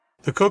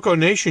The CoCo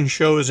Nation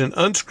show is an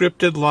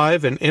unscripted,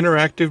 live, and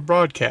interactive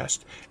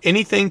broadcast.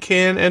 Anything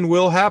can and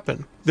will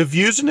happen. The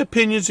views and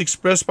opinions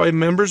expressed by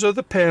members of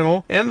the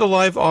panel and the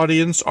live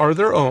audience are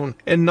their own,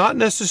 and not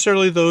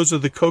necessarily those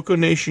of the CoCo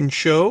Nation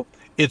show,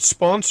 its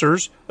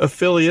sponsors,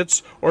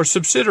 affiliates, or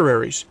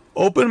subsidiaries.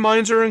 Open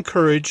minds are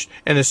encouraged,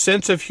 and a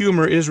sense of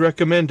humor is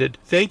recommended.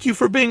 Thank you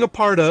for being a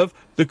part of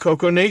the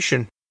CoCo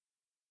Nation.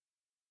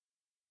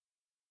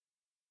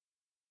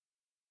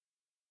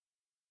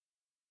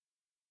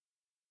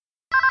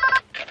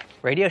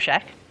 Radio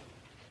Shack?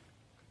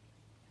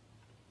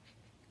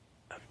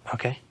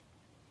 Okay.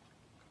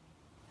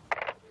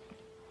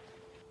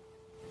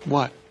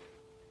 What?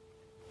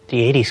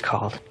 The 80s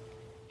called.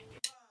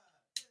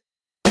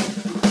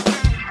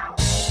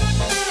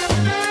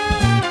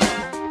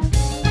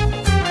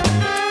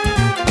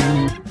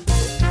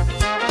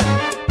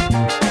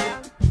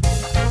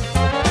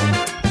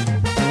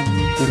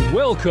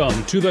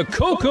 Welcome to the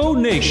CoCo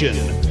Nation,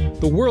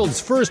 the world's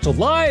first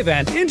live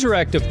and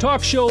interactive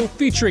talk show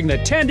featuring the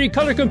Tandy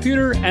color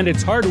computer and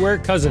its hardware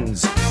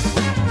cousins.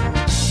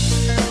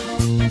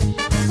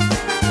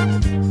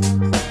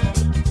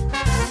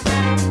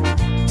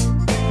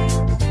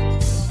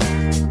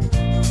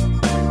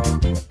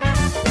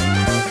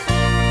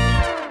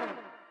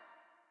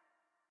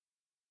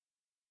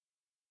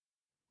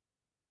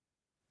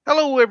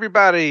 Hello,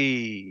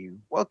 everybody.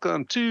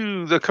 Welcome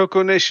to the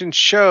CoCo Nation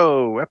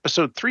show,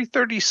 episode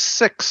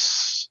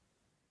 336.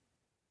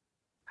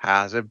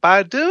 How's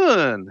everybody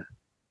doing?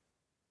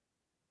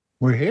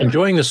 We're here.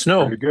 Enjoying the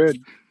snow. Very good.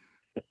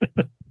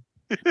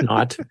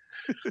 Not.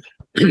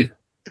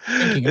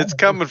 It's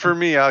coming for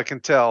me, I can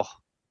tell.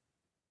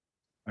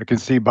 I can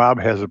see Bob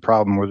has a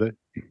problem with it.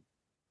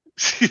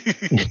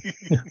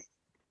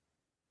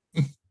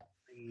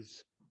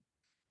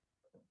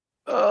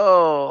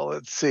 Oh,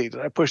 let's see.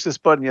 Did I push this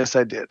button? Yes,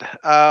 I did.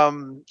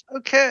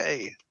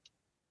 Okay.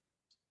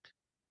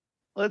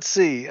 Let's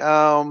see.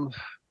 I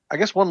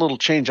guess one little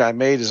change I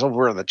made is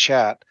over in the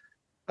chat.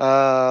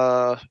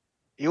 You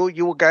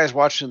guys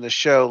watching the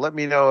show, let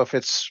me know if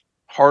it's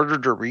harder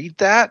to read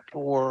that,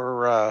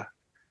 or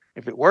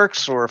if it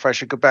works, or if I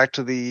should go back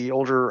to the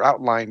older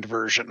outlined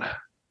version.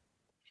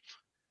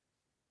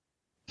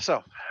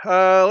 So,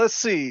 let's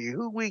see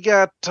who we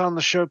got on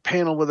the show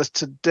panel with us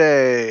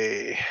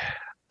today.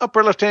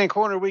 Upper left-hand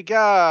corner, we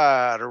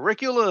got Rick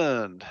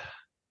Euland.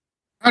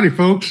 Howdy,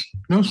 folks.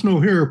 No snow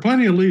here.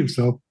 Plenty of leaves,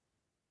 though.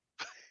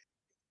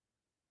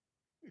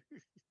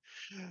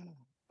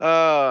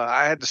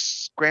 I had to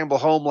scramble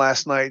home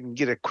last night and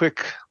get a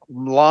quick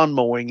lawn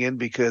mowing in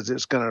because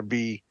it's going to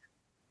be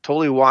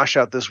totally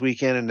washout this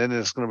weekend, and then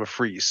it's going to be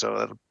freeze.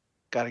 So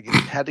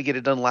had to get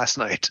it done last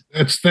night.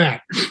 That's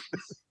that.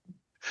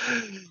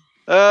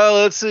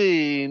 Let's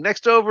see.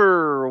 Next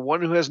over,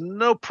 one who has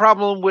no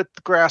problem with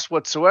grass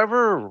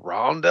whatsoever,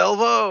 Ron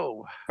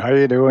Delvo. How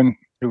you doing?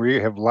 We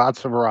have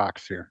lots of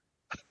rocks here.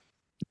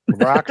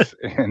 Rocks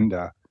and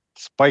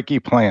spiky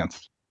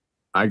plants.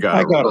 I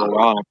got a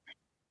rock.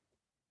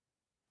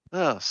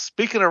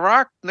 Speaking of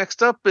rock,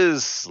 next up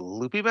is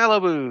Loopy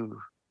Malibu.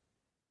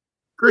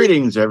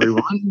 Greetings,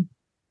 everyone.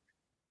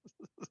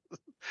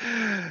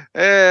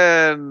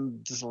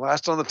 And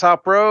last on the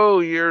top row,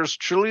 yours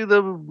truly,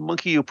 the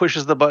monkey who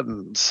pushes the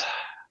buttons.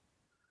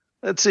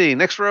 Let's see.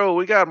 Next row,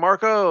 we got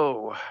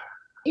Marco.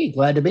 Hey,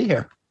 glad to be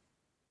here.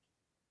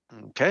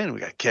 Okay, and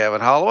we got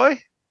Kevin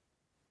Holloway.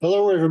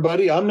 Hello,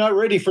 everybody. I'm not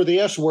ready for the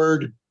S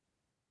word.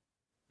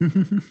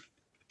 Okay,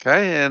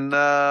 and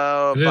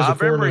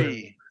Bob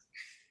Emery.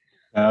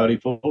 Howdy,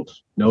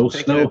 folks. No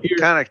snow here.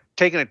 Kind of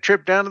taking a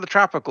trip down to the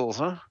tropicals,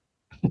 huh?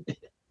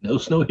 No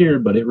snow here,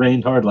 but it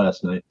rained hard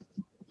last night.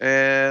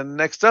 And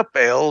next up,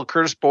 L.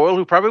 Curtis Boyle,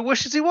 who probably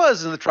wishes he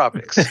was in the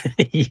tropics.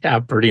 Yeah,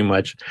 pretty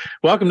much.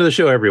 Welcome to the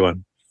show,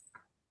 everyone.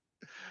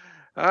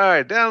 All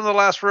right, down in the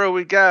last row,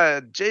 we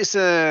got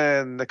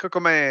Jason, the CoCo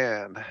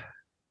Man.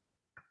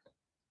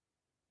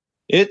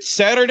 It's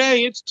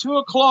Saturday. It's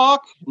 2:00,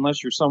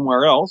 unless you're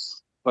somewhere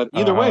else. But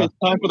either way, it's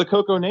time for the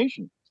CoCo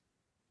Nation.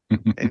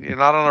 And you're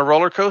not on a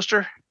roller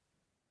coaster?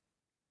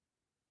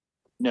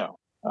 No,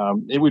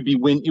 it would be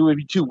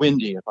too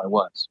windy if I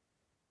was.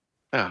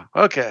 Oh,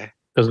 okay.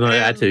 Doesn't that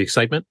add to the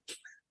excitement?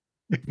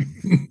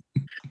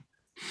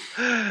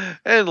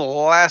 And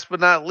last but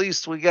not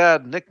least, we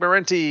got Nick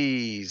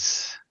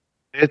Marentes.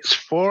 It's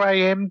 4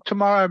 a.m.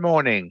 tomorrow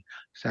morning,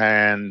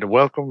 and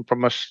welcome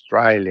from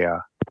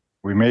Australia.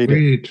 We made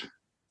it.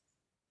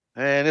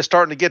 And it's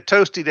starting to get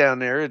toasty down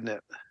there, isn't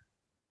it?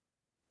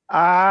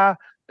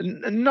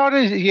 Not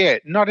as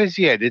yet. Not as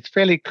yet. It's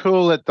fairly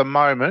cool at the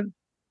moment,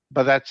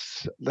 but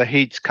the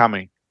heat's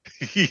coming.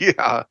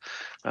 Yeah,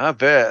 I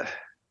bet.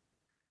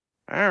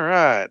 All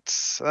right.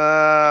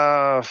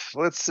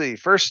 Let's see.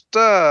 First,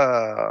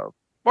 Marco.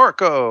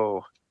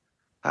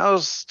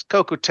 How's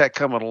CoCo Tech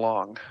coming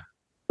along?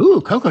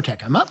 Ooh, CoCo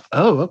Tech, I'm up.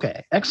 Oh,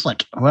 okay.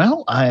 Excellent.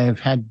 Well, I've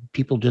had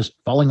people just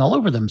falling all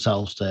over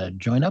themselves to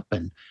join up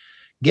and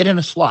get in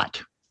a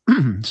slot.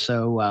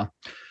 So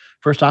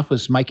first off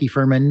was Mikey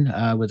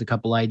Furman with a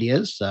couple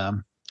ideas.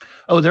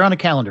 Oh, they're on a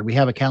calendar. We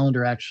have a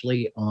calendar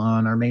actually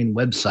on our main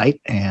website,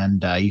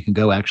 and you can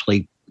go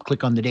actually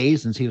click on the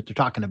days and see what they're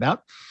talking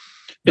about.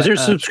 Is there a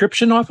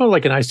subscription offer,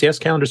 like an ICS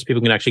calendar, so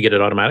people can actually get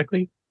it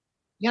automatically?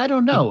 Yeah, I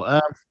don't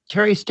know.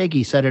 Terry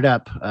Steggy set it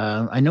up.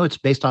 I know it's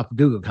based off of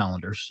Google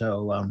Calendar,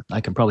 so I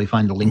can probably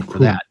find a link for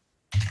that.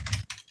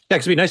 Yeah,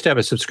 because it'd be nice to have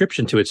a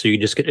subscription to it, so you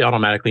just get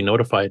automatically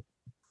notified.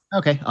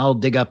 Okay, I'll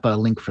dig up a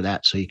link for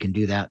that so you can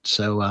do that.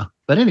 So,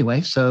 but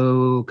anyway,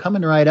 so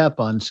coming right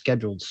up on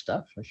scheduled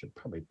stuff, I should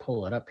probably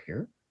pull it up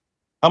here.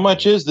 How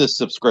much is this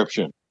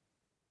subscription?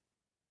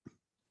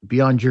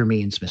 Beyond your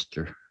means,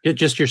 mister.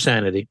 Just your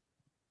sanity.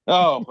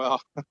 Oh,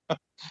 well,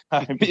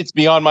 it's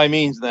beyond my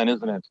means then,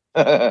 isn't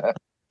it?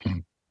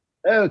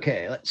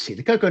 Okay, let's see.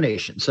 The CoCo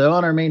Nation. So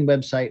on our main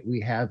website, we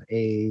have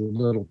a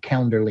little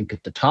calendar link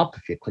at the top.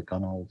 If you click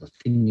on all the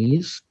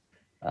thingies,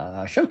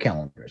 show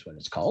calendar is what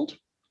it's called.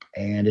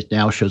 And it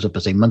now shows up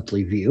as a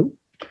monthly view.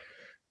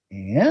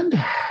 And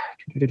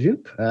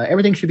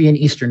everything should be in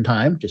Eastern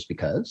time, just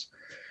because.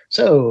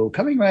 So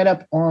coming right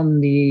up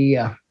on the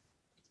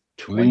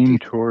lean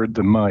toward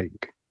the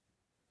mic.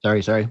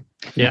 Sorry.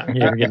 Yeah,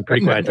 you're getting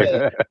pretty quiet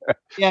there.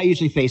 Yeah, I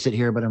usually face it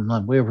here, but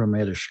I'm way over on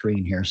my other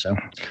screen here.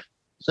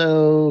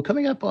 So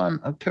coming up on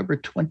October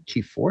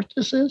 24th,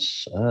 this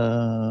is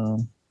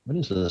what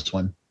is this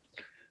one?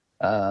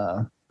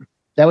 That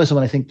was the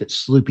one I think that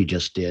Sloopy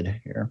just did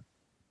here.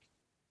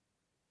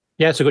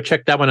 Yeah, so go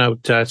check that one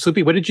out.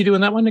 Sloopy, what did you do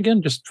in that one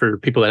again? Just for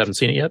people that haven't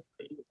seen it yet.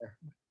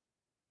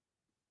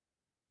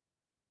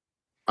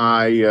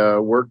 I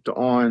worked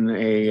on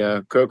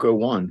a CoCo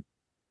 1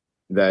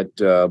 that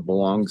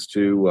belongs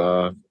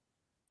to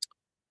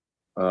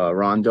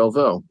Ron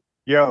Delvaux.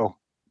 Yo,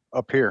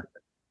 up here.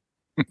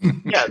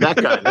 Yeah, that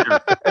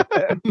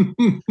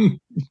guy.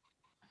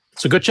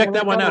 So go check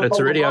that one out. It's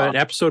already an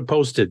episode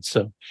posted.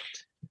 So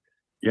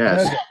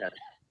yes. Okay.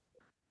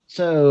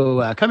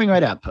 So coming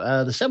right up,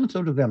 the 7th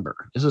of November.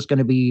 This is going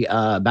to be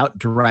about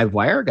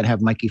DriveWire. Going to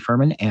have Mikey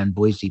Furman and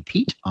Boise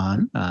Pete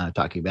on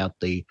talking about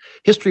the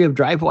history of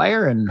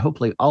DriveWire and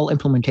hopefully all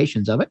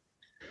implementations of it.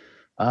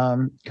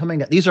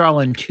 Coming up, these are all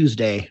on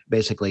Tuesday,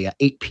 basically at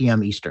 8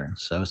 p.m. Eastern.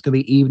 So it's going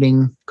to be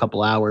evening,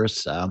 couple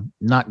hours.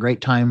 Not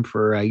great time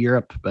for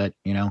Europe, but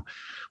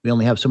we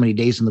only have so many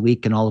days in the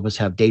week, and all of us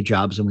have day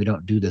jobs, and we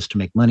don't do this to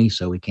make money,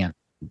 so we can't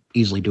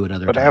easily do it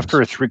other times. But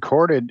after it's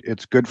recorded,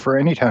 it's good for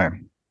any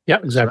time. Yeah,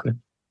 exactly.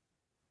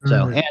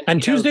 So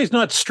and Tuesday's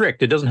not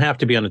strict. It doesn't have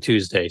to be on a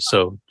Tuesday.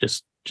 So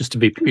just to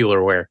be people are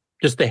aware,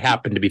 just they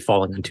happen to be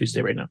falling on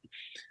Tuesday right now.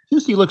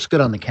 Tuesday looks good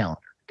on the calendar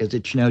because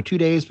it's 2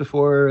 days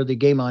before the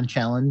Game On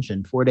Challenge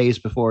and 4 days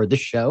before this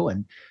show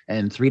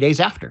and 3 days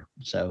after.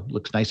 So it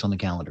looks nice on the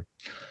calendar.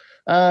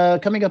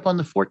 Coming up on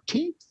the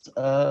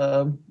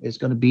 14th is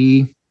going to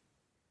be.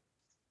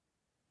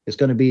 It's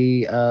going to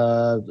be,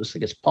 I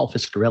think it's Paul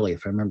Fiscarelli,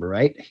 if I remember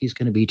right. He's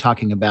going to be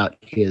talking about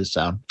his,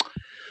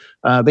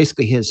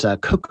 basically his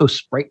CoCo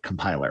Sprite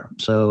compiler.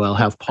 So I'll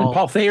have Paul. And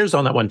Paul Thayer's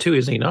on that one too,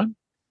 isn't he not?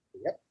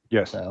 Yep.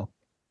 Yes. So,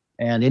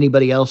 and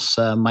anybody else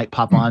might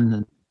pop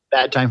on.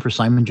 Bad time for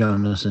Simon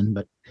Jonasson,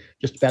 but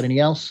just about any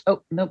else.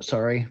 Oh, nope,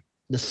 sorry.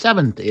 The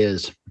 7th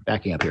is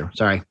backing up here.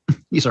 Sorry.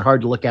 These are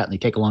hard to look at and they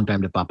take a long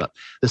time to pop up.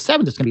 The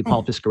 7th is going to be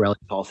Paul Fiscarelli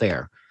and Paul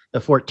Thayer.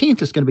 The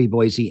 14th is going to be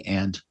Boise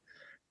and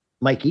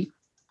Mikey.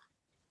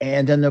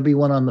 And then there'll be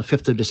one on the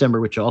 5th of December,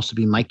 which will also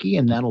be Mikey,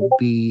 and that'll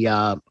be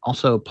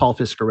also Paul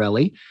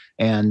Fiscarelli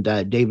and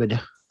David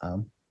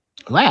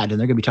Ladd, and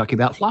they're going to be talking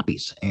about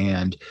floppies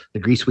and the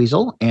Grease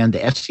Weasel and the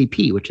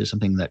SCP, which is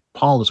something that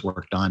Paul has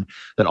worked on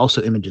that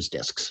also images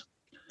disks.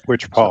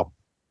 Which Paul?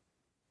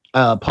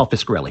 Paul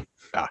Fiscarelli.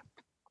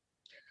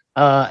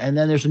 And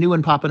then there's a new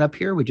one popping up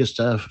here. We just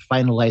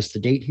finalized the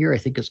date here. I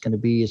think it's going to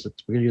be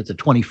we're going to do it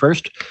the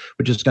 21st,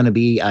 which is going to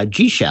be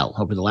G-Shell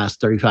over the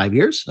last 35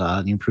 years,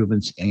 the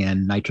improvements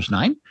in Nitrous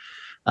 9.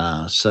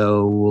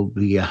 So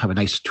we'll have a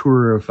nice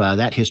tour of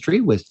that history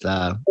with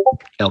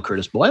L.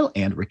 Curtis Boyle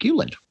and Rick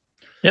Euland.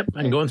 Yep,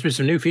 and going through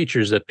some new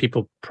features that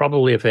people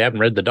probably, if they haven't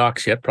read the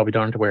docs yet, probably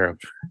aren't aware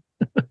of.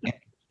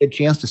 Good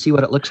chance to see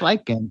what it looks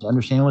like and to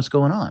understand what's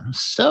going on.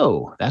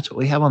 So that's what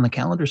we have on the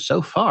calendar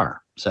so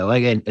far. So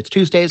again, it's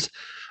Tuesdays.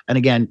 And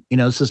again,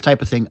 this is the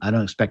type of thing I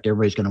don't expect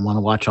everybody's going to want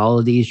to watch all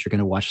of these. You're going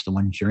to watch the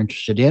ones you're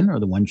interested in or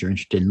the ones you're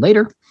interested in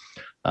later.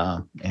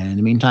 And in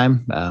the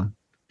meantime,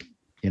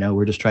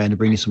 we're just trying to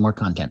bring you some more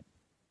content.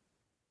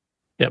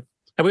 Yep.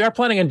 And we are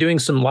planning on doing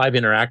some live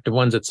interactive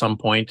ones at some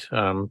point,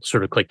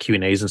 sort of like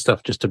Q&As and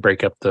stuff, just to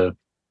break up the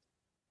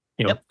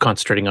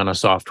concentrating on a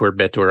software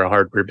bit or a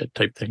hardware bit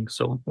type thing.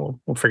 So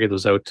we'll figure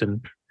those out.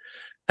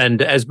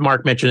 And as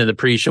Mark mentioned in the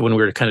pre-show when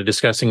we were kind of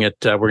discussing it,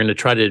 we're going to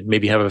try to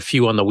maybe have a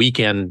few on the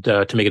weekend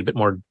to make it a bit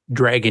more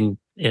Dragon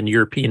and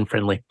European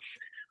friendly.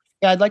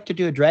 Yeah, I'd like to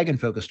do a Dragon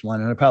focused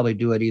one, and I'll probably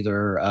do it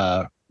either.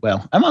 I'm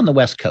on the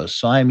West Coast,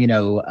 so I'm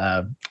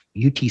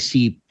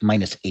UTC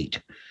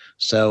 -8.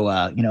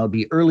 So it'll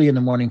be early in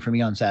the morning for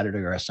me on Saturday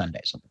or a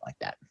Sunday, something like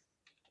that.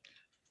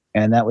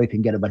 And that way we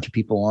can get a bunch of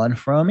people on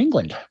from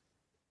England.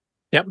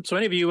 Yep. So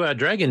any of you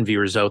Dragon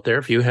viewers out there,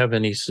 if you have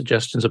any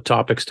suggestions of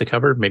topics to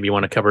cover, maybe you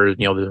want to cover,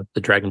 the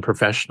Dragon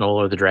Professional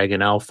or the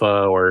Dragon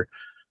Alpha or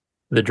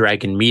the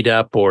Dragon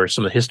Meetup or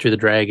some of the history of the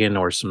Dragon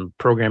or some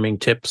programming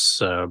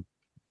tips,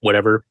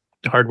 whatever,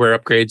 hardware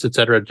upgrades,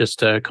 etc.,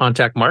 just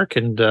contact Mark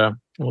and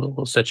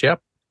we'll set you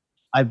up.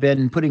 I've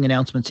been putting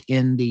announcements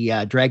in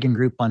the Dragon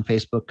group on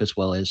Facebook, as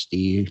well as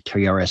the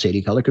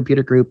TRS-80 Color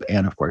Computer group,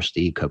 and of course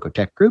the CoCo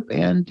Tech group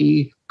and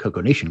the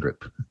CoCo Nation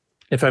group.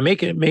 If I may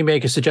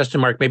make a suggestion,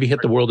 Mark, maybe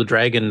hit the World of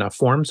Dragon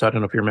forums. I don't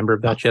know if you're a member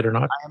of that yet or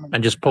not,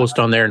 and just post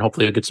on there, and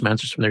hopefully you'll get some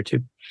answers from there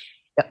too.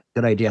 Yeah,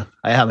 good idea.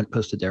 I haven't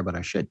posted there, but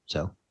I should.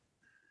 So,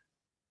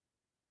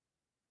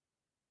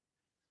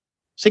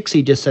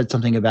 Sixy just said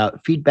something about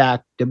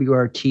feedback.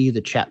 WRT,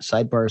 the chat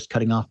sidebar is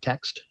cutting off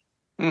text.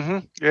 Mm-hmm.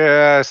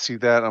 Yeah, I see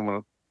that. I'm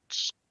gonna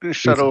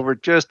shut over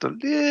just a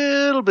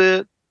little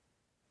bit.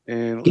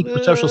 And Geek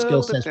with Social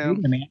Skills says,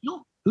 read the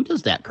manual. Who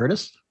does that,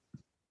 Curtis?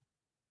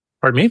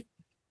 Pardon me?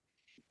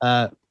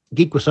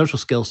 Geek with Social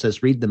Skills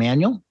says, read the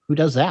manual. Who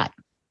does that?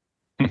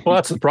 Well,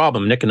 that's the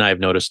problem. Nick and I have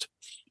noticed.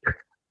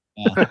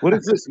 What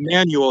is this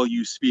manual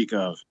you speak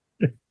of?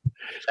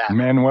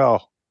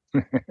 Manuel.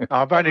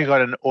 I've only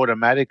got an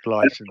automatic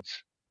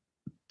license.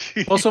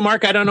 Also,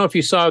 Mark, I don't know if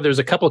you saw, there's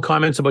a couple of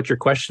comments about your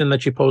question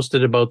that you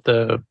posted about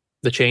the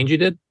change you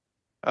did.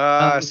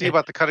 I see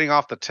about the cutting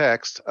off the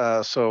text.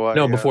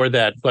 No, before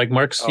that, like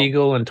Mark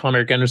Siegel and Tom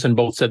Eric Anderson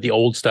both said the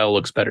old style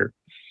looks better.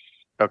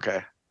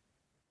 Okay.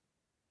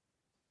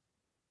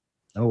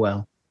 Oh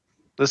well.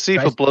 Let's see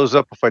if it blows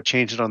up if I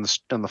change it on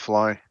the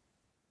fly.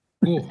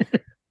 We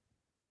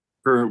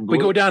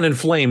go down in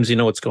flames. You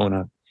know what's going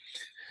on.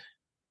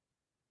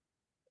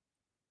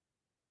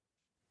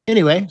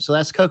 Anyway, so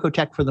that's CoCo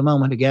Tech for the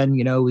moment. Again,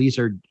 these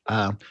are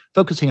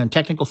focusing on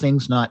technical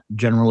things, not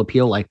general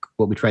appeal like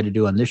what we try to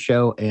do on this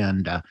show.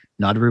 And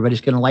not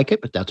everybody's going to like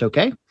it, but that's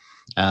okay.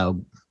 I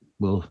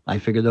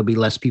figure there'll be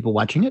less people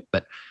watching it.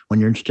 But when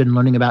you're interested in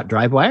learning about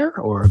DriveWire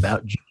or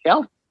about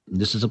GL,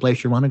 this is a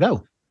place you want to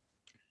go.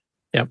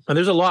 Yeah, and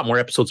there's a lot more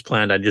episodes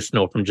planned. I just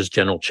know from just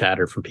general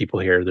chatter from people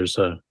here. There's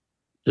a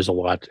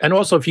lot. And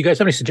also, if you guys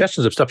have any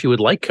suggestions of stuff you would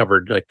like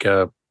covered, like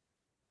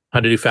how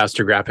to do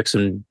faster graphics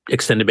in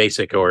Extended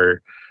Basic,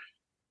 or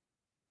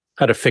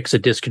how to fix a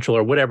disk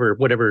controller,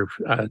 whatever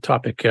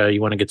topic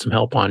you want to get some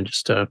help on,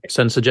 just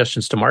send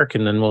suggestions to Mark,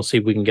 and then we'll see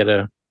if we can get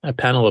a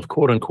panel of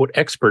quote unquote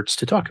experts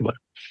to talk about it.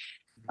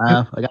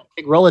 I got a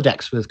big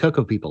Rolodex with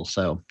CoCo people,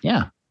 so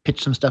yeah,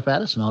 pitch some stuff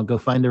at us, and I'll go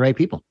find the right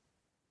people.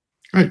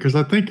 Right, because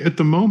I think at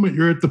the moment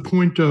you're at the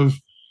point of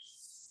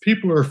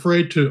people are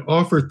afraid to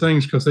offer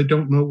things because they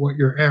don't know what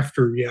you're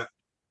after yet.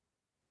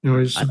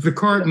 It's the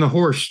cart and the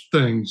horse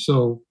thing.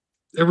 So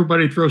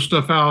everybody throws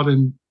stuff out,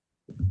 and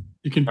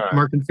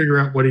Mark can figure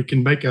out what he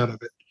can make out of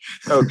it.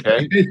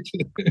 Okay.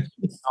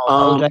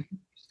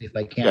 If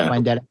I can't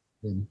find that,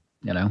 then,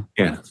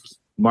 Yeah.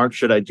 Mark,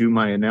 should I do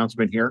my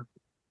announcement here?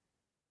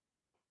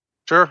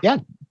 Sure. Yeah.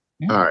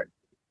 All right.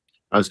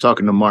 I was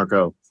talking to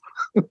Marco.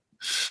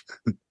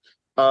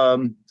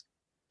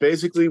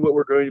 Basically what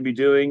we're going to be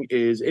doing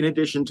is, in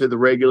addition to the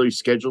regularly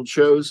scheduled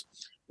shows,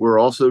 we're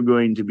also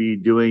going to be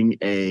doing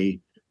a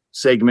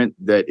segment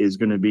that is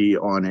going to be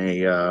on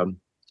a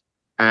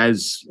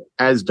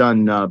as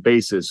done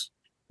basis,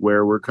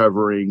 where we're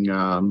covering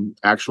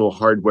actual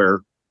hardware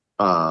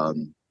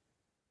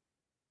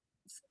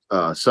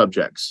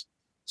subjects.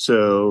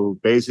 So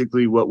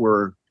basically what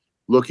we're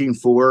looking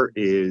for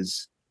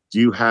is, do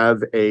you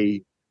have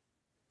a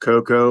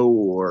CoCo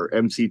or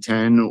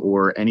MC10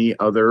 or any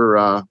other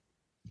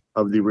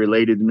of the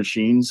related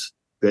machines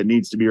that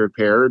needs to be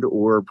repaired,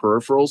 or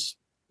peripherals?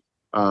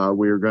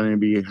 We're going to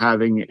be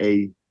having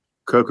a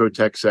CoCo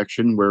Tech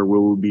section where we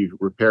will be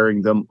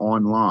repairing them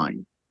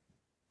online.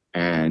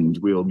 And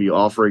we'll be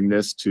offering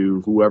this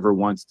to whoever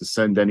wants to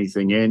send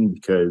anything in,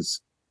 because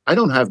I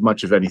don't have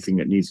much of anything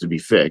that needs to be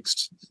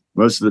fixed.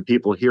 Most of the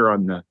people here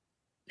on the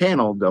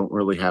panel don't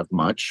really have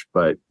much,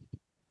 but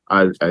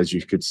as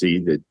you could see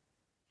that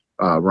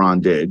Ron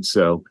did.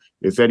 So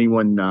if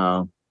anyone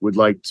would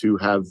like to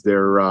have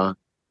their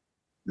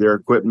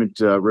equipment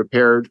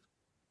repaired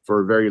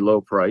for a very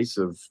low price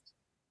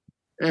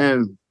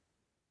and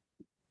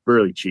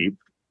really cheap,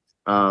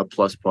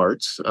 plus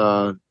parts,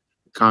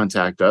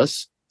 contact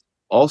us.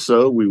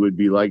 Also, we will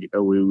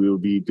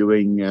be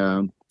doing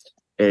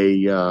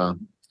a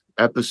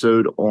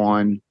episode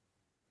on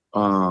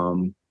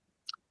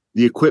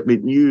the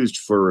equipment used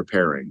for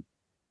repairing.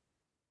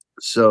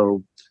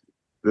 So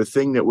the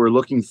thing that we're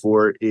looking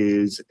for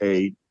is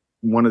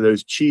one of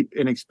those cheap,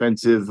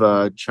 inexpensive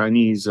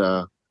Chinese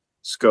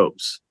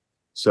scopes.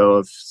 So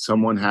if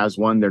someone has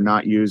one they're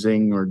not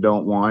using or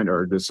don't want,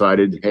 or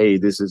decided, hey,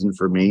 this isn't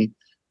for me,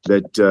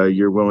 that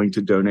you're willing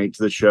to donate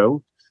to the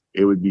show,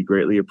 it would be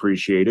greatly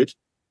appreciated.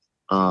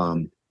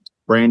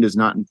 Brand is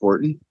not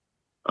important.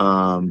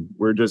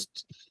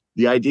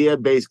 The idea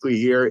basically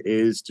here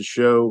is to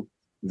show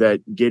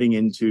that getting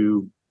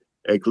into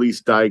at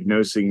least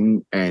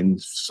diagnosing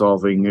and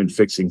solving and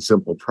fixing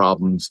simple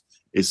problems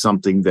is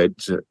something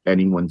that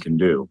anyone can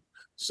do.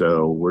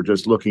 So we're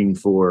just looking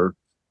for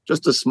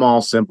just a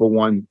small, simple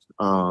one.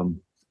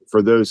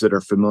 For those that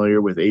are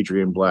familiar with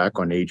Adrian Black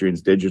on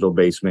Adrian's Digital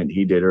Basement,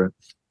 he did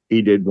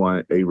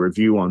a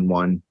review on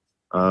one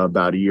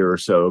about a year or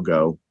so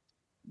ago.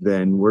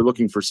 Then we're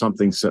looking for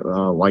something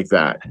like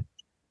that.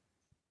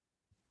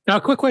 Now,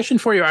 a quick question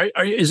for you.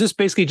 Is this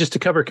basically just to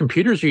cover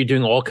computers? Or are you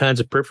doing all kinds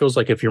of peripherals?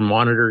 Like if your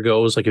monitor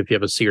goes, like if you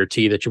have a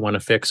CRT that you want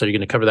to fix, are you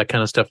going to cover that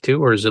kind of stuff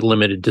too? Or is it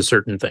limited to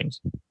certain things?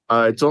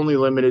 It's only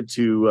limited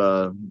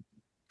to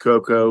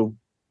CoCo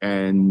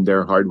and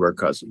their hardware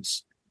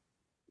cousins.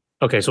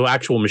 Okay, so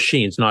actual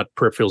machines, not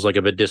peripherals like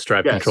if a disk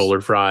drive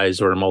controller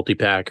fries or a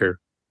multi-pack or...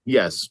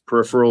 Yes,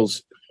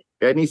 peripherals,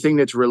 anything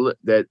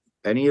that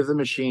any of the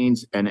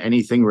machines and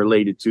anything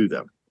related to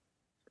them.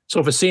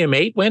 So if a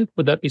CM8 went,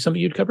 would that be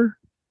something you'd cover?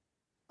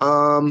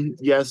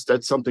 Yes,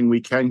 that's something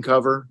we can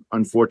cover.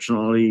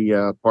 Unfortunately,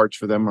 parts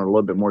for them are a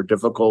little bit more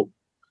difficult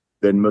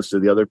than most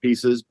of the other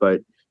pieces.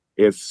 But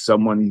if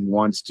someone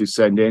wants to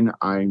send in,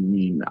 I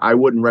mean, I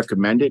wouldn't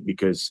recommend it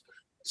because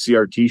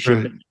CRT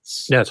shipping.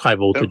 Yeah, it's high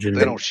voltage. They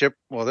don't ship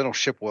well. They don't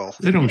ship well.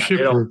 They don't ship.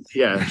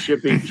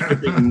 Shipping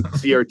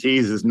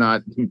CRTs is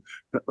not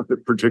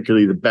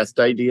particularly the best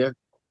idea.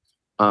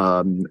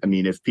 I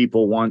mean, if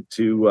people want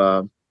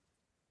to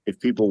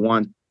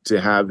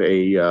have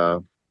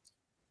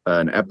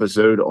an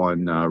episode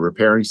on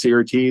repairing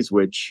CRTs,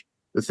 which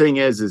the thing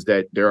is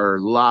that there are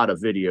a lot of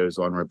videos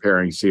on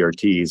repairing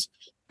CRTs,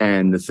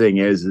 and the thing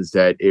is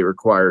that it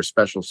requires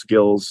special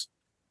skills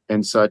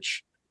and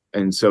such.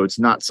 And so it's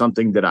not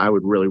something that I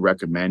would really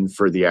recommend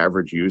for the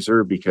average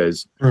user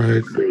because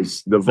the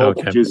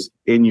voltages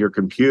in your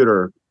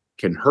computer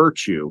can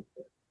hurt you.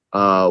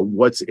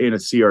 What's in a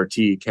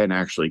CRT can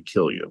actually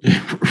kill you.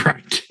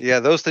 Right.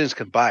 Yeah, those things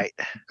can bite.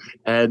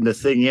 And the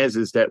thing is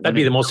that that'd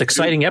be the most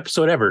exciting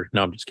episode ever.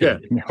 No, I'm just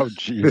kidding. Yeah. Oh,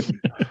 geez.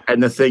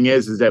 And the thing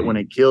is that when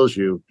it kills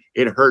you,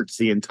 it hurts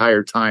the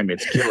entire time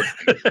it's killing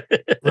you.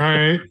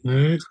 Right.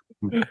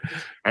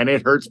 And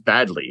it hurts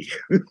badly.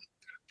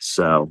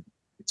 So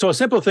a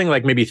simple thing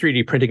like maybe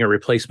 3D printing a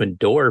replacement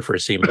door for a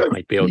CM8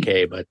 might be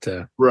okay, but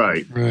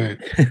right.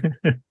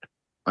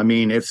 I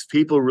mean, if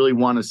people really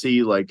want to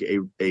see like a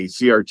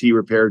CRT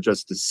repair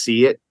just to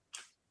see it,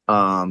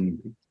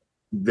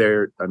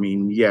 there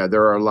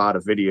are a lot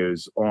of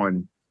videos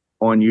on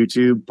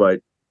YouTube,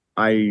 but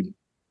I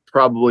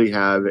probably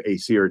have a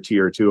CRT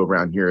or two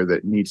around here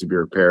that needs to be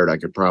repaired. I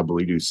could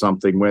probably do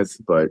something with,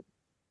 but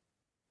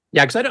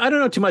yeah, because I don't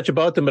know too much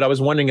about them, but I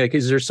was wondering, like,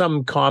 is there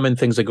some common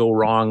things that go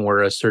wrong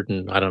where a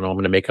certain, I don't know, I'm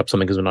going to make up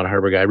something because I'm not a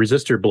hardware guy,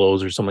 resistor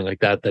blows or something like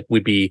that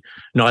would be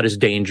not as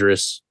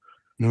dangerous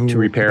to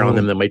repair on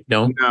them that might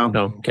no.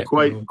 Okay.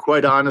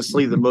 Quite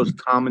honestly, the most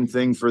common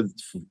thing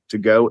to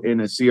go in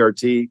a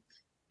CRT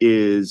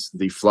is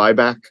the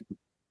flyback,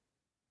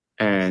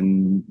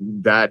 and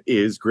that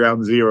is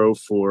ground zero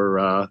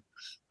for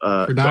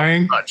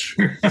dying. Touch.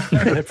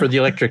 For the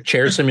electric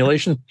chair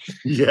simulation.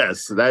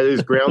 Yes, that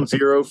is ground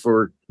zero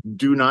for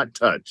do not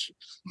touch.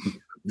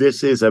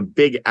 This is a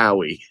big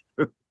owie.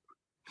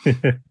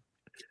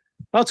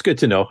 Well, it's good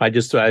to know. I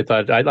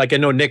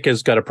know Nick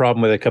has got a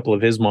problem with a couple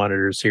of his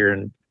monitors here,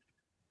 and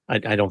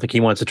I don't think he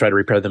wants to try to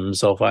repair them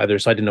himself either.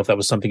 So I didn't know if that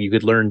was something you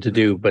could learn to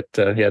do, but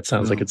it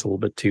sounds like it's a little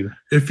bit too.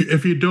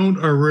 If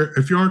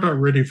you aren't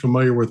already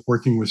familiar with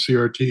working with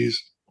CRTs,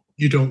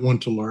 you don't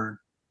want to learn.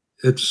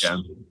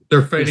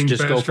 They're fading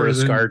just faster. Go for a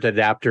SCART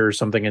adapter or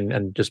something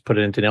and just put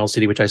it into an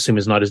LCD, which I assume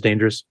is not as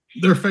dangerous.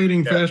 They're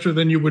fading faster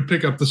than you would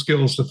pick up the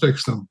skills to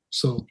fix them.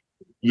 So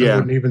I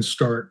wouldn't even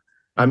start.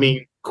 I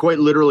mean, quite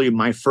literally,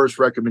 my first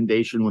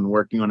recommendation when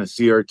working on a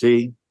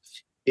CRT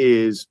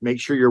is make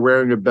sure you're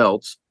wearing a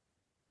belt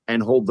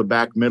and hold the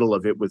back middle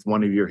of it with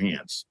one of your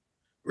hands.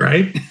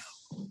 Right.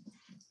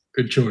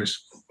 Good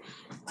choice.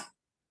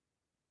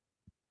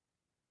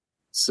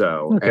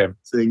 So,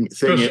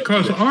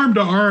 because arm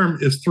to arm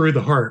is through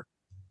the heart.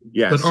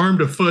 Yes. But arm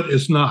to foot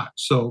is not.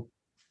 So,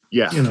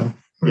 yeah.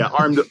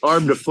 Arm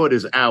to foot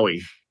is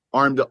owie.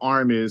 Arm to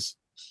arm is,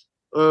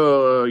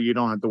 you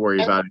don't have to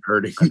worry about it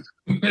hurting.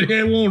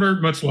 It won't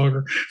hurt much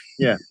longer.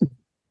 Yeah.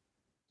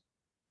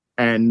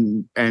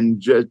 And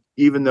just,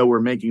 even though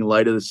we're making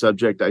light of the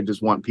subject, I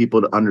just want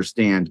people to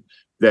understand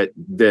that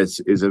this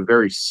is a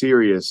very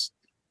serious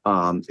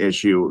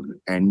issue.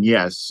 And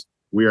yes,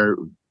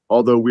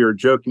 although we are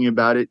joking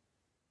about it,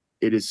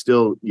 it is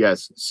still,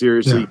 yes,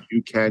 seriously,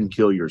 you can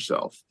kill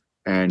yourself.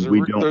 And we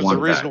don't want that. There's a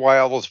reason why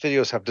all those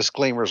videos have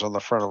disclaimers on the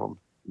front of them.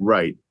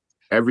 Right.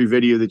 Every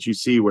video that you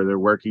see where they're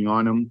working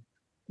on them,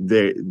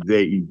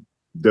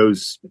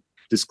 those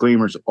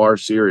disclaimers are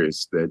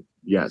serious. That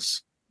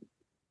yes.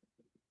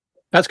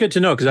 That's good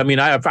to know, because I mean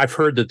I've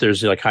heard that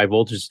there's like high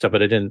voltage stuff,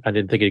 but I didn't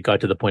think it got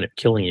to the point of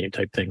killing you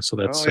type thing. So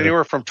that's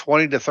anywhere from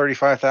 20 to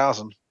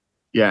 35,000.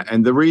 Yeah,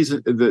 and the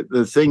reason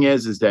the thing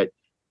is that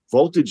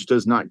voltage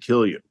does not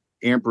kill you.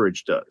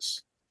 Amperage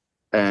does.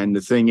 And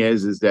the thing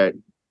is that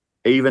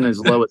even as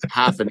low as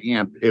half an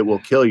amp, it will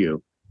kill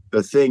you.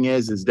 The thing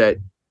is that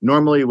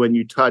normally when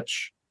you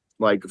touch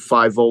like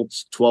 5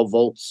 volts, 12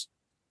 volts,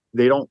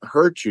 they don't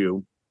hurt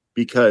you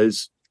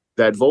because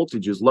that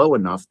voltage is low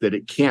enough that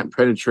it can't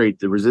penetrate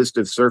the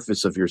resistive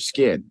surface of your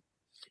skin.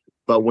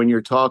 But when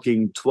you're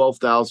talking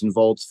 12,000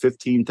 volts,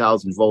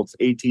 15,000 volts,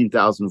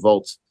 18,000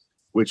 volts,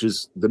 which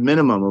is the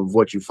minimum of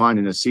what you find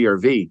in a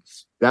CRV,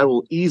 that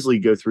will easily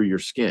go through your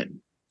skin.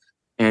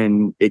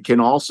 And it can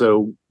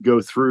also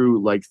go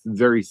through like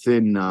very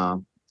thin,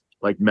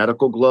 like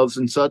medical gloves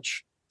and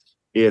such,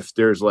 if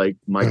there's like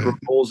micro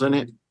holes in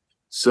it.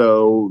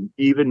 So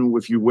even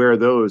if you wear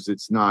those,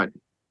 it's not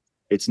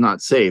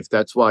safe.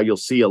 That's why you'll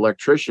see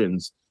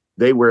electricians,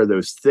 they wear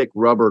those thick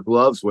rubber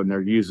gloves when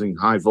they're using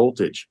high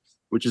voltage,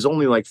 which is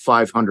only like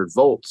 500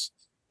 volts.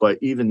 But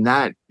even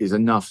that is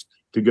enough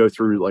to go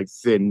through like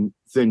thin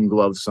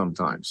gloves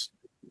sometimes.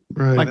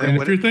 Right.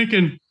 And if you're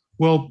thinking,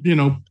 well,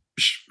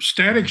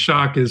 static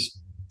shock is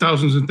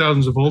thousands and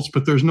thousands of volts,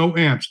 but there's no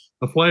amps.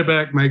 A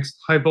flyback makes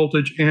high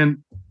voltage and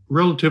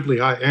relatively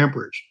high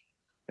amperage.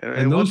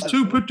 And those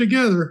two put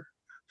together.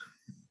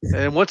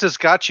 And once it's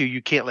got you,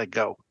 you can't let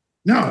go.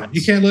 No,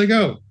 you can't let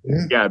go.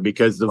 Yeah,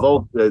 because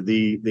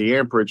the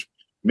amperage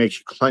makes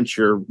you clench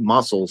your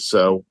muscles.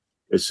 So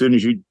as soon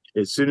as you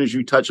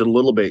touch it a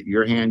little bit,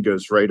 your hand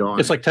goes right on.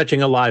 It's like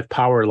touching a live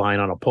power line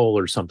on a pole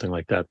or something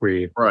like that.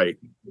 Right.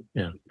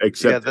 Yeah.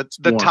 Except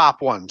the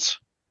top ones.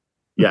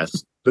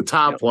 Yes, the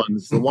top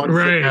ones, the ones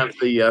that have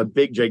the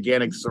big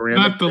gigantic ceramic.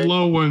 Not the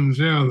low ones,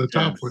 the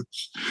top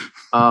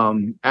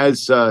ones.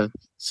 As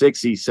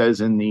Sixie says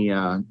in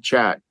the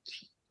chat,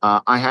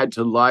 I had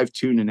to live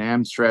tune an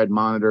Amstrad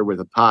monitor with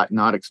a pot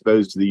not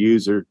exposed to the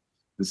user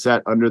that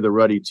sat under the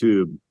ruddy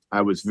tube.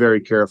 I was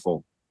very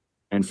careful.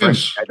 And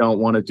frankly, I don't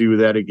want to do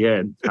that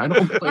again. I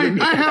don't.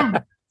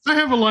 I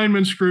have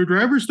alignment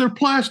screwdrivers. They're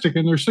plastic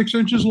and they're 6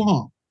 inches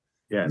long.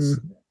 Yes.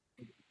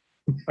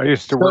 I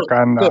used to work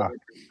on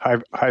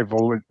high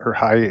voltage or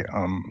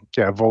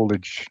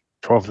voltage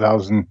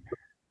 12,000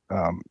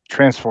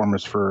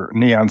 transformers for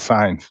neon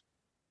signs.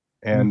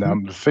 And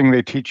the thing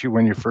they teach you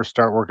when you first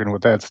start working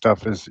with that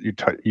stuff is you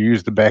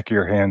use the back of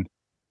your hand.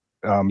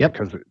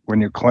 Because when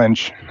you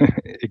clench,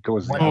 it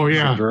goes. Oh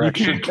yeah,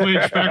 direction. you can't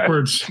clench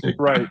backwards.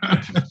 Right.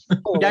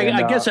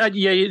 I guess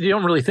you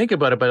don't really think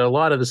about it, but a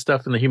lot of the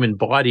stuff in the human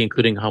body,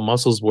 including how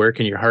muscles work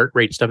and your heart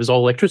rate stuff, is all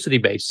electricity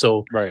based.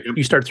 So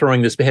you start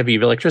throwing this heavy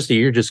electricity,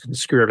 you're just going to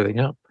screw everything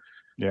up.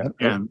 Yeah.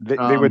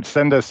 They would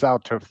send us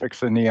out to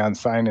fix a neon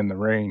sign in the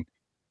rain,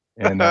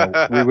 and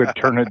we would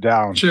turn it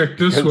down. Check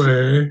this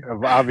way.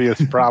 Of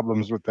obvious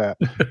problems with that.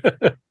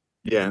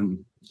 Yeah.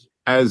 And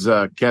as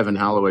Kevin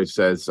Holloway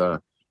says,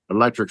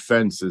 electric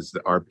fences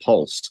are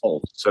pulsed,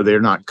 so they're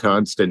not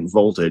constant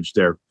voltage.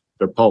 They're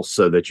pulsed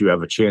so that you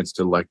have a chance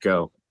to let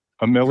go.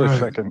 A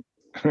millisecond.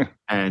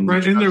 And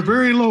they're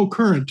very low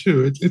current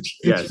too.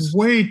 It's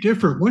way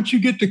different. Once you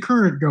get the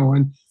current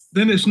going,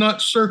 then it's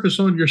not surface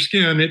on your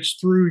skin. It's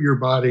through your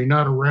body,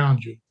 not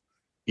around you.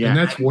 Yeah, and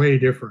that's way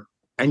different.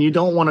 And you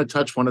don't want to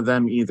touch one of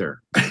them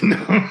either.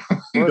 No.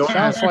 Well,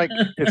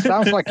 it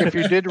sounds like if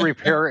you did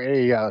repair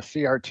a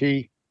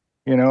CRT.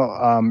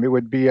 It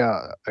would be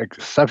a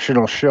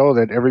exceptional show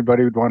that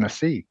everybody would want to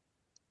see.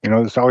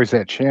 There's always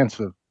that chance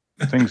of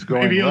things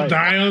going. Maybe you'll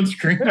die on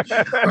screen.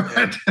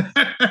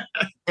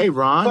 Hey,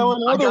 Ron. So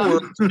in other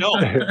words, no.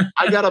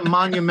 I got a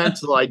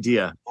monumental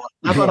idea.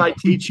 How about I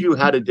teach you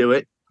how to do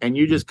it, and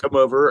you just come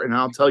over, and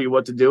I'll tell you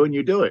what to do, and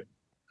you do it.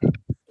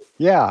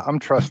 Yeah, I'm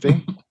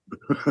trusting.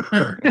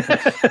 And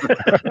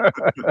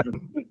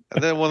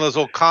then one of those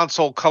old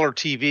console color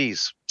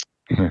TVs.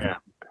 Yeah.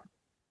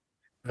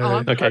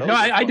 Okay. No,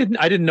 I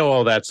didn't know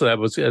all that, so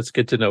that's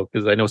good to know,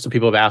 because I know some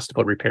people have asked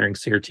about repairing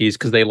CRTs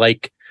because they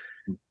like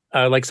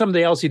some of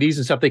the LCDs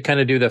and stuff. They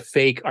kind of do the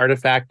fake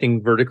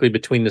artifacting vertically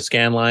between the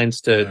scan lines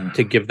to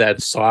give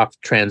that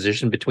soft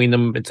transition between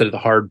them instead of the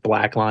hard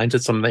black lines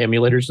that some of the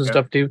emulators and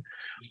stuff do,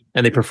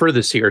 and they prefer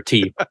the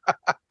CRT.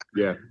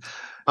 Yeah.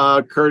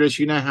 Curtis,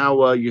 you know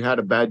how you had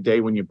a bad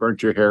day when you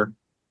burnt your hair?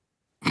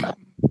 Well,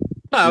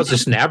 it was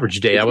just an average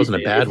day. That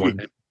wasn't a bad one.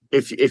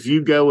 If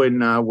you go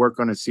and work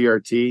on a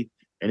CRT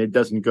and it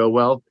doesn't go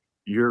well,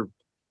 you're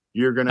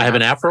gonna have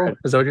an afro.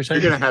 Is that what you're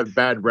saying? You're gonna have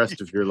bad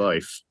rest of your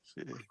life.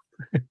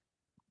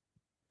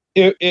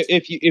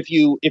 If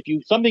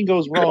you something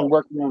goes wrong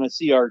working on a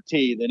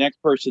CRT, the next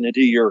person to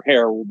do your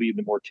hair will be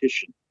the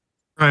mortician.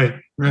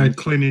 Right,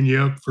 cleaning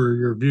you up for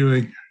your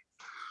viewing.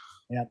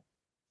 Yeah.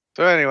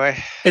 So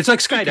anyway, it's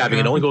like skydiving.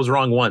 It only goes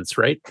wrong once,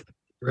 right?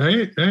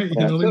 Right. You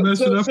can only mess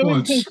it up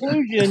once. In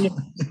conclusion,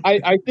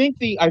 I think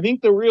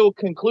the real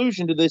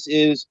conclusion to this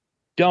is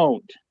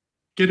don't.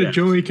 Get a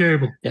Joey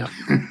cable. Yeah.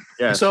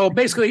 Yeah. So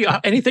basically,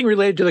 anything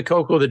related to the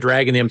CoCo, the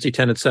Dragon, the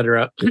MC10,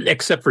 etc.,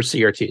 except for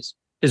CRTs.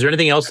 Is there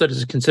anything else that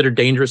is considered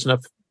dangerous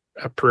enough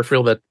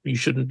peripheral that you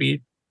shouldn't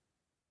be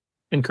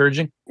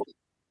encouraging?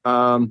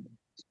 Well,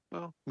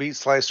 meat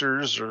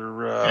slicers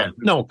or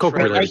no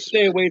CoCo. I'd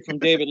stay away from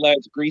David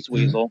Ladd's grease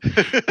weasel.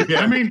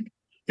 Yeah, I mean,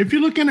 if you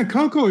look in a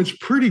CoCo, it's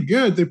pretty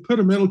good. They put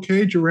a metal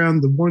cage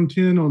around the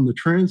 110 on the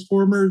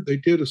transformer. They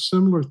did a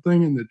similar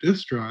thing in the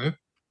disk drive.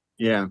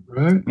 Yeah.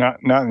 Right? Not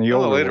in the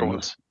older later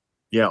ones.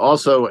 Yeah.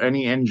 Also,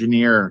 any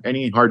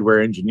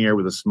hardware engineer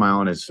with a smile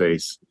on his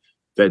face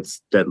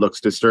that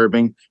looks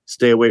disturbing,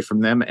 stay away from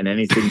them and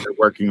anything they're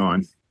working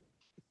on.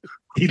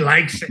 He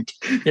likes it.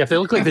 Yeah, if they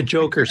look like the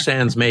Joker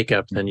sans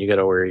makeup, then you got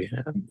to worry.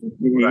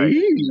 Right.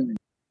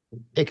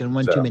 Taking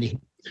one too many.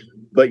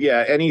 But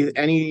yeah,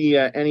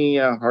 any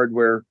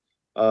hardware,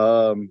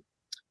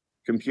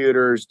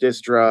 computers,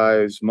 disk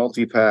drives,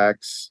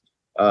 multi-packs,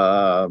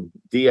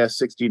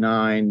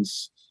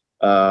 DS69s,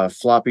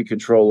 floppy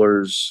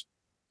controllers,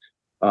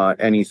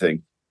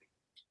 anything.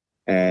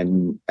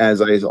 And as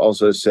I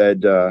also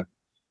said,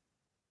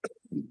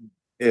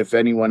 if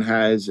anyone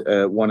has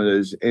one of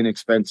those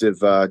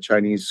inexpensive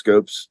Chinese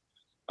scopes,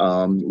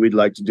 we'd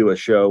like to do a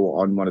show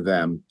on one of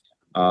them.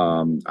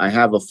 I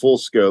have a full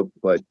scope,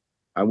 but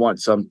I want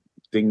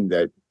something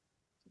that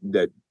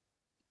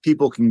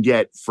people can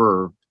get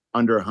for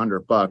under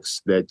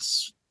 $100.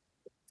 That's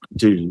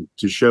to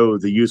show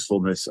the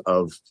usefulness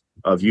of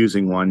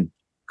using one.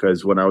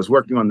 Because when I was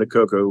working on the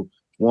CoCo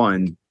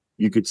one,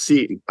 you could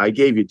see I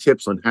gave you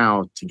tips on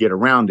how to get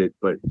around it,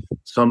 but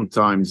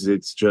sometimes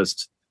it's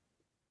just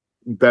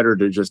better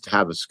to just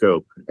have a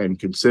scope. And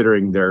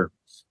considering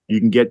you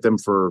can get them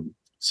for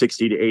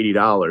 $60 to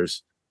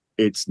 $80,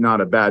 it's not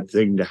a bad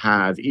thing to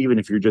have. Even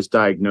if you're just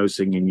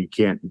diagnosing and you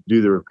can't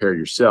do the repair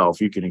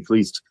yourself, you can at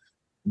least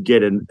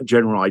get a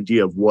general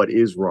idea of what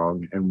is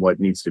wrong and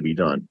what needs to be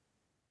done.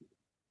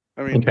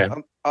 I mean,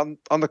 on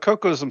the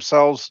CoCos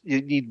themselves,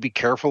 you need to be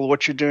careful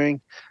what you're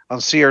doing. On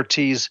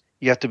CRTs,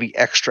 you have to be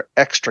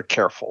extra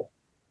careful.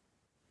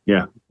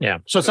 Yeah.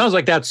 So it sounds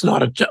like that's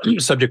not a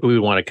subject we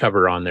would want to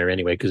cover on there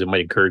anyway, because it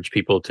might encourage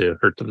people to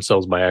hurt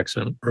themselves by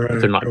accident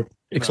if they're not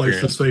experienced.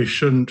 Places they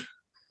shouldn't.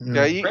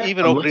 Yeah,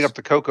 even opening up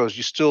the CoCos,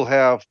 you still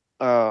have,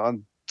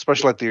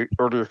 especially like the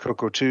earlier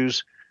CoCo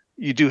 2s,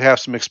 you do have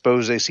some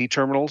exposed AC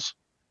terminals,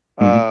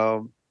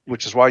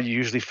 which is why you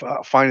usually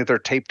find that they're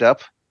taped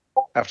up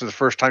after the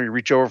first time you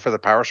reach over for the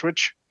power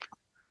switch.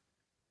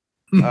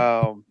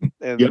 And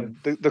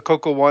the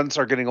CoCo ones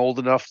are getting old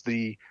enough,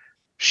 the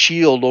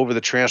shield over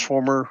the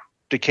transformer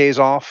decays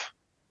off,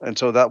 and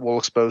so that will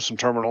expose some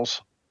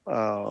terminals.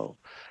 Maybe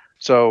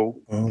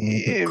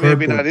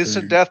not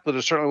instant death, but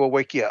it certainly will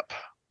wake you up.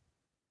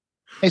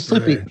 Hey,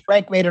 Sleepy, right.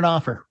 Frank made an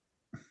offer.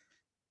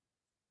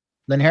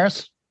 Lynn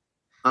Harris?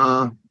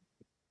 Where?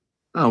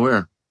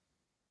 Yeah,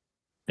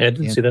 I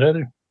didn't see that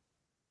either.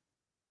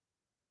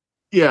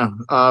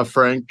 Yeah,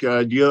 Frank,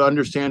 do you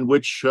understand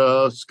which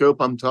scope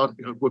I'm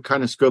talking? What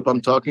kind of scope I'm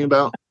talking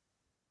about?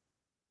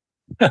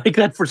 I think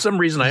that for some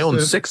reason I own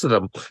 6 of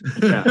them.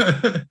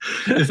 Yeah.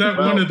 Is that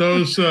one of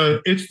those?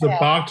 It's the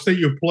box that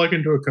you plug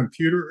into a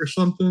computer or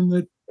something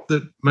that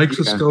makes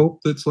a scope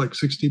that's like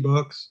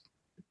 $60.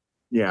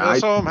 Yeah,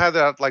 some of them have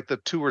that, like the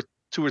 2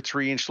 or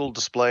 3 inch little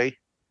display.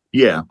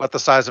 Yeah, about the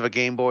size of a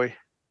Game Boy.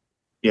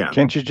 Yeah,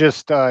 can't you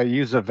just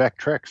use a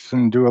Vectrex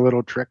and do a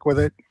little trick with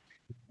it?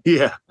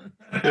 Yeah,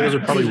 those are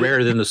probably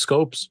rarer than the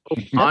scopes.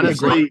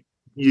 Honestly,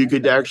 you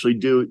could actually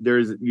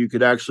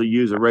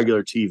use a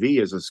regular TV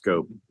as a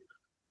scope.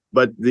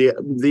 But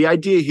the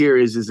idea here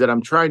is that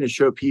I'm trying to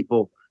show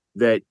people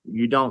that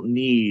you don't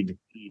need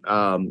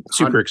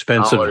super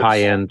expensive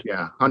high end.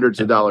 Yeah, hundreds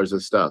of dollars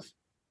of stuff.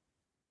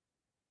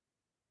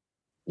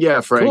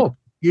 Yeah, Frank. Cool.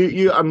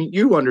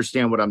 You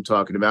understand what I'm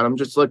talking about. I'm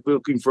just like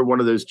looking for one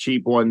of those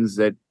cheap ones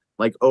that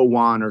like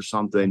O1 or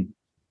something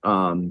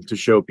to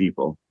show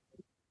people.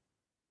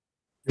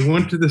 You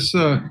want this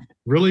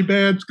really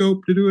bad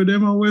scope to do a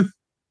demo with?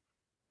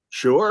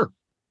 Sure.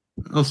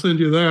 I'll send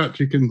you that.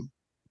 You can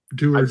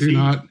do or do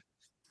not.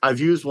 I've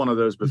used one of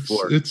those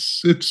before.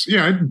 It's it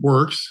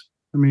works.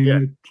 I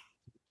mean,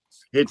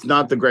 it's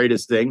not the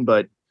greatest thing,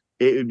 but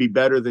it would be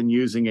better than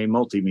using a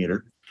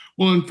multimeter.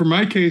 Well, and for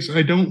my case,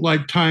 I don't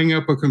like tying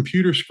up a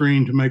computer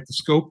screen to make the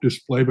scope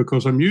display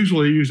because I'm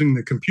usually using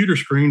the computer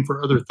screen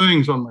for other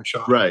things on my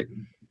shop. Right.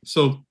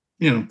 So,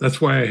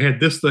 that's why I had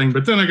this thing.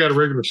 But then I got a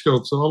regular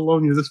scope. So I'll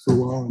loan you this for a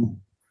while. And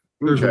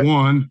there's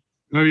one.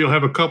 Maybe you'll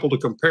have a couple to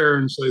compare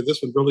and say,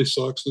 this one really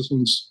sucks. This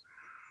one's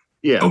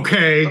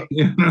okay.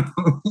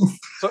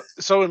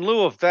 So in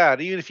lieu of that,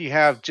 even if you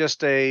have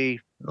just a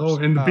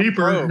and the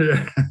beeper.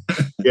 Probe,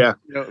 yeah.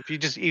 If you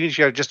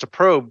have just a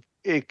probe,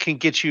 it can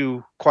get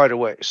you quite a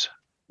ways.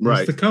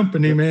 Right. It's the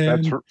company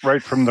man. That's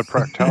right from the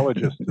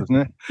proctologist, isn't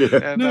it?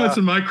 Yeah. No, it's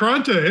a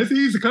Micronta.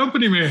 He's a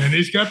company man.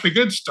 He's got the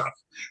good stuff.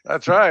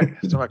 That's right.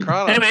 It's a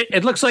Micronta. Anyway,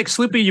 it looks like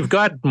Sloopy, you've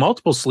got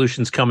multiple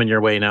solutions coming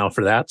your way now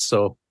for that.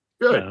 So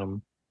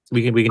good.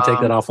 We can take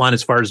that offline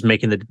as far as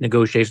making the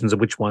negotiations of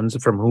which ones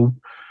from who.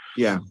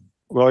 Yeah.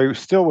 Well, he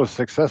still was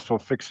successful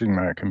fixing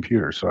my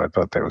computer, so I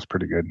thought that was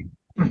pretty good.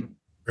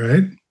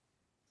 Right.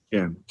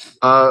 Yeah.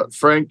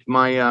 Frank,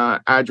 my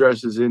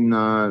address is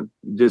in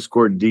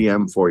Discord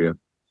DM for you.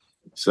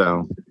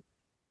 So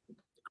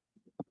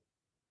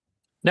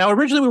now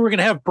originally we were going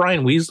to have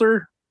Brian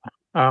Weasler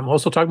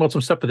also talk about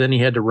some stuff, but then he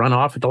had to run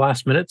off at the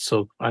last minute.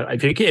 So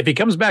if he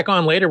comes back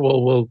on later,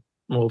 we'll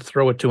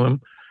throw it to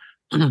him.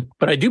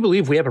 But I do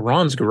believe we have a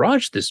Ron's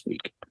Garage this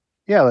week.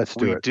 Yeah, let's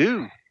do it. We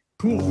do.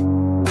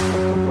 Cool.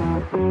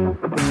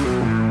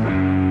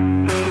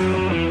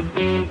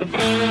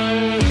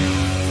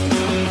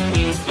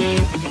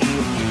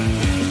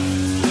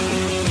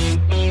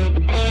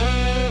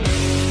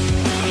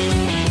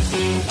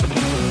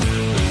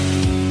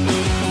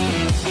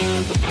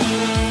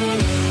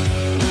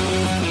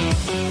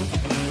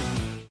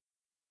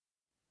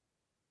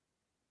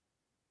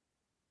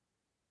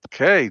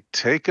 Okay,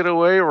 take it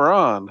away,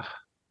 Ron.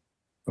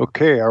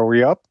 Okay, are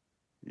we up?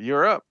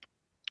 You're up.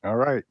 All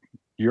right.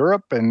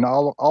 Europe and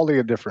all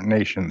the different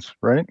nations,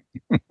 right?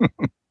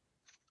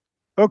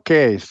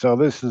 Okay, so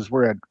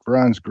we're at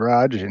Ron's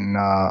garage, and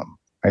I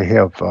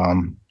have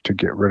to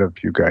get rid of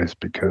you guys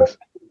because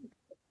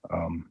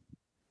I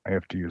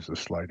have to use the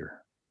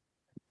slider.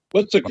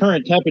 What's the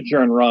current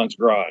temperature in Ron's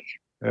garage?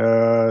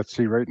 Let's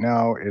see. Right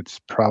now, it's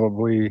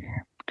probably,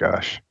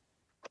 gosh,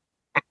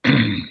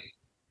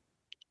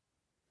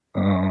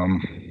 I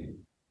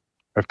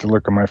have to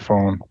look at my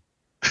phone.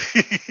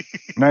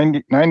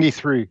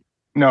 93.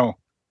 No,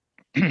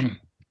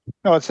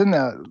 no, it's in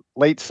the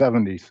late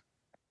 70s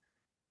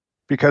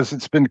because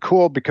it's been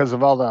cool because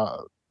of all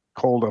the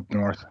cold up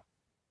north.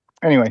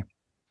 Anyway,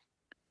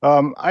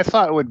 I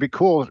thought it would be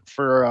cool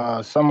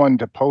for someone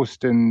to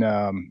post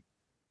in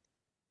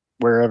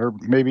wherever,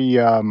 maybe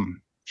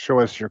show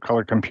us your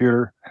color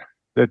computer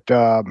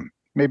that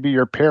maybe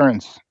your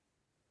parents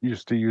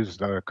used to use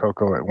the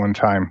CoCo at one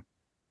time.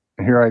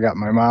 And here I got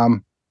my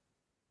mom.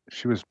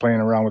 She was playing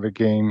around with a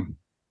game.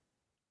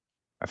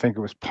 I think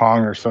it was Pong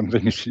or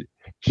something. She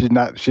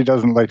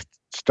doesn't like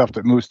stuff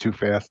that moves too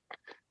fast.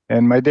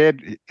 And my dad,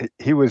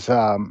 he was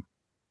I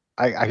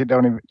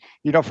don't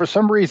even, for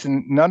some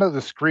reason, none of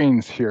the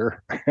screens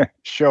here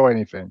show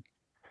anything.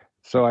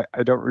 So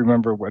I don't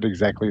remember what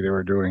exactly they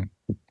were doing.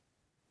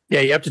 Yeah,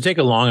 you have to take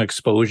a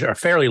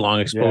fairly long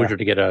exposure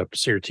to get a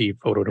CRT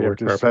photo to You work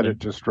have to properly. set it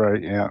just right,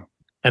 yeah.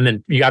 And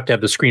then you have to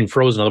have the screen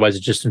frozen, otherwise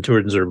it just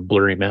turns into a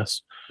blurry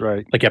mess.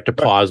 Right. Like you have to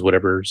pause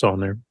whatever's on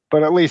there.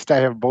 But at least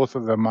I have both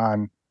of them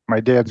on.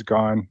 My dad's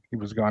gone. He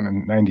was gone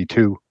in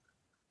 92.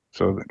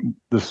 So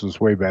this was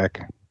way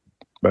back.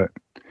 But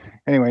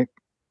anyway,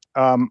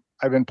 I've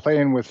been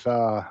playing with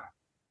CoCo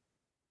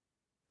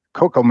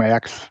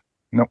Max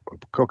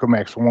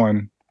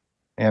 1.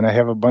 And I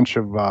have a bunch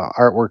of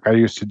artwork I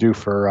used to do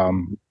for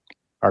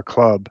our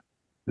club.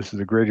 This is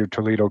the Greater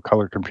Toledo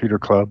Color Computer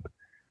Club.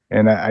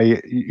 And I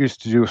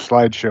used to do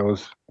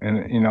slideshows and,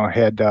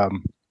 had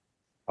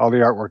all the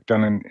artwork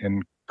done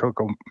in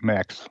CoCo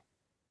Max,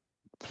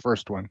 the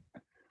first one.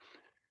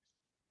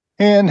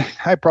 And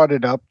I brought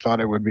it up, thought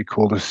it would be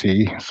cool to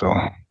see. So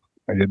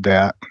I did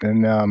that.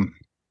 And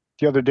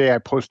the other day I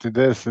posted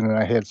this and then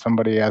I had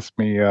somebody ask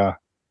me,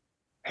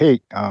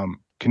 hey,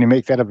 can you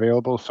make that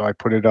available? So I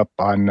put it up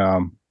on,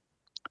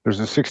 there's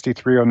a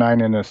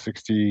 6309 and a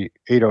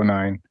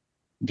 6809. It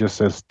just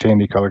says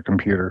Tandy Color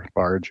Computer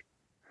large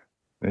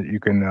that you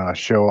can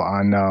show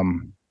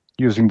on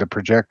using the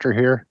projector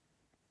here,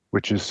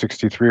 which is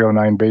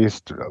 6309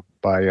 based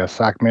by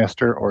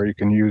Sockmaster, or you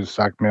can use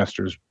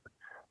Sockmaster's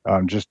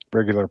just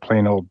regular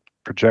plain old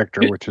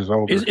projector, which is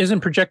older.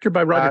 Isn't projector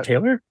by Roger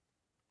Taylor?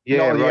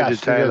 Yeah, No, Roger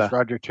yes, Taylor. It is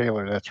Roger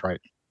Taylor, that's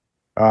right.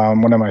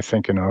 What am I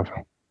thinking of?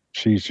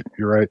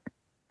 You're right.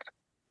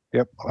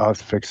 Yep, I'll have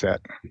to fix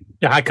that.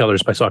 Yeah, High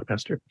Colors by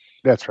Sockmaster.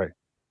 That's right.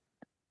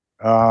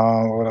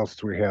 What else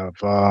do we have?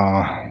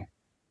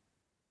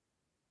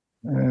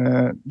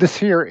 This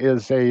here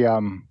is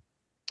a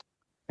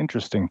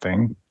interesting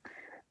thing.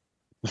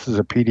 This is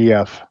a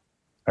PDF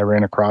I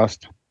ran across,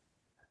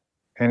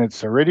 and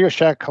it's a Radio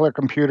Shack color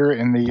computer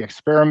in the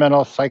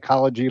Experimental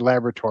Psychology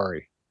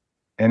Laboratory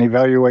and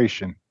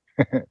Evaluation.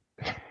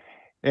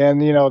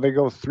 And they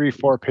go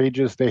 3-4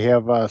 pages. They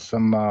have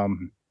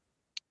some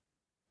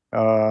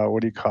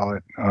what do you call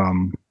it?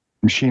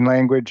 Machine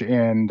language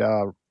and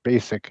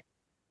basic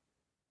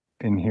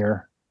in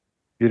here.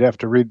 You'd have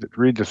to read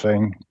the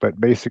thing, but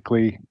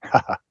basically,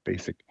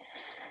 basically,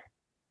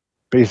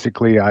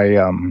 I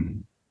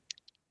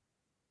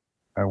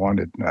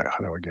wanted. How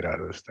do I get out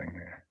of this thing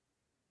here?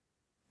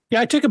 Yeah,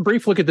 I took a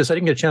brief look at this. I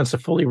didn't get a chance to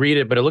fully read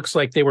it, but it looks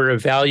like they were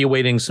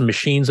evaluating some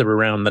machines that were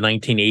around the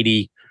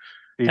 1980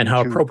 and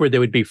how appropriate they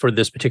would be for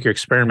this particular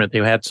experiment. They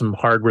had some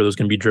hardware that was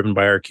going to be driven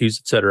by RQs,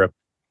 et cetera.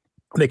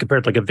 They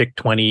compared like a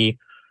VIC-20,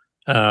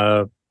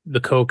 the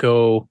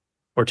CoCo,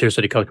 or Tier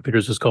City Color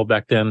Computers was called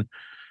back then,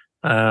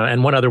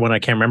 and one other one I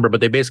can't remember.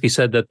 But they basically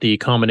said that the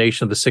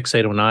combination of the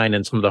 6809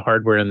 and some of the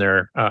hardware in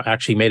there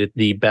actually made it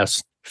the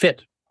best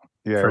fit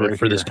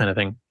for this kind of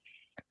thing.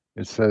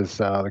 It says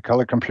the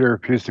color computer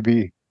appears to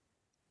be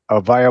a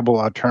viable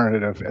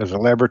alternative as a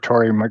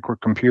laboratory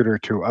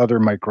microcomputer to other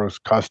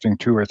micros costing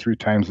 2 or 3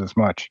 times as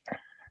much.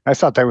 I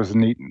thought that was a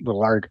neat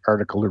little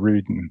article to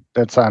read, and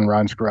that's on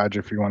Ron's Garage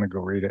if you want to go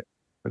read it.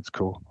 That's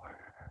cool.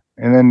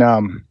 And then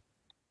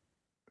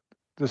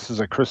this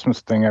is a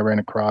Christmas thing I ran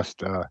across.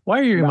 Why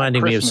are you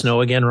reminding me of snow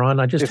again, Ron?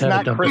 I just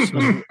had it done.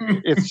 Christmas.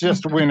 It's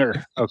just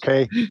winter,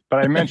 okay? But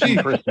I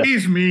mentioned Christmas.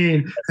 He's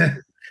mean.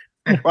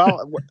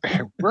 Well,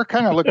 we're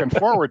kind of looking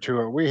forward to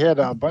it. We had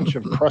a bunch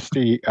of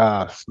crusty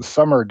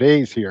summer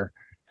days here.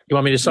 You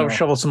want me to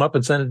shovel some up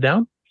and send it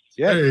down?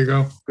 Yeah, there you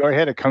go. Go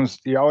ahead. It comes.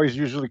 It always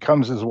usually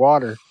comes as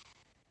water.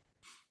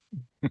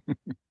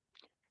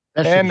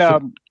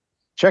 And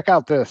check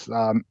out this.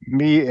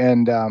 Me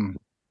and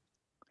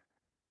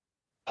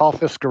Paul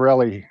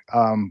Fiscarelli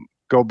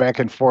go back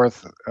and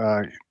forth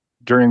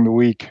during the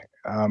week,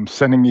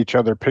 sending each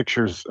other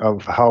pictures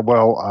of how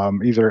well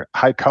either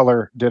High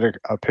Color did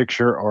a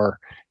picture or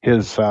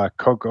his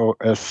CoCo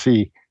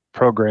SC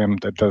program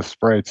that does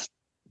sprites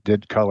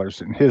did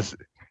colors, and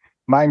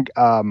mine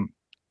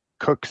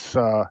cooks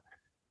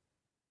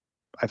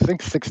I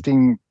think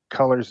 16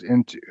 colors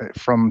into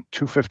from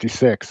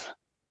 256,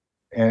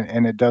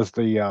 and it does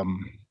the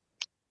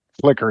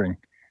flickering,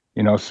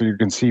 so you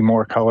can see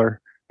more color.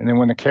 And then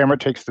when the camera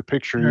takes the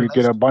picture, you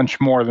get a bunch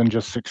more than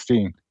just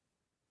 16.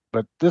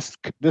 But this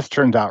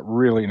turned out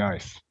really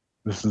nice.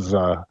 This is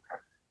a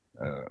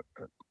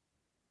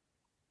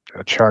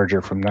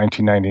Charger from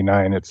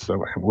 1999. It's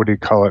what do you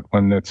call it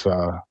when it's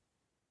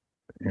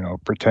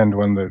pretend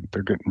when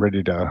they're getting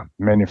ready to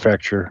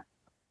manufacture.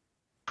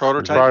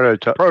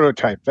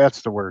 Prototype.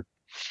 That's the word.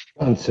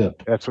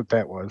 Concept. That's what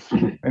that was.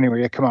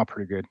 Anyway, it came out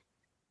pretty good.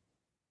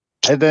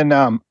 And then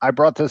I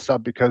brought this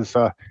up because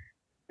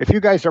if you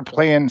guys are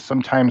playing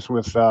sometimes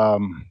with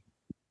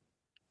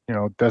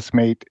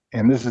Decimate,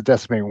 and this is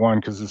Decimate 1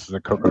 because this is a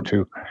CoCo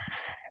 2,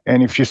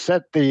 and if you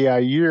set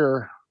the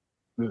year,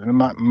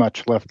 not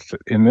much left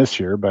in this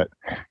year, but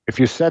if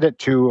you set it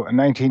to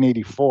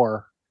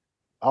 1984,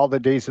 all the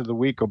days of the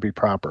week will be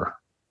proper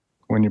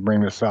when you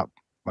bring this up.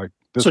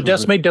 So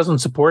Decimate doesn't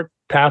support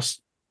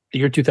past the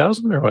year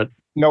 2000 or what?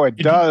 No, it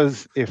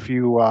does. If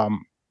you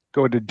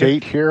go to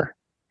date here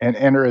and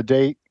enter a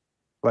date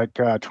like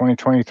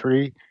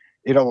 2023,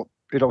 it'll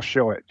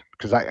show it,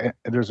 because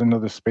there's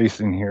another space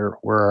in here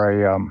where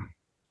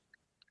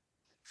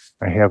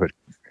I have it.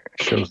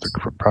 It shows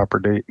the proper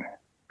date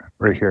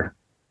right here.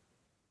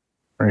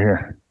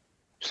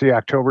 See,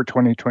 October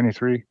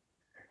 2023.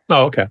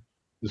 Oh, okay.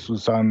 This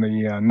was on the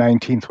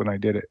 19th when I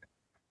did it,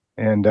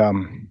 and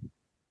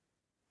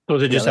so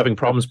is it just having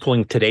problems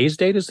pulling today's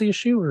date is the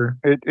issue, or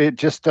it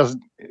just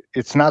doesn't?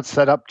 It's not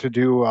set up to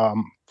do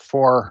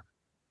for,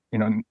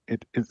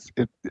 it's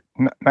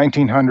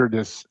 1900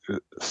 is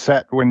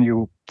set when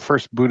you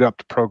first boot up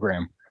the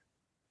program.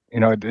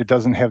 It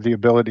doesn't have the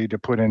ability to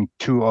put in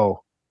 20.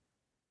 So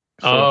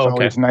it's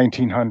always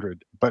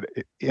 1900. But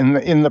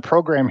in the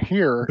program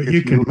here, but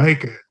you can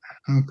make it.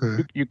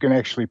 Okay. You can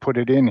actually put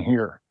it in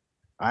here.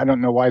 I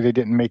don't know why they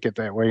didn't make it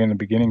that way in the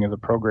beginning of the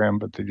program,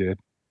 but they did.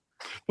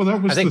 Well,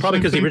 that was I think probably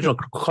because the original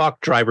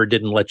clock driver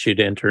didn't let you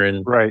to enter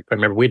in. Right. I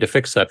remember we had to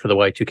fix that for the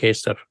Y2K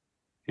stuff.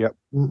 Yep.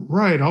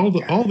 Right. All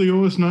the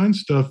OS9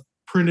 stuff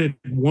printed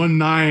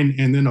 19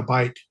 and then a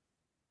byte.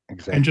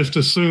 Exactly. And just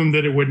assumed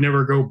that it would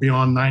never go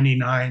beyond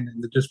 99,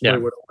 and the display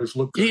would always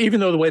look good. Even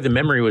though the way the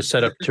memory was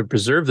set up to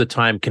preserve the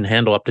time can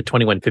handle up to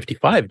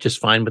 2155 just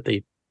fine, but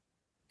they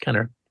kind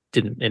of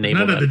didn't enable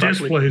none that of the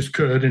properly. Displays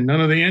could, and none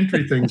of the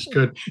entry things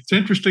could. It's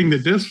interesting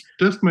that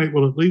Discmate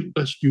will at least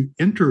let you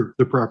enter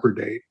the proper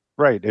date.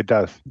 Right, it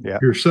does. Yeah.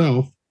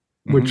 Yourself,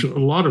 which a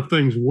lot of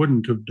things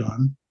wouldn't have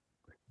done.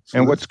 So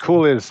and what's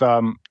cool is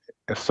some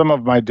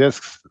of my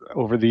discs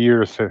over the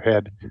years have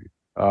had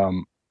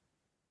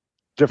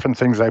different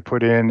things I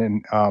put in,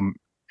 and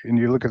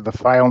you look at the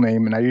file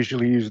name, and I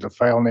usually use the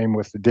file name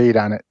with the date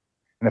on it.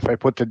 And if I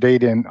put the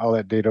date in, all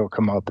that data will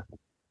come up.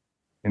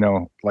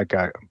 Like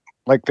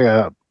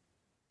the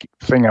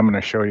thing I'm going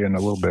to show you in a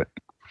little bit.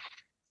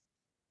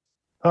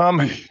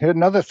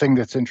 Another thing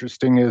that's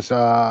interesting is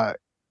I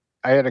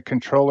had a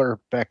controller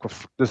back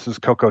with, this is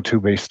CoCo 2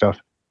 based stuff.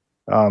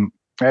 I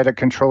had a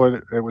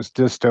controller that was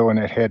disto, and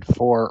it had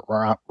 4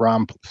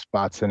 ROM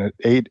spots in it,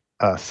 8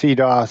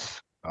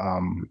 CDOS,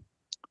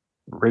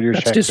 Radio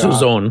Shack. That's disto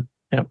zone.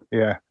 Yep.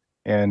 Yeah.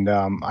 And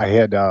I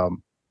had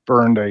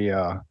burned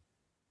a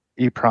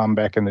EEPROM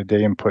back in the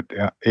day and put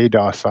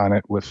ADOS on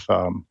it with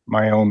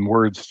my own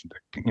words,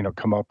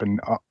 come up, and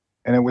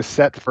it was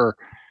set for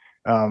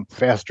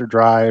faster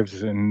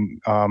drives.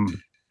 And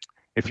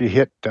if you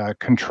hit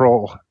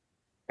control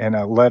and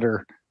a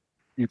letter,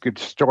 you could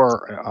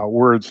store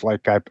words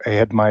like I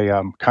had my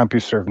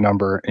CompuServe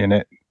number in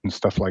it and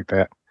stuff like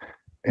that.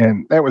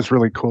 And that was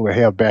really cool to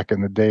have back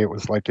in the day. It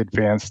was like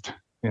advanced,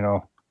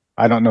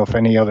 I don't know if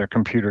any other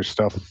computer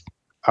stuff,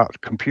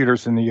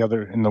 computers in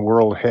the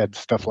world had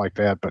stuff like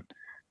that, but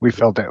we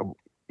felt that,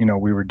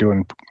 we were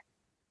doing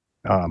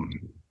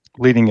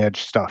leading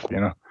edge stuff,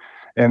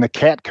 And the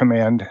cat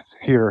command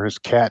here is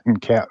cat,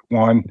 and cat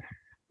 1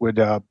 would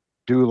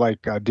do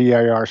like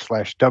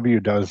dir/w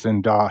does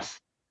in DOS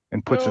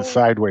and puts it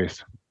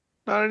sideways.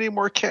 Not any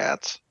more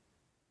cats.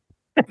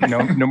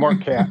 No more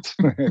cats.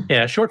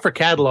 Yeah, short for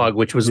catalog,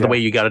 which was the way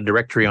you got a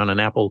directory on an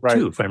Apple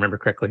II, if I remember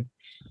correctly.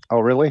 Oh,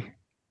 really?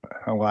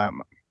 Oh, well,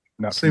 I'm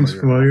not Seems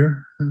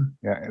familiar.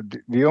 Yeah.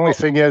 The only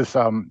thing is,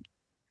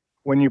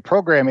 when you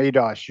program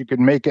ADOS, you could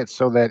make it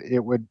so that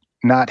it would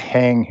not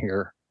hang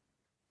here.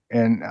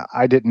 And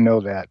I didn't know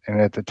that. And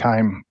at the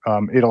time,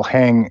 it'll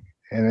hang.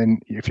 And then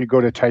if you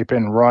go to type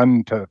in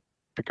run to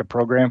pick a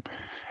program,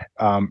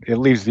 it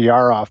leaves the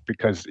R off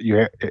because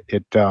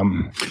it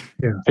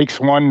takes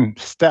one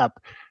step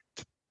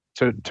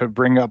to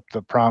bring up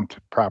the prompt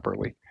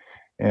properly.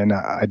 And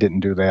I didn't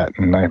do that,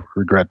 and I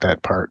regret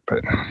that part,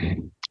 but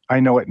I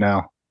know it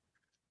now.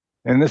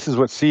 And this is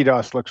what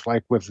CDOS looks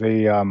like with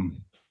a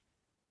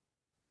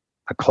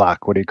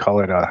clock. What do you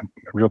call it? A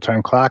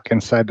real-time clock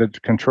inside the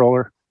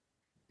controller.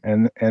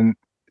 And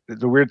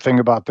the weird thing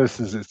about this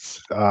is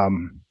it's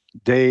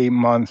day,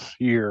 month,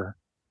 year,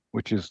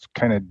 which is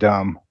kind of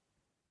dumb.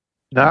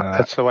 No,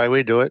 that's the way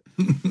we do it.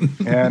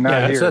 And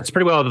yeah, so that's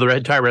pretty well the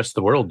entire rest of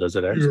the world does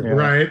it, actually. Yeah.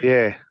 Right.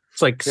 Yeah.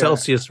 It's like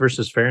Celsius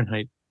versus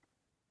Fahrenheit.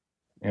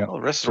 Yeah. Well,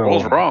 the rest of the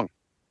world's wrong.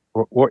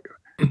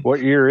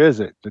 What year is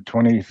it? The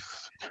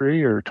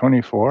 23 or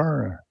 24?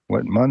 Or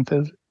what month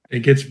is it? It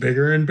gets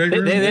bigger and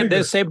bigger. They and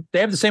bigger. they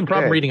have the same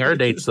problem reading our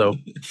dates, though.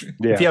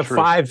 Yeah, if you have true.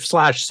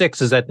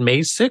 5/6, is that May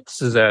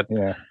 6th? Is that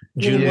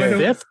June Well,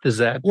 5th? Is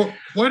that? Well,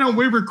 why don't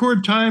we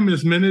record time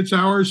as minutes,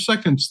 hours,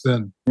 seconds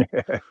then?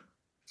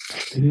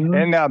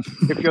 And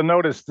if you'll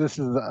notice, this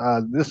is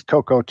this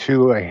CoCo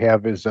 2 I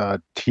have is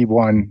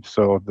T1,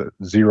 so the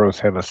zeros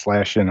have a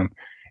slash in them,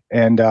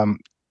 and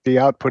the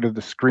output of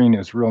the screen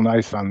is real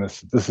nice on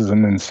this. This is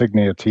an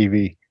Insignia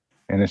TV,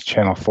 and it's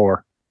channel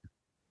 4,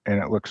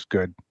 and it looks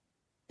good.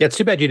 Yeah, it's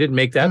too bad you didn't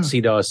make that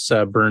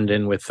CDOS burned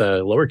in with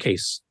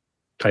lowercase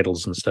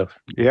titles and stuff.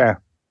 Yeah,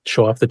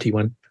 show off the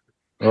T1.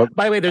 Well,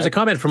 by the way, there's a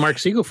comment from Mark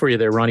Siegel for you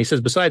there, Ron. He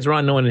says, besides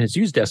Ron knowing his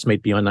used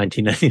estimate beyond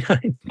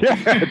 1999.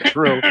 Yeah,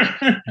 true.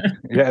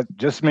 Yeah,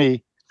 just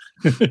me.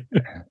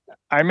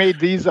 I made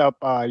these up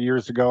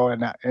years ago,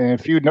 and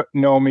if you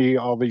know me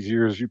all these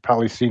years, you've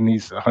probably seen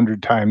these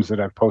 100 times that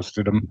I've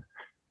posted them.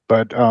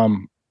 But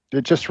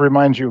it just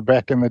reminds you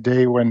back in the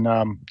day when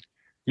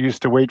you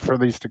used to wait for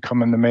these to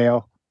come in the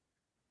mail,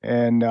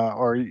 and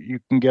or you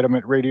can get them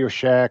at Radio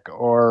Shack,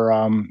 or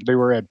they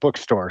were at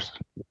bookstores.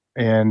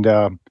 And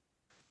I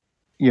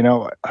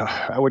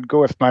would go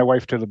with my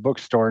wife to the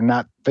bookstore,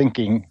 not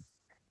thinking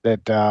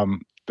that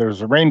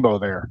there's a rainbow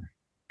there.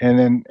 And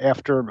then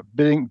after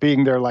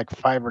being there like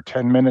 5 or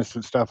 10 minutes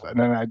and stuff, and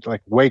then I'd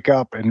like wake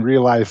up and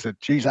realize that,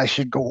 geez, I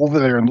should go over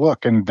there and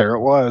look. And there it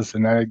was.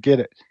 And I'd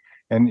get it.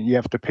 And you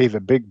have to pay the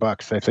big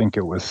bucks. I think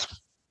it was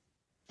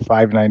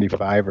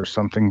 $5.95 or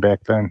something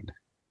back then.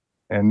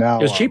 And now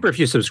it was cheaper if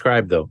you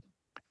subscribed, though.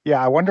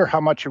 Yeah, I wonder how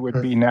much it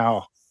would be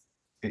now.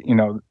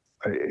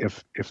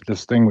 If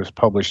this thing was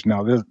published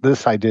now.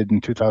 This I did in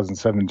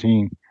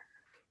 2017.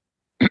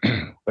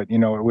 But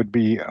it would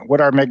be, what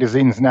are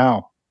magazines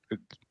now?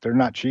 They're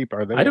not cheap,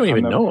 are they? I don't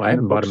even know. I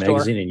haven't bought a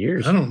magazine in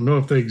years. I don't know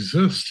if they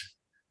exist.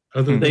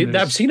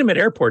 I've seen them at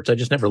airports. I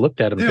just never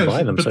looked at them to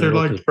buy them. But they're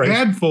like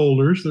ad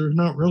folders. They're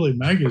not really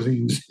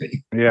magazines.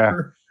 Yeah,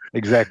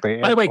 exactly.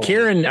 By the way,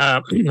 Kieran,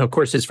 of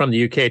course, is from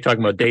the UK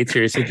talking about dates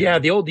here. He said, yeah,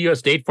 the old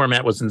US date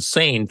format was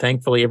insane.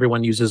 Thankfully,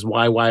 everyone uses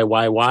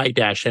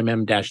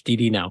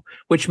YYYY-MM-DD now,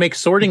 which makes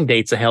sorting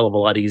dates a hell of a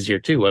lot easier,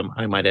 too,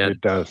 I might add.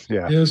 It does,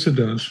 yeah. Yes, it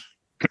does.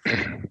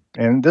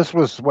 And this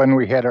was when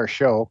we had our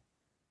show.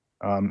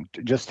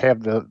 Just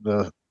have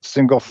the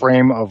single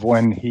frame of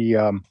when he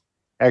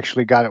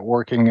actually got it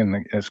working,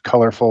 and it's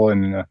colorful,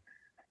 and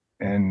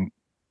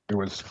there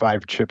was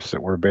 5 chips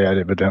that were bad,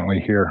 evidently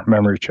here,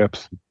 memory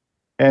chips.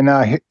 And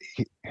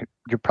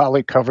you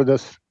probably cover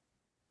this,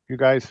 you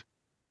guys,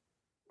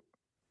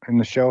 in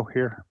the show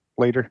here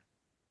later.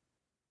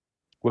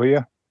 Will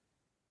you?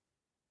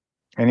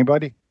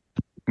 Anybody?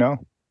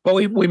 No? Well,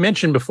 we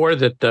mentioned before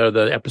that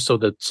the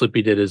episode that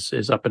Slippy did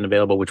is up and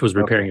available, which was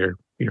repairing your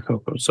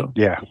CoCo. So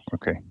yeah,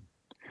 okay.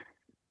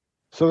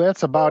 So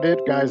that's about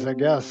it, guys. I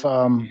guess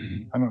I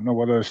don't know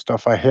what other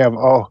stuff I have.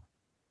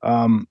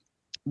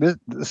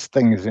 This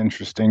thing is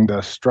interesting.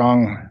 The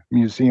Strong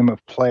Museum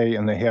of Play,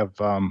 and they have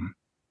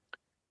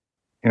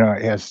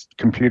it has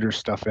computer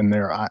stuff in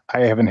there. I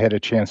haven't had a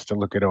chance to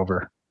look it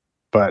over,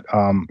 but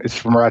it's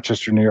from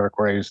Rochester, New York,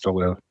 where I used to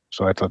live.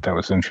 So I thought that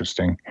was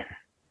interesting.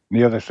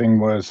 The other thing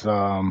was,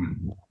 where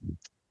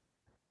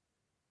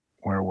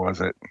was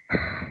it?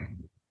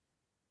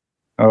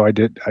 Oh, I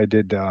did.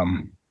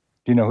 Do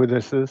you know who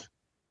this is?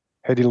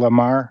 Hedy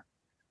Lamarr.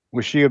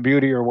 Was she a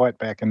beauty or what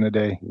back in the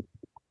day?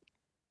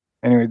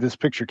 Anyway, this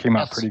picture came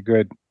out pretty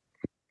good.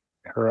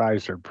 Her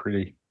eyes are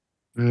pretty.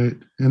 Right.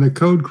 And a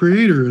code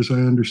creator, as I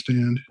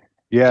understand.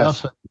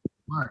 Yes.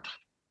 Smart.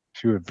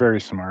 She was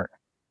very smart.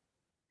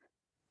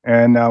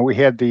 And we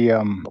had the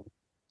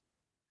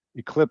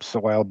eclipse a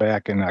while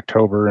back in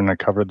October, and I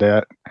covered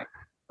that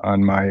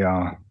on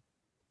my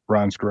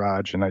Ron's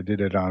Garage, and I did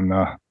it on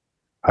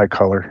high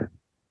color.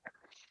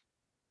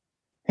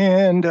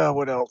 And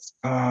what else?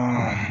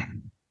 I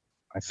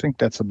think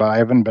that's about. I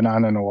haven't been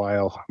on in a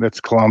while.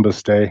 That's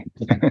Columbus Day.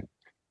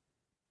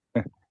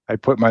 I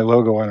put my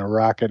logo on a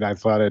rocket. I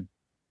thought I'd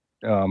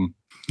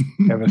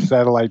have a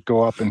satellite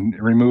go up and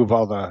remove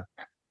all the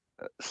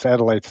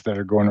satellites that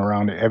are going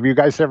around it. Have you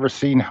guys ever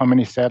seen how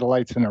many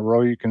satellites in a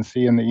row you can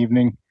see in the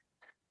evening?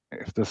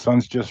 If the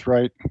sun's just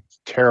right, it's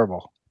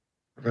terrible.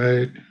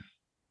 Right.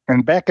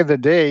 And back in the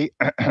day,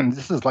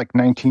 this is like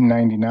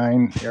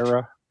 1999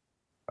 era,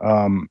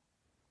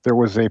 there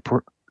was a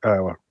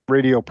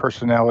radio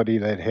personality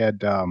that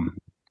had,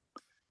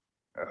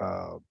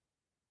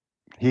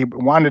 he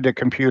wanted a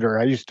computer.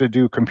 I used to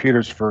do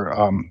computers for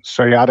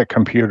Toyota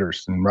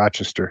Computers in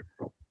Rochester.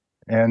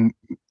 And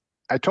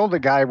I told the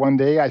guy one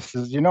day, I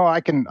says,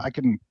 I can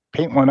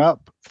paint one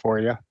up for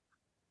you.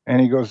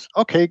 And he goes,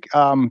 okay.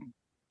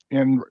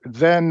 And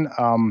then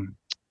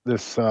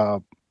this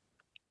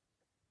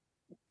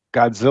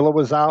Godzilla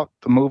was out,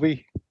 the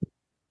movie,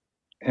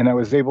 and I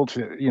was able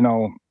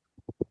to,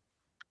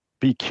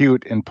 be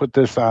cute and put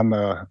this on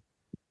the.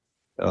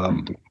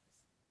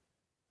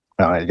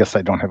 I guess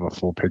I don't have a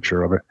full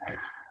picture of it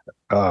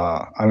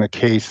on the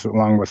case,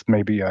 along with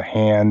maybe a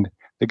hand.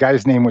 The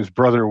guy's name was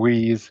Brother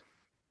Wheeze,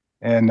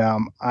 and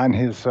on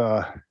his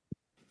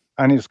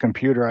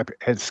computer, I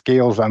had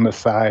scales on the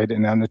side,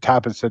 and on the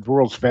top it said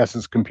 "World's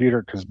Fastest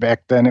Computer" because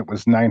back then it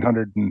was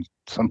 900 and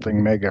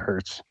something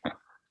megahertz,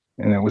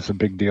 and it was a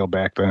big deal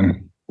back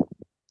then.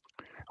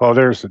 Oh,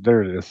 there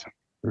it is.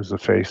 There's the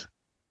face,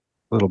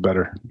 a little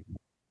better.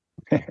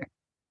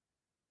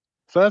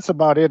 So that's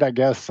about it, I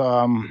guess.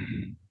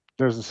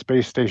 There's a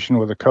space station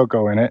with a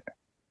CoCo in it,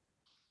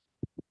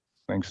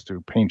 thanks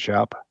to Paint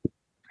Shop.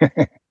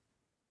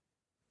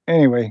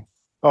 Anyway,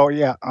 oh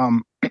yeah,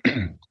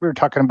 we were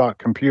talking about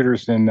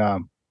computers in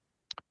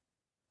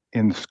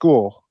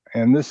school,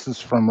 and this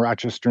is from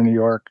Rochester, New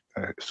York,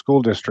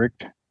 school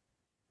district,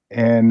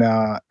 and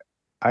I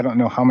don't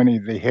know how many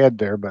they had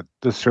there, but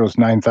this shows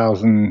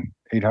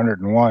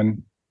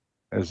 9,801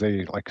 as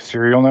a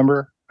serial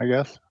number, I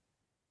guess,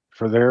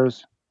 for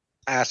theirs.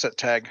 Asset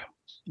tag.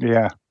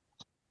 Yeah,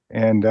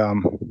 and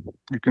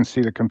you can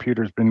see the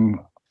computer's been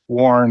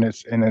worn.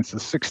 It's a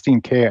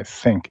 16K, I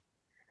think.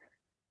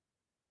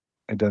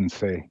 It doesn't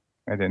say.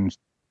 I didn't.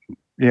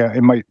 Yeah,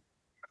 it might.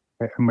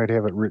 I might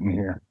have it written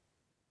here.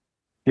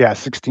 Yeah,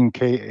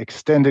 16K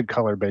extended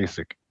color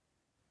basic,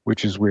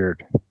 which is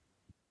weird.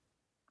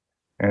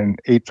 And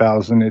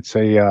 8,000. It's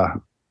a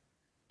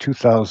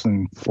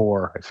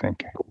 2004, I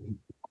think.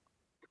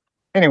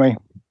 Anyway,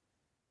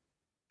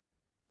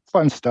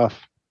 fun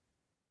stuff.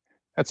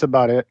 That's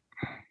about it.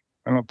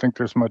 I don't think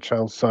there's much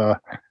else.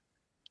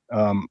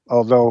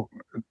 Although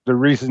the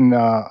reason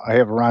I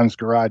have Ron's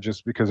garage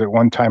is because at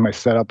one time I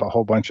set up a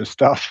whole bunch of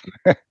stuff.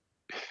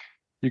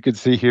 You can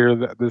see here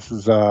that this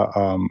is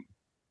the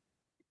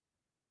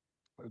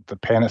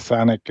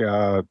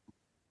Panasonic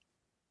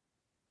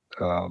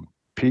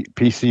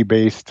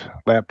PC-based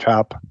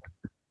laptop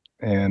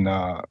and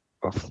a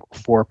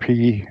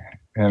 4P,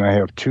 and I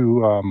have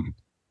two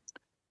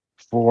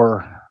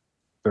 4.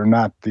 They're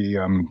not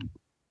the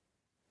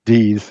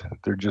Ds.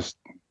 They're just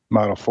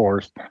Model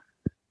 4s.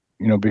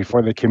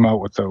 Before they came out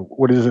with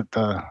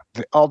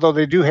although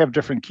they do have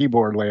different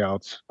keyboard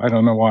layouts. I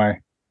don't know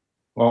why.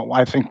 Well,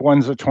 I think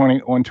one's a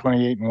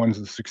 128 and one's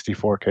a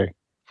 64K.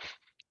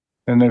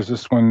 Then there's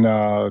this one,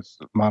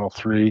 Model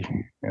 3,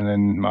 and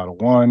then Model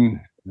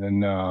 1, and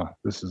then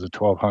this is a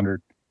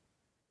 1200.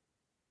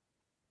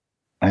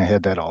 I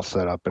had that all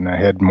set up, and I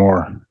had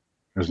more.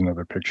 There's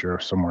another picture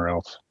of somewhere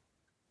else.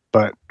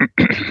 But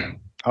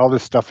all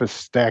this stuff is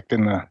stacked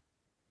in the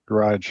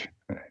garage.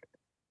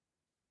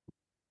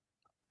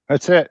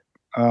 That's it.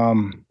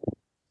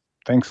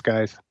 Thanks,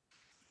 guys.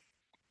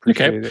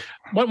 Appreciate it.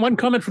 One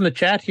comment from the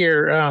chat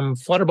here.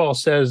 Flutterball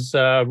says,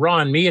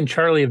 Ron, me and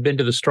Charlie have been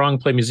to the Strong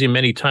Play Museum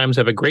many times,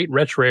 have a great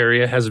retro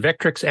area, has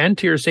Vectrex and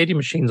TRS-80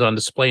 machines on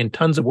display and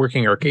tons of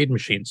working arcade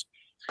machines.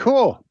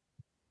 Cool.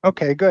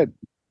 Okay, good.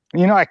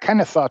 I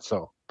kind of thought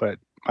so, but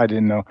I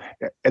didn't know.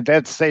 At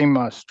that same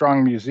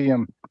Strong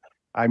Museum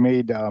I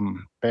made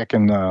back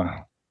in the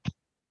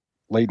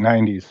late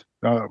 90s,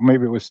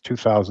 maybe it was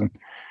 2000,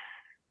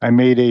 I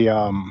made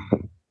a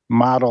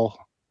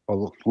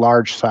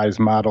large size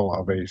model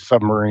of a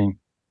submarine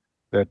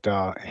that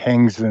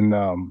hangs in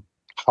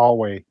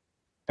hallway.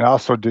 And I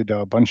also did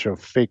a bunch of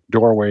fake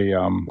doorway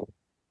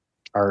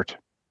art.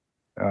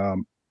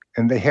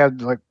 And they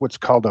had what's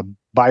called a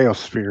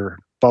biosphere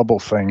bubble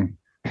thing.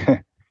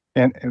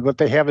 and what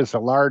they have is a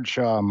large,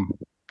 I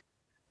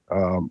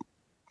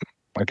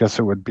guess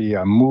it would be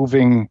a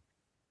moving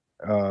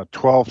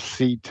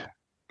 12-seat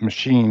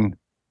machine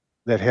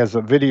that has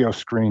a video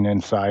screen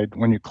inside.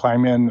 When you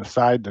climb in the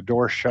side, the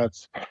door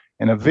shuts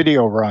and a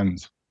video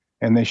runs.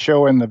 And they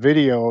show in the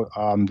video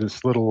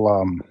this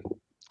little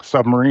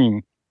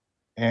submarine,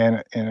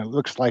 and it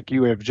looks like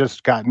you have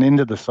just gotten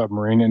into the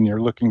submarine and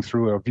you're looking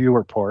through a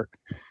viewer port.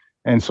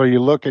 And so you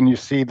look and you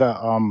see the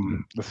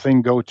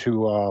thing go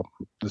to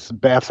this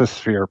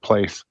bathysphere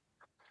place.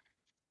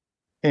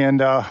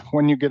 And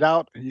when you get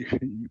out,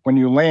 when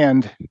you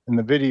land in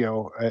the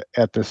video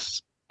at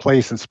this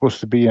place, it's supposed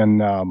to be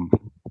in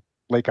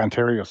Lake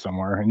Ontario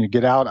somewhere, and you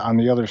get out on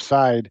the other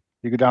side,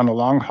 you go down a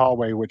long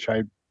hallway, which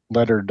I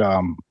lettered,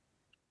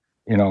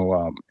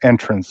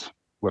 entrance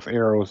with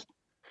arrows.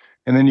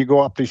 And then you go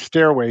up these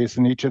stairways,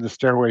 and each of the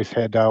stairways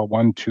had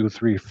 1, 2,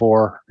 3,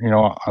 4,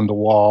 on the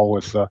wall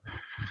with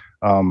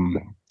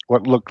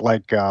what looked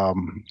like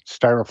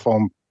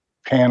styrofoam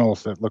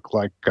panels that looked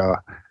like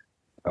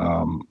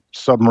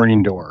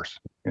submarine doors,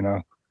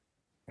 and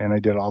I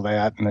did all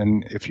that. And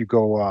then if you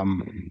go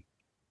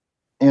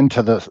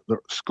into the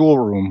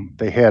schoolroom,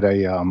 they had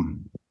a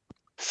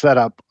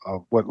setup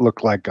of what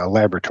looked like a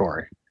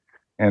laboratory,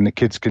 and the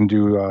kids can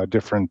do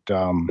different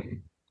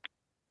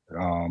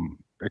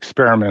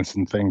experiments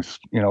and things.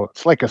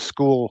 It's like a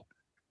school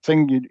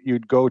thing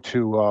you'd go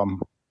to.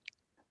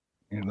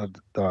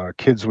 The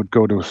kids would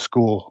go to a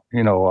school.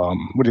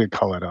 What do you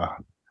call it?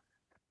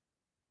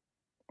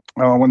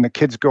 When the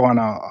kids go on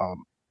a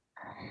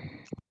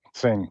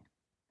thing.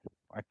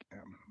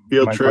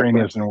 Field My trip. brain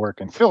isn't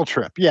working. Field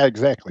trip. Yeah,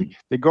 exactly.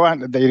 They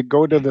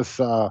go to this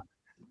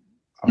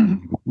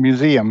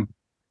museum,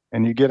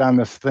 and you get on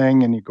this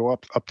thing, and you go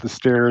up the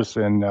stairs,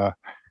 and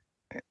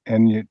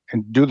you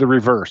do the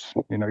reverse.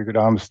 You know, you go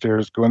down the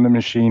stairs, go in the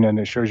machine, and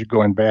it shows you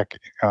going back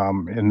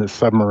in the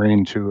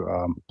submarine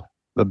to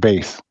the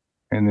base,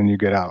 and then you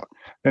get out.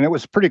 And it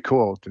was pretty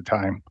cool at the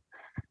time.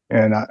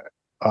 And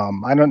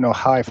I don't know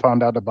how I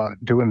found out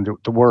about doing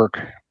the work.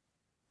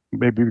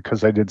 Maybe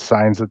because I did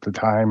signs at the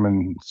time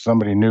and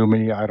somebody knew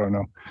me. I don't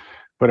know.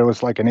 But it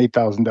was like an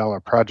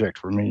 $8,000 project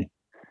for me.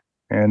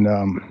 And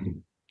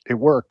it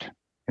worked.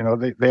 You know,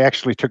 they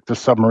actually took the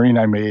submarine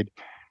I made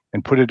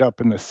and put it up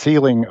in the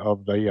ceiling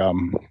of the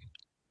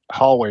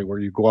hallway where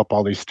you go up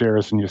all these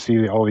stairs and you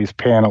see all these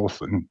panels,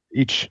 and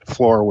each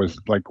floor was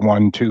like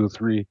 1, 2,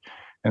 3.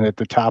 And at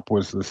the top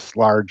was this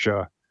large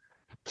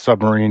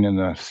submarine in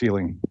the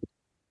ceiling.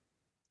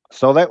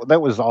 So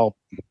that was all,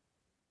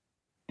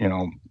 you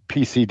know,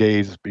 PC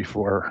days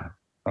before,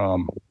 I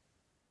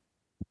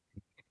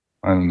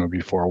don't know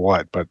before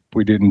what, but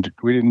we didn't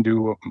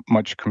do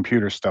much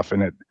computer stuff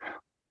in it.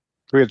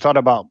 We had thought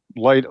about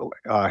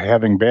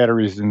having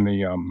batteries in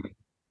the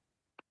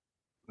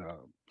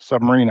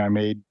submarine I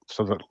made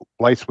so that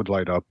lights would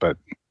light up, but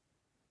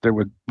there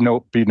would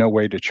be no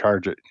way to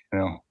charge it. You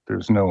know,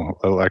 there's no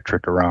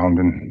electric around,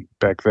 and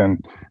back then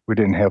we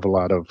didn't have a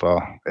lot of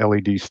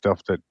LED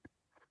stuff that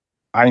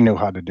I knew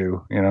how to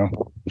do. You know,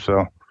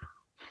 so.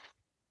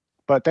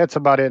 But that's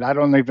about it. I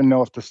don't even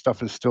know if the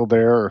stuff is still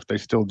there or if they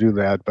still do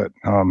that. But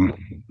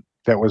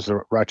that was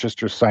the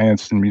Rochester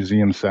Science and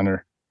Museum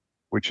Center,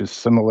 which is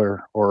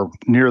similar or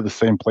near the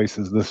same place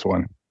as this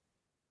one.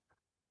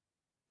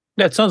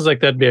 That sounds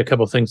like that'd be a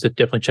couple of things that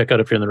definitely check out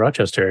if you're in the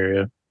Rochester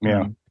area.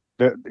 Yeah.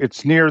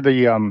 It's near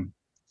the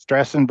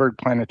Strassenberg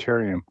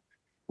Planetarium,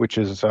 which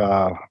is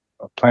a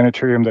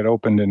planetarium that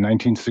opened in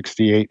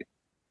 1968.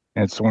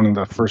 And it's one of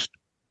the first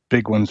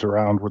big ones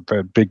around with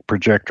the big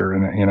projector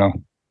in it, you know.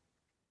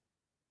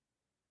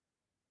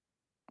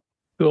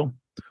 Cool.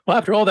 Well,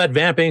 after all that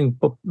vamping,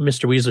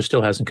 Mr. Weasler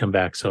still hasn't come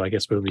back, so I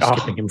guess we'll be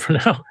skipping him for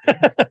now.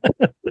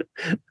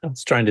 I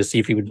was trying to see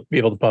if he would be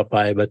able to pop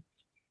by, but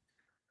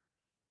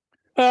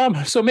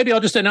so maybe I'll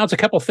just announce a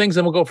couple things,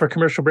 then we'll go for a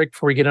commercial break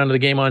before we get onto the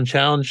Game On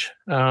Challenge.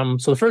 So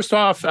the first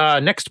off,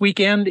 next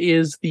weekend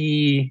is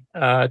the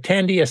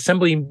Tandy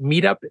Assembly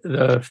Meetup,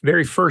 the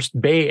very first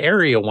Bay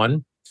Area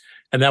one.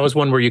 And that was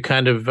one where you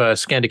kind of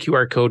scanned a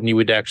QR code and you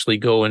would actually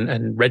go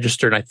and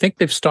register. And I think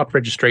they've stopped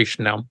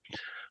registration now.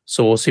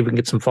 So we'll see if we can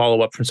get some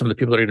follow-up from some of the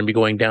people that are going to be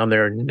going down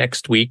there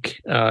next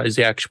week is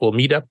the actual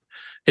meetup.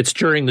 It's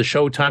during the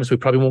show time, so we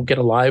probably won't get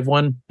a live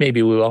one.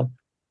 Maybe we will.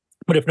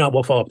 But if not,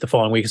 we'll follow up the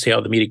following week and see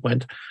how the meeting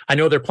went. I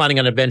know they're planning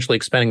on eventually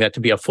expanding that to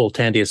be a full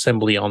Tandy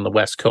assembly on the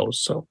West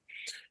Coast. So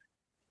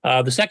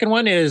the second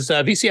one is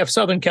VCF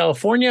Southern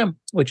California,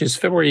 which is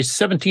February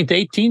 17th,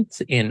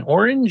 18th in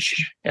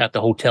Orange at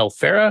the Hotel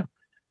Farah.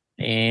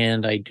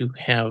 And I do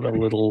have a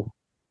little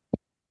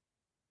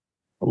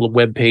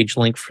web page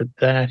link for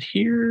that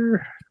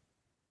here.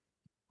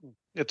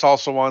 It's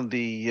also on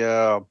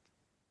the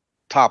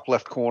top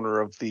left corner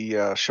of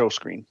the show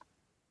screen.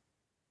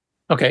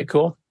 Okay,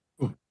 cool.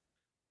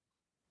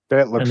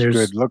 That looks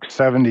good. Looks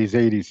 70s,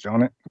 80s,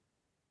 don't it?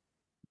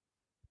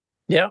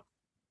 Yeah.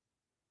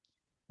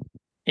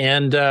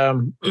 And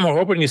we're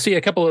hoping to see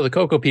a couple of the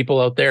CoCo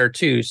people out there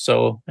too.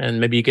 So, and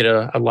maybe you get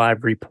a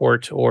live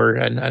report or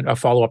a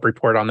follow-up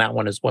report on that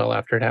one as well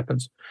after it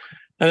happens.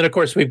 And then, of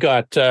course, we've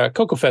got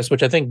CoCo Fest,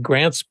 which I think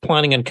Grant's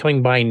planning on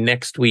coming by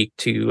next week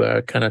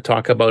to kind of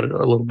talk about it a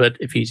little bit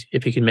if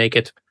he can make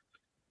it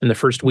in the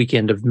first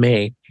weekend of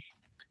May.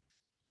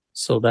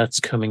 So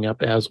that's coming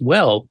up as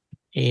well.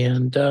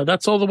 And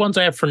that's all the ones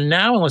I have for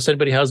now, unless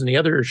anybody has any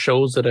other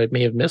shows that I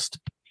may have missed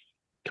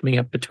coming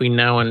up between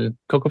now and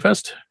CoCo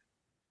Fest.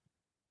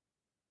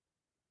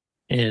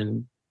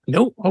 And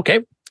no,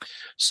 okay.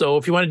 So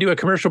if you want to do a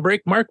commercial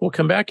break, Mark, we'll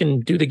come back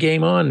and do the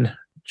Game On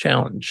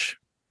Challenge.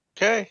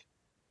 Okay.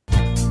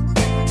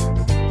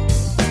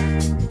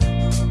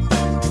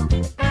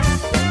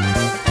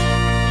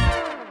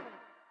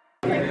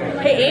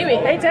 Hey, Amy.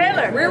 Hey,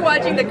 Taylor. We're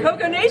watching the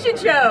CoCo Nation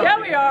show. Yeah,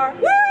 we are.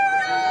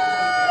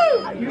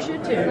 Woo! You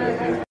should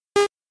too.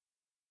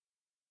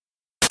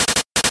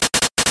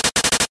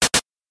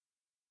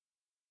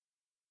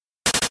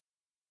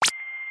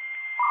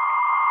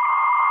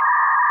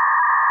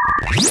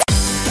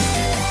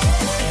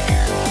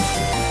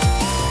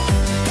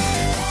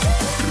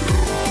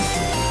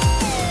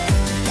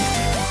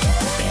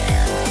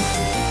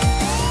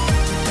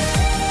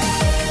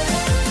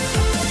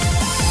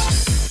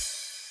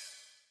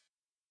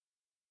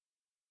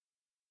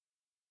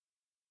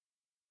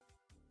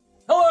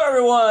 Hello,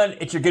 everyone.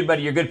 It's your good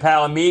buddy, your good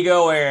pal,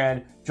 Amigo,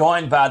 and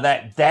joined by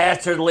that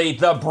dastardly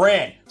The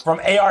Brent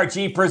from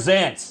ARG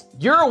Presents.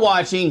 You're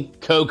watching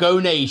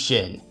CoCo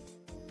Nation.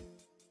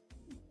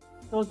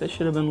 I feel like that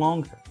should have been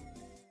longer.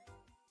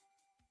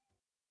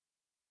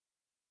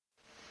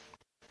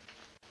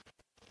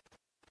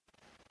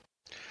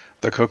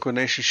 The CoCo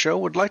Nation Show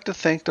would like to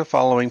thank the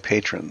following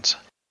patrons: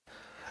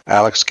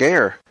 Alex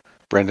Gayer,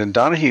 Brendan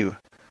Donahue,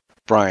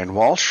 Brian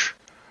Walsh,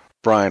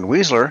 Brian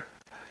Weasler,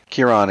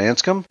 Kieran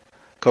Anscombe,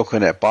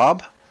 Coconut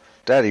Bob,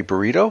 Daddy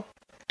Burrito,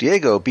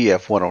 Diego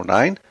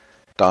BF109,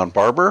 Don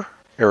Barber,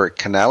 Eric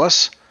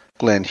Canales,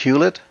 Glenn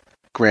Hewlett,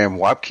 Graham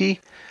Wapke,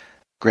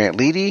 Grant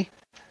Leedy,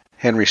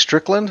 Henry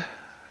Strickland,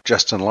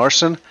 Justin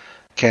Larson,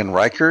 Ken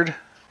Reichard,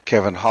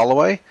 Kevin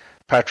Holloway,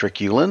 Patrick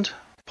Euland,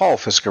 Paul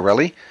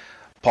Fiscarelli,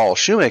 Paul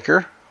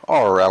Shoemaker,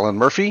 R. Allen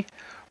Murphy,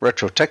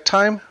 Retro Tech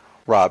Time,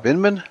 Rob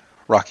Inman,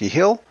 Rocky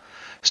Hill,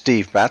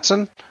 Steve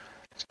Batson,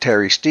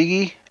 Terry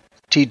Steege,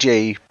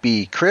 TJ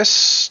B.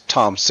 Chris,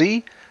 Tom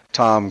C.,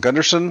 Tom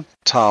Gunderson,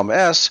 Tom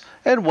S.,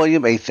 and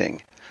William A.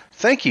 Thing.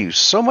 Thank you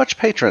so much,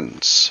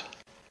 patrons.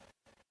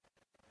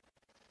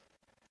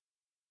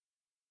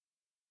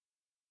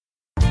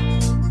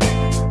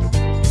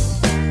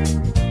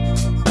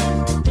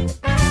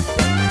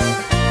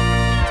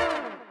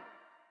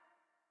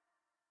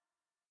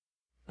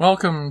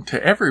 Welcome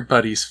to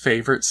everybody's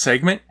favorite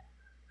segment,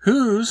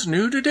 Who's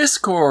New to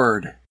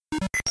Discord?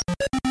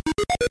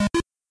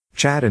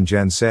 Chad and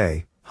Jen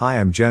say, "Hi,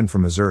 I'm Jen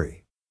from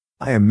Missouri.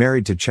 I am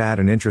married to Chad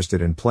and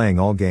interested in playing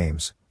all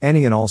games,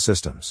 any and all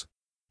systems.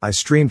 I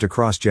stream to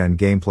cross-gen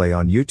gameplay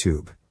on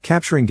YouTube,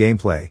 capturing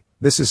gameplay.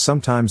 This is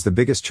sometimes the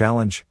biggest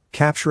challenge,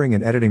 capturing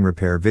and editing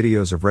repair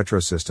videos of retro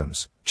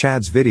systems.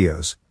 Chad's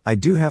videos. I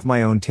do have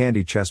my own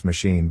Tandy chess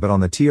machine, but on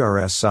the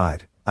TRS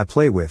side, I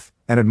play with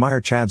and admire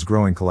Chad's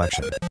growing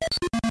collection."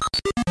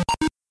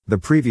 The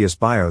previous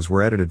bios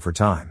were edited for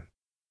time.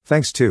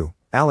 Thanks to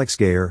Alex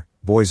Gayer,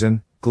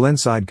 Boysen,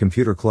 Glenside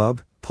Computer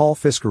Club, Paul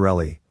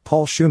Fiscarelli,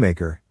 Paul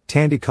Shoemaker,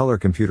 Tandy Color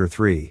Computer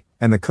 3,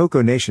 and the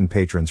CoCo Nation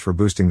patrons for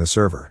boosting the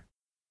server.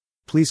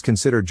 Please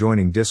consider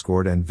joining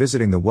Discord and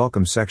visiting the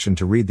welcome section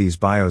to read these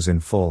bios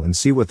in full and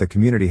see what the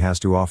community has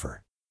to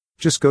offer.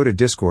 Just go to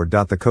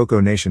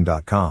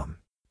discord.thecoconation.com.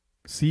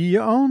 See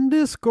you on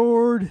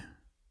Discord.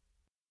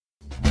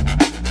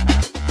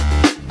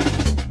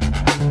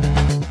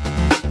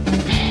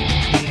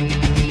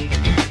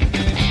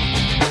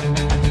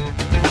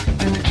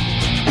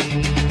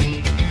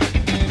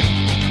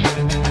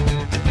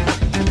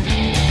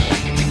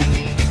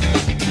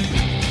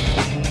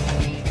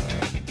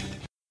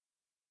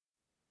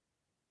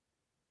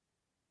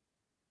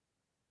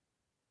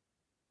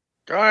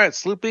 All right,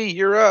 Sloopy,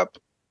 you're up.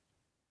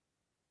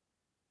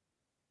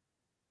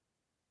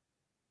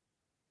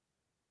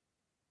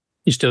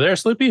 You still there,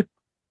 Sloopy?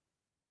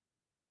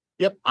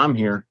 Yep, I'm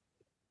here.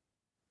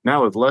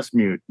 Now with less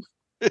mute.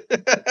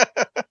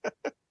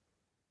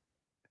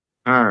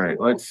 All right,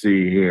 let's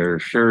see here.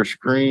 Share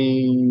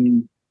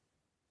screen.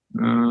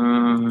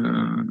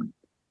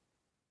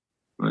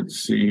 Let's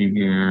see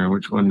here.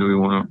 Which one do we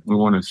want to? We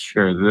want to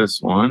share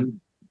this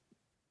one.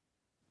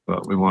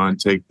 But we want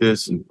to take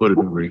this and put it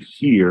over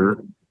here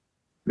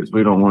because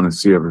we don't want to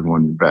see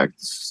everyone back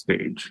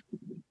stage.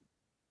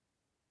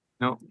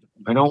 No,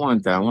 I don't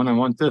want that one. I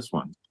want this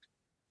one.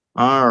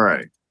 All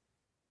right.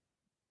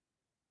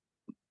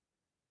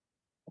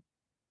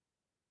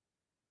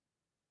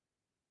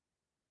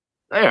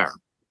 There.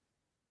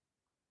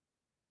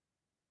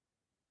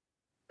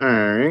 All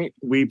right.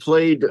 We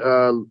played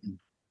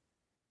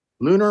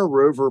Lunar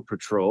Rover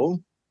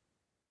Patrol,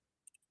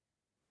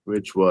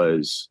 which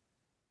was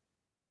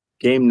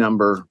game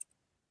number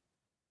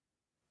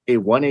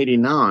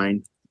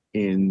 189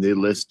 in the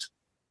list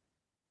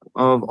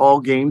of all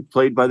games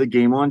played by the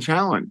Game On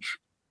Challenge.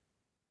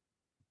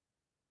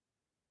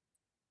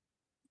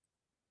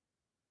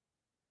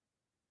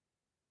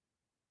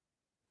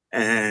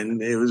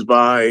 And it was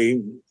by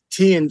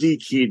T&D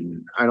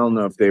Keaton. I don't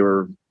know if they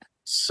were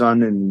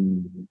son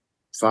and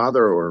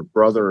father or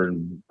brother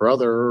and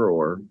brother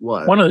or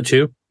what. One of the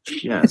two.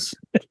 Yes.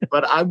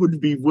 But I would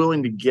be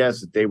willing to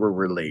guess that they were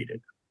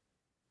related.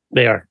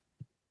 They are.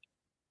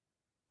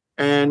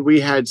 And we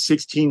had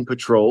 16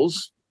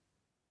 patrols.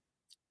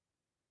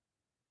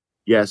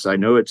 Yes, I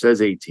know it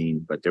says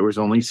 18, but there was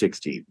only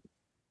 16.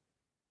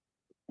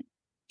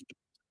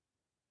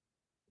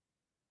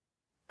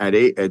 At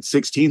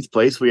 16th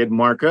place, we had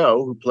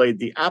Marco, who played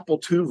the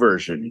Apple II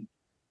version.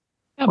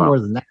 Yeah, more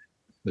than that.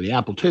 With the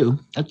Apple II.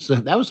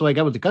 That was the way I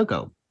got with the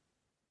CoCo.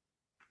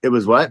 It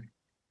was what?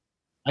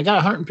 I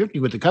got 150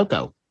 with the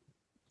CoCo.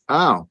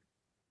 Oh.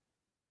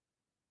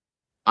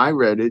 I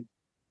read it.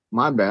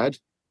 My bad.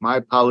 My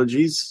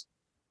apologies.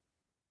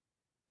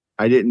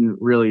 I didn't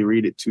really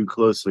read it too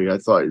closely. I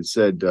thought it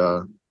said...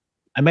 I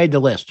made the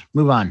list.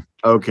 Move on.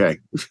 Okay.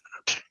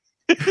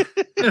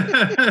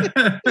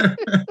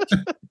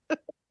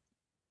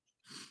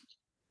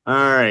 All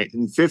right.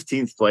 In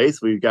 15th place,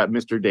 we've got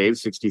Mr. Dave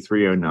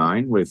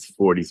 6309 with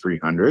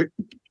 4,300.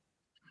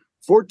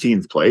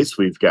 14th place,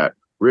 we've got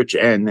Rich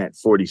N at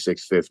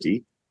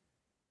 4,650.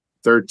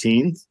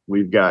 13th,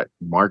 we've got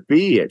Mark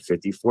B at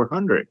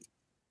 5,400.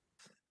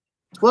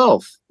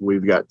 12th,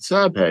 we've got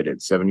Sabhead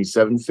at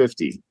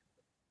 7,750.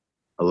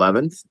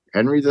 11th,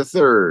 Henry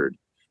III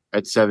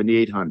at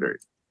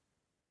 7,800.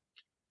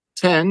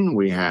 10,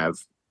 we have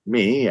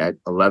me at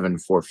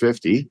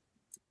 11,450.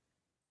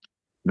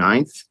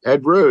 9th,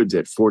 Ed Rhodes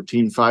at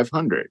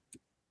 14,500.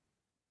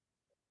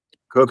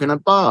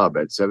 Coconut Bob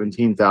at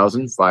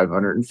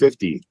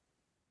 17,550.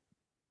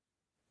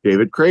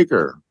 David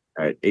Craker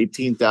at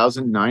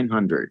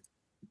 18,900.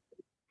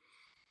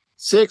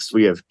 Sixth,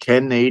 we have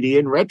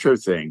Canadian Retro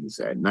Things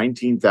at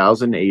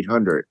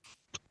 19,800.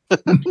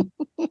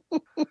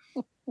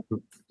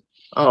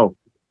 Oh,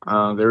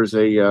 there's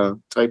a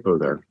typo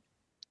there.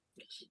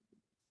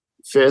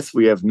 Fifth,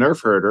 we have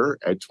Nerf Herder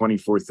at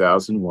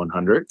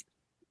 24,100.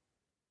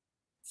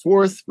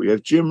 Fourth, we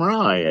have Jim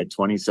Rye at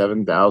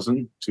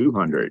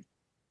 27,200.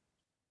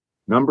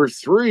 Number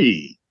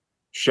 3,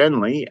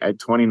 Shenley at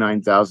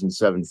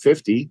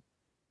 29,750.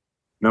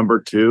 Number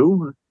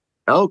 2,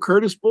 L.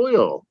 Curtis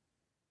Boyle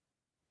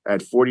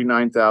at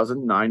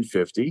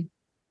 49,950.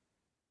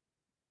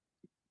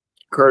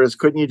 Curtis,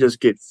 couldn't you just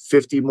get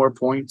 50 more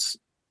points?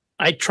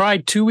 I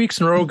tried 2 weeks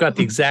in a row, got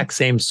the exact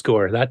same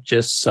score. That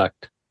just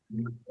sucked.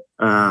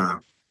 All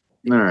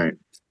right.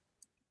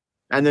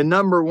 And the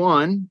number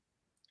 1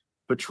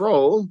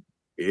 patrol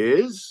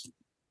is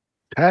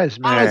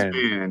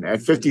Tasman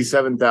at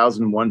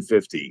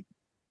 57,150.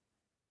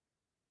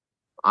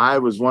 I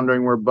was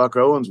wondering where Buck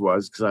Owens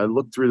was because I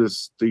looked through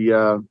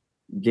the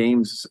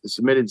game's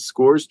submitted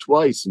scores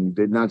twice and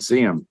did not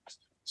see him.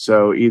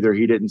 So either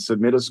he didn't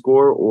submit a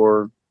score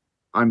or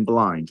I'm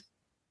blind.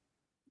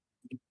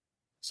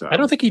 So I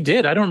don't think he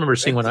did. I don't remember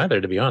seeing one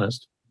either, to be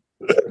honest.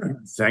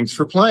 Thanks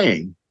for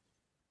playing.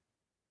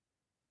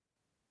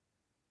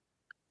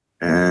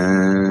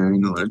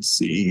 And let's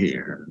see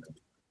here.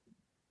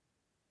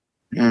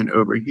 And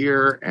over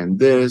here, and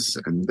this,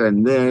 and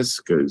then this,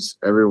 because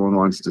everyone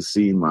wants to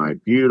see my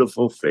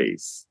beautiful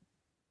face.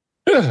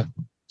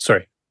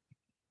 Sorry.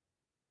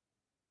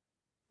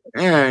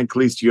 And at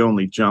least you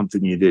only jumped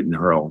and you didn't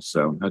hurl,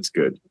 so that's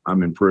good.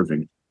 I'm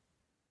improving.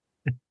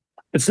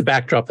 It's the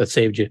backdrop that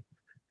saved you.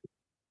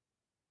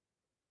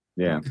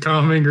 Yeah.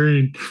 Common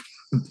green.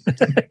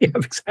 Yeah,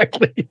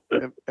 exactly.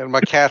 And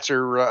my cats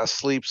are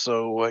asleep,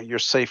 so you're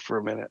safe for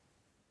a minute.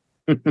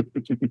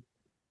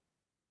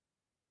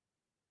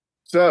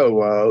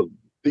 So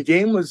the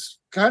game was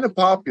kind of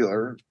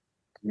popular.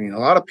 I mean, a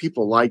lot of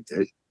people liked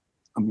it.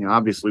 I mean,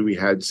 obviously we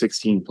had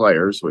 16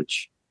 players,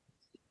 which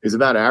is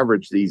about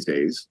average these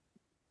days.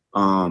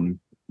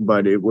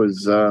 But it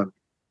was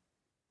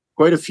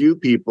quite a few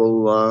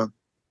people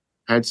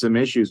had some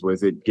issues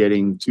with it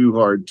getting too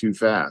hard too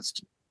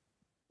fast.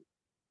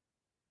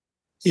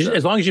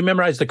 As long as you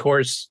memorize the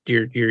course,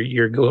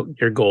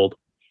 you're gold.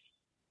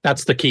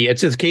 That's the key.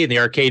 It's the key in the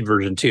arcade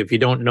version too. If you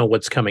don't know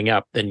what's coming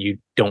up, then you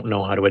don't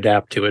know how to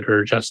adapt to it or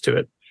adjust to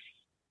it.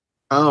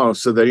 Oh,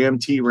 so the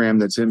MT RAM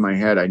that's in my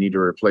head, I need to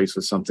replace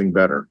with something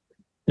better.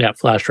 Yeah,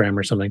 flash RAM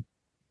or something.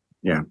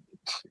 Yeah.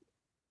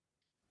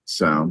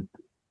 So,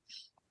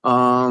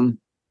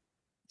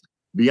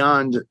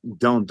 beyond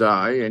Don't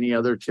Die, any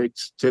other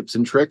tips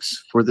and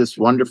tricks for this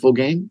wonderful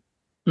game?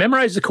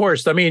 Memorize the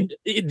course. I mean,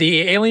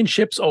 the alien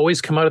ships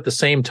always come out at the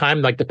same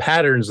time. Like the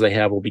patterns they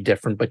have will be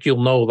different, but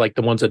you'll know like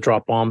the ones that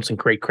drop bombs and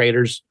create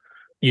craters.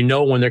 You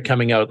know when they're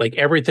coming out. Like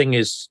everything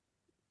is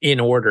in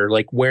order.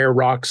 Like where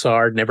rocks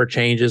are never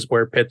changes.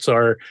 Where pits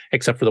are,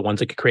 except for the ones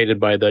that get created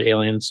by the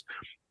aliens,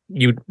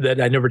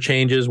 that never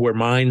changes. Where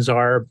mines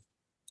are,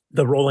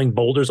 the rolling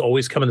boulders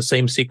always come in the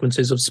same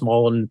sequences of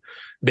small and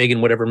big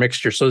and whatever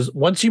mixture. So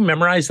once you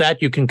memorize that,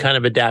 you can kind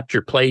of adapt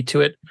your play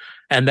to it.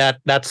 And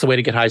that's the way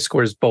to get high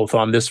scores, both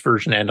on this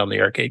version and on the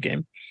arcade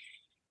game.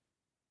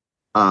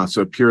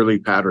 So purely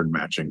pattern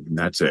matching, and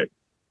that's it.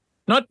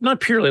 Not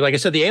purely. Like I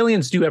said, the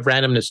aliens do have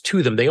randomness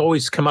to them. They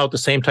always come out, the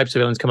same types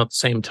of aliens come out at the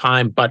same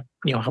time, but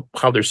you know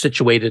how they're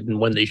situated and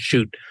when they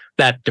shoot,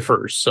 that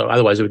differs. So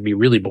otherwise it would be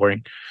really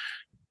boring.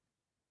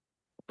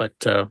 But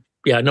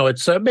yeah, no,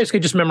 it's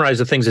basically just memorize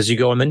the things as you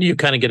go, and then you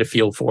kind of get a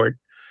feel for it.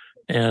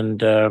 And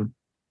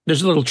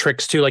there's little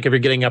tricks too, like if you're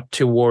getting up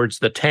towards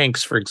the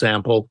tanks, for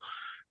example,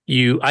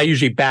 I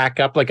usually back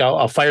up, like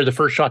I'll fire the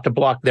first shot to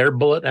block their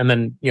bullet and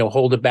then,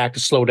 hold it back to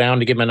slow down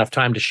to give them enough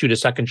time to shoot a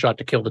second shot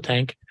to kill the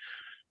tank.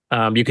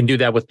 You can do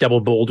that with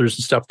double boulders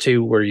and stuff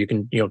too, where you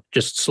can,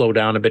 just slow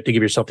down a bit to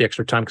give yourself the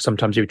extra time. Because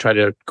sometimes if you try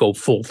to go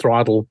full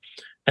throttle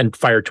and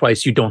fire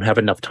twice, you don't have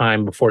enough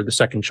time before the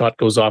second shot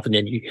goes off and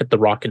then you hit the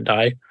rock and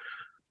die.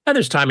 And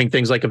there's timing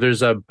things like if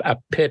there's a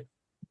pit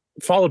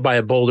followed by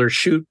a boulder,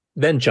 shoot,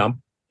 then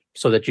jump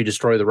so that you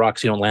destroy the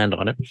rocks, you don't land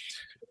on it.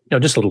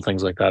 Just little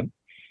things like that.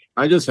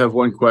 I just have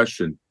one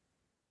question.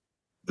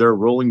 They're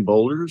rolling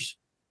boulders?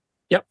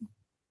 Yep.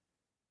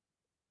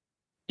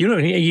 You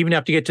don't even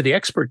have to get to the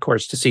expert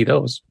course to see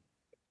those.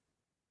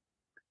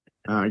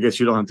 I guess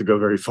you don't have to go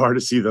very far to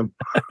see them.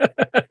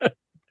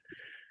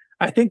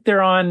 I think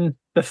they're on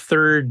the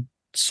third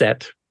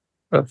set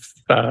of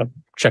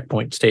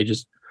checkpoint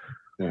stages.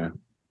 Yeah.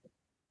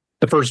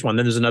 The first one.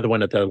 Then there's another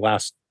one at the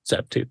last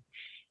set too.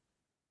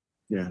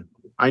 Yeah.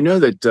 I know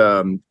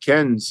that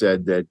Ken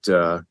said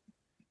that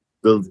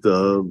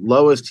the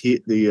lowest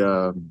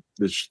the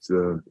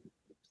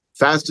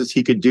fastest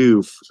he could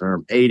do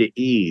from A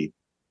to E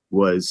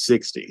was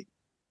 60.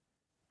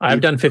 I've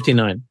done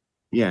 59.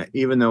 Yeah,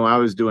 even though I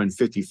was doing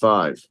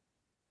 55.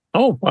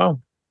 Oh, wow.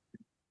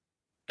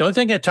 The only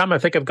thing at time I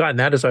think I've gotten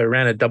that is I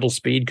ran at double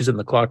speed because then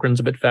the clock runs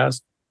a bit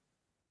fast.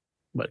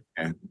 But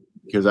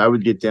because I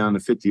would get down to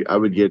 50, I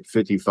would get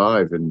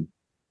 55, and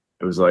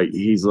it was like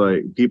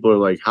people are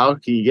like, how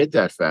can you get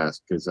that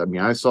fast? Because I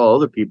mean, I saw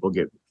other people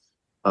get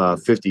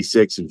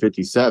 56 and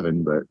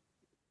 57, but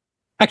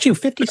actually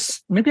 50,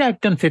 maybe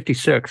I've done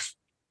 56.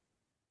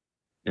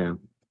 Yeah,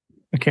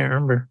 I can't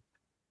remember.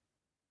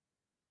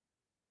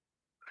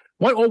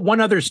 One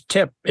other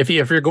tip: if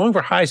you're going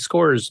for high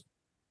scores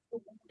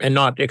and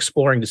not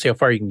exploring to see how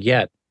far you can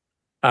get,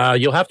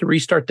 you'll have to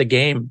restart the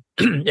game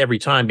every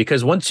time,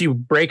 because once you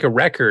break a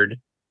record,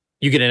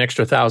 you get an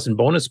extra 1,000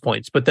 bonus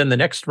points. But then the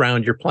next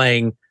round you're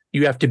playing,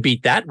 you have to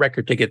beat that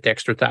record to get the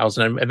extra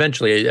 1,000. And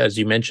eventually, as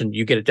you mentioned,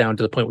 you get it down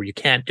to the point where you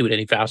can't do it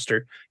any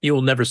faster. You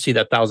will never see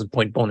that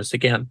 1,000-point bonus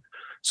again.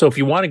 So if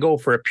you want to go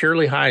for a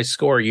purely high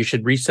score, you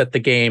should reset the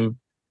game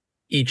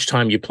each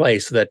time you play,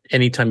 so that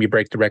anytime you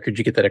break the record,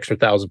 you get that extra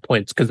 1,000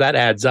 points, because that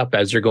adds up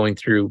as you're going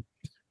through.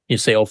 You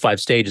say 5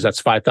 stages,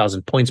 that's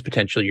 5,000 points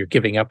potentially you're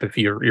giving up if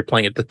you're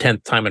playing it the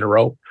 10th time in a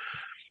row.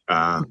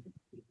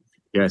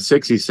 Yeah,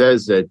 60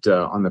 says that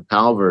on the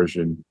PAL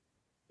version,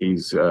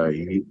 he's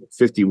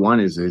 51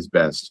 is his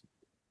best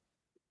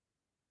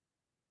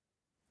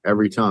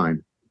every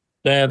time.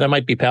 Yeah, that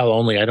might be PAL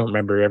only. I don't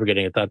remember ever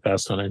getting it that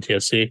fast on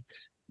NTSC.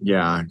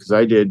 Yeah, because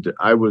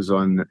I was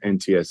on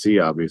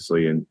NTSC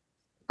obviously, and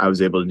I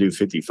was able to do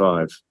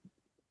 55.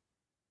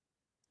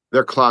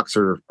 Their clocks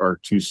are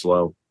too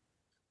slow.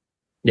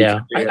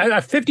 Yeah,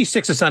 I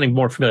 56 is sounding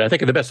more familiar. I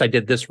think the best I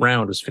did this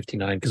round was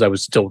 59 because I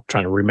was still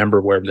trying to remember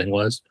where everything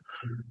was.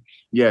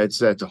 Yeah, it's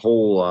that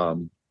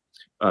whole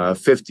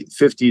 50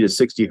 to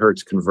 60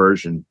 hertz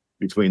conversion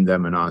between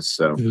them and us.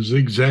 So it's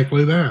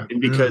exactly that.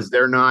 And because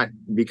they're not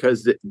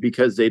because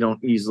they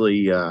don't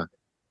easily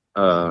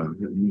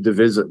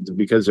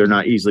because they're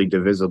not easily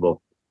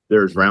divisible.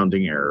 There's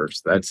rounding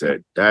errors. That's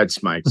it.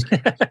 That's my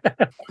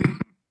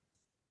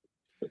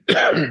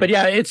But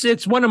yeah,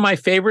 it's one of my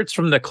favorites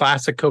from the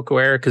classic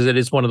CoCo era, because it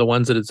is one of the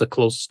ones that is the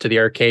closest to the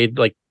arcade.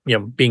 Like,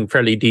 being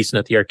fairly decent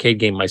at the arcade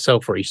game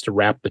myself, where I used to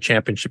wrap the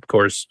championship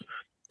course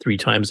 3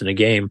 times in a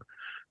game.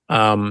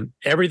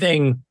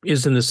 Everything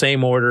is in the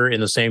same order,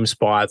 in the same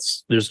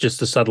spots. There's just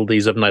the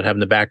subtleties of not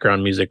having the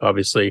background music,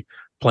 obviously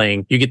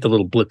playing. You get the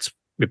little blitz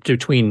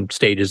between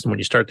stages when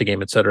you start the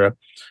game, etc.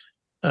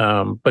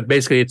 But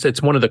basically,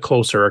 it's one of the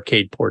closer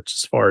arcade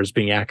ports as far as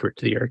being accurate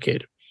to the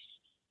arcade.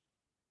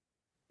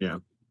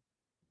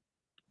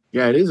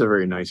 Yeah, it is a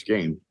very nice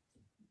game.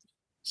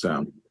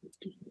 So,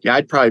 yeah,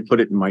 I'd probably put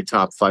it in my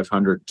top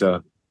 500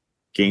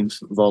 games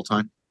of all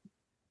time.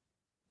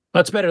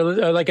 That's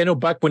better. Like, I know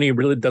Buck, when he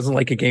really doesn't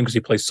like a game because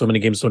he plays so many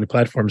games, so many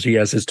platforms, he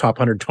has his top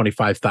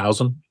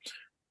 125,000.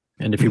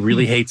 And if he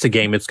really hates a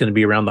game, it's going to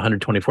be around the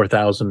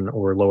 124,000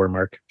 or lower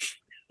mark.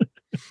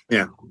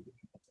 Yeah.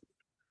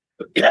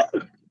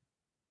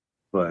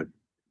 But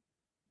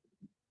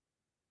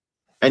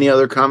any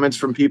other comments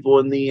from people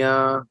in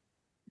the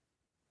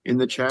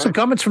chat? Some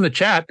comments from the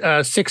chat.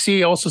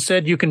 6E also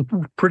said you can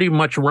pretty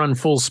much run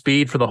full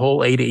speed for the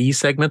whole A to E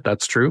segment.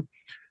 That's true.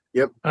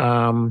 Yep.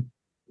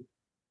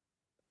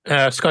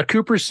 Scott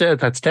Cooper said,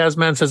 that's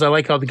Tasman, says, I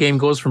like how the game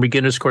goes from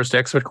beginner's course to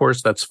expert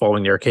course. That's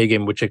following the arcade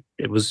game, which it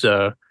was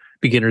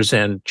beginners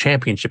and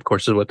championship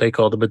course is what they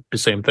called it, but the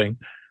same thing.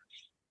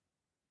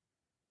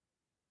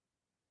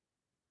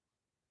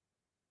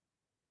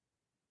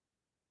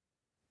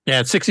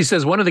 Yeah, 60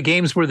 says, one of the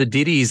games where the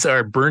ditties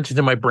are burnt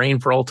into my brain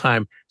for all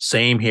time.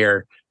 Same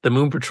here. The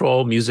Moon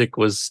Patrol music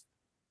was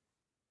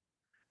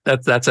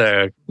that's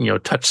a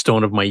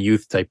touchstone of my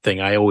youth type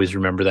thing. I always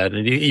remember that.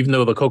 And even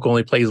though the CoCo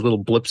only plays little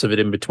blips of it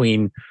in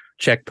between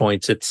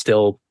checkpoints, it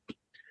still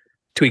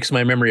tweaks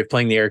my memory of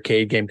playing the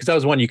arcade game, because that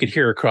was one you could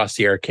hear across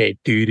the arcade.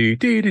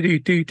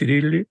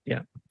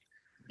 Yeah.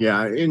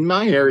 Yeah, in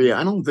my area,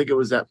 I don't think it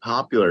was that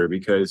popular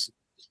because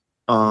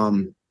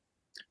I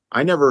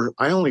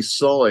only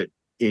saw it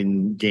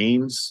in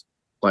games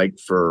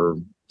for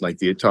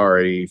the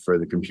Atari, for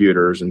the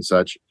computers and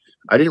such.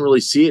 I didn't really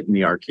see it in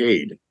the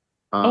arcade.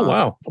 Oh,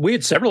 wow. We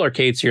had several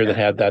arcades here that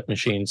had that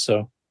machine.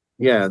 So,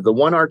 yeah, the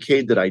one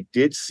arcade that I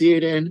did see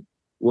it in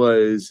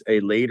was a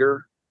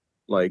later,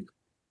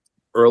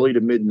 early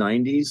to mid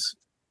 90s,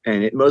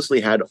 and it mostly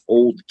had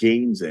old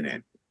games in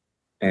it.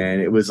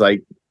 And it was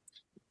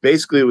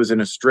basically it was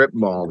in a strip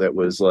mall that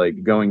was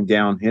going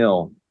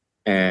downhill,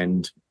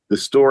 and the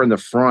store in the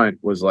front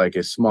was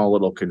a small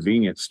little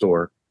convenience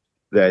store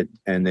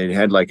and they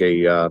had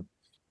a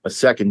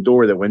second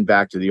door that went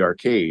back to the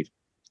arcade,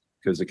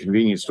 because the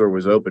convenience store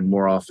was open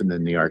more often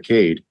than the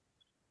arcade.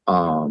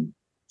 And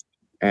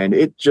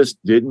it just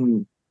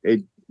didn't,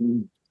 this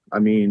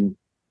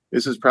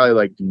is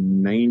probably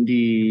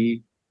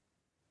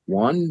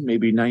 91,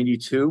 maybe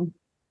 92.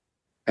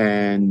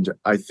 And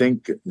I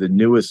think the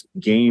newest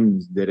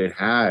game that it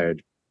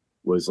had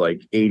was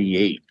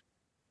 88,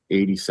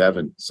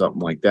 87,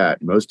 something like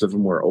that. Most of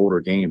them were older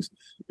games.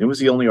 It was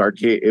the only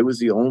arcade. It was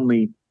the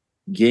only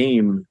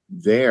game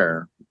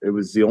there. It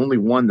was the only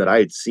one that I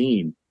had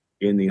seen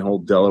in the whole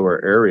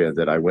Delaware area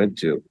that I went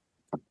to.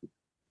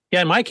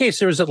 Yeah, in my case,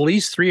 there was at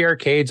least 3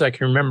 arcades I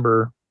can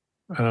remember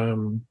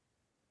that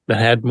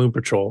had Moon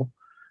Patrol.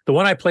 The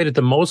one I played it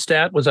the most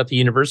at was at the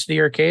University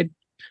Arcade,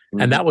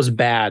 and that was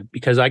bad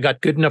because I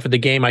got good enough at the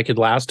game I could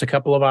last a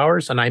couple of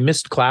hours, and I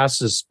missed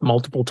classes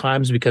multiple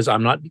times because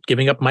I'm not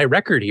giving up my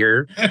record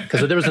here.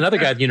 Because there was another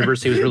guy at the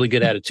university who was really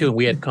good at it too, and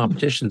we had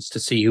competitions to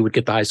see who would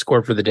get the high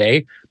score for the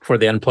day before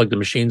they unplugged the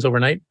machines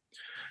overnight.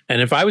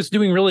 And if I was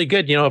doing really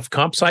good, if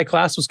comp sci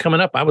class was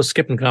coming up, I was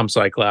skipping comp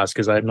sci class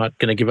because I'm not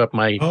going to give up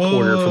my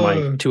quarter for my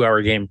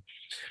 2-hour game.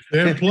 They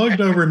unplugged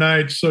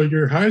overnight, so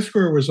your high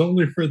score was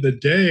only for the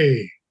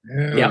day.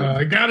 Yeah.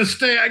 I gotta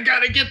stay. I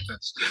gotta get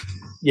this.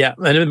 Yeah,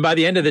 and then by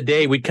the end of the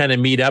day, we'd kind of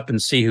meet up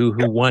and see who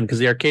won because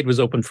the arcade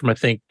was open from I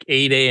think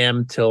 8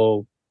 a.m.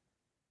 till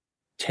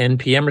 10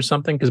 p.m. or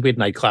something because we had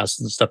night classes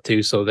and stuff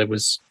too. So there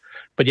was,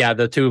 but yeah,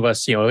 the two of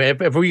us,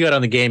 if we got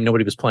on the game,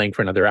 nobody was playing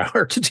for another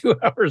hour to 2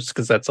 hours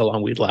because that's how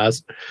long we'd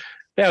last.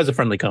 Yeah, it was a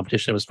friendly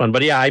competition. It was fun,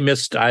 but yeah, I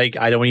missed. I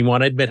don't even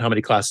want to admit how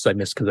many classes I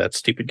missed because of that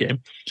stupid game.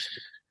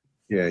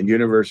 Yeah,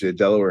 University of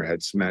Delaware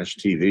had Smash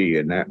TV,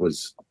 and that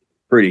was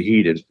pretty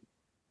heated.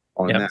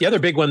 Yeah, the other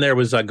big one there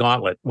was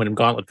Gauntlet. When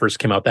Gauntlet first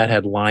came out, that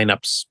had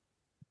lineups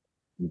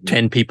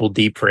 10 people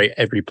deep for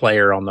every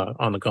player on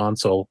the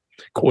console,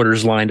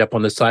 quarters lined up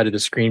on the side of the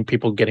screen,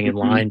 people getting in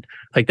line.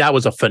 Like that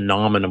was a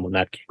phenomenon when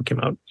that game came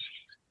out.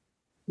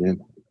 Yeah.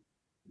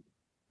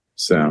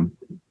 So,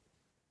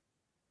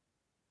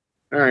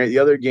 all right, the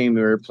other game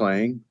we were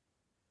playing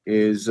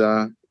is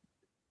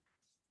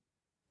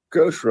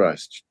Ghost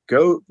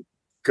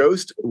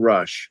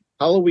Rush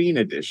Halloween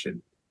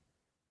Edition.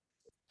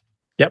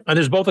 Yep, and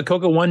there's both a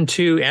CoCo 1,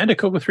 2, and a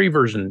CoCo 3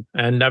 version.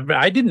 And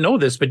I didn't know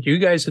this, but you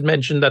guys had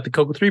mentioned that the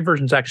CoCo 3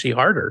 version is actually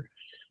harder.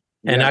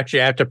 And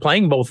actually, after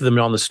playing both of them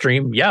on the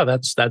stream, yeah,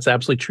 that's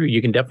absolutely true.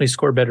 You can definitely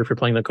score better if you're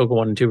playing the CoCo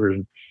 1 and 2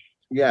 version.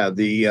 Yeah,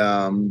 the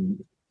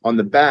on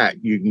the back,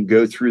 you can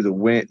go through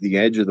the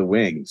edge of the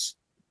wings,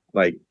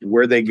 like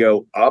where they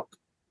go up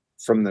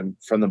from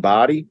the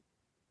body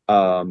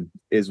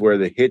is where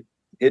the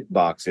hit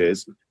box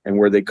is, and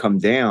where they come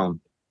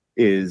down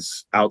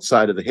is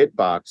outside of the hit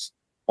box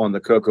on the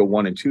CoCo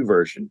 1 and 2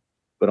 version.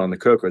 But on the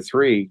CoCo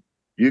 3,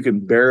 you can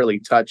barely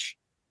touch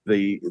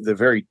the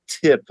very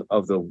tip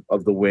of the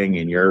wing,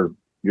 and you're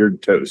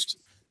toast.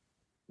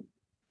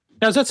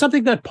 Now, is that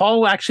something that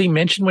Paul actually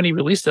mentioned when he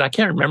released it? I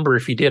can't remember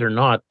if he did or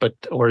not,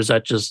 or is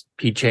that just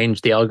he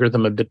changed the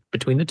algorithm a bit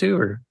between the two?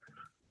 Or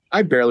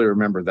I barely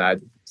remember that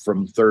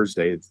from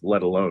Thursday,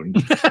 let alone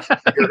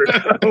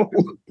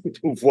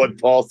what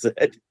Paul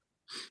said.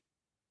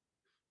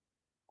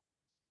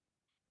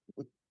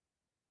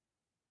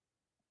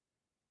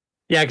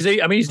 Yeah, because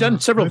he's done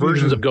several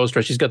versions of Ghost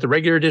Rush. He's got the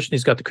regular edition,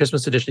 he's got the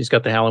Christmas edition, he's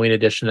got the Halloween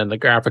edition, and the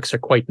graphics are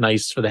quite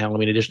nice for the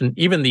Halloween edition.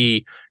 Even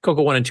the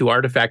CoCo 1 and 2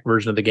 artifact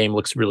version of the game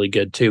looks really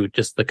good too.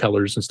 Just the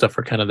colors and stuff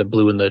are kind of the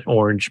blue and the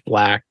orange,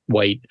 black,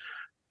 white.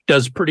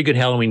 Does pretty good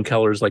Halloween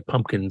colors like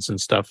pumpkins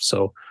and stuff.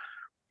 So,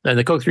 and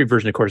the CoCo 3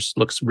 version, of course,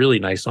 looks really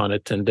nice on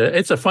it, and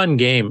it's a fun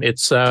game.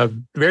 It's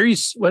very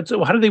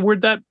how do they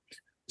word that?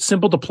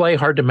 Simple to play,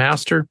 hard to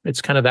master.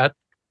 It's kind of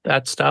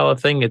that style of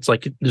thing. It's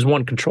like there's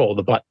one control,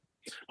 the button.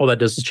 All that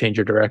does is change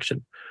your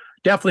direction.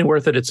 Definitely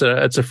worth it. It's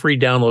a free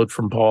download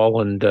from Paul,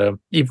 and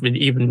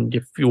even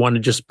if you want to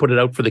just put it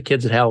out for the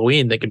kids at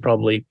Halloween, they could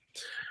probably,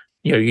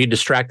 you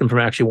distract them from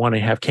actually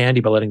wanting to have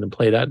candy by letting them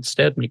play that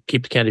instead, and you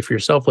keep the candy for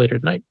yourself later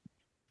at night.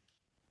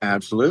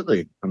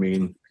 Absolutely. I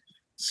mean,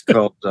 it's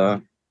called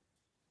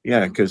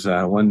because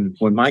when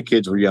my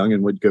kids were young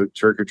and would go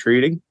trick or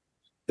treating,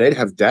 they'd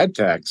have dad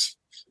tags.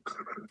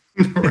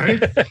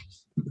 Right.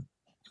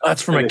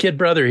 That's for my kid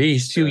brother.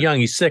 He's too young.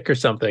 He's sick or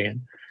something.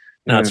 And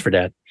no, it's for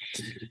dad.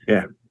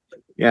 Yeah.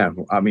 Yeah.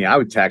 I mean, I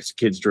would tax the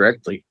kids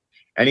directly.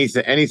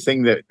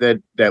 Anything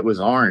that was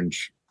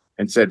orange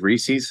and said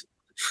Reese's,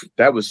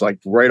 that was like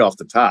right off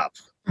the top.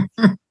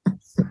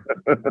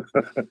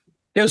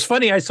 It was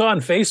funny. I saw on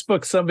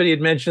Facebook somebody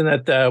had mentioned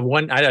that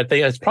one. I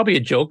think it's probably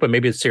a joke, but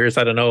maybe it's serious.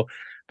 I don't know.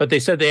 But they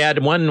said they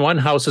had one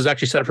house is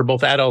actually set up for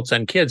both adults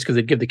and kids because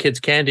they'd give the kids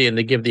candy and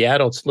they give the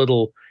adults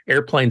little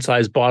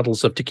airplane-sized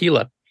bottles of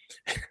tequila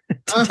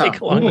to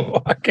take along the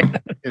walk.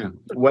 Yeah.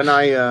 When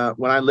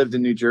I lived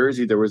in New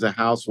Jersey, there was a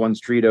house one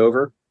street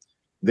over.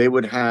 They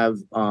would have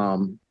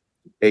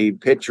a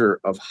pitcher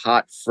of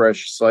hot,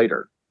 fresh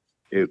cider.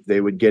 They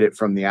would get it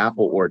from the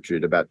apple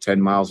orchard about 10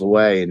 miles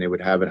away, and they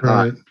would have it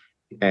hot.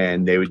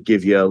 And they would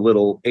give you a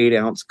little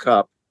 8-ounce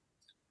cup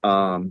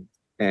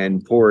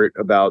and pour it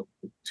about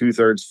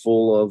 2/3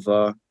 full of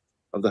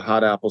the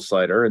hot apple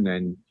cider, and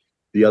then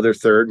the other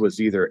third was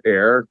either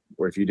air,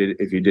 or if you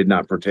did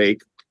not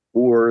partake,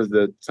 or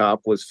the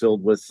top was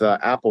filled with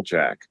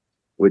Applejack,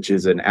 which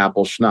is an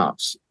apple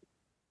schnapps.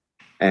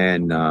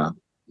 And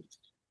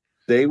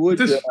they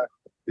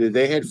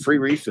had free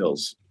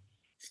refills.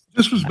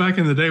 This was back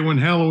in the day when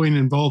Halloween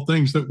involved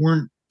things that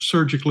weren't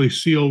surgically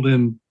sealed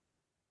in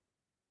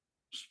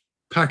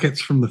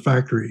packets from the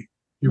factory.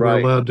 You were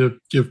allowed to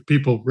give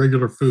people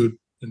regular food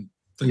and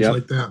things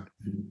like that,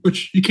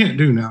 which you can't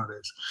do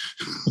nowadays.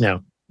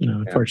 No,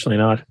 unfortunately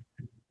not.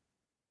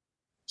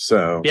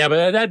 So yeah,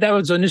 but that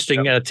was an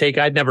interesting take.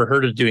 I'd never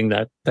heard of doing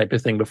that type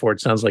of thing before. It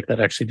sounds like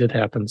that actually did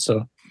happen.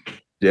 So,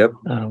 yep.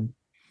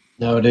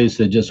 Nowadays,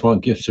 they just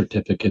want gift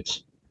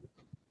certificates.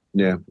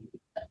 Yeah.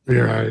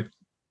 You're right.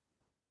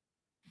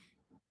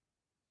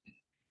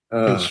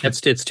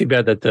 It's too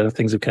bad that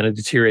things have kind of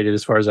deteriorated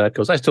as far as that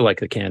goes. I still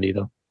like the candy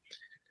though.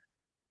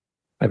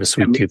 I have a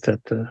sweet tooth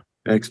that,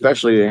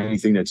 especially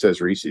anything that says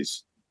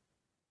Reese's.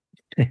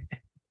 Yeah,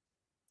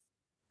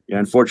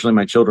 unfortunately,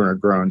 my children are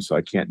grown, so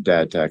I can't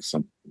dad tax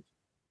them.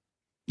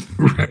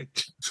 Right.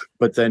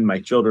 But then my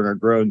children are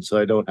grown, so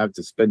I don't have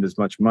to spend as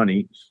much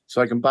money,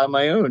 so I can buy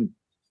my own.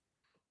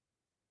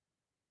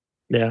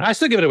 Yeah, I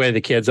still give it away to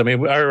the kids. I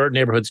mean, our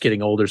neighborhood's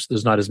getting older, so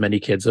there's not as many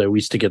kids. We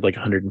used to get like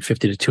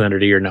 150 to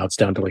 200 a year. Now it's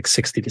down to like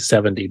 60 to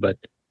 70. But,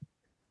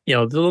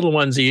 the little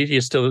ones,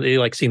 you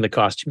like seeing the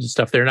costumes and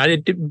stuff there. And I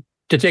did,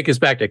 to take us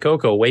back to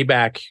CoCo, way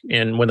back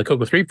in when the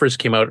CoCo 3 first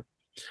came out,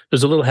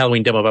 there's a little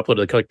Halloween demo I've uploaded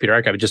to the Color Computer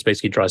Archive. It just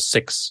basically draws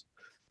 6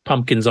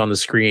 pumpkins on the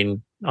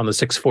screen on the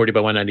 640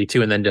 by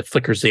 192, and then it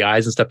flickers the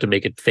eyes and stuff to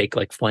make it fake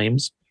like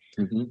flames.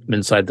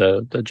 Inside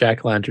the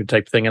jack-o'-lantern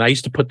type thing. And I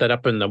used to put that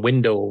up in the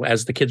window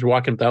as the kids were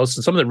walking up the house.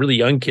 And some of the really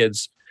young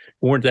kids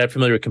who weren't that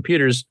familiar with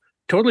computers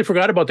totally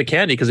forgot about the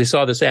candy because they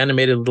saw this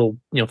animated little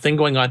thing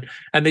going on,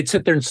 and they'd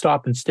sit there and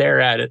stop and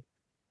stare at it.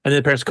 And then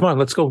the parents, come on,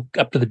 let's go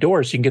up to the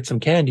door so you can get some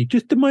candy.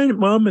 Just a minute,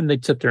 Mom. And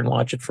they'd sit there and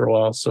watch it for a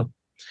while. So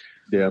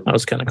yeah, that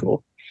was kind of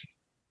cool.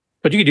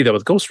 But you could do that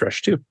with Ghost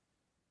Rush too.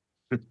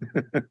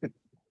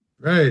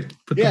 Right.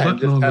 Put the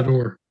button on the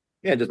door.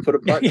 Yeah, just put a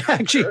button. Yeah,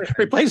 actually,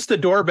 replace the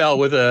doorbell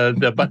with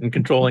the button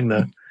controlling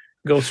the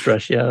Ghost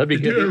Rush. Yeah, that'd be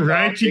good. Do it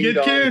right, you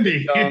get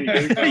candy. Ding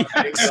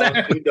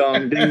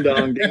dong, ding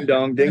dong, ding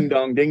dong, ding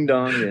dong, ding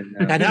dong.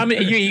 And how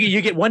many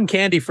you get one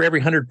candy for every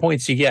 100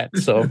 points you get.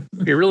 So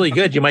if you're really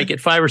good, you might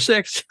get 5 or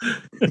 6.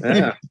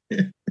 Yeah.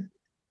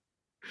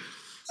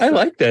 I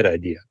like that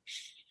idea.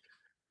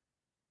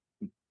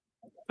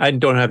 I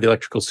don't have the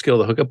electrical skill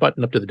to hook a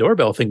button up to the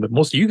doorbell thing, but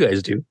most of you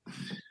guys do.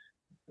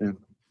 Yeah.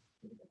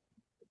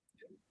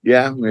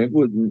 Yeah, it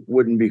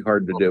wouldn't be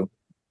hard to do.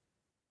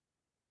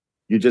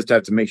 You just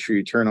have to make sure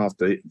you turn off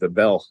the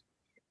bell.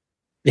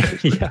 Yeah.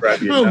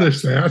 Well,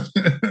 there's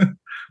that.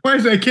 Why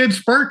is that kid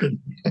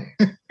sparking?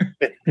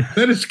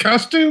 That his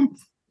costume?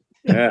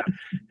 Yeah.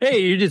 Hey,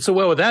 you did so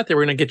well with that. They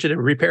were going to get you to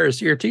repair a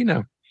CRT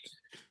now.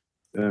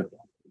 Yeah.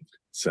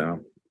 So,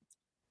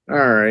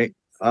 all right.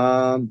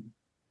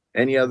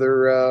 Any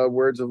other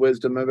words of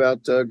wisdom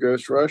about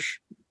Ghost Rush?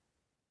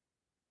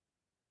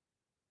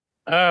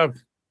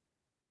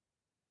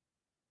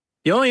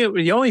 The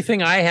only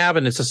thing I have,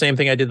 and it's the same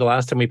thing I did the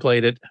last time we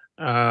played it,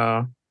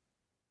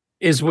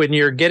 is when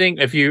you're getting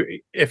if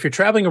you're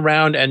traveling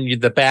around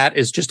and the bat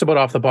is just about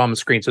off the bottom of the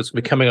screen, so it's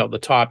going to be coming out the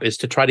top, is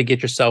to try to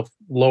get yourself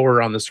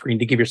lower on the screen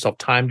to give yourself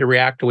time to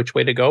react to which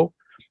way to go,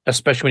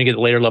 especially when you get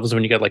later levels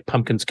when you get like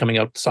pumpkins coming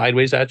out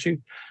sideways at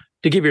you,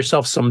 to give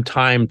yourself some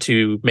time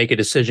to make a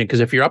decision.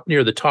 Because if you're up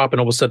near the top and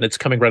all of a sudden it's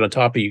coming right on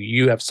top of you,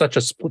 you have such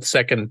a split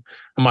second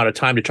amount of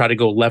time to try to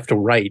go left or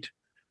right.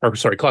 Or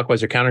sorry,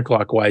 clockwise or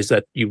counterclockwise,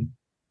 that you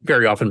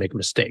very often make a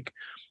mistake.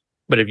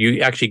 But if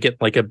you actually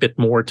get like a bit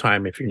more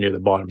time if you're near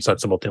the bottom, so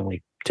that's about the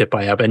only tip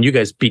I have. And you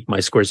guys beat my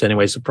scores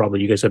anyway, so probably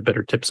you guys have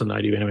better tips than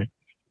I do anyway.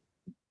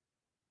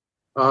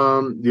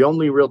 The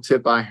only real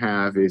tip I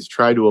have is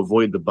try to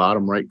avoid the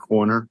bottom right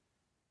corner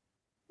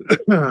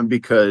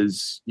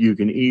because you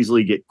can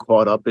easily get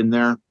caught up in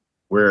there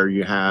where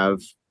you have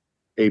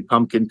a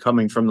pumpkin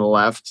coming from the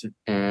left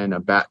and a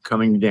bat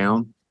coming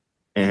down.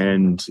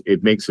 And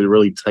it makes it a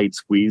really tight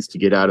squeeze to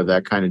get out of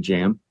that kind of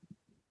jam.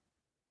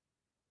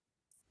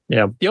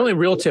 Yeah. The only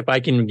real tip I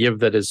can give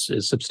that is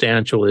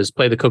substantial is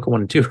play the CoCo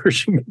 1 and 2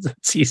 version because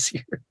it's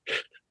easier.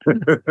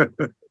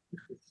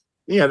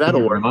 Yeah,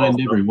 that'll work.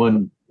 Remind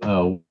everyone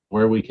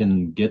where we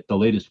can get the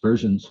latest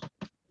versions.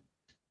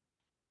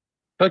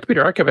 Color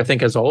Computer Archive, I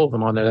think, has all of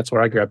them on there. That's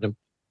where I grabbed them.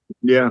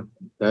 Yeah,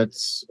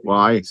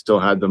 I still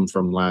had them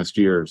from last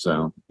year.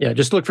 So yeah,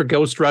 just look for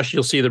Ghost Rush.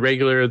 You'll see the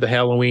regular, the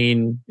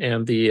Halloween,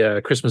 and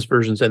the Christmas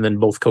versions, and then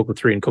both CoCo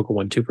 3 and CoCo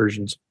 1 2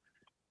 versions.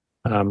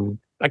 I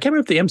can't remember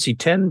if the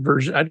MC10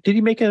 version, did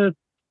he make a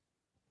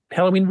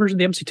Halloween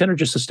version of the MC10 or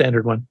just a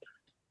standard one?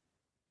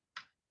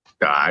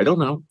 I don't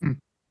know.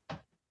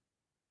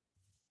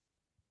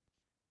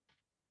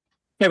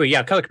 Yeah, but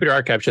yeah, Color Computer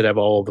Archive should have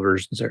all the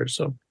versions there.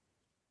 So,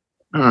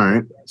 all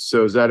right.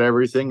 So is that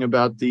everything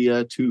about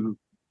the two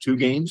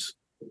games?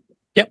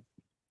 Yep.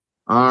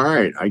 All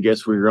right. I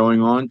guess we're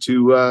going on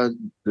to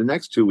the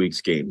next 2 weeks'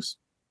 games.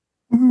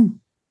 Mm-hmm.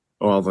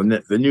 Well,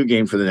 the new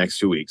game for the next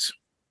 2 weeks.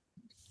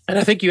 And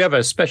I think you have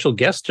a special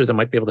guest that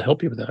might be able to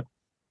help you with that.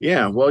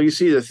 Yeah. Well, you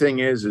see, the thing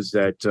is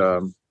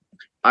that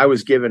I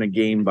was given a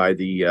game by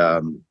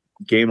the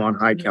Game on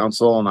High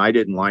Council, and I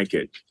didn't like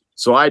it.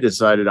 So I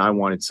decided I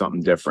wanted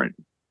something different.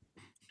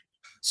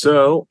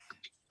 So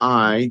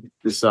I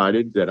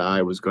decided that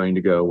I was going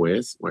to go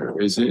with, where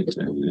is it?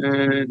 And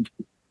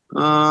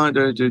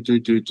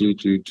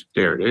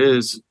there it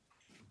is.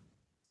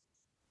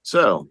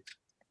 So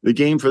the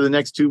game for the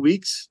next 2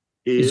 weeks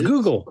is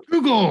Google.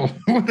 Google.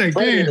 What a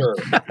game.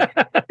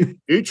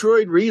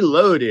 Neutroid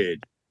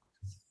Reloaded.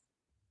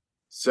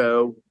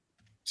 So,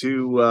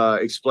 to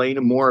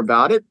explain more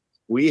about it,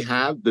 we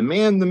have the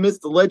man, the myth,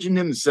 the legend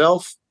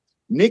himself,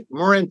 Nick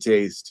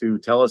Morentes, to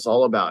tell us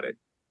all about it.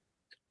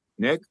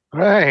 Nick?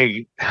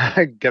 Hey,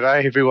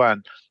 g'day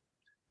everyone.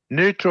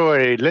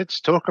 Neutroid.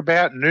 Let's talk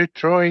about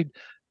Neutroid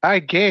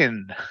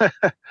again.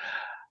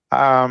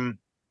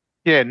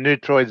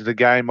 Neutroid's the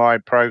game I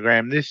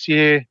programmed this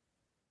year.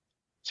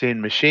 It's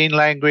in machine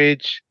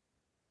language,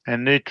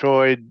 and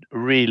Neutroid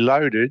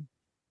Reloaded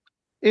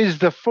is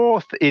the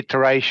fourth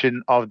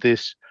iteration of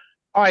this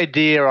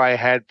idea I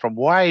had from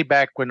way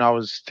back when I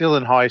was still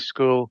in high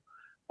school,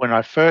 when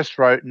I first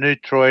wrote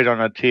Neutroid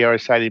on a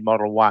TRS-80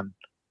 Model 1.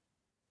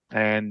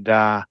 And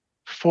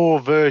 4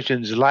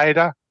 versions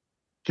later,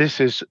 this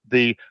is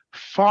the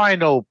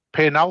final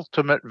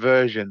penultimate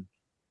version.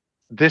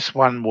 This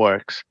one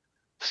works.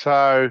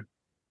 So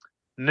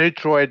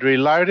Neutroid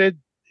Reloaded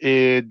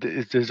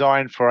is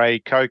designed for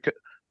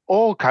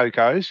all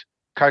CoCos,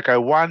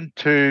 CoCo 1,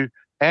 2,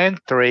 and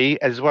 3,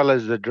 as well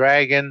as the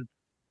Dragon,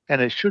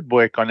 and it should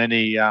work on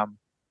any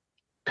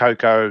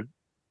CoCo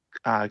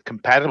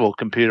compatible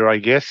computer, I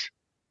guess.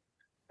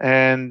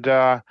 And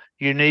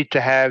you need to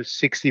have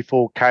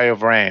 64K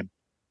of RAM.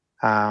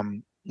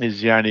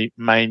 Is the only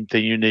main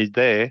thing you need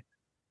there.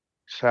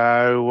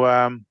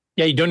 So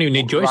you don't even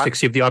need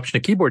joysticks. You have the option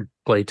of keyboard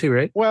play too,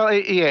 right? Well,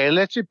 it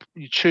lets you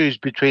choose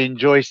between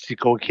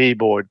joystick or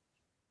keyboard,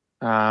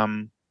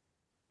 and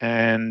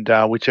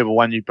whichever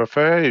one you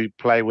prefer, you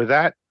play with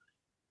that.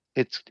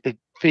 It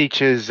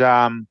features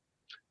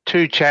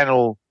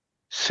 2-channel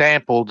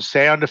sampled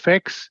sound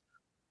effects.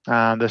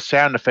 The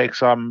sound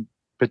effects I'm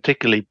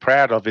particularly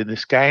proud of in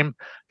this game.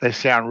 They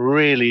sound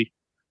really,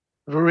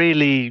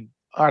 really,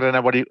 I don't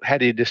know how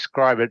do you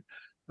describe it?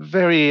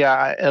 Very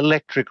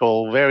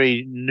electrical,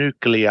 very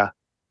nuclear.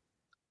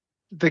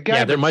 The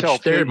game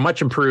they're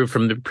much improved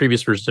from the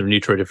previous versions of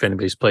Neutroid. If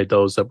anybody's played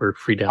those that were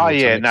free downloads. Oh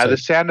yeah, no, the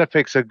sound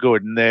effects are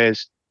good, and there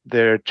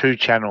are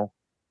 2-channel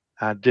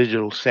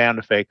digital sound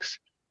effects.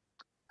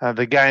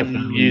 The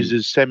game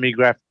uses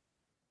semi-graphics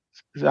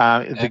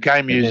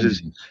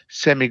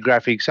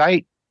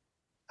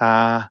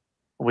 8,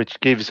 which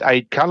gives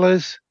 8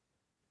 colors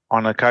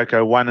on a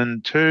CoCo 1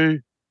 and 2.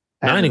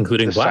 9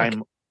 including black.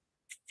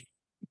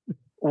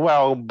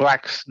 Well,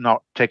 black's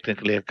not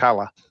technically a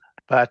color,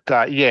 but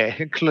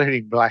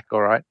including black,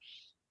 all right.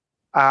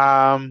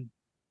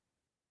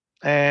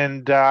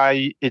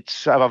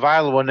 It's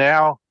available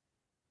now.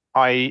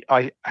 I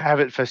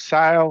have it for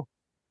sale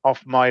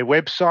off my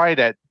website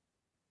at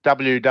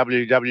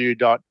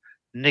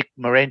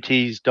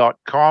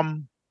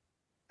www.nickmorentes.com,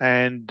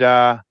 and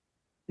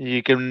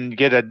you can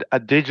get a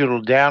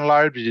digital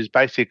download, which is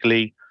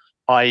basically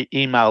I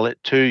email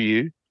it to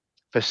you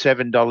for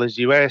 $7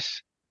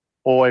 US,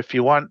 or if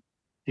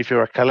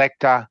you're a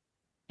collector,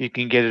 you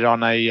can get it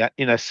on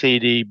in a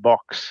CD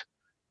box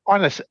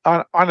on a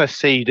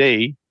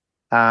CD,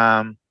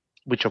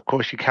 which of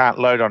course you can't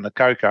load on the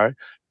CoCo,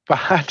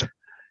 but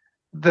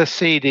the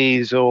CD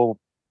is all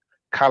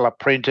color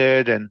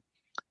printed, and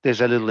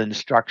there's a little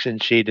instruction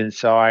sheet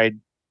inside,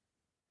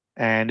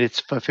 and it's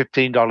for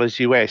 $15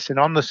 US. And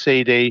on the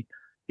CD,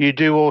 you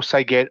do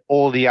also get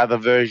all the other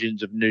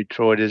versions of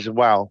Neutroid as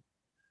well,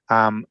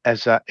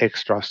 as an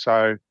extra.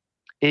 So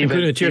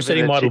including the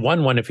TRS-80 Model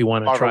 1 one, if you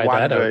want to try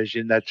that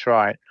version, that's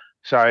right.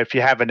 So if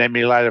you have an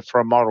emulator for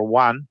a Model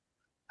 1,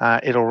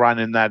 it'll run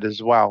in that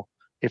as well.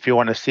 If you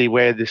want to see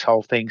where this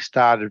whole thing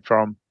started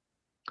from,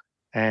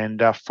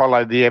 and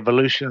follow the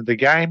evolution of the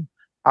game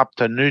up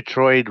to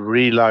Neutroid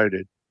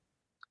Reloaded.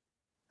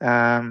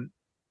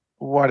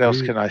 What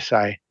else can I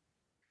say?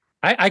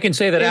 I can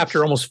say that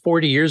after almost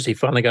 40 years, he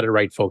finally got it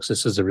right, folks.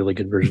 This is a really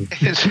good version.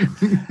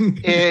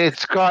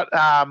 It's got,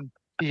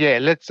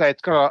 let's say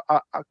it's got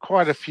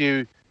quite a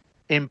few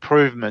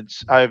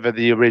improvements over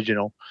the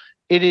original.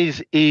 It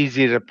is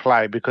easy to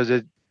play because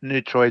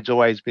Neutroid's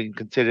always been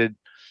considered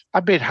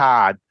a bit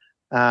hard.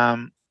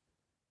 And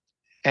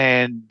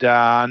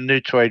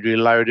Neutroid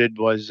Reloaded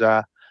was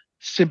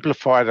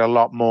simplified a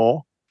lot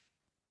more.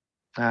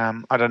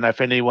 I don't know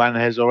if anyone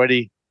has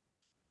already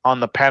on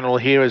the panel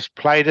here has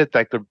played it.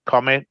 They could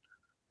comment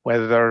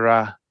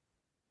whether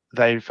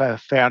they've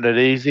found it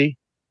easy.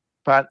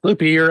 But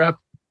Loopy, you're up.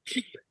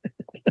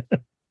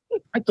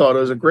 I thought it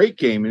was a great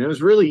game, and it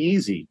was really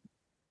easy.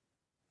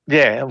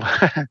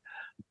 Yeah.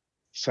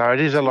 So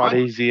it is a lot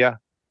easier.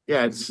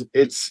 Yeah, it's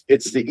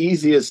the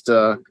easiest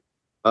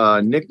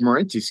Nick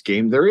Morentes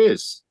game there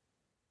is.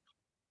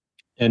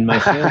 And my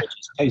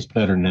sandwiches taste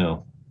better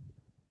now.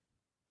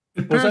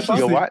 Was that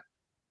Bob? What?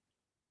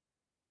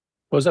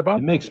 What was that, Bob?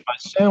 It makes my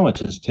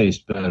sandwiches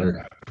taste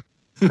better.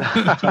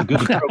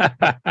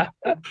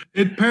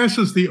 It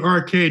passes the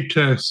arcade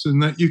test in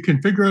that you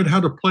can figure out how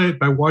to play it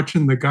by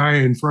watching the guy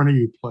in front of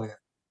you play it.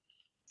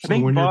 So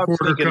when your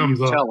quarter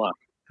comes up,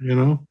 you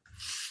know?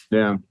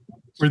 Yeah.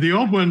 For the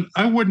old one,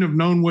 I wouldn't have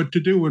known what to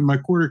do when my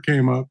quarter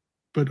came up,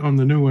 but on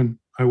the new one,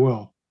 I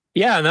will.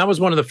 Yeah, and that was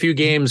one of the few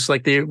games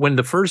when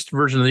the first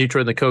version of the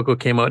Neutroid and the CoCo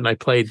came out, and I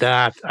played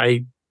that.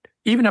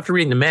 Even after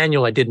reading the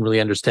manual, I didn't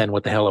really understand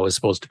what the hell I was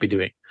supposed to be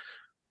doing,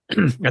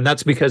 and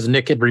that's because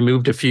Nick had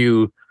removed a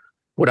few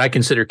what I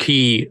consider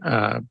key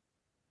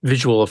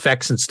visual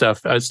effects and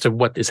stuff as to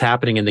what is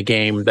happening in the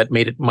game that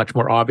made it much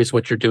more obvious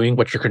what you're doing,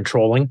 what you're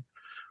controlling,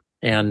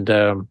 and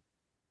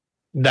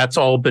that's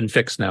all been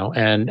fixed now.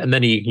 And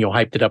then he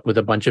hyped it up with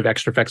a bunch of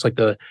extra effects, like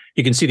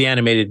you can see the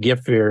animated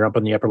GIF here up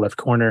in the upper left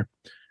corner.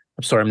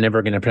 I'm sorry, I'm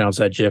never going to pronounce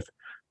that GIF.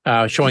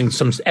 Showing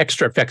some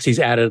extra effects he's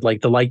added,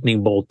 like the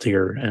lightning bolt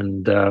here,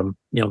 and the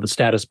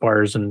status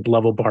bars and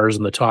level bars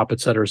on the top,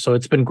 etc. So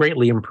it's been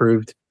greatly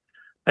improved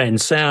in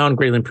sound,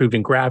 greatly improved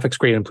in graphics,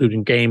 greatly improved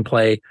in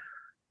gameplay.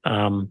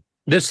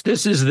 This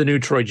is the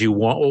Neutroid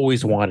you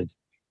always wanted.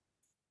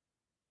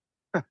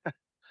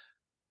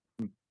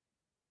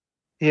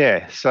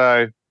 Yeah,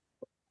 so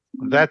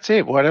that's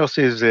it. What else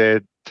is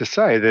there to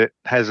say that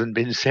hasn't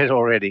been said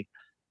already?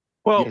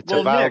 Well, It's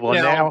available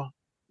Nick, now.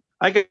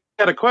 I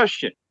got a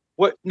question.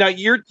 What now?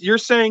 You're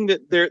saying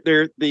that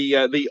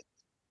the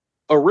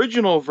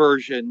original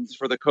versions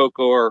for the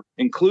CoCo are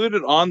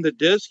included on the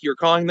disc? You're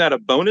calling that a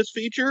bonus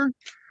feature?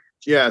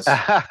 Yes.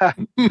 Yeah,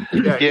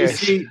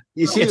 Yes. You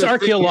see It's the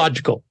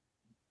archaeological.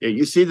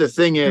 You see, the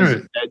thing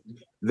is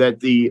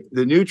that the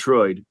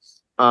Neutroid,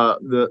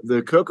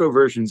 the CoCo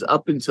versions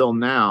up until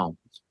now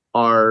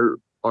are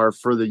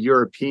for the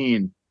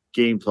European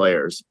game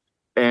players,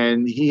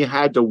 and he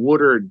had to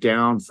water it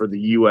down for the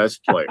U.S.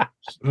 players.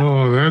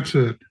 Oh, that's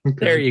it.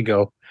 Okay. There you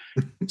go.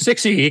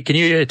 60, can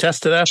you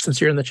attest to that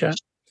since you're in the chat?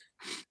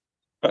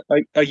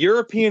 A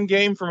European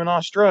game from an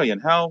Australian.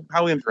 How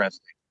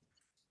interesting.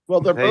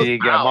 Well, they're There both you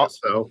go. pals,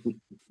 so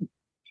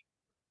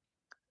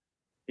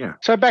yeah.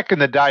 So back in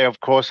the day, of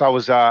course, I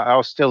was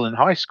still in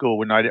high school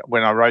when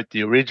I wrote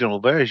the original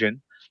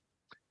version,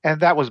 and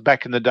that was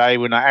back in the day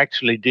when I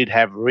actually did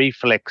have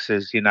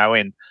reflexes,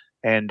 and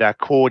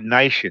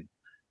coordination.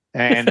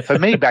 And for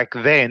me back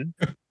then,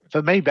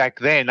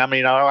 I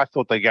mean, I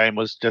thought the game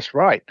was just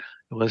right.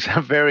 It was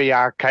very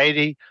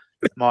arcadey.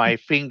 My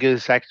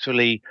fingers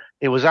actually,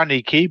 it was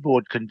only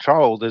keyboard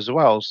controlled as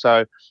well,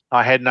 so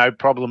I had no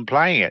problem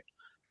playing it.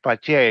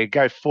 But yeah,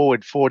 go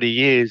forward 40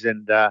 years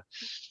and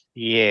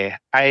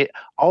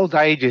old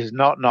age is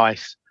not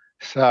nice.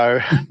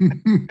 So,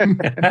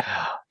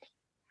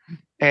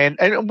 and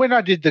when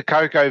I did the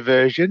CoCo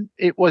version,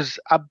 it was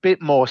a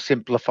bit more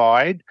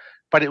simplified,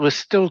 but it was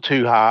still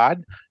too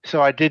hard.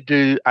 So I did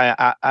do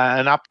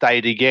an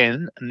update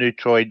again,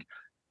 Neutroid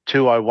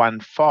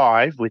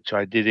 2015, which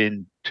I did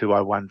in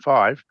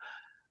 2015,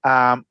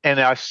 and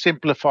I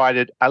simplified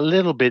it a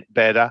little bit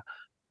better,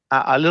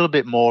 a little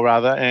bit more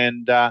rather,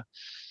 and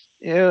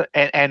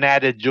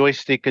added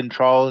joystick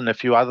control and a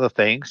few other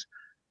things.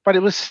 But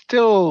it was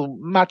still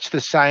much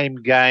the same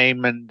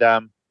game,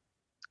 and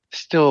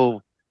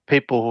still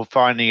people were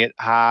finding it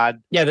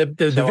hard. Yeah,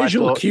 the So I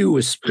visual thought- cue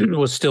was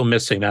still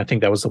missing. I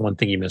think that was the one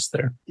thing you missed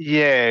there.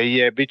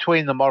 Yeah.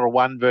 Between the Model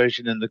 1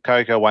 version and the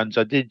CoCo ones,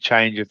 I did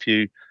change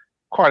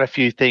quite a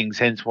few things,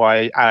 hence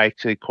why I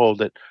actually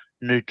called it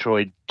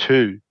Neutroid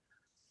 2.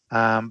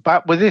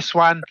 But with this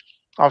one,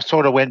 I've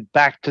sort of went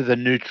back to the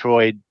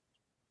Neutroid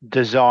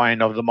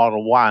design of the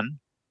Model 1,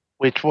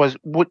 which was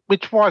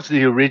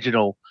the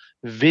original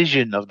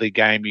vision of the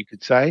game, you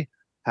could say.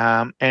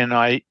 And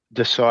I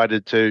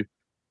decided to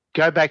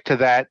go back to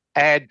that,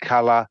 add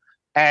color,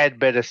 add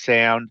better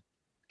sound,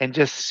 and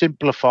just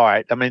simplify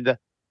it. I mean,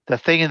 the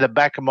thing in the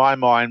back of my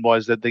mind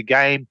was that the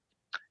game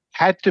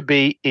had to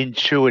be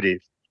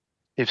intuitive.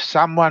 If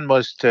someone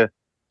was to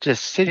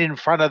just sit in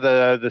front of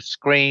the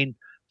screen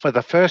for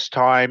the first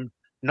time,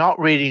 not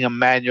reading a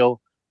manual,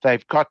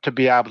 they've got to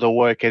be able to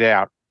work it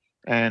out.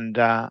 And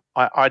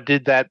I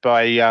did that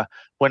by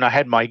when I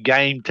had my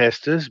game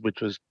testers,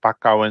 which was Buck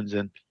Owens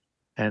and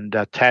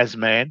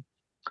Tasman.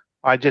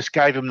 I just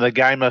gave them the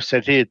game. I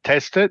said, here,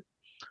 test it.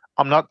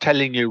 I'm not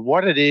telling you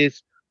what it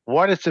is,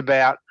 what it's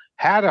about,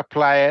 how to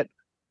play it.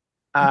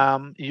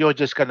 You're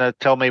just going to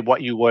tell me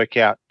what you work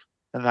out.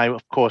 And they,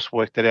 of course,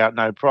 worked it out,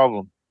 no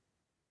problem.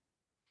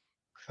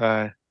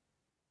 So,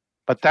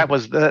 but that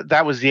was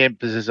the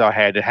emphasis I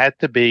had. It had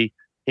to be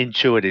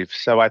intuitive.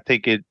 So I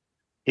think it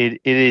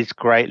is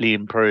greatly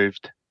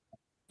improved.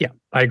 Yeah,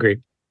 I agree.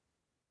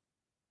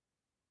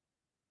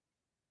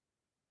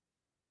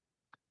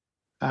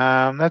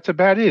 That's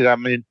about it. I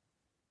mean,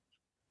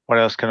 what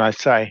else can I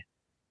say?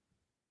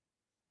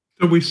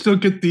 So we still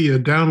get the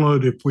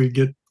download if we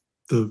get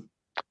the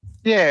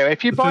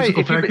if you buy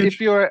physical package?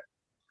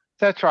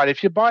 that's right.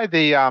 If you buy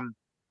the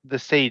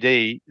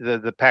CD,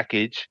 the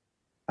package,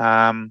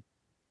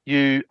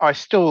 I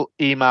still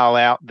email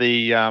out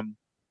the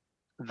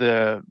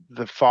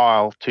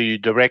file to you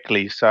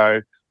directly,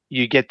 so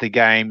you get the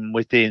game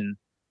within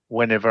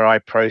whenever I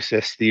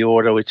process the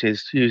order, which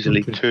is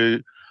usually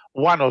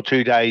 1 or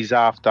 2 days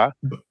after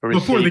before the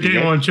receiving game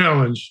it. on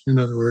challenge, in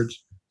other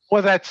words.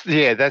 Well, that's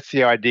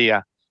the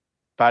idea.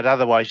 But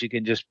otherwise, you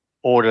can just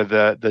order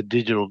the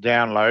digital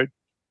download,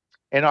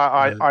 and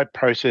I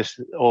process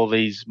all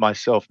these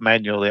myself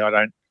manually. I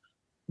don't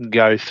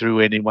go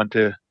through anyone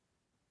to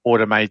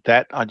automate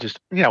that. I just,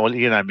 well,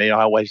 you know me,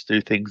 I always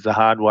do things the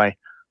hard way.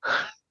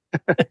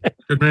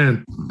 Good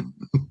man.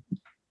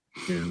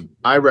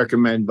 I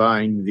recommend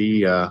buying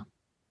the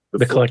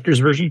collector's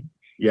version.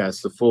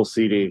 Yes, the full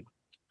CD.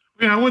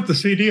 Yeah, I want the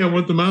CD. I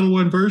want the Model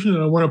 1 version,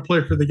 and I want to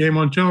play for the Game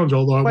on Challenge,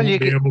 although I won't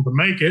be able to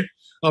make it.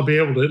 I'll be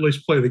able to at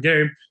least play the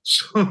game.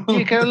 So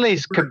you can at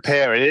least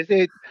compare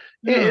it.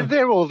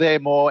 They're all there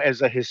more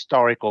as a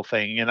historical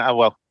thing,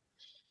 Well,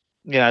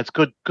 it's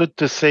good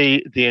to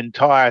see the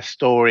entire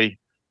story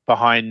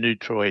behind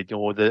Neutroid,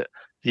 or the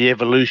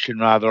evolution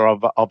rather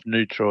of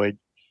Neutroid.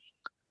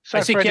 So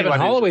I see Kevin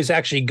Holloway's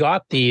actually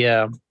got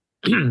the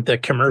the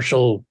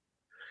commercial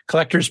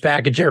collector's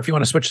package there. If you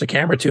want to switch the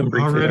camera to him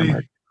briefly,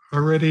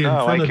 already in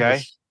front of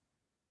us.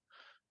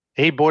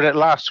 He bought it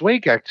last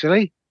week,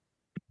 actually,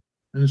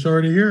 and it's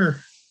already here,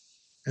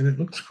 and it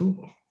looks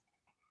cool.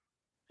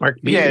 Mark,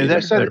 there we go.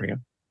 It's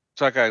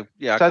like I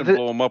couldn't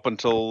blow him up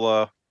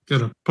until. Got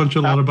to punch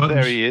a lot of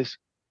buttons. There he is.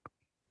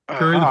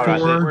 Carry the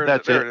 4.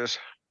 There it is.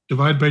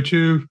 Divide by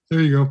 2.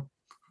 There you go.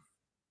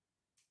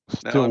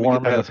 Still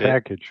warm in the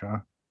package, huh?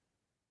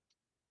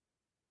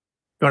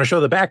 You want to show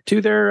the back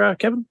too there,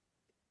 Kevin?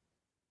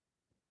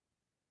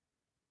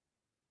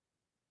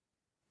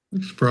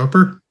 Looks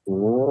proper.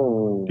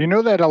 Do you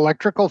know that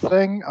electrical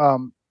thing?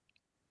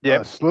 Yeah.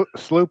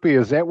 Sloopy,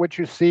 is that what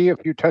you see if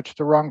you touch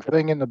the wrong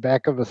thing in the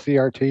back of a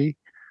CRT?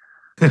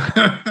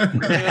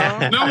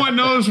 No one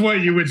knows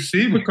what you would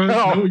see because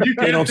you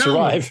they don't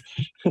survive.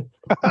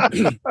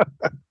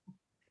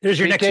 There's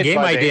your next game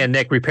idea,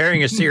 Nick.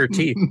 Repairing a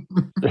CRT.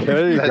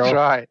 There you go. That's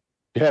right.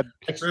 Yeah.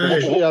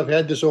 Actually, I've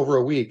had this over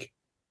a week.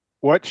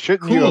 What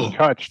shouldn't you have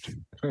touched?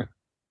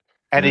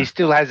 And he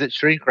still has it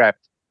shrink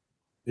wrapped.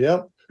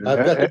 Yep.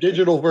 I've got the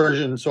digital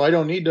version, so I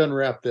don't need to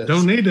unwrap this.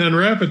 Don't need to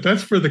unwrap it.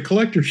 That's for the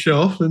collector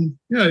shelf, and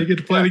you get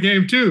to play the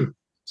game too.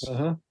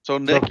 So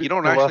Nick, you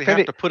don't actually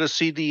have to put a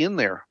CD in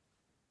there.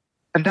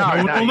 No,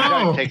 you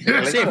don't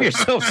technically. Save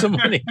yourself some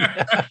money.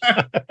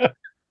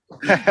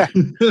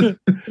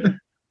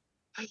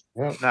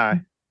 No.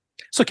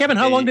 So, Kevin,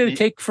 how long did it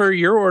take for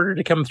your order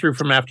to come through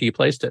from after you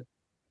placed it?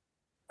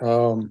 I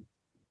don't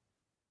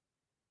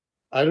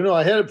know.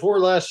 I had it for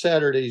last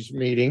Saturday's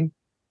meeting.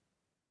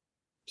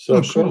 So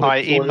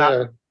I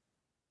emailed.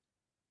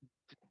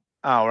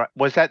 Oh, right.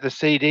 Was that the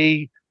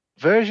CD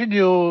version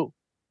you're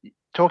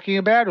talking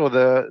about, or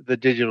the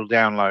digital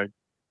download?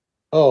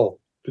 Oh,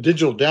 the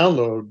digital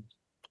download.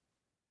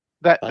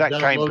 That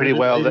came pretty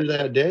well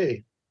that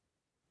day.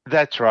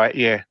 That's right,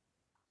 yeah.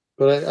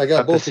 But I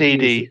got both the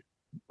CD.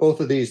 Both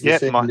of these the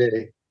same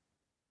day.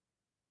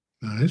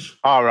 Nice.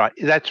 All right,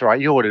 that's right.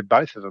 You ordered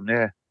both of them,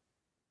 yeah.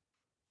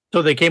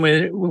 So they came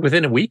in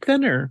within a week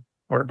then, or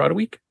about a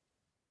week?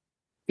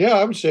 Yeah,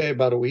 I would say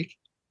about a week.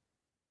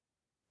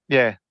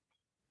 Yeah.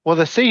 Well,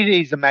 the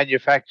CDs are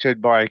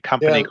manufactured by a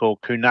company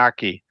called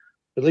Kunaki.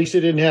 At least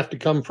it didn't have to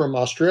come from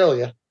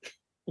Australia.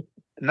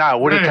 No,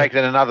 it would have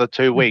taken another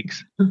 2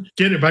 weeks.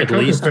 Get it by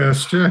CoCo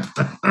Fest.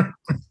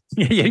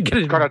 Yeah, get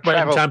it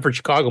right in time for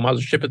Chicago. Might as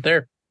well ship it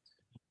there.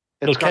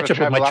 It'll catch up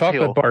with my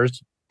chocolate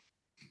bars.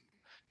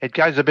 It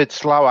goes a bit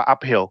slower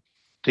uphill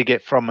to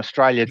get from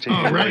Australia to.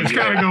 Oh, right. It's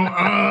got to go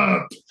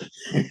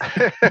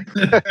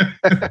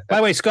up. By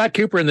the way, Scott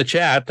Cooper in the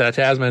chat,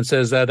 Tasman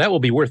says that will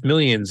be worth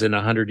millions in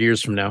 100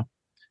 years from now.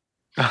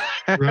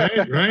 Right.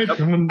 I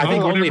think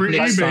only if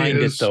Nick signed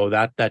it, though.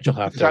 That you'll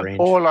have to arrange.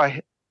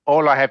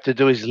 All I have to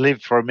do is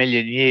live for 1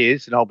 million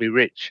years, and I'll be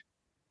rich.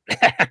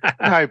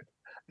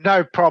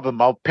 No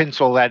problem. I'll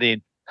pencil that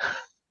in.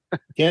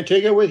 Can't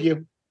take it with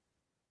you.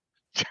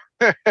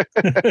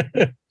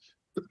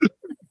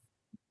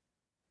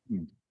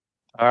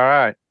 All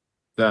right.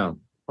 So,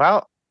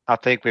 well, I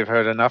think we've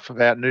heard enough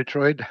about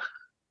Neutroid.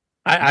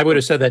 I would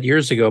have said that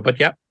years ago, but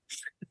yeah.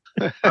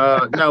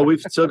 No,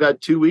 we've still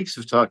got 2 weeks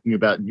of talking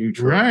about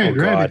Neutroid.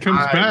 Right. It comes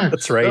back.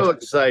 That's right. So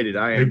excited.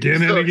 I am again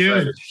so and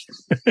again.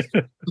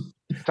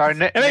 So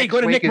and then you go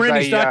to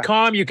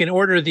nickmarines.com. You can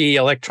order the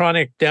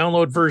electronic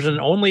download version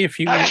only if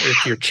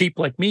you're cheap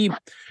like me,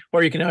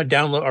 or you can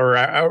download or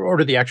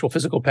order the actual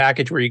physical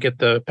package where you get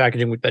the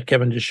packaging that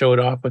Kevin just showed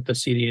off with the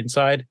CD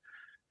inside,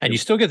 and you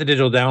still get the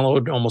digital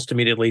download almost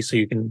immediately, so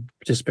you can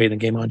participate in the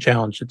Game On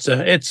Challenge.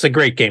 It's a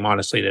great game,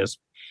 honestly. It is.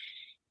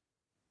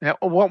 Now,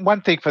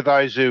 one thing for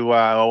those who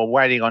are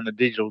waiting on the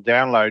digital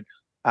download,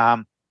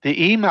 the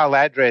email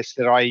address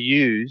that I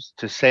use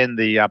to send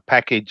the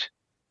package,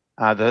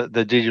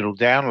 the digital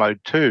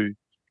download to,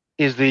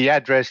 is the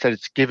address that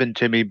it's given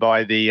to me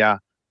by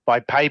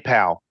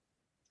PayPal.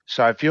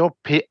 So if your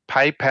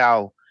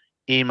PayPal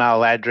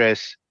email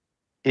address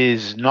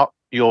is not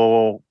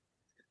your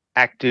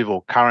active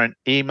or current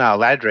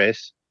email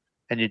address,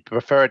 and you'd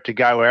prefer it to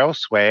go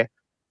elsewhere,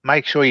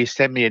 make sure you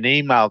send me an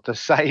email to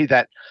say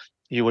that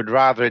you would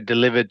rather it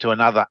delivered to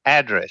another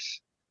address.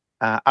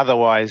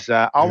 Otherwise,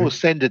 I will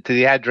send it to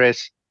the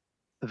address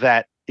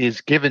that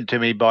is given to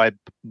me by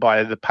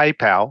the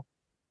PayPal.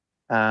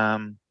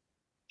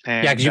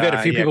 Because you got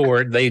a few people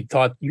where they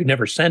thought you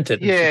never sent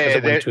it. Yeah,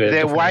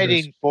 they're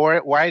waiting for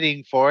it.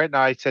 And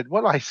I said,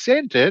 well, I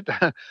sent it.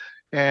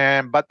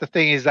 but the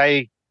thing is,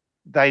 they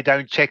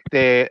don't check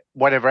their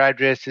whatever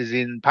address is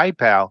in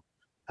PayPal,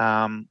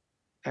 and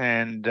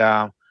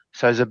so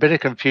there's a bit of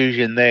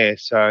confusion there.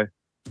 So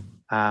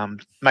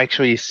make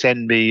sure you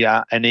send me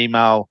an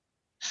email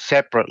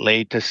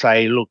separately to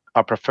say, look,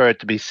 I prefer it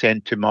to be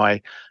sent to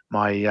my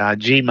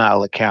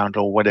Gmail account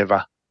or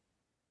whatever.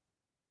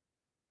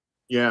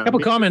 Yeah. A couple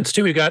comments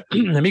too. We got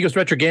Amigos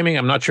Retro Gaming.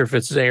 I'm not sure if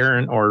it's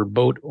Aaron or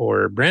Boat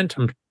or Brent.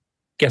 I'm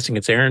guessing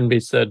it's Aaron. But he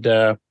said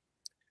the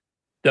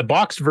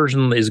boxed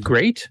version is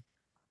great.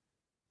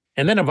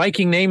 And then a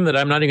Viking name that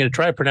I'm not even going to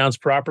try to pronounce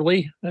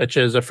properly, which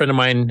is a friend of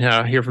mine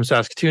here from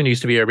Saskatoon,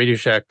 used to be a Radio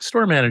Shack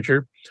store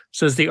manager,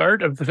 says the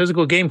art of the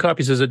physical game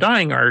copies is a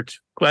dying art.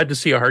 Glad to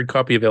see a hard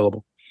copy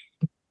available.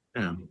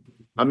 Yeah.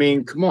 I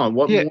mean, come on.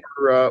 What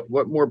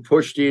more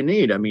push do you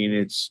need? I mean,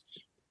 it's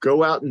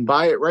go out and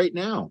buy it right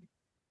now.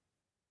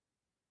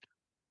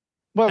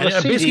 Well,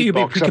 basically,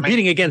 you'll be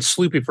competing against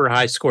Sloopy for a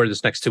high score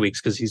this next 2 weeks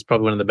because he's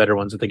probably one of the better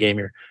ones at the game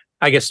here.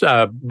 I guess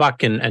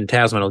Buck and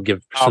Tasman will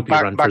give Sloopy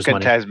a run for his money. Buck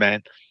and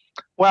Tasman.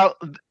 Well,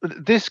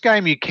 this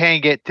game you can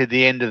get to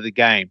the end of the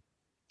game.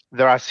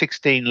 There are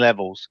 16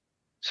 levels,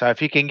 so if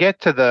you can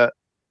get to the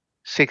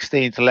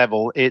 16th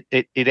level, it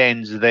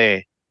ends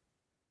there.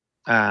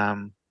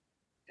 And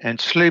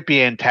Sloopy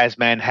and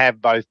Tasman have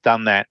both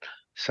done that.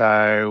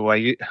 So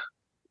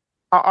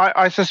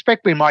I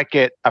suspect we might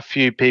get a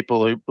few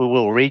people who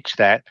will reach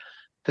that.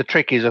 The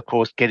trick is, of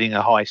course, getting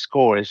a high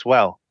score as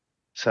well.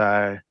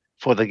 So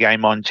for the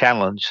Game On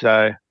Challenge,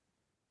 so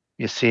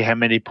you see how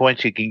many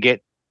points you can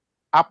get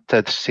up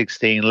to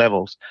 16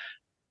 levels.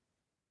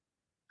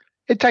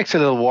 It takes a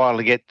little while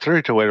to get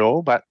through to it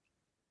all, but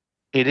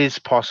it is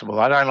possible.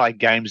 I don't like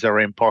games that are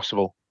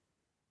impossible.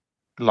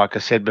 Like I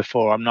said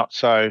before, I'm not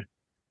so.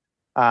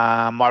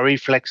 My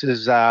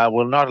reflexes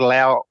will not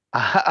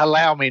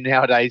allow me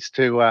nowadays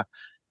to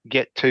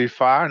get too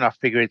far, and I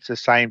figure it's the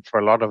same for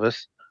a lot of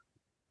us.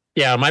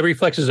 Yeah, my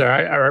reflexes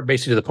are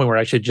basically to the point where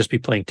I should just be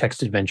playing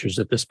text adventures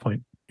at this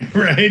point.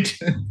 Right.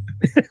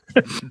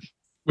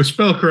 With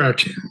spell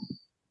correction.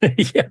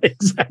 Yeah,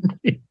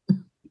 exactly.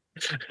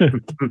 What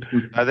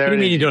do you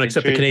mean you don't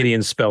accept the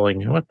Canadian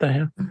spelling? What the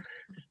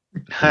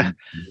hell?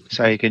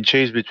 So you can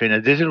choose between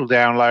a digital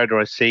download or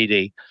a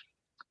CD.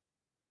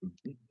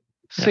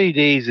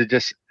 CDs are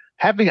just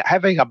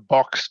having a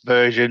box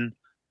version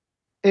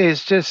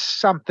is just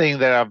something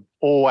that I've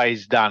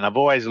always done. I've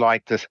always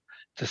liked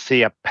to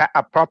see a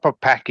proper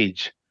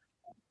package,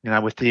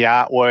 with the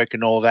artwork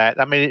and all that.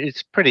 I mean,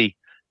 it's pretty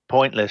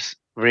pointless,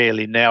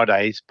 really,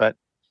 nowadays. But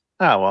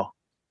oh well,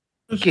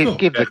 give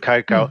the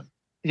CoCo.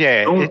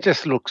 Yeah, it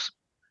just looks.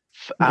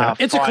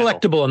 It's final. a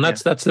collectible, and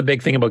that's the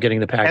big thing about getting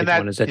the package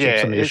one is that you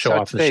have something to show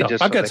off the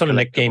shelf. I've got some of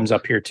the games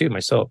up here too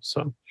myself.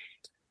 So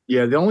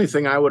yeah, the only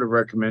thing I would have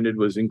recommended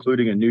was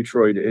including a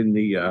Neutroid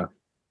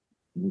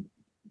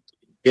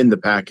in the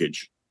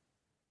package.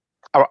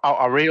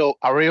 A real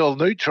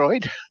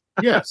Neutroid.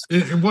 Yes.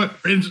 What,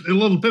 a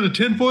little bit of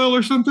tinfoil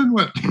or something?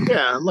 What?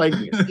 Yeah,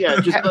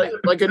 just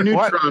like a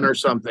neutron or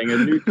something. A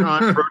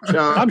neutron,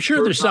 proton. I'm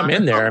sure there's some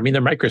in there. I mean,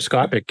 they're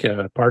microscopic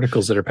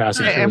particles that are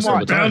passing through us all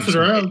the time.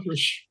 Around.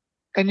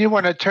 And you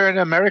want to turn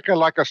America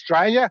like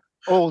Australia,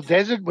 all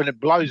desert when it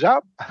blows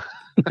up?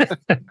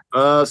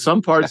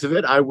 Some parts of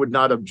it I would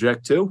not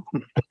object to.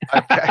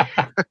 Okay.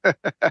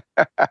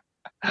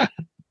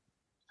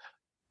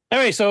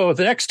 Anyway, so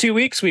the next 2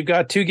 weeks, we've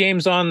got 2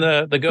 games on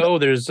the go.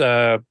 There's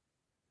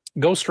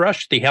Ghost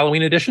Rush, the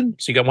Halloween edition.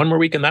 So you got 1 more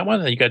week in that one.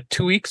 And you got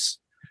 2 weeks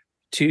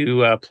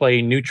to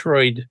play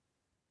Neutroid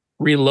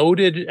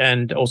Reloaded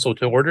and also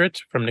to order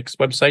it from Nick's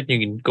website. You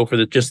can go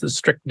for just the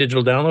strict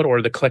digital download or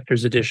the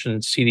collector's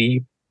edition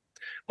CD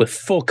with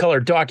full color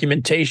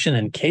documentation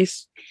and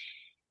case.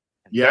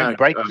 Yeah,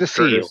 break the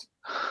seal.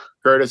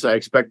 Curtis, I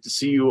expect to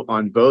see you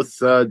on both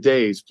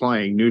days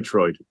playing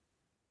Neutroid.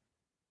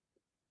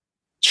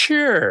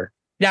 Sure.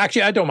 Yeah,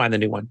 actually, I don't mind the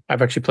new one.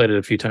 I've actually played it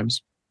a few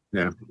times.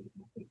 Yeah.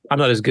 I'm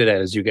not as good at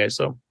it as you guys,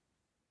 though.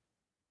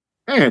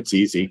 It's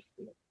easy.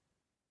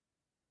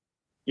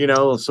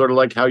 Sort of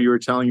like how you were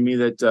telling me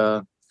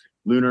that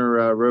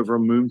Lunar Rover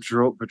Moon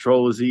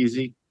Patrol is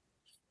easy.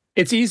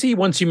 It's easy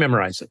once you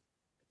memorize it.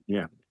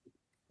 Yeah.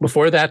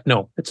 Before that,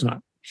 no, it's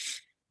not.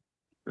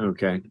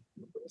 Okay.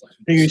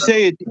 You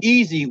say it's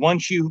easy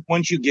once you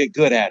get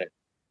good at it.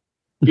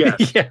 Yeah.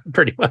 Yeah,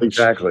 pretty much.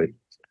 Exactly.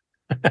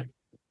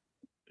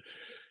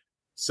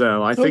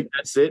 So I think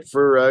that's it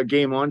for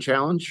Game On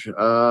Challenge.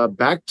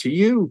 Back to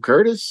you,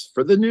 Curtis,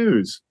 for the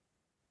news.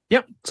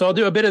 Yep. So I'll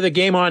do a bit of the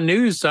Game On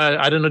news.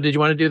 I don't know. Did you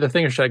want to do the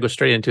thing or should I go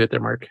straight into it there,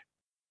 Mark?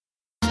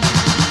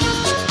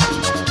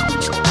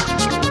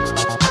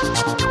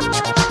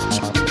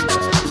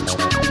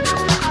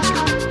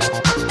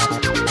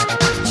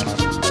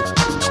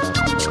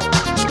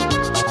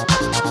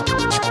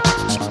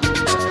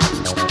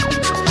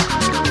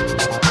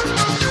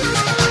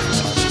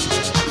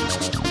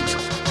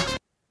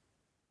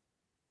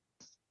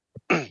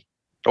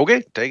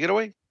 Okay, take it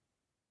away.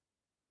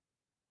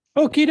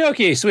 Okie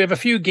dokie. So we have a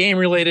few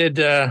game-related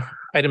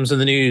items in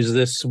the news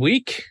this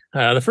week.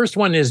 The first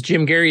one is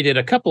Jim Gary did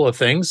a couple of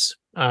things.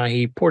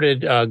 He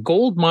ported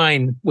Gold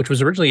Mine, which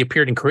was originally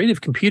appeared in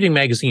Creative Computing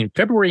magazine,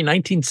 February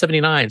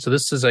 1979. So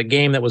this is a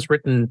game that was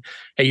written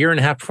a year and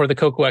a half before the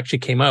CoCo actually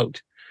came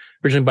out.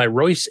 Originally by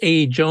Royce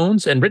A.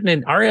 Jones and written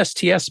in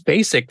RSTS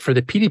Basic for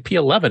the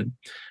PDP-11.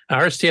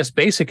 RSTS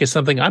Basic is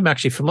something I'm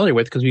actually familiar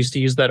with because we used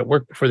to use that at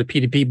work before the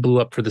PDP blew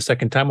up for the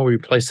second time when we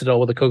replaced it all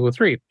with the CoCo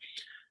 3.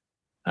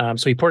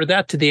 So he ported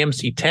that to the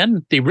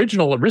MC10. The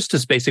original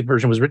Aristus Basic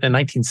version was written in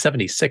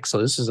 1976, so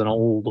this is an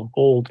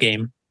old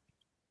game.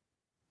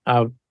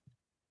 As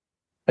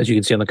you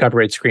can see on the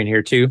copyright screen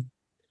here, too.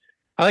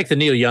 I like the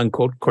Neil Young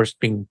quote, of course,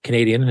 being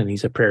Canadian, and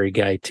he's a prairie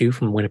guy, too,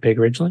 from Winnipeg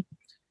originally.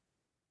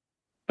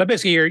 But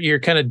basically, you're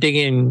kind of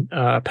digging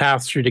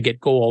paths through to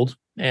get gold,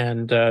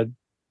 and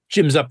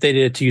Jim's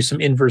updated it to use some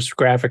inverse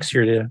graphics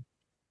here to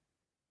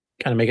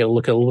kind of make it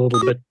look a little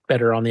bit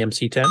better on the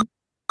MC10.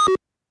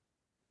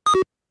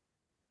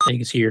 And you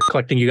can see you're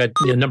collecting, you got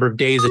a number of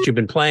days that you've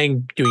been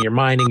playing, doing your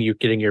mining, you're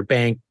getting your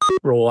bank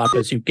roll up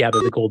as you gather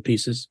the gold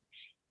pieces.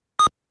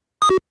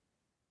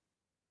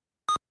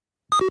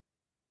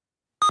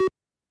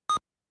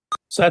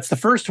 So that's the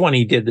first one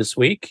he did this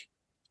week.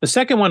 The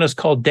second one is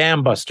called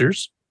Dam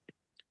Busters.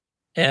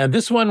 And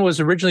this one was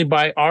originally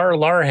by R.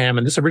 Larham,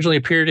 and this originally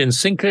appeared in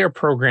Sinclair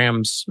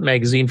Programs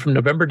magazine from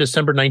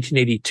December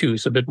 1982,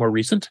 so a bit more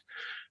recent.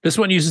 This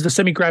one uses the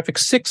semi-graphic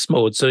 6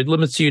 mode, so it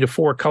limits you to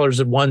 4 colors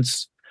at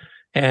once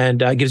and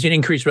gives you an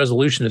increased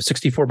resolution of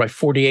 64 by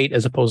 48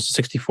 as opposed to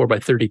 64 by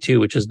 32,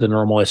 which is the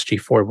normal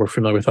SG4 we're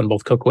familiar with on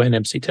both CoCo and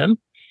MC10.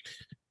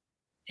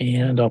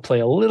 And I'll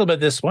play a little bit of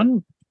this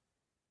one.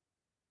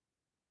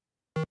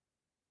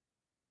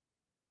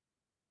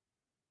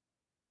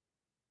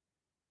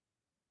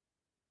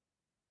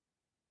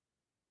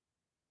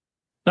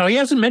 Now, he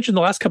hasn't mentioned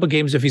the last couple of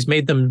games if he's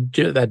made them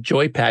that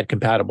joypad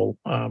compatible,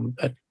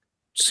 that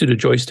pseudo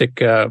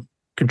joystick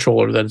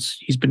controller.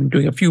 He's been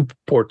doing a few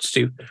ports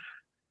to.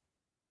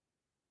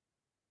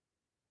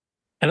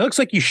 And it looks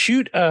like you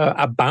shoot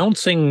a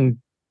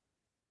bouncing,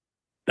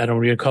 I don't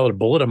know what you call it, a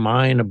bullet, a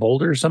mine, a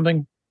boulder or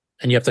something.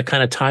 And you have to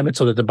kind of time it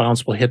so that the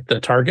bounce will hit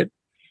the target.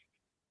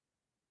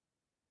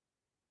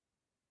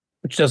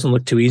 Which doesn't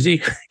look too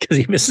easy because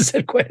he misses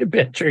it quite a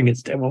bit during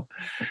his demo.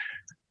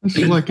 This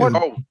is like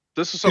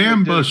this is something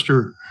dam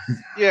buster.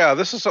 Yeah,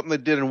 this is something they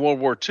did in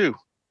World War II.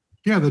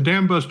 Yeah, the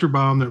dam buster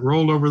bomb that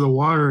rolled over the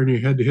water and you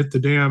had to hit the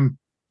dam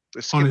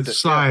on its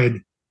side. Yeah.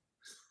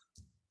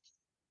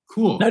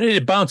 Cool. Now, did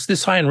it bounce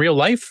this high in real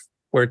life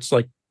where it's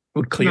like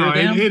would clear no,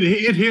 dam? It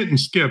hit and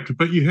skipped,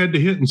 but you had to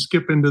hit and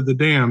skip into the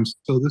dams.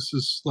 So this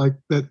is like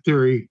that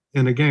theory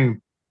in a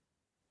game.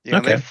 Yeah,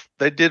 okay.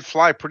 They did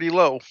fly pretty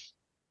low.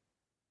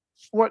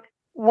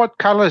 What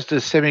colors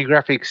does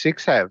Semi-Graphic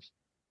 6 have?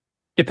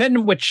 Depending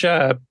on which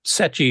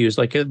set you use.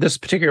 Like this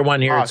particular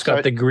one here, it's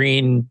got the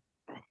green,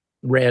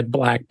 red,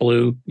 black,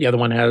 blue. The other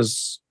one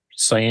has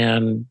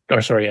cyan,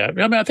 or sorry,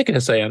 I think it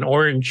has cyan,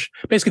 orange.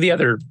 Basically, the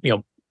other,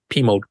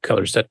 P mode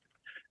color set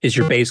is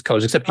your base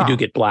colors, except you do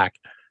get black.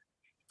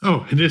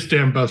 Oh, it is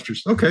Dam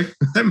Busters. Okay,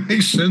 that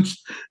makes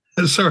sense.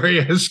 Sorry,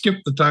 I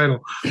skipped the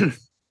title.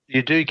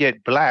 You do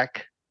get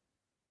black.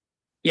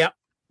 Yeah,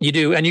 you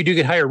do, and you do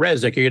get higher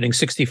res. Like you're getting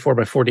 64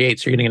 by 48,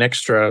 so you're getting an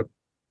extra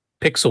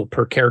pixel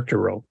per character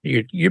row.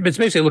 It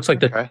basically looks like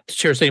the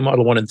Share City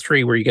Model 1 and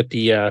 3, where you get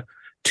the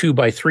 2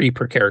 by 3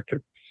 per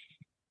character.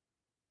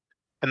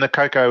 And the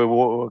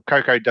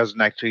CoCo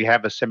doesn't actually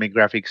have a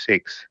Semi-Graphic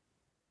 6.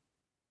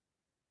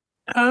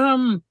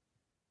 The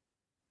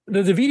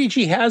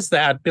VDG has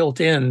that built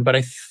in, but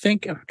I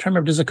think I'm trying to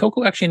remember, does the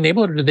CoCo actually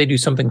enable it, or did they do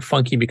something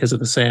funky because of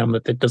the SAM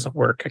that it doesn't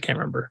work? I can't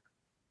remember.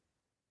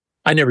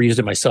 I never used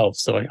it myself,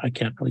 so I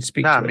can't really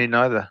speak to it. No, me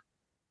neither.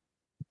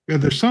 Yeah,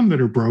 there's some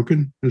that are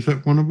broken. Is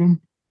that one of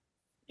them?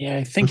 Yeah,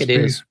 I think it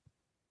is.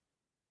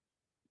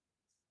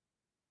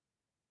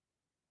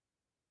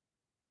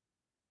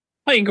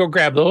 I can go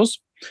grab those.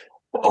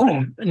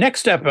 Oh,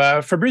 next up,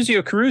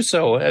 Fabrizio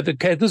Caruso.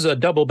 This is a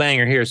double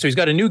banger here. So he's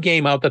got a new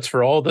game out that's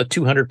for all the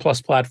 200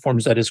 plus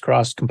platforms that his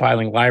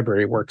cross-compiling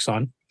library works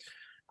on,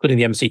 including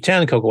the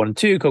MC10, CoCo 1 and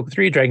 2, CoCo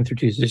 3, Dragon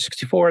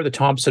 3264, the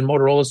Thompson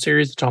Motorola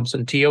series, the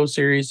Thompson TO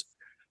series.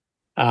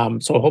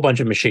 So a whole bunch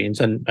of machines,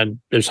 and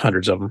there's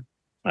hundreds of them.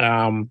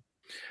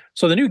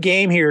 So the new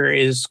game here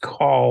is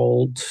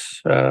called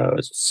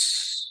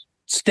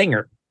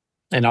Stinger.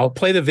 And I'll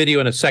play the video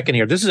in a second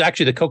here. This is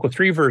actually the CoCo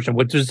 3 version,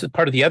 which is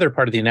part of the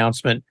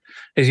announcement,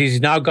 is he's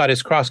now got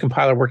his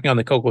cross-compiler working on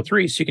the CoCo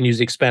 3, so you can use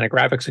the expanded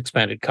graphics,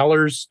 expanded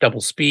colors,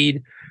 double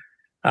speed.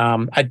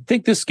 I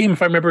think this game,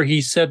 if I remember, he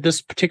said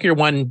this particular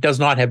one does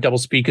not have double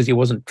speed because he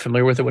wasn't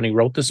familiar with it when he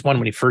wrote this one,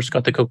 when he first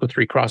got the CoCo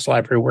 3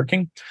 cross-library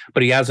working,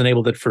 but he has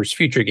enabled it for his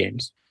future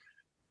games.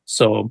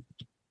 So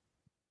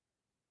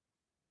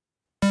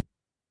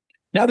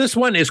now this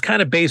one is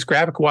kind of based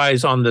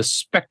graphic-wise on the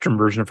Spectrum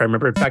version, if I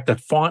remember. In fact, the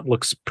font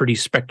looks pretty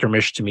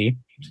Spectrum-ish to me.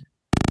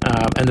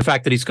 And the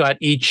fact that he's got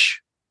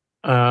each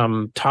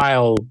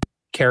tile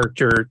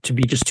character to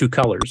be just 2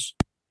 colors.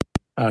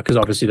 Because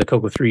obviously the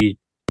CoCo 3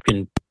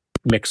 can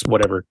mix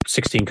whatever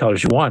 16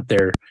 colors you want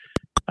there.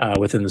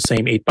 within the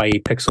same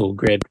 8x8 pixel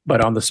grid.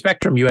 But on the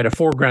Spectrum, you had a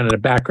foreground and a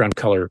background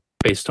color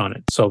based on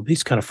it. So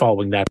he's kind of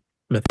following that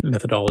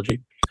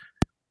methodology.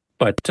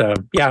 But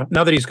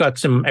now that he's got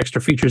some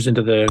extra features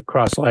into the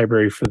cross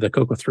library for the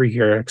CoCo 3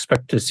 here, I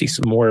expect to see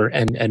some more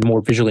and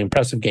more visually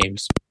impressive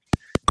games.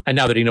 And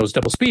now that he knows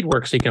double speed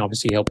works, he can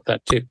obviously help with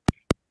that too.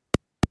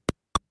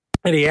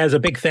 And he has a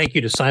big thank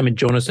you to Simon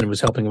Jonason, who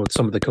was helping with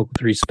some of the CoCo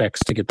 3 specs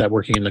to get that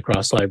working in the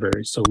cross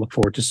library. So look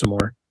forward to some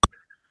more.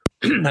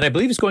 And I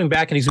believe he's going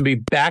back and he's going to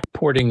be back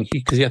porting,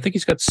 because I think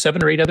he's got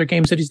 7 or 8 other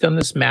games that he's done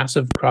this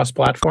massive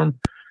cross-platform.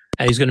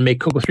 And he's going to make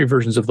CoCo 3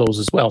 versions of those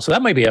as well. So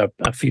that might be a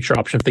future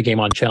option if the Game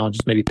On Challenge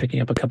is maybe picking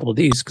up a couple of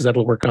these, because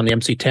that'll work on the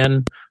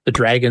MC10, the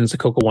Dragons, the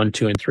CoCo 1,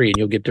 2, and 3, and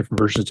you'll get different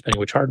versions depending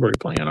which hardware you're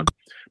playing on.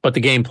 But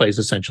the gameplay is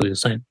essentially the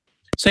same.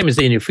 Same as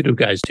the Inufudu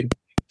guys do.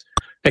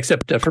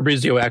 Except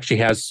Fabrizio actually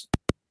has,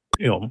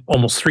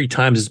 almost 3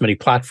 times as many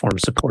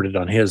platforms supported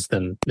on his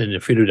than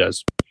Inufudu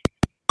does.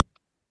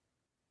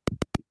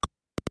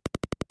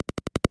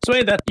 So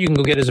that you can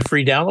go get as a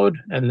free download.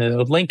 And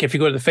the link, if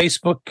you go to the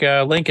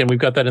Facebook link, and we've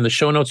got that in the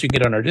show notes, you can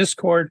get on our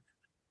Discord.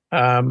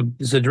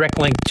 There's a direct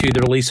link to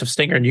the release of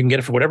Stinger, and you can get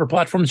it for whatever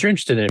platforms you're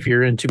interested in. If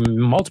you're into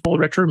multiple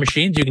retro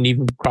machines, you can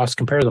even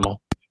cross-compare them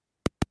all.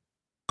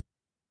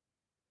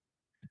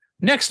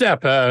 Next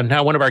up,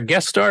 now one of our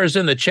guest stars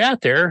in the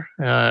chat there.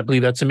 I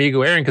believe that's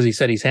Amigo Aaron, because he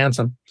said he's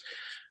handsome.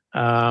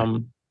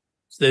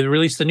 They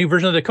released the new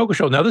version of the CoCo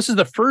Show. Now, this is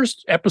the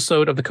first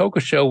episode of the CoCo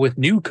Show with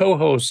new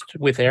co-host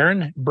with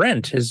Aaron,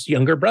 Brent, his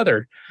younger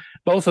brother,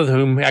 both of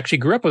whom actually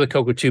grew up with the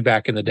CoCo 2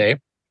 back in the day.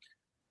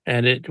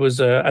 And it was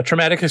a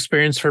traumatic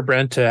experience for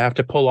Brent to have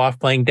to pull off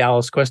playing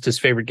Dallas Quest, his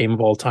favorite game of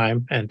all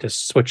time, and to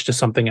switch to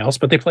something else.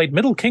 But they played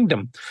Middle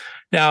Kingdom.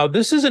 Now,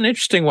 this is an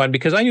interesting one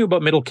because I knew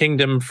about Middle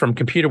Kingdom from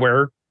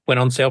Computerware, went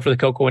on sale for the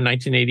CoCo in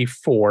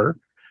 1984.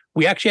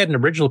 We actually had an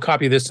original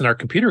copy of this in our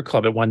computer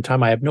club at one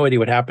time. I have no idea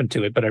what happened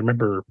to it, but I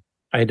remember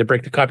I had to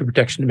break the copy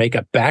protection to make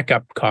a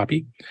backup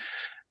copy.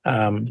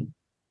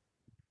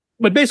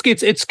 But basically,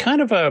 it's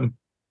kind of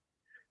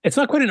it's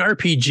not quite an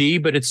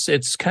RPG, but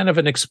it's kind of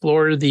an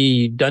explore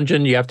the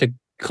dungeon. You have to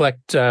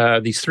collect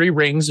these 3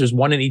 rings. There's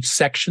 1 in each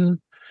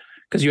section,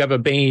 because you have a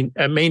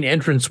main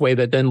entranceway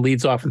that then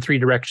leads off in 3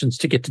 directions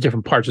to get to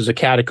different parts. There's a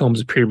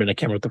catacombs, a pyramid. I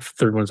can't remember what the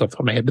third one's off the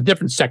top of my head, but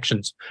different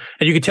sections.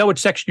 And you can tell which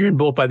section you're in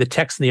both by the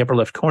text in the upper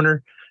left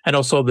corner, and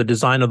also the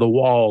design of the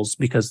walls,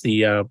 because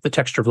the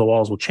texture of the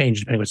walls will change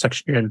depending on what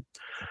section you're in.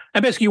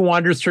 And basically, you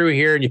wander through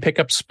here and you pick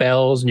up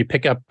spells and you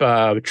pick up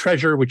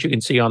treasure, which you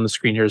can see on the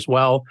screen here as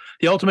well.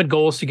 The ultimate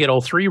goal is to get all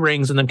 3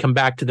 rings and then come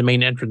back to the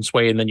main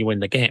entranceway, and then you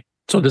win the game.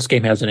 So this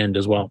game has an end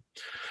as well.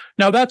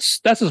 Now,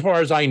 that's as far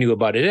as I knew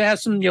about it. It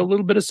has some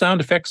little bit of sound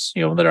effects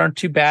that aren't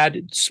too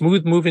bad.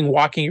 Smooth moving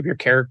walking of your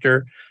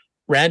character.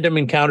 Random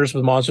encounters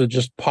with monsters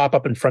just pop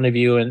up in front of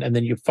you, and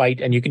then you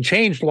fight. And you can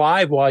change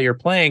live while you're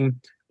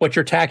playing what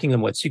you're attacking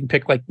them with. So you can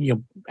pick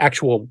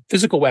actual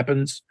physical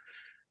weapons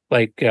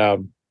like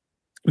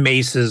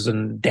maces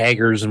and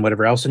daggers and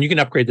whatever else, and you can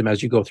upgrade them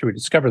as you go through and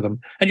discover them.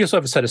 And you also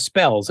have a set of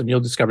spells, and you'll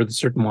discover that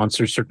certain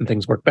monsters, certain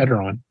things work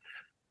better on.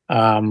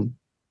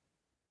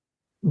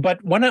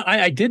 But one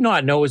I did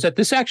not know is that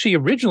this actually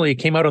originally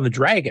came out on the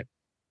Dragon.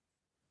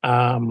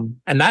 And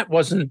that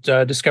wasn't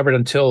discovered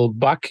until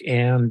Buck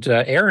and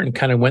Aaron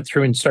kind of went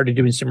through and started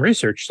doing some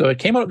research. So it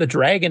came out on the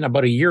Dragon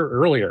about a year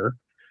earlier.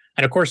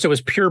 And of course, it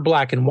was pure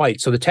black and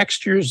white. So the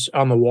textures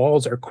on the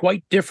walls are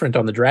quite different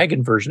on the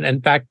Dragon version. And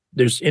in fact,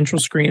 there's intro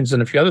screens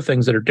and a few other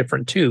things that are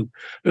different too.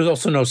 There's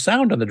also no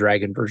sound on the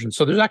Dragon version.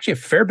 So there's actually a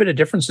fair bit of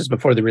differences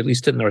before they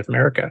released it in North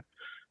America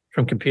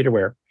from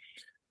Computerware,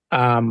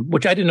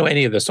 which I didn't know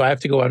any of this. So I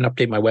have to go out and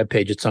update my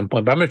webpage at some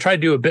point. But I'm going to try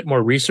to do a bit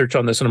more research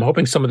on this. And I'm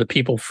hoping some of the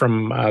people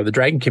from the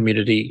Dragon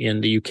community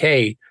in the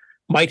UK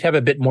might have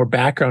a bit more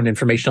background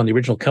information on the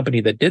original company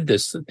that did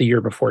this the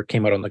year before it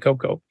came out on the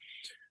CoCo.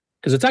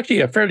 Because it's actually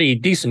a fairly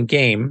decent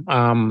game.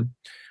 I'm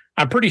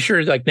pretty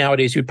sure like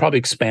nowadays you'd probably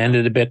expand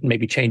it a bit and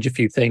maybe change a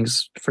few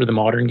things for the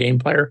modern game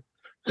player.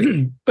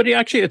 But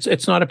actually,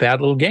 it's not a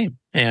bad little game.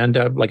 And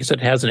like I said,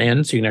 it has an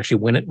end, so you can actually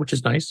win it, which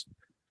is nice.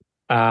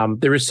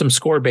 There is some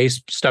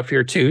score-based stuff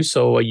here too,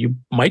 so you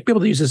might be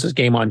able to use this as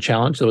Game On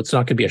Challenge, though it's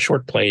not going to be a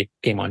short play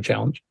Game On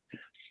Challenge.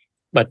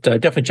 But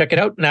definitely check it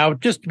out. Now,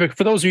 just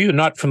for those of you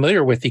not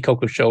familiar with the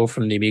CoCo Show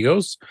from the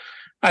Amigos,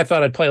 I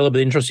thought I'd play a little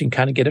bit interesting,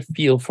 kind of get a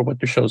feel for what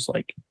the show's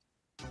like.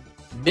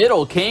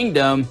 Middle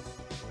Kingdom.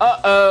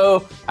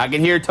 Uh-oh. I can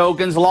hear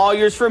Tolkien's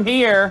lawyers from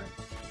here.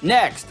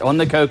 Next on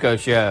the CoCo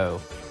Show.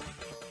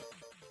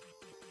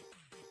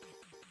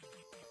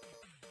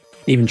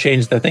 Even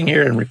changed the thing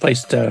here and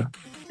replaced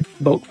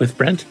Boat with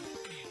Brent.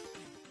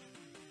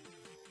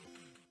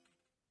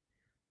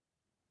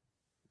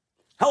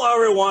 Hello,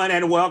 everyone,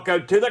 and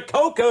welcome to the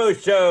CoCo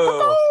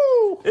Show.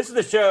 CoCo! This is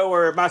the show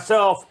where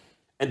myself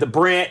and the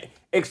Brent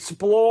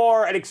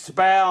explore and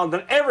expound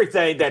on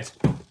everything that's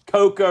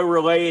CoCo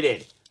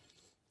related.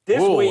 This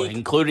week,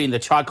 including the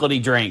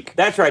chocolatey drink.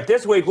 That's right.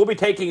 This week, we'll be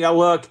taking a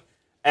look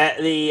at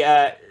the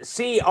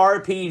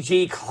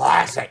CRPG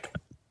classic,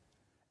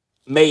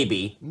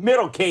 maybe,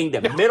 Middle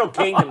Kingdom. Middle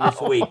Kingdom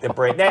this week, the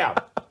Brent. Now,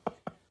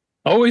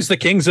 Always the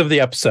kings of the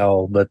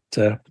upsell, but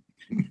yeah,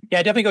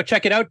 definitely go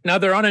check it out. Now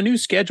they're on a new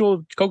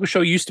schedule. CoCo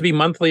Show used to be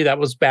monthly. That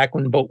was back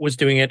when Boat was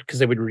doing it because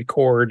they would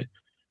record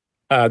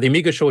the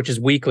Amiga Show, which is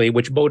weekly,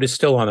 which Boat is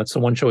still on. That's the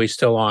one show he's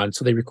still on.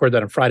 So they record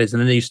that on Fridays,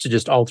 and then they used to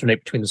just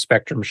alternate between the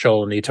Spectrum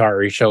Show and the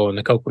Atari Show and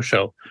the CoCo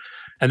Show.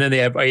 And then they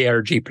have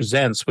ARG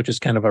Presents, which is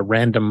kind of a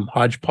random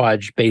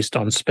hodgepodge based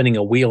on spinning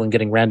a wheel and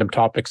getting random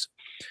topics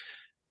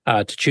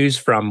to choose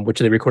from, which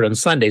they record on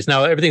Sundays.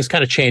 Now, everything's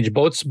kind of changed.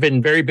 Boat's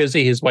been very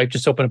busy. His wife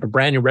just opened up a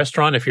brand new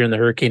restaurant. If you're in the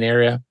Hurricane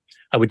area,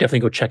 I would definitely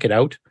go check it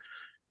out.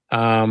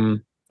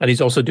 And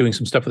he's also doing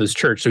some stuff with his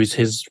church. So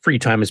his free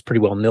time is pretty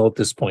well nil at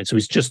this point. So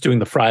he's just doing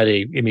the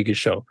Friday Amiga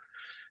Show.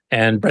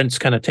 And Brent's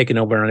kind of taken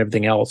over on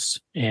everything else.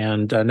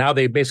 And now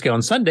they basically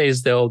on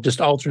Sundays, they'll just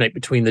alternate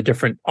between the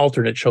different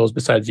alternate shows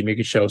besides the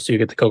Amiga Show. So you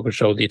get the CoCo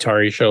Show, the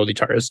Atari Show, the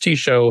Atari ST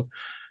Show,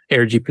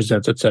 ARG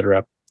Presents,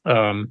 etc.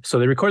 So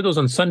they record those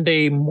on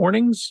Sunday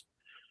mornings.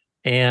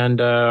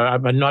 And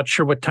I'm not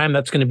sure what time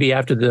that's going to be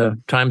after the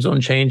time zone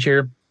change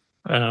here.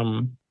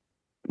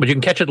 But you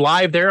can catch it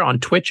live there on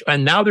Twitch.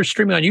 And now they're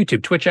streaming on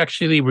YouTube. Twitch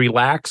actually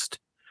relaxed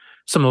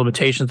some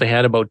limitations they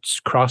had about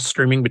cross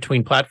streaming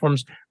between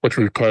platforms, which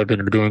we've kind of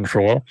been doing for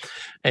a while.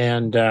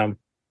 And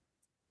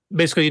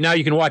basically now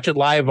you can watch it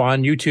live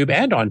on YouTube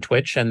and on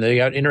Twitch, and they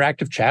got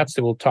interactive chats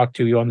that will talk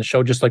to you on the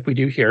show just like we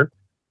do here.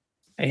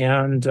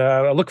 And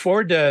I look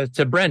forward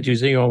to Brent,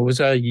 who's was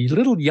a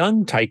little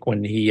young tyke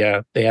when they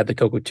had the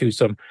CoCo 2.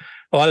 So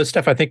a lot of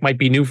stuff I think might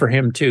be new for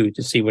him too,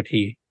 to see what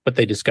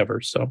they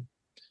discover. So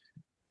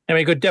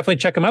anyway, go definitely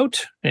check them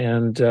out.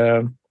 And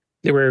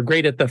they were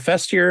great at the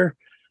fest here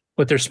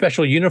with their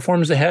special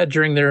uniforms they had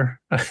during their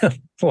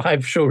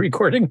live show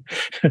recording,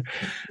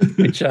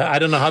 which I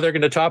don't know how they're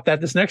going to top that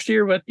this next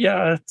year, but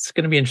yeah, it's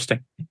going to be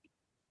interesting.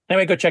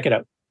 Anyway, go check it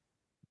out.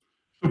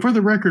 So for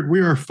the record, we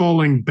are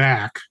falling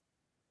back.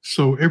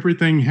 So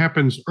everything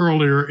happens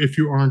earlier if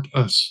you aren't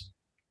us.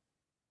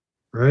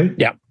 Right?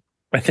 Yeah,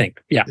 I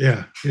think. Yeah.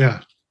 Yeah.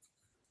 Yeah.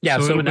 Yeah.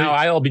 So now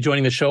I'll be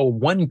joining the show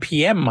 1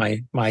 p.m.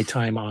 my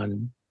time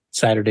on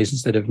Saturdays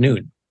instead of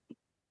noon.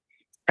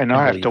 And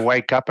I have to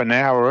wake up an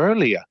hour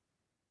earlier.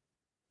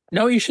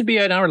 No, you should be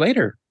an hour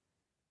later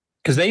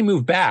because they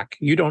move back.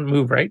 You don't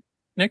move, right,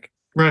 Nick?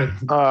 Right.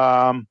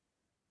 I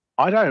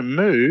don't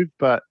move,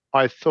 but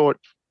I thought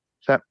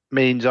that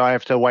means I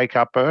have to wake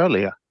up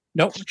earlier.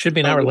 Nope, it should be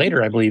an hour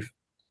later, I believe.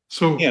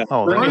 So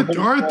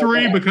our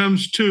 3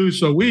 becomes 2,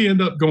 so we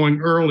end up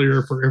going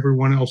earlier for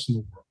everyone else in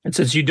the world. And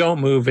since you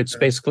don't move, it's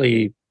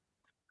basically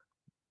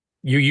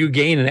you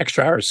gain an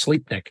extra hour of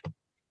sleep, Nick.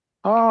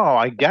 Oh,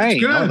 I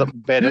gain. Oh,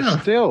 better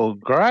still.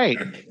 Great.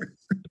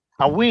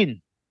 I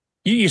win.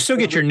 You still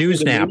get your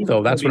news nap,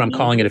 though. That's what I'm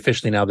calling it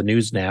officially now, the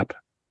news nap.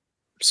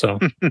 So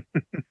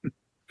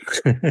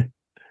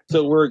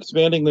So we're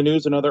expanding the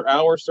news another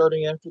hour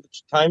starting after the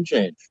time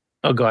change.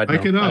 Oh, God,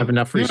 no. I have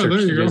enough research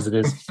to do as it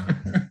is.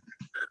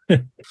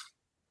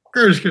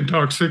 Curtis can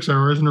talk 6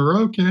 hours in a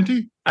row, can't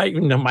he?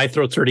 My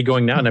throat's already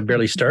going now, and I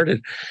barely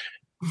started.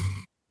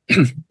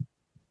 I'm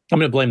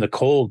going to blame the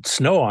cold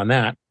snow on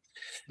that.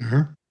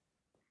 Uh-huh.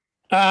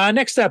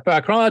 Next up,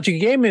 Chronological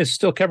Game is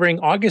still covering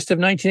August of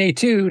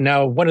 1982.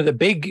 Now, one of the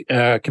big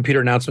computer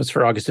announcements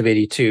for August of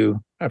 82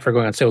 for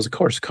going on sale was, of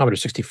course, Commodore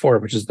 64,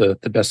 which is the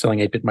best-selling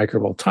 8-bit micro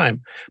of all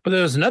time. But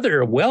there was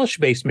another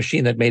Welsh-based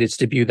machine that made its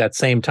debut that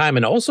same time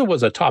and also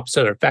was a top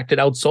seller. In fact, it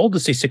outsold the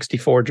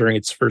C64 during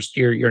its first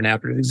year and a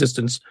half of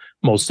existence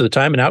most of the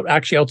time, and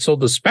actually outsold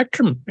the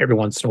Spectrum every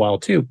once in a while,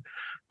 too.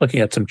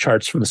 Looking at some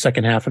charts from the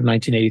second half of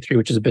 1983,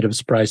 which is a bit of a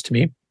surprise to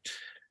me.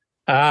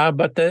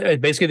 But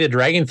basically the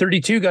Dragon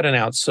 32 got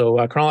announced.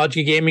 So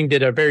Chronology Gaming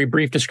did a very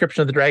brief description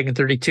of the Dragon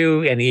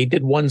 32, and he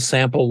did one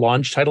sample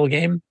launch title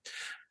game,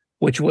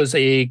 which was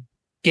a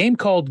game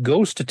called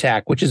Ghost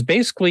Attack, which is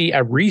basically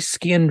a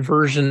reskinned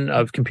version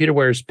of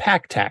ComputerWare's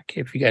Pac-Tac,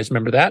 if you guys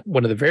remember that,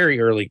 one of the very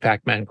early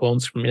Pac-Man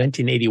clones from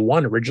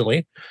 1981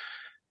 originally.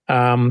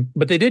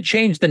 But they did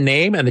change the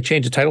name, and they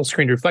changed the title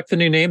screen to reflect the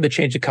new name. They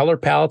changed the color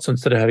palette, so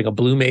instead of having a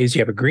blue maze,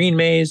 you have a green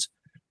maze.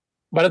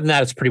 But other than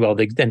that, it's pretty well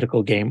the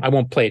identical game. I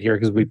won't play it here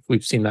because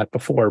we've seen that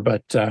before.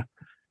 But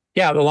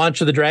yeah, the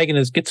launch of the Dragon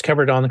gets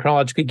covered on the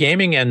Chronological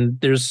Gaming, and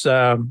there's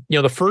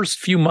the first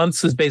few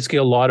months is basically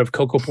a lot of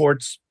CoCo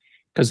ports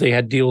because they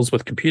had deals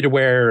with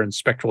ComputerWare and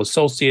Spectral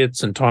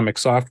Associates and Atomic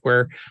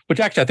Software, which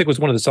actually I think was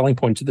one of the selling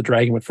points of the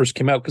Dragon when it first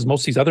came out, because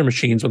most of these other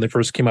machines when they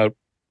first came out,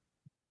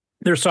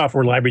 their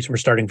software libraries were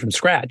starting from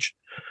scratch.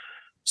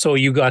 So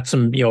you got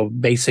some,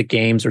 basic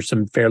games or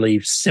some fairly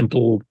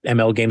simple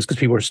ML games because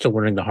people were still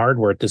learning the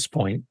hardware at this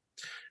point.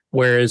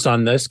 Whereas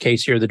on this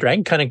case here, the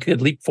Dragon kind of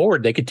could leap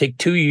forward. They could take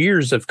 2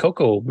 years of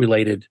CoCo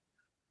related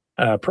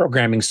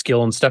programming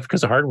skill and stuff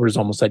because the hardware is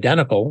almost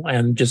identical,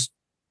 and just,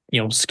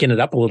 skin it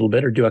up a little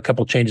bit or do a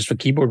couple changes for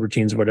keyboard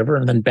routines or whatever.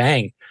 And then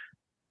bang,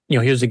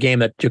 here's a game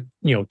that took,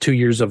 2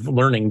 years of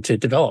learning to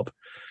develop.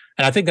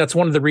 And I think that's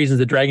one of the reasons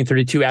the Dragon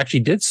 32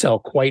 actually did sell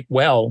quite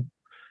well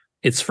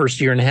its first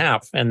year and a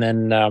half. And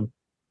then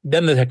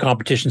the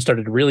competition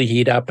started to really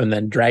heat up, and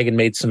then Dragon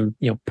made some,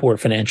 poor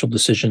financial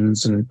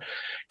decisions and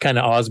kind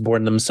of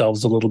Osborne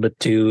themselves a little bit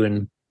too.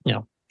 And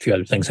a few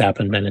other things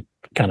happened, and it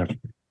kind of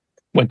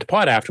went to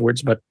pot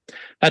afterwards. But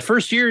that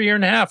first year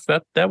and a half,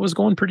 that was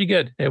going pretty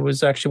good. It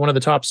was actually one of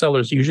the top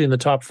sellers, usually in the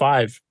top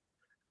 5,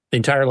 the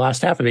entire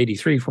last half of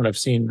 '83, from what I've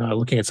seen,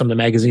 looking at some of the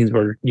magazines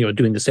were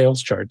doing the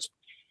sales charts,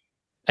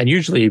 and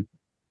usually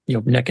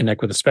neck and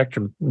neck with the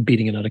Spectrum,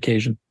 beating it on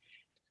occasion.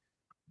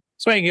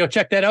 So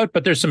check that out.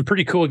 But there's some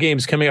pretty cool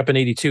games coming up in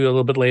 '82 a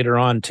little bit later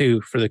on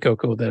too for the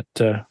CoCo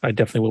that I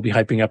definitely will be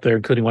hyping up there,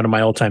 including one of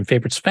my all-time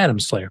favorites, Phantom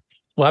Slayer.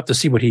 We'll have to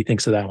see what he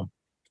thinks of that one.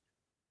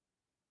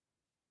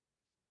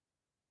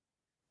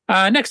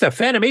 Next up,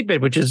 Phantom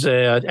 8-Bit, which is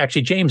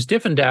actually James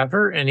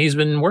Diffendaffer, and he's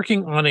been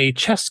working on a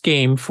chess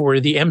game for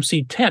the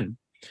MC-10.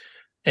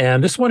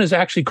 And this one is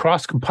actually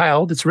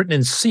cross-compiled. It's written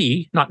in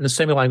C, not in the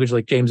semi-language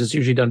like James has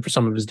usually done for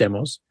some of his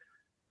demos.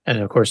 And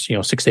of course,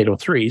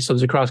 6803. So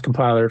there's a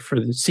cross-compiler for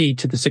the C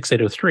to the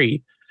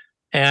 6803.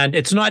 And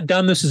it's not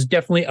done. This is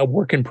definitely a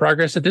work in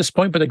progress at this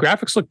point, but the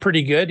graphics look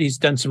pretty good. He's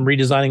done some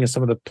redesigning of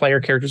some of the player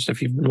characters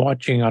if you've been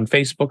watching on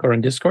Facebook or on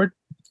Discord.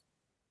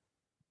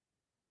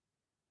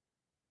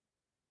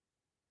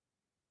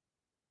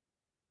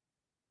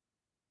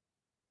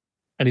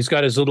 And he's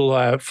got his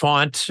little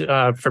font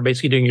for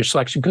basically doing your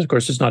selection, because of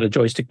course it's not a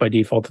joystick by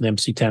default in the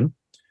MC10.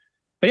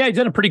 But yeah, he's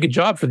done a pretty good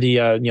job for the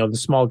the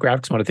small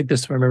graphics mode. I think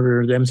this,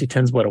 remember, the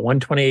MC10 is what, a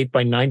 128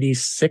 by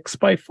 96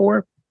 by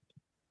 4,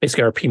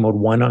 basically RP mode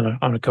 1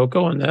 on a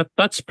CoCo, and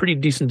that's pretty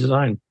decent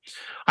design.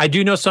 I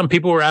do know some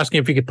people were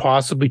asking if you could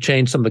possibly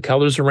change some of the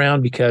colors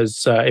around,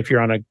 because if you're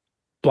on a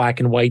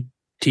black and white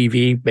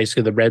TV,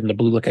 basically the red and the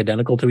blue look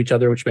identical to each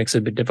other, which makes it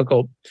a bit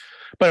difficult.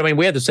 But I mean,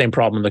 we had the same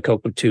problem in the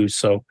CoCo too,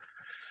 so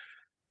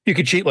you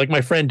could cheat like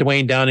my friend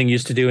Dwayne Downing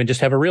used to do and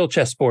just have a real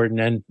chessboard. And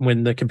then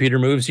when the computer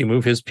moves, you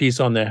move his piece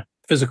on the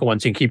physical one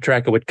so you can keep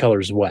track of what color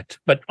is what.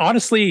 But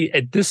honestly,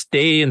 at this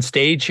day and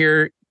stage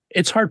here,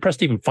 it's hard pressed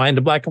to even find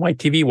a black and white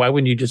TV. Why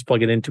wouldn't you just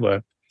plug it into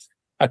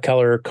a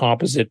color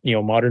composite,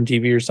 modern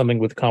TV or something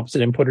with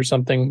composite input or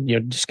something?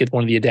 Just get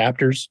one of the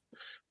adapters,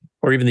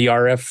 or even the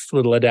RF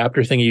little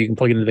adapter thing. You can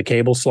plug it into the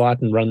cable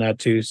slot and run that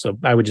too. So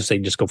I would just say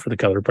just go for the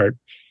color part.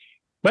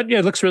 But yeah,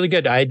 it looks really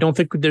good. I don't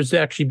think there's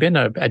actually been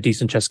a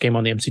decent chess game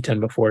on the MC10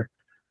 before,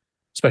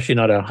 especially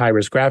not a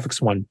high-res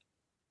graphics one,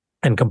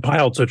 and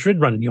compiled, so it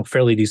should run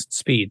fairly decent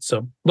speed.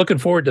 So looking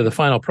forward to the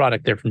final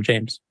product there from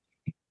James.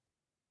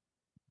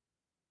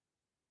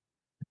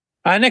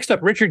 Next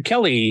up, Richard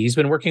Kelly. He's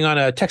been working on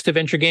a text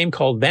adventure game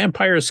called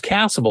Vampire's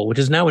Castle, which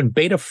is now in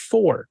beta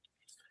 4.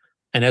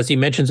 And as he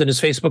mentions in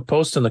his Facebook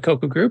post in the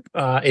CoCo group,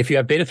 if you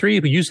have beta 3,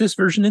 you use this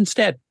version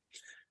instead.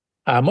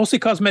 Mostly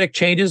cosmetic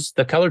changes.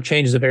 The color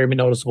change is a very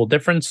noticeable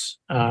difference.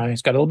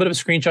 He's got a little bit of a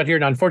screenshot here.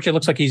 Now, unfortunately, it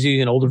looks like he's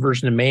using an older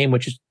version of MAME,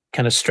 which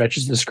kind of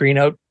stretches the screen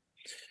out,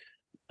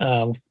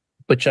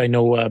 which I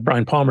know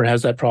Brian Palmer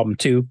has that problem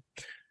too.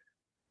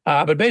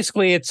 But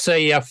basically, it's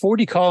a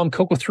 40-column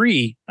CoCo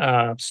 3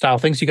 style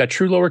thing. So you got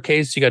true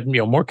lowercase. You got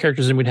more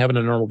characters than we'd have on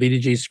a normal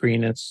VDG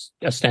screen. It's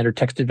a standard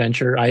text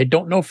adventure. I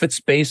don't know if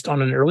it's based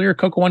on an earlier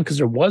CoCo one, because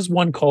there was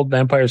one called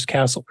Vampire's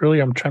Castle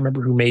earlier. I'm trying to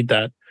remember who made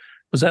that.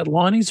 Was that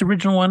Lonnie's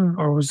original one,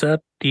 or was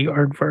that the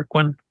Aardvark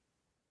one?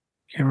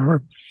 Can't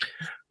remember.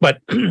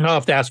 But I'll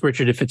have to ask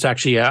Richard if it's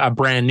actually a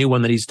brand new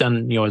one that he's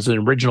done, as an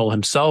original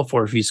himself,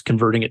 or if he's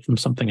converting it from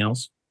something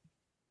else.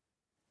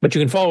 But you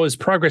can follow his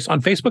progress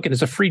on Facebook, and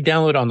it's a free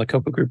download on the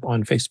CoCo group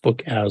on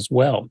Facebook as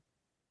well.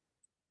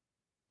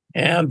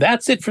 And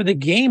that's it for the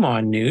Game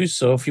On news.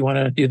 So if you want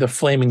to do the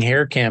flaming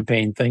hair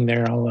campaign thing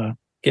there, I'll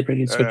get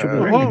ready to switch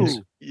over to the news.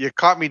 You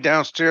caught me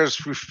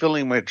downstairs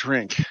refilling my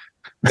drink.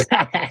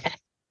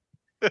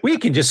 We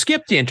can just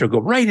skip the intro, go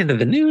right into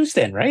the news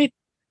then, right?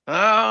 Oh,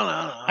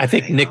 no. I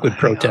think Nick would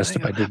protest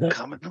if I did that.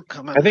 I'm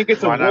coming. I think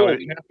it's a rule.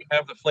 You have to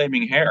have the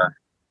flaming hair.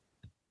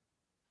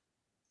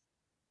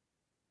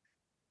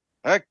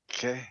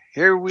 Okay,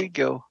 here we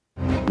go.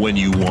 When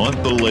you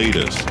want the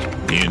latest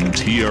in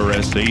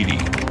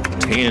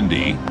TRS-80,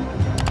 Tandy,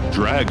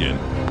 Dragon,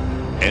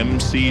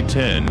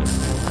 MC-10,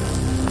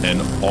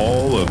 and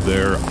all of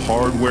their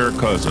hardware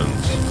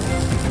cousins,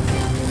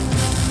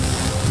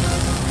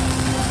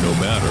 no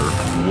matter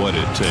what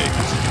it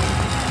takes,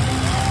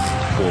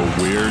 or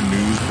where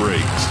news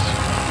breaks,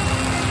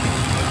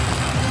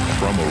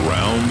 from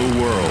around the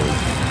world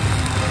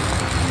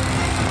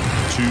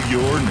to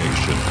your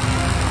nation.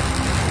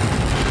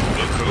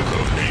 The CoCo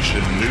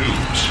Nation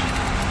News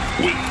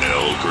with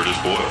L. Curtis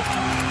Boyle.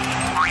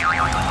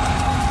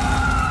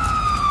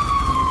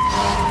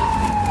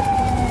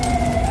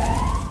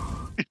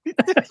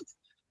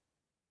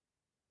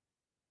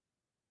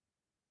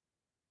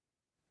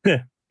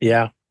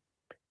 Yeah.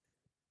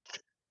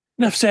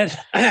 Enough said.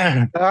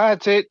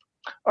 That's it.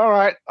 All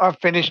right, I've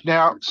finished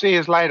now. See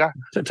you later.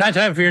 So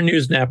time for your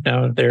news nap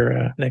now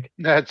there, Nick.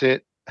 That's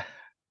it.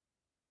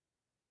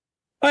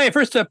 All right,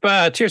 first up,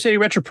 TRS-80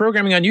 Retro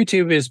Programming on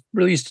YouTube has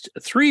released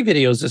 3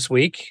 videos this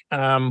week.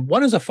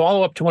 One is a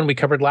follow-up to one we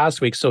covered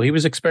last week. So he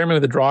was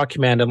experimenting with the draw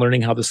command and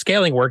learning how the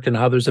scaling worked, and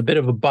how there's a bit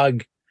of a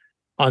bug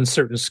on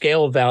certain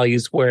scale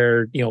values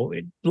where,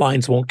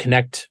 lines won't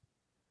connect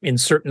in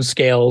certain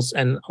scales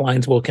and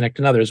lines will connect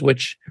in others,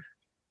 which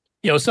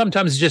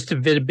sometimes it's just a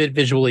bit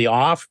visually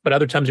off, but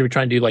other times we were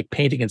trying to do like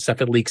painting and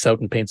stuff, it leaks out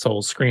and paints the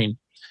whole screen.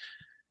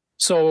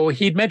 So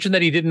he'd mentioned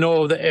that he didn't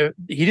know that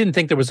he didn't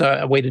think there was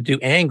a way to do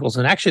angles,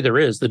 and actually there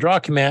is. The draw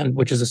command,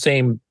 which is the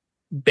same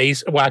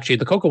base. Well, actually,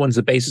 the CoCo one's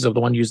the basis of the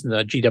one using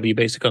the GW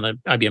Basic on the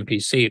IBM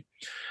PC.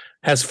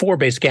 Has 4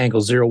 basic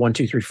angles: 0, 1,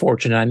 2, 3, 4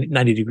 to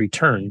 90-degree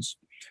turns.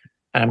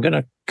 And I'm going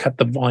to cut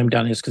the volume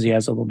down just because he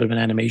has a little bit of an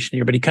animation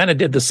here, but he kind of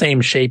did the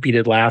same shape he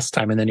did last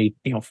time, and then he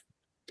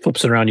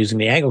flips it around using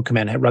the angle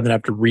command rather than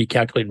have to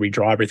recalculate,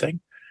 redraw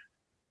everything.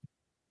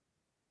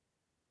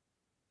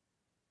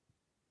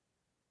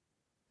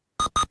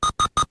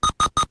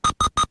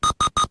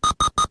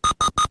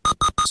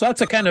 So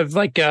that's a kind of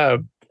like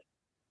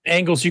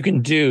angles you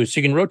can do. So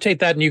you can rotate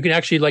that, and you can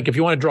actually, like, if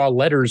you want to draw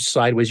letters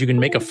sideways, you can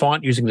make a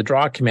font using the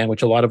draw command,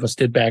 which a lot of us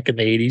did back in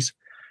the 80s.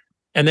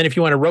 And then if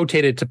you want to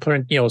rotate it to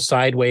print,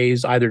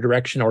 sideways, either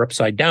direction or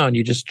upside down,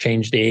 you just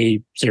change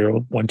the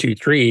A0, 1, 2,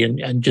 3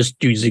 and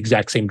just use the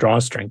exact same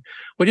drawstring,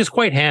 which is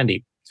quite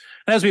handy.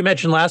 And as we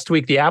mentioned last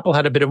week, the Apple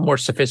had a bit of more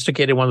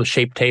sophisticated one with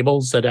shape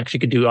tables that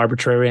actually could do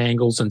arbitrary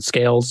angles and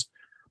scales,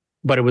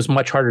 but it was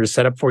much harder to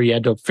set up for you. You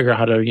had to figure out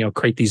how to,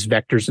 create these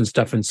vectors and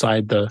stuff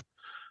inside the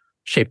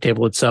shape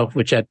table itself,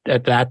 which at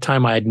that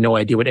time, I had no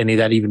idea what any of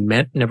that even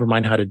meant, never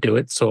mind how to do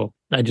it. So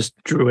I just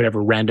drew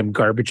whatever random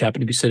garbage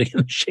happened to be sitting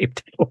in the shape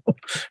table.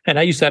 And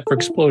I use that for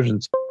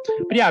explosions.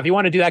 But yeah, if you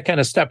want to do that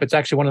kind of stuff, it's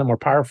actually one of the more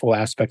powerful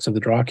aspects of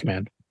the draw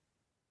command.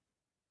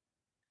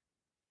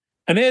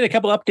 And then a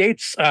couple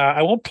updates.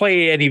 I won't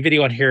play any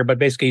video on here, but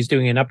basically he's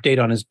doing an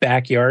update on his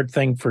backyard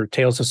thing for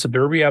Tales of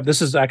Suburbia.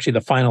 This is actually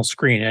the final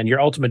screen, and your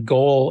ultimate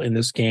goal in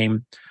this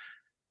game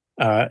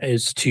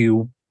is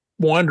to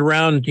wander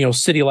around,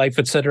 city life,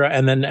 etc.,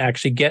 and then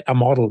actually get a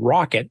model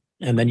rocket,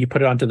 and then you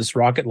put it onto this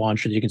rocket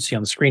launcher that you can see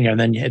on the screen here, and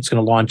then it's going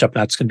to launch up.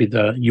 And that's going to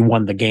be you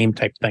won the game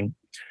type thing.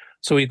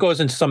 So he goes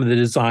into some of the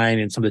design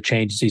and some of the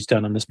changes he's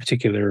done on this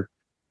particular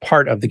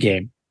part of the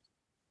game,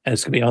 and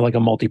it's going to be like a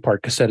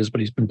multi-part cassette is what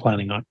he's been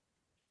planning on.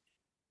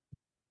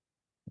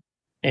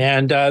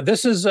 And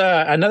this is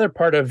another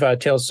part of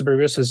Tales of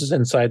Suburbia. This is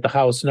inside the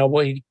house. Now,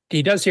 what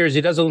he does here is he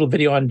does a little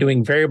video on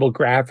doing variable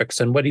graphics.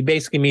 And what he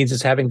basically means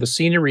is having the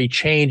scenery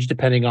change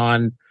depending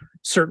on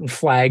certain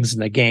flags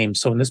in the game.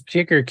 So in this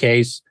particular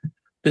case,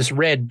 this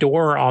red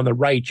door on the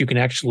right, you can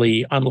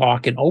actually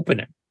unlock and open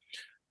it.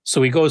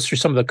 So he goes through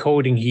some of the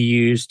coding he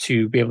used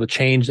to be able to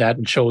change that,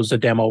 and shows a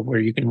demo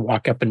where you can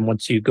walk up, and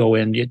once you go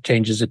in, it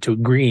changes it to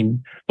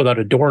green without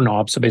a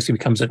doorknob. So basically it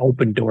becomes an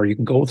open door you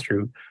can go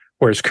through,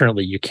 whereas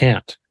currently you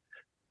can't.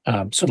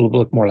 So it'll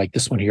look more like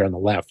this one here on the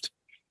left.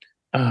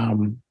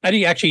 And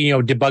he actually,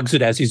 debugs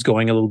it as he's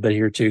going a little bit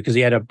here too, because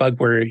he had a bug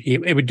where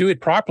it would do it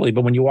properly,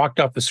 but when you walked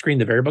off the screen,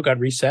 the variable got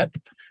reset,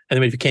 and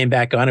then if you came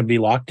back on, it'd be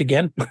locked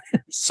again.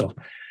 So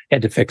he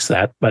had to fix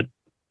that. But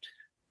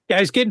yeah,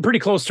 he's getting pretty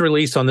close to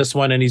release on this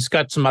one, and he's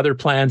got some other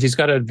plans. He's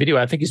got a video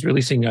I think he's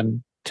releasing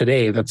on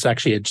today that's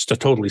actually just a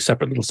totally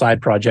separate little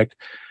side project.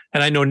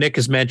 And I know Nick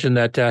has mentioned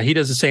that he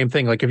does the same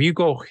thing. Like if you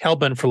go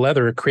hellbent for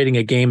leather creating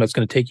a game that's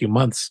going to take you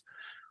months,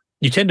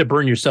 you tend to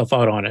burn yourself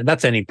out on it.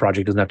 That's any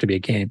project, doesn't have to be a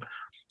game.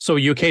 So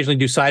you occasionally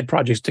do side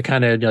projects to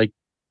kind of like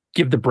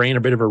give the brain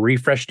a bit of a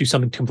refresh, do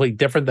something completely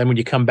different. Then when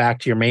you come back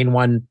to your main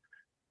one,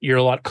 you're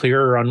a lot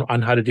clearer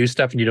on how to do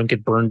stuff, and you don't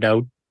get burned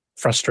out,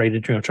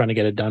 frustrated, trying to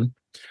get it done.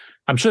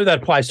 I'm sure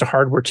that applies to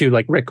hardware too.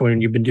 Like Rick,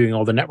 when you've been doing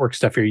all the network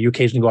stuff here, you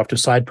occasionally go off to a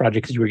side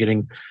project because you were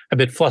getting a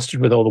bit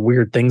flustered with all the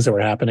weird things that were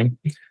happening.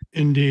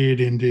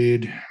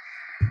 Indeed.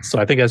 So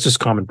I think that's just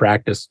common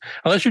practice.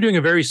 Unless you're doing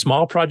a very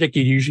small project,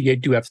 you usually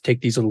do have to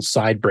take these little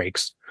side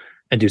breaks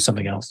and do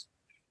something else.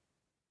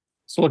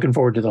 So looking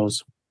forward to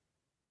those.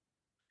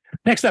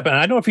 Next up, and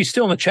I don't know if he's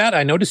still in the chat.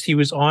 I noticed he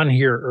was on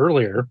here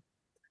earlier.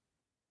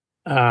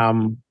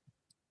 I'm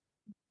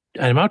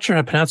not sure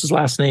how to pronounce his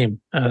last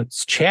name.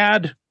 It's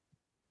Chad.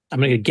 I'm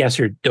going to guess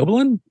here,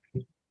 Dublin.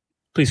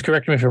 Please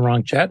correct me if I'm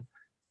wrong, Chad.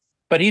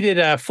 But he did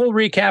a full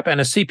recap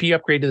and a CPU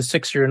upgrade to the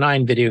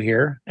 609 video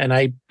here. And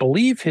I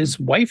believe his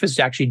wife has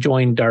actually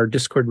joined our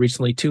Discord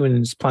recently too,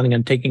 and is planning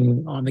on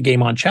taking on the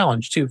Game On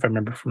Challenge too, if I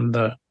remember from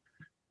the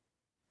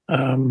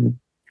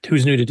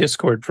Who's New to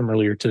Discord from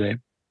earlier today.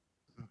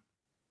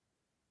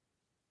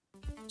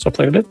 So I'll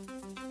play with it.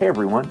 Hey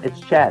everyone, it's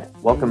Chad.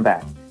 Welcome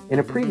back. In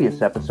a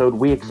previous episode,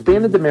 we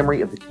expanded the memory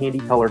of the Candy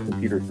Color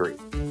Computer 3.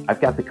 I've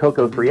got the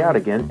CoCo 3 out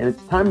again, and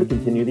it's time to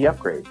continue the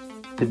upgrades.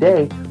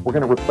 Today, we're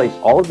going to replace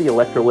all of the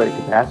electrolytic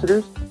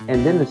capacitors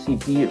and then the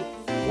CPU.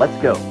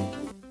 Let's go.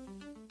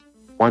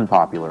 One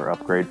popular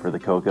upgrade for the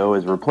CoCo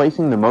is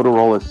replacing the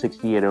Motorola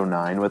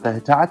 6809 with the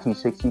Hitachi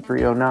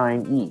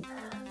 6309E.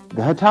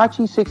 The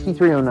Hitachi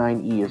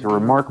 6309E is a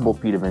remarkable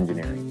feat of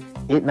engineering.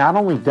 It not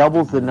only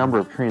doubles the number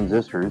of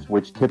transistors,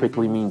 which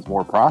typically means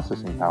more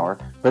processing power,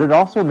 but it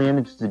also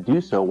manages to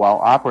do so while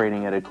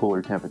operating at a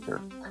cooler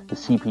temperature. The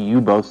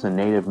CPU boasts a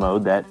native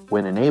mode that,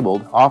 when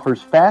enabled,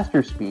 offers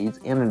faster speeds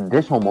and an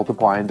additional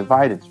multiply and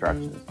divide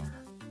instructions.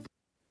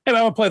 Hey,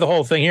 I won't play the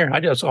whole thing here.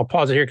 I'll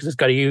pause it here because it's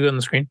got a U on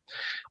the screen.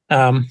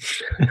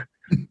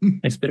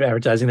 Nice bit of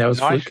advertising. That was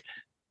nice. Fluke.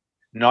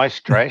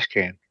 Nice trash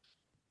can.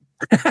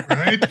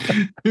 Right?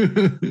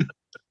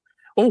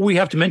 Oh, we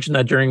have to mention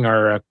that during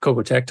our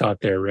CoCo Tech Talk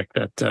there, Rick,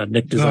 that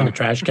Nick designed a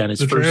trash can.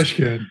 Trash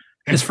can.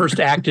 His first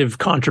active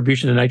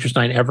contribution to Nitrous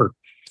 9 ever.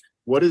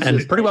 What is and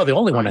this? pretty well the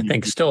only one, I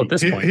think, still at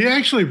this point. He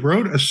actually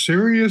wrote a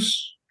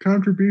serious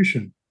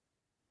contribution.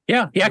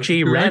 Yeah, he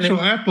actually ran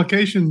actual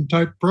application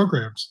type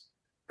programs.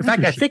 In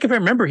fact, I think if I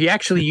remember, he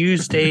actually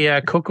used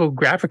a CoCo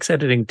graphics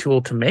editing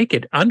tool to make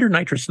it under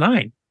Nitrous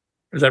 9.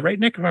 Is that right,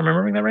 Nick? If I'm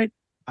remembering that right?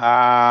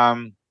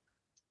 I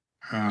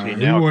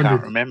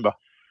can't remember.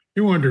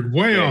 You wandered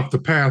way off the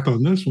path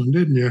on this one,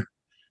 didn't you?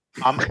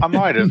 I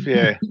might have,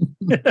 yeah.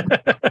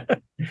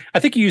 I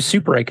think you used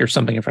Super Ike or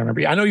something, if I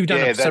remember. I know you've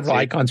done several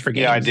icons for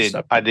games. Yeah, I did.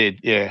 I did,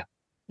 yeah.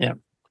 Yeah.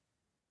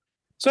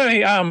 So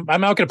anyway, I'm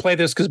not going to play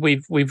this because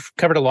we've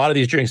covered a lot of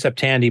these during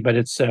Septandy, but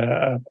it's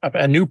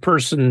a new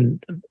person,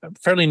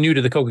 fairly new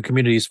to the CoCo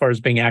community as far as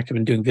being active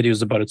and doing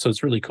videos about it. So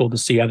it's really cool to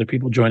see other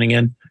people joining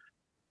in.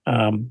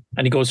 And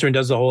he goes through and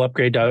does the whole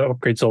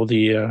upgrades all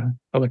the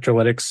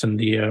electrolytics and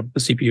the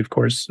CPU, of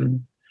course.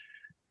 And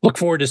look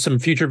forward to some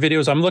future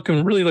videos. I'm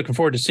really looking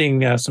forward to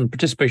seeing some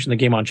participation in the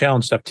Game On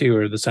Challenge stuff too,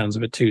 or the sounds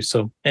of it too.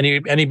 So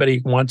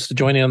anybody who wants to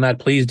join in on that,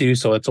 please do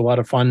so. It's a lot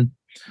of fun.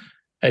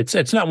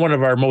 It's not one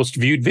of our most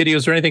viewed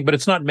videos or anything, but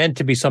it's not meant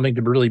to be something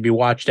to really be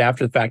watched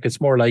after the fact.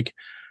 It's more like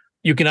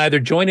you can either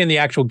join in the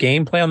actual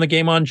gameplay on the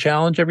Game On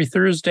Challenge every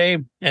Thursday,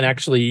 and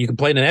actually you can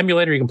play in an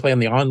emulator, you can play on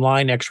the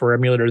online X4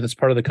 emulator that's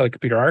part of the Color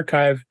Computer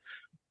Archive.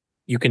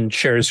 You can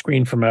share a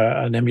screen from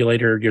an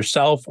emulator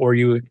yourself, or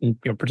you can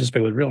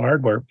participate with real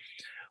hardware.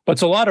 But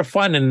it's a lot of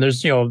fun, and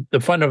there's the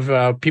fun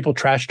of people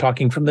trash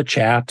talking from the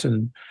chat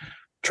and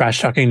trash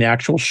talking the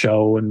actual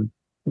show, and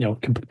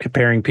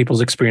comparing people's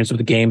experience with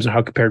the games and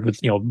how compared with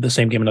the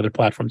same game on other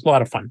platforms. A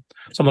lot of fun.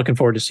 So I'm looking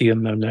forward to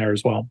seeing them there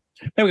as well.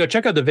 There we go.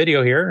 Check out the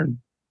video here,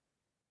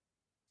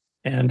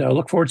 and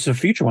look forward to some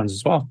future ones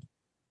as well.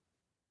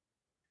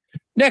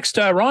 Next,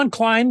 Ron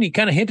Klein, he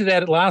kind of hinted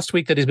at it last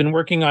week that he's been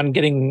working on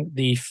getting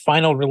the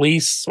final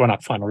release, well,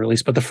 not final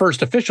release, but the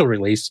first official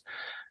release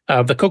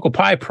of the Cocoa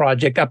Pi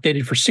project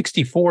updated for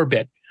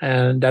 64-bit.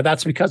 And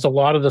that's because a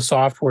lot of the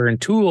software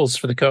and tools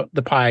for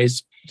the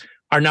Pis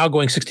are now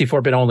going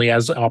 64-bit only,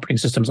 as operating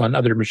systems on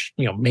other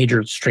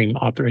major stream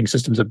operating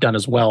systems have done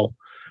as well.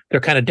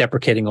 They're kind of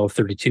deprecating all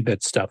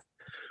 32-bit stuff.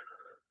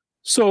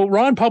 So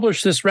Ron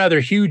published this rather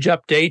huge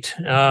update.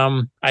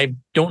 I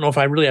don't know if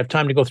I really have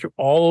time to go through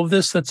all of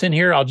this that's in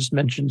here. I'll just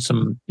mention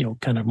some,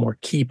 kind of more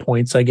key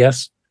points, I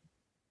guess.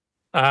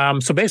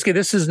 So basically,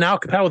 this is now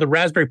compatible with the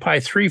Raspberry Pi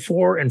 3,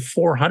 4, and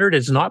 400.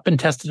 It's not been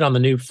tested on the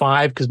new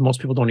 5 because most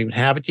people don't even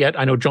have it yet.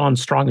 I know John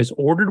Strong has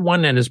ordered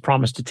one and has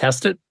promised to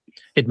test it.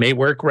 It may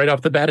work right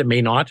off the bat. It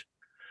may not.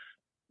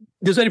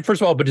 Does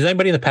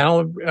anybody in the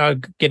panel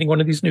getting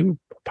one of these new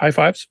Pi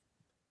 5s?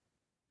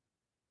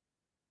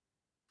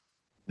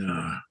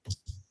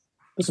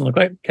 Doesn't look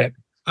like. Okay.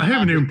 I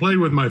haven't even played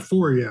with my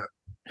 4 yet.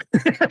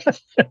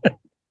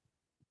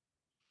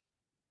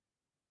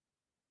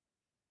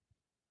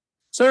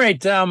 So, all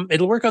right,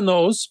 it'll work on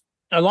those.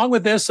 Along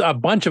with this, a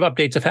bunch of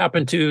updates have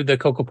happened to the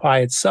Cocoa Pi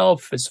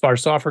itself as far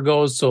as software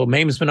goes. So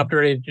MAME has been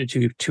upgraded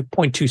to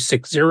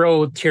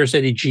 2.260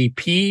 TierCity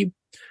GP,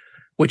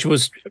 which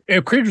was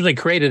originally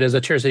created as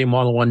a TierCity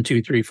Model 1,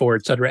 2, 3, 4,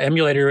 etc.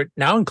 emulator. It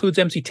now includes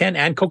MC10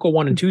 and Cocoa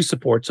 1 and 2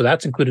 support, so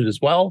that's included as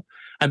well.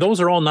 And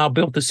those are all now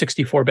built to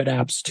 64-bit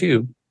apps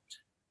too.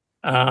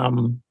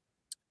 The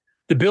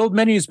build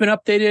menu has been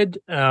updated.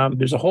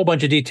 There's a whole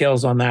bunch of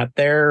details on that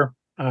there.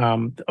 A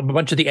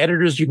bunch of the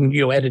editors, you can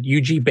edit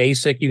UG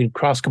Basic, you can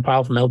cross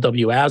compile from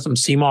LWASM,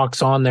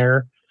 CMOX on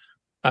there.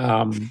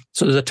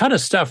 So there's a ton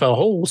of stuff. A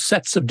whole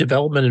sets of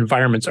development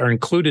environments are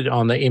included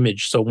on the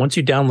image. So once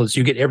you download this,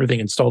 you get everything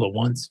installed at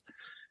once.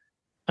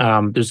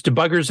 There's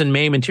debuggers in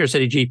MAME and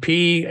TierCity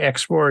GP.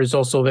 Explorer is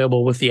also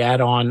available with the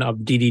add-on of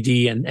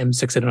DDD and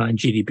M609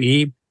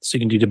 GDB, so you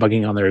can do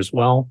debugging on there as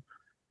well.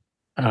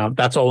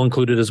 That's all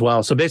included as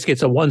well. So basically,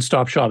 it's a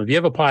one-stop shop. If you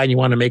have a Pi and you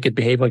want to make it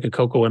behave like a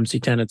CoCo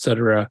MC10,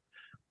 etc.,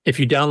 if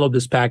you download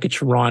this package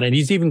from Ron, and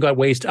he's even got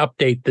ways to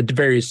update the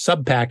various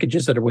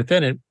sub-packages that are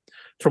within it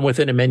from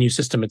within a menu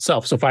system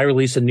itself. So if I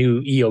release a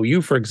new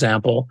EOU, for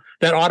example,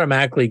 that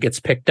automatically gets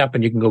picked up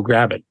and you can go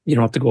grab it. You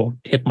don't have to go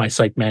hit my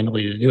site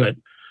manually to do it.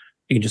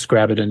 You can just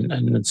grab it and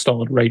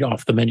install it right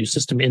off the menu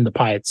system in the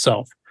Pi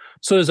itself.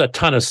 So there's a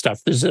ton of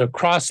stuff. There's a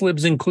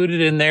crosslibs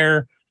included in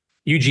there.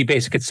 UG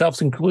Basic itself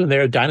is included in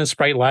there.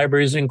 Dynasprite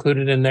library is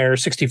included in there.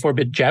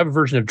 64-bit Java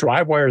version of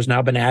DriveWire has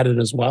now been added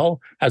as well,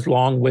 as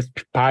along with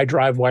Pi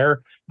DriveWire.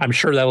 I'm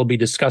sure that will be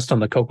discussed on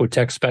the CoCo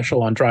Tech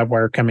special on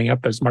DriveWire coming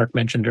up, as Mark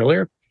mentioned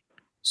earlier.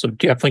 So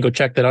definitely go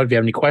check that out. If you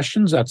have any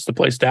questions, that's the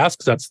place to ask,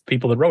 because that's the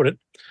people that wrote it.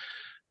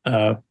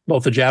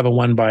 Both the Java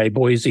one by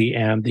Boise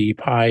and the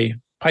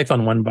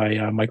Python one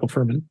by Michael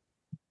Furman.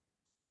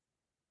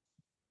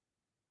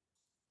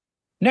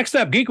 Next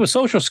up, Geek with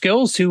Social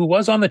Skills, who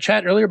was on the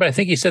chat earlier, but I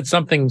think he said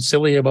something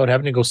silly about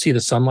having to go see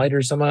the sunlight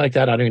or something like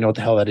that. I don't even know what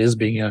the hell that is,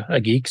 being a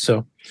geek.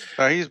 So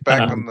he's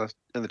back in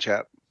the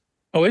chat.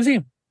 Oh, is he?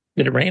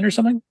 Did it rain or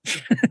something?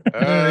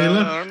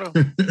 I don't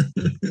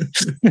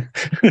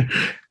know.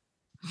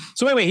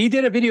 So anyway, he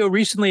did a video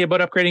recently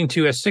about upgrading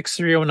to a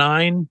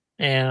 6309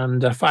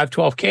 and a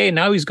 512K.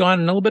 Now he's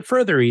gone a little bit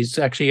further. He's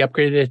actually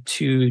upgraded it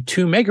to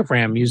 2 meg of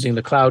RAM using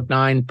the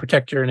Cloud9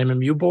 protector and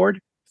MMU board.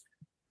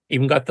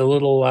 Even got the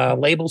little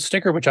label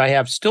sticker, which I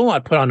have still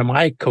not put onto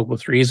my CoCo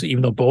 3s,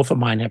 even though both of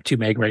mine have 2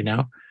 meg right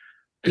now.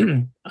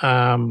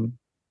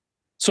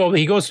 So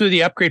he goes through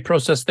the upgrade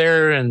process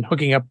there and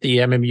hooking up the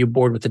MMU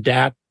board with the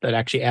DAT that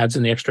actually adds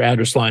in the extra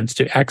address lines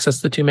to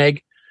access the 2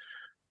 meg.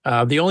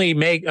 The only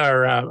meg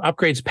or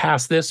upgrades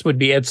past this would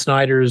be Ed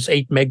Snyder's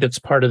 8 meg that's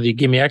part of the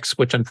Gimme X,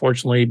 which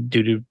unfortunately,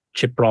 due to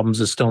chip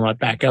problems, is still not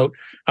back out.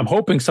 I'm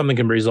hoping something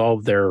can be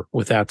resolved there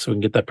with that so we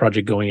can get that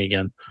project going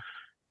again.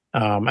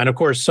 And of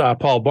course,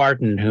 Paul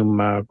Barton,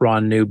 whom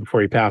Ron knew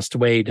before he passed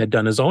away, had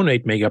done his own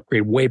 8 meg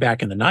upgrade way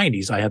back in the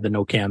 90s. I had the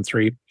NoCam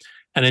 3,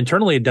 and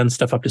internally had done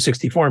stuff up to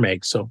 64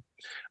 meg. So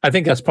I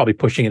think that's probably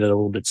pushing it a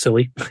little bit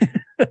silly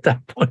at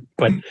that point.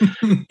 But,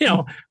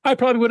 I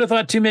probably would have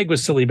thought 2 meg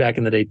was silly back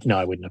in the day. No,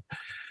 I wouldn't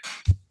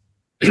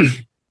have.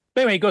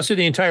 But anyway, he goes through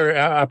the entire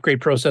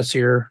upgrade process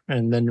here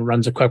and then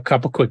runs a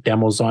couple quick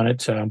demos on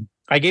it.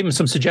 I gave him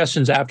some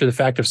suggestions after the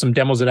fact of some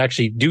demos that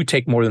actually do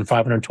take more than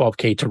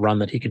 512K to run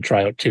that he can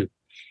try out too.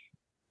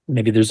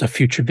 Maybe there's a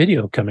future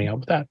video coming out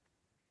with that.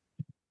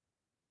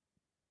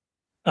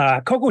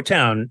 CoCo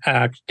Town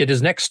did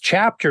his next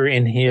chapter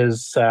in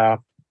his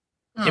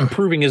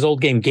improving his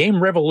old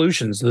game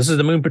Revolutions. This is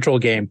the Moon Patrol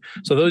game.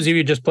 So those of you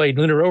who just played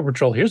Lunar Road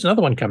Patrol, here's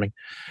another one coming.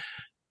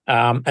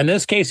 In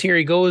this case here,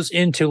 he goes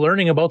into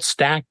learning about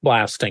stack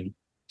blasting.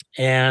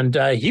 And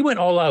he went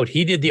all out.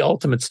 He did the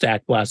ultimate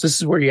stack blast. This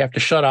is where you have to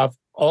shut off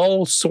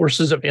all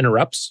sources of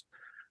interrupts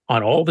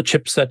on all the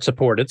chips that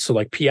support it. So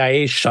like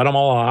PIA, shut them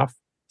all off.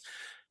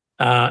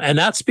 And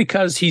that's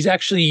because he's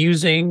actually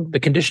using the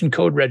condition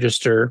code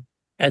register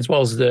as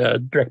well as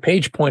the direct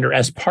page pointer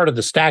as part of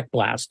the stack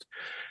blast.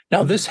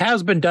 Now, this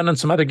has been done on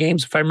some other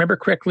games. If I remember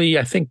correctly,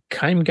 I think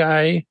Kime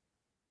Guy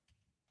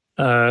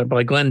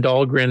by Glenn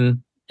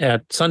Dahlgren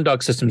at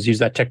Sundog Systems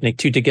used that technique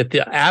too to get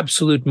the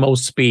absolute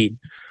most speed.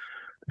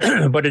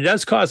 But it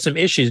does cause some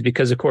issues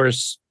because, of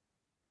course,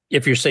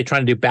 if you're, say,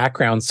 trying to do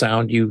background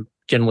sound, you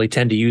generally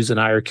tend to use an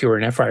IRQ or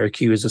an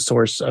FIRQ as a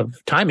source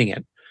of timing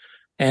it.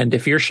 And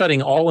if you're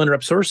shutting all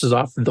interrupt sources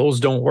off, those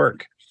don't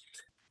work.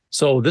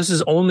 So this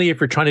is only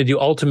if you're trying to do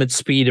ultimate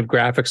speed of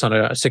graphics on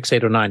a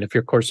 6809.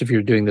 If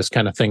you're doing this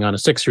kind of thing on a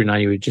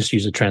 639, you would just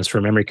use a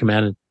transfer memory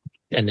command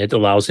and it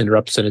allows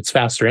interrupts and it's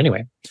faster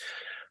anyway.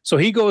 So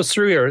he goes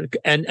through here,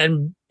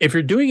 and if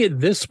you're doing it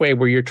this way,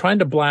 where you're trying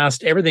to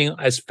blast everything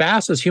as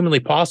fast as humanly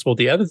possible,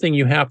 the other thing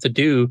you have to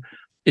do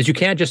is you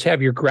can't just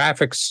have your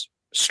graphics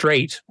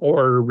straight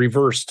or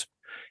reversed.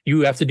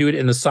 You have to do it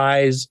in the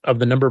size of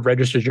the number of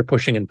registers you're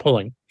pushing and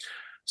pulling.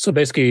 So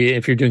basically,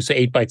 if you're doing, say,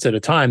 8 bytes at a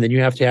time, then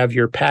you have to have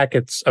your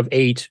packets of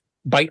 8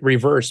 byte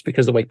reversed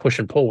because of the way push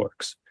and pull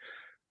works.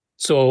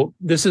 So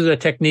this is a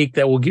technique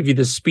that will give you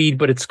the speed,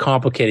 but it's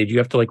complicated. You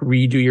have to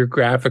redo your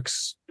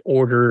graphics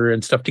order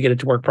and stuff to get it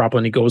to work properly.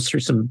 And he goes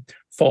through some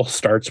false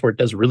starts where it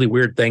does really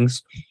weird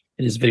things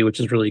in his video, which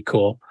is really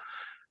cool.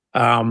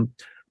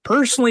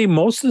 Personally,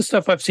 most of the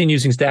stuff I've seen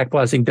using stack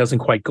blasting doesn't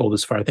quite go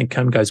this far. I think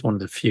Kime Guy's one of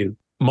the few.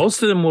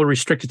 Most of them will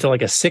restrict it to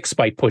like a 6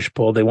 byte push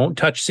pull. They won't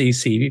touch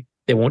CC.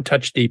 They won't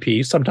touch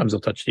DP. Sometimes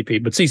they'll touch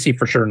DP, but CC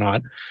for sure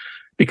not,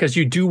 because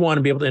you do want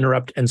to be able to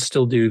interrupt and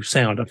still do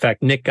sound. In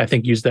fact, Nick, I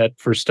think, used that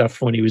for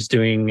stuff when he was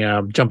doing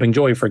Jumping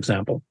Joy, for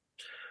example,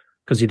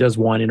 because he does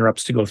want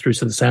interrupts to go through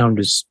so the sound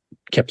is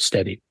kept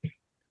steady.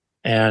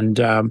 And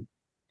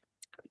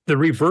the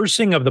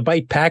reversing of the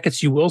byte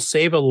packets, you will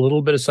save a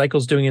little bit of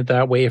cycles doing it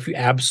that way if you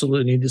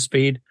absolutely need the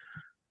speed.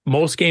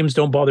 Most games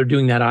don't bother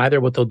doing that either.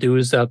 What they'll do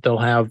is that they'll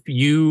have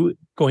U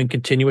going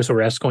continuous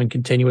or S going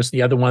continuous.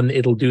 The other one,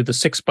 it'll do the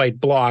 6 byte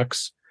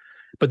blocks,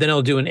 but then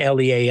it'll do an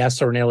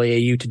LEAS or an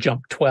LEAU to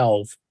jump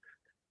 12,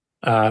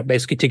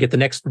 basically to get the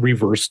next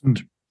reversed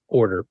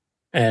order.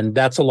 And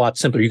that's a lot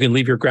simpler. You can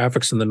leave your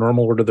graphics in the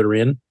normal order they're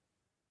in.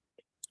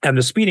 And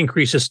the speed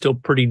increase is still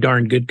pretty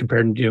darn good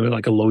compared to doing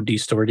like a low D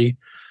story.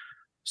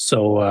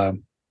 So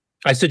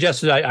I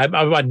suggested,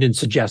 I didn't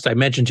suggest, I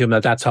mentioned to him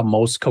that that's how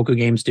most CoCo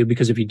games do,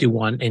 because if you do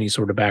want any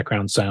sort of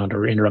background sound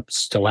or interrupts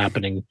still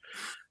happening,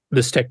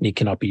 this technique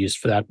cannot be used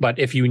for that. But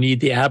if you need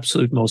the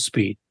absolute most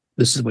speed,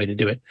 this is the way to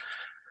do it.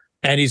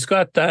 And he's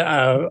got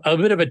a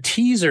bit of a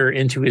teaser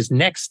into his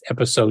next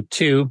episode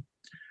too,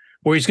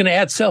 where he's going to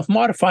add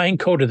self-modifying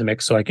code to the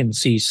mix. So I can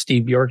see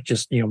Steve York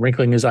just,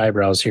 wrinkling his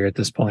eyebrows here at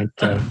this point,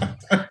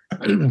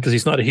 because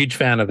he's not a huge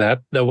fan of that.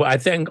 Though I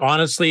think,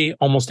 honestly,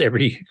 almost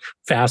every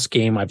fast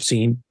game I've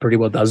seen pretty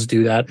well does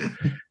do that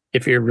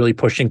if you're really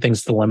pushing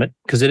things to the limit,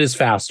 because it is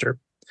faster.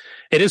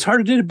 It is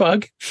harder to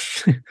debug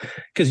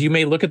because you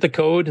may look at the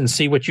code and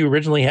see what you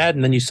originally had,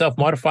 and then you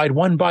self-modified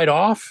 1 byte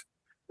off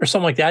or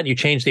something like that. And you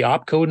change the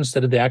opcode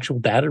instead of the actual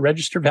data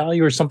register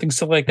value or something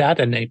silly like that,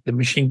 and the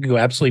machine can go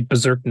absolutely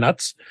berserk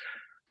nuts.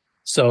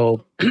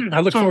 So I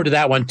look forward to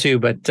that one too.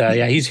 But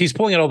he's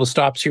pulling out all the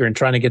stops here and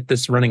trying to get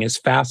this running as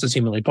fast as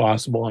humanly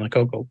possible on a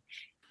CoCo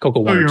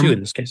 1 or 2 in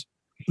this case.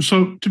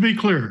 So to be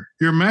clear,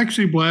 you're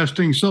maxi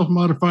blasting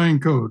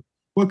self-modifying code.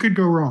 What could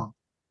go wrong?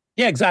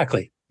 Yeah,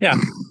 exactly. Yeah.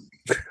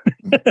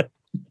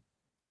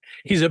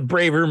 He's a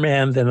braver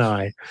man than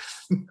I.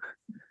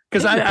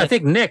 Because I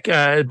think Nick,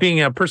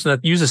 being a person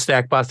that uses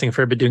stack blasting a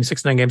fair bit, doing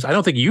 69 games, I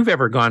don't think you've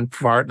ever gone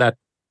far to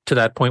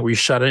that point where you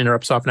shut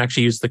interrupts off and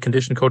actually use the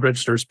condition code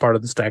register as part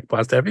of the stack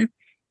blast, have you?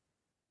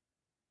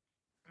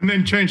 And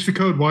then change the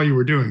code while you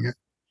were doing it.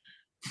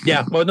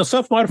 Yeah, well, no,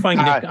 self-modifying,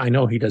 Nick, I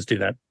know he does do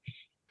that.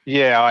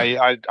 Yeah,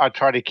 I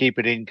try to keep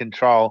it in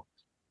control.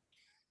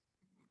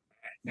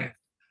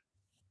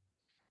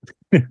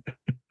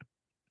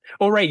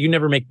 Oh, right, you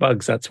never make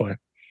bugs, that's why.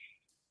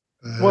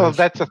 Well,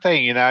 that's the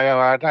thing,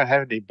 I don't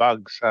have any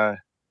bugs. So.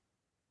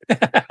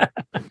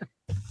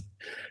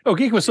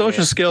 Geek with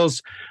social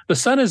skills. The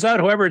sun is out,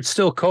 however, it's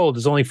still cold.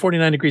 It's only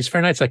 49 degrees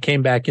Fahrenheit, so I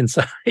came back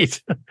inside.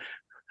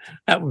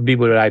 That would be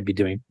what I'd be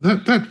doing.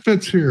 That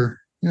fits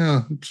here.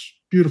 Yeah, it's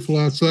beautiful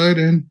outside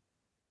and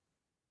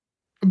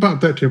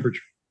about that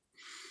temperature.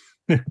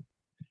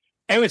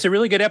 Anyway, it's a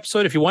really good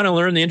episode. If you want to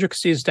learn the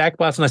intricacies of stack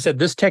blast, and I said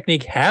this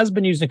technique has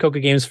been used in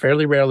CoCo games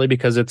fairly rarely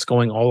because it's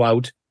going all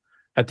out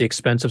at the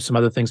expense of some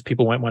other things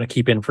people might want to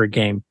keep in for a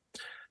game.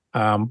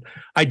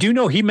 I do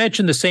know he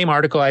mentioned the same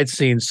article I'd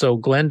seen. So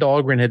Glenn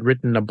Dahlgren had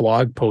written a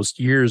blog post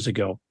years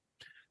ago,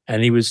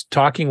 and he was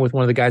talking with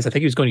one of the guys I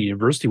think he was going to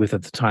university with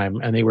at the time,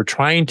 and they were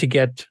trying to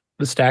get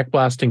the stack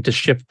blasting to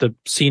shift the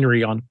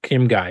scenery on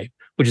Kim Guy,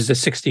 which is a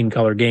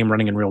 16-color game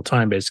running in real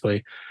time,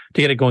 basically,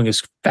 to get it going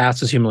as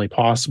fast as humanly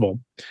possible.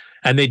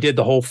 And they did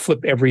the whole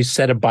flip every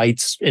set of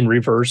bytes in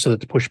reverse so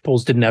that the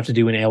push-pulls didn't have to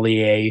do an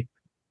LEA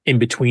in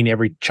between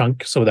every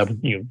chunk, so that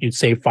you'd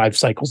save 5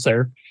 cycles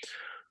there.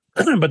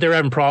 But they were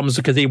having problems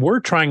because they were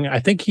trying. I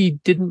think he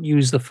didn't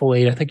use the full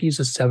 8. I think he used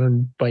a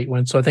 7-byte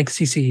one. So I think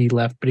CCE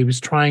left, but he was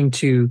trying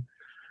to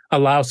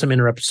allow some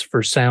interrupts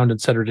for sound,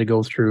 et cetera, to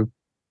go through.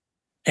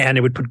 And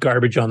it would put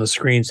garbage on the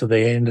screen. So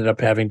they ended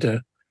up having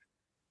to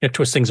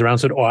twist things around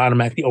so it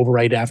automatically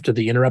overwrite after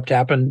the interrupt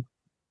happened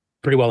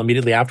pretty well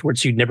immediately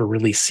afterwards. So you'd never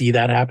really see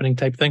that happening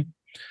type thing.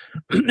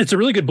 It's a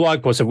really good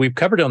blog post. We've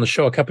covered it on the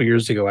show a couple of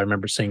years ago. I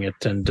remember seeing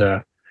it. And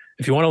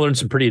if you want to learn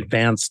some pretty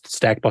advanced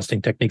stack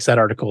busting techniques, that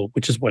article,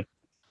 which is what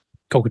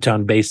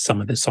CoCo based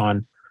some of this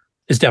on,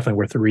 is definitely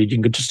worth a read.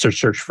 You can just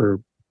search for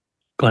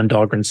Glenn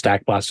Dahlgren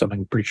stack blast something.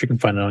 I'm pretty sure you can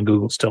find it on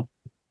Google still.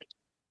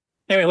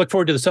 Anyway, I look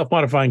forward to the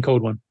self-modifying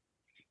code one,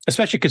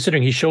 especially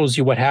considering he shows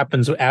you what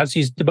happens as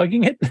he's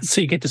debugging it.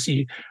 So you get to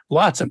see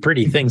lots of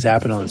pretty things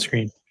happen on the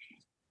screen.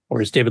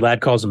 Or as David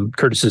Ladd calls them,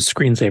 Curtis's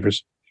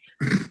screensavers.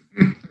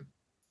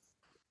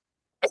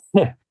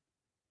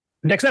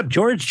 Next up,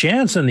 George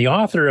Jansen, the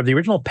author of the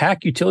original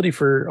pack utility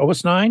for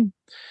OS9,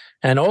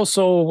 and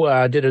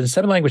also did a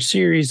 7-language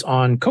series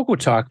on CoCo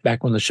Talk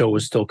back when the show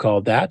was still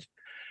called that.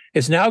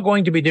 Is now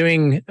going to be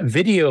doing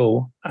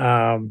video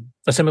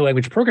assembly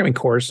language programming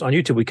course on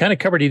YouTube. We kind of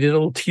covered, he did a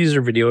little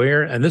teaser video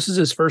here, and this is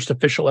his first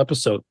official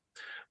episode,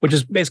 which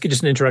is basically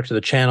just an introduction to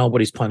the channel, what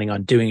he's planning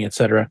on doing,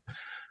 etc.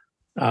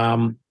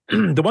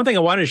 The one thing I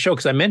wanted to show,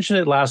 because I mentioned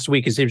it last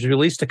week, is he's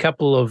released a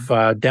couple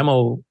of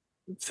demo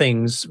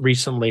things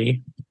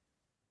recently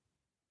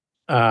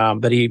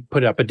that he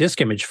put up a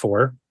disk image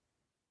for.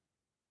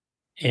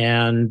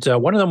 And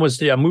one of them was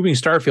the moving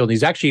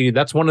starfield.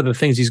 That's one of the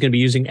things he's going to be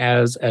using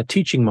as a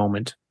teaching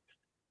moment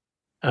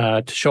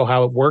to show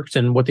how it works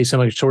and what the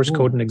assembly source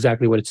code and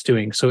exactly what it's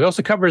doing. So he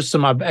also covers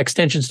some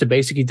extensions to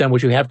BASIC he's done,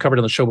 which we have covered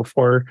on the show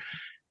before.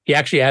 He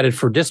actually added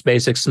for disk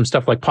basics some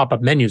stuff like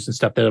pop-up menus and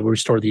stuff that will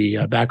restore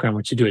the background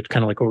once you do it,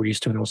 kind of like what we're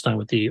used to in OS9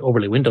 with the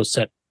overlay Windows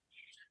set.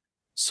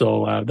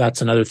 So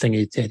that's another thing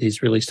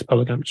he's released to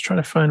public. I'm just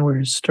trying to find where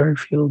his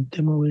Starfield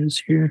demo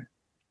is here.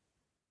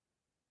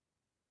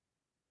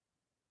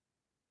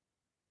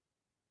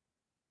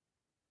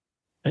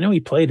 I know he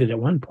played it at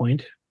one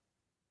point.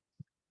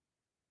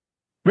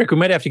 Rick, we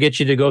might have to get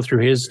you to go through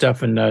his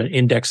stuff and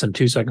index them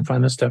too so I can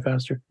find this stuff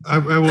faster. I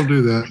will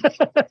do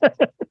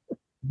that.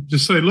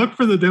 Just say, look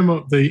for the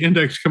demo, the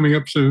index coming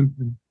up soon.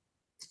 And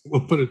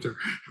we'll put it there.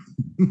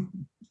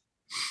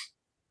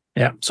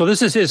 Yeah. So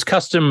this is his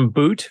custom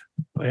boot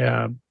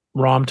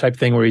ROM type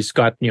thing where he's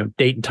got,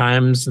 date and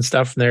times and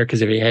stuff in there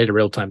because if he had a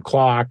real-time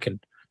clock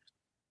and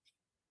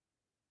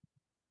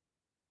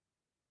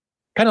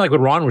kind of like what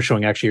Ron was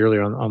showing actually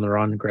earlier on the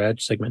Ron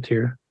Garage segment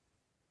here.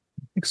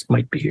 I think it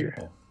might be here.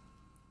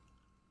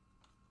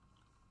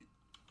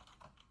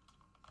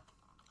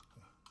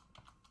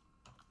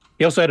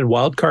 He also added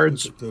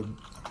wildcards. The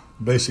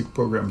basic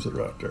programs that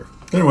are out there.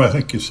 Anyway, I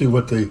think you see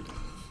what the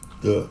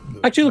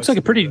actually looks like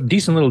a pretty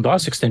decent little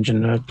DOS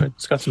extension.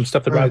 It's got some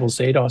stuff that rivals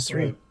ADOS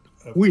 3. Right.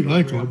 We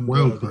like the the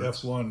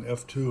wildcards. F1,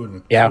 F2, and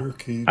the Yeah. clear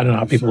key. I don't know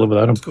how people live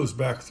without them. This goes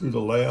back through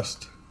the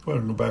last. Well,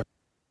 go back,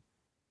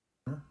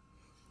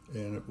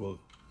 and it will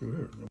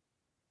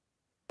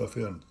stuff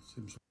in.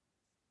 Seems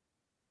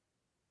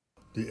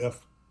the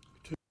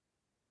F2.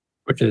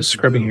 Which is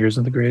scrubbing here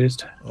isn't the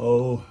greatest.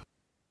 Oh.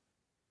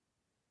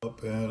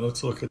 Up and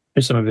let's look at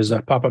Here's some of his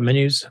pop-up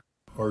menus.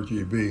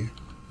 RGB.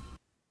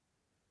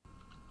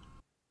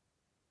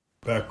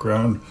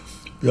 Background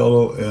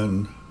yellow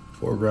and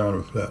foreground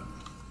of that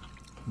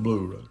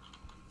blue. Right?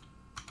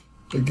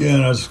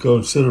 Again, I just go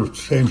instead of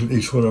changing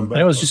each one. I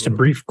know it was just a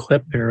brief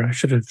clip there. I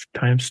should have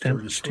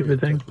timestamped the stupid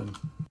thing.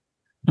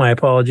 My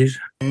apologies.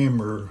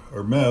 Game or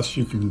mess,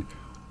 you can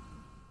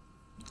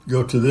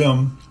go to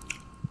them.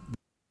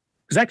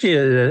 It's actually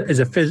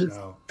a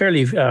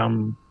fairly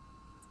One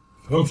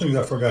thing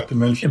I forgot to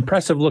mention.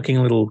 Impressive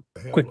looking little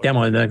quick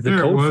demo. And the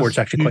code for it's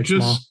actually quite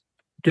small.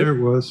 There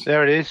it was.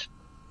 There it is.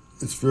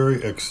 It's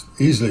very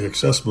easily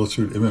accessible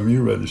through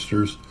MMU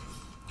registers.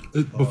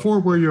 Before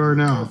where you are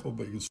now.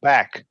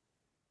 Back.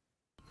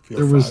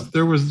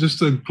 There was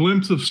just a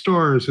glimpse of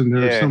stars in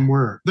there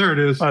somewhere. There it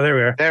is. Oh, there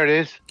we are. There it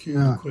is.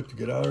 Yeah. Quick to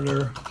get out of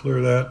there.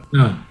 Clear that.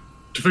 Yeah.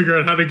 To figure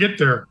out how to get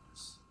there.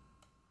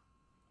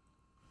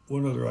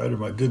 One other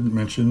item I didn't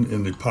mention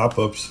in the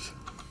pop-ups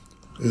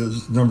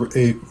is number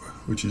 8,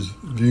 which is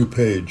view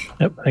page.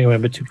 Yep, I think I went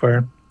a bit too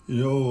far.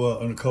 You know,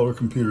 on a Color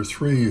Computer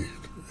 3,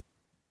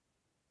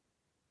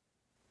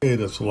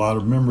 that's a lot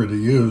of memory to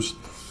use.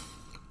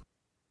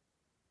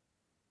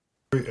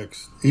 Very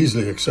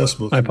easily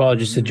accessible. My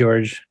apologies to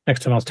George.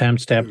 Next time I'll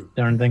timestamp the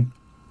darn thing.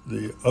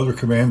 The other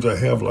commands I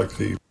have, like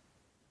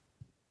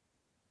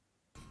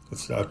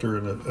it's out there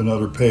in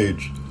another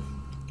page.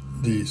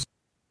 These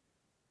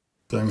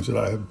things that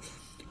I have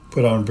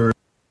put on very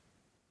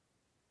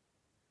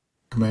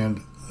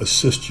command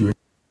assist you.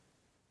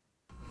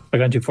 I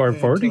got too far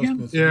forward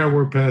again? Yeah,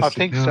 we're past I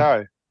think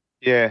so.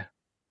 Yeah.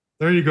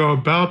 There you go.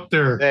 About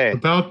there.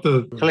 About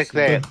the click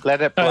there.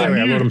 Let it play. Oh,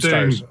 there we go.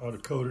 Stars.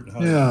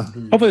 Yeah.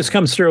 Hopefully this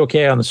comes through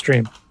okay on the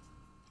stream.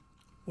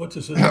 What's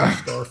this in the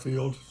star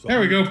field? There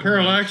we go.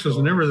 Parallaxes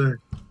and everything.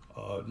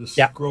 Just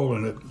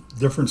scrolling at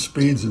different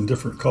speeds and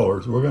different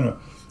colors. We're going to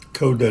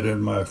code that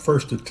in my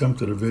first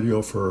attempt at a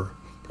video for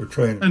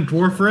training. And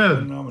Dwarf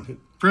Fred.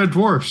 Fred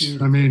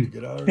Dwarfs. I mean.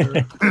 Get out of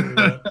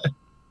there.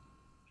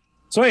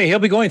 So hey, he'll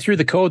be going through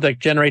the code that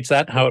generates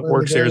that, how it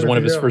works there is one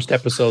of his first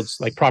episodes,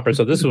 like proper.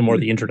 So this was more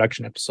the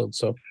introduction episode.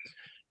 So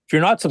if you're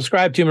not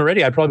subscribed to him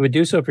already, I probably would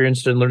do so if you're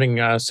interested in learning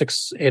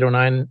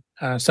 6809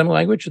 assembly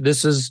language.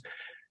 This is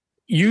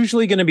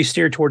usually going to be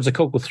steered towards the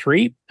CoCo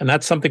 3, and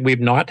that's something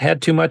we've not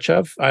had too much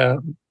of.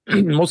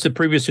 Most of the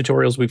previous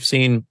tutorials we've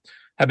seen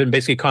have been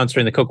basically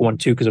concentrating the CoCo 1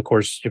 2, because of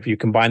course, if you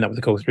combine that with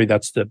the CoCo 3,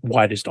 that's the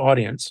widest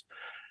audience.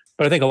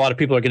 But I think a lot of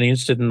people are getting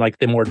interested in like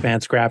the more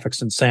advanced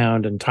graphics and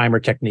sound and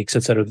timer techniques,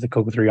 et cetera, that the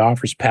CoCo 3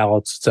 offers,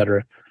 palettes, et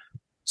cetera.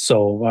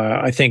 So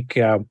I think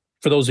for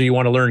those of you who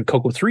want to learn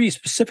CoCo 3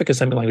 specific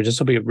assembly language, this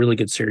will be a really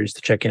good series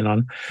to check in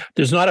on.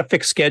 There's not a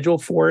fixed schedule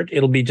for it.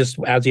 It'll be just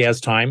as he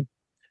has time.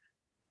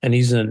 And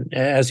he's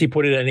as he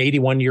put it, an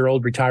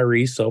 81-year-old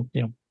retiree. So,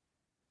 you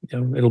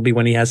know, it'll be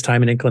when he has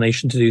time and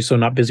inclination to do so,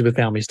 not busy with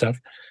family stuff.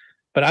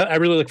 But I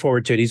really look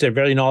forward to it. He's a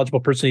very knowledgeable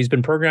person. He's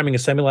been programming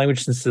assembly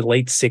language since the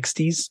late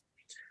 60s.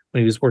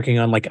 When he was working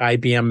on like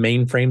IBM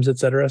mainframes, et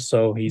cetera.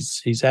 So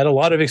he's had a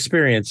lot of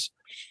experience.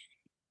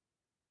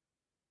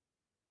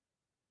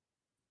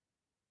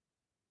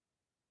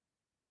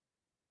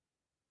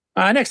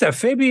 Next up,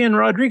 Fabian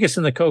Rodriguez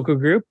in the CoCo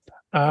group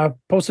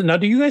posted. Now,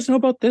 do you guys know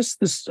about this?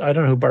 I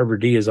don't know who Barbara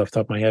D is off the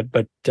top of my head,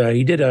 but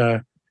he did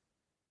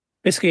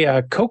basically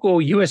a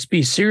CoCo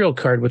USB serial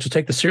card, which will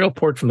take the serial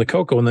port from the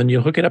CoCo, and then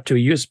you'll hook it up to a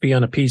USB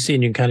on a PC,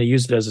 and you can kind of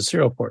use it as a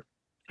serial port.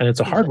 And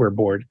it's a hardware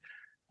board.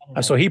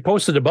 So he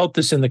posted about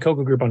this in the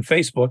CoCo group on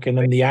Facebook, and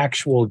then the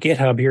actual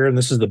GitHub here, and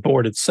this is the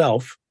board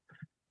itself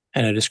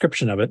and a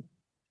description of it.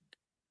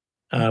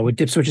 With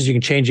dip switches, you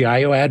can change the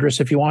I/O address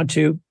if you want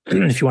to.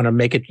 If you want to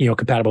make it,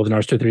 compatible with an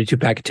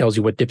RS-232 pack, it tells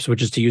you what dip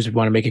switches to use. If you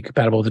want to make it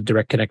compatible with a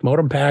direct connect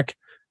modem pack,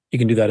 you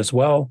can do that as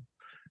well.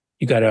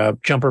 You got a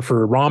jumper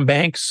for ROM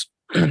banks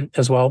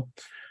as well.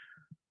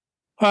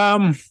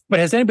 But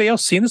has anybody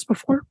else seen this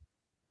before?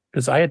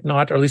 Because I had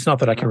not, or at least not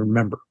that I can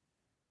remember.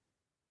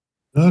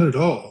 Not at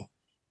all.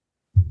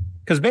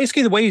 Because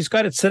basically the way he's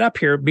got it set up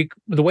here,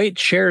 the way it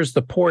shares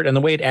the port and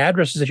the way it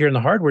addresses it here in the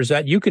hardware is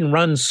that you can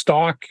run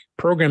stock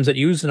programs that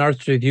use an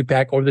RS-232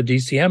 pack or the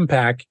DCM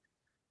pack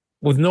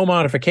with no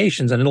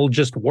modifications, and it'll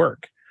just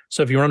work.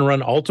 So if you want to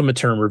run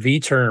Ultimaterm or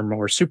vTerm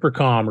or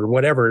Supercom or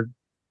whatever,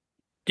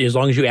 as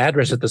long as you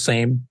address it the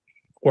same,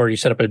 or you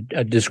set up a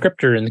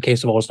descriptor in the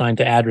case of OS9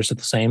 to address it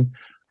the same,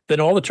 then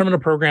all the terminal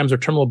programs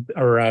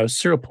or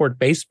serial port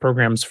based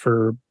programs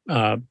for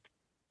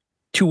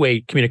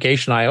two-way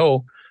communication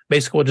I/O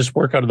basically will just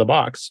work out of the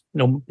box.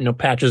 No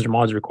patches or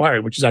mods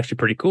required, which is actually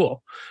pretty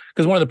cool.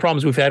 Because one of the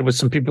problems we've had with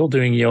some people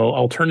doing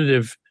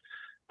alternative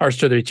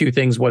RS-232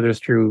 things, whether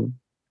through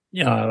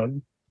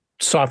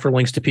software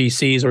links to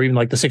PCs or even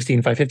like the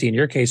 16550 in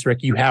your case,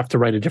 Rick, you have to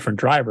write a different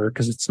driver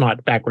because it's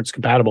not backwards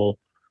compatible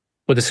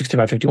with the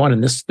 6551,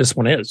 and this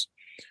one is.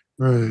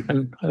 Right.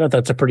 And I thought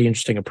that's a pretty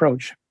interesting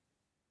approch.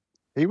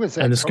 And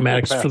the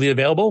schematic's freely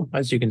available,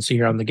 as you can see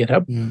here on the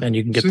GitHub, and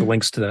you can get the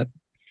links to that.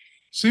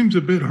 Seems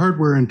a bit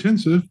hardware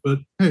intensive, but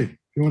hey, if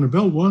you want to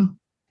build one.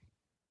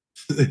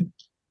 It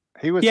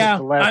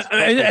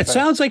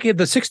sounds like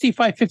the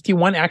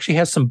 6551 actually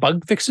has some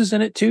bug fixes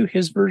in it too,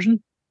 his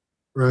version.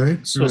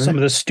 Right. So some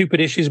of the stupid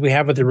issues we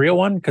have with the real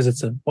one, because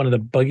it's one of the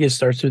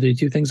buggiest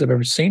R232 things I've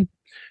ever seen,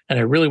 and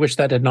I really wish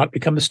that had not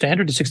become the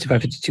standard. The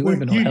 6552 would have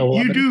been a hell of a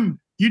lot better.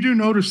 You do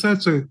notice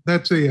that's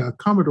a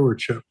Commodore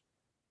chip.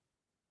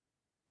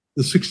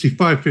 The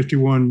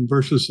 6551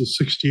 versus the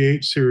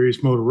 68 series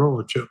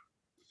Motorola chip.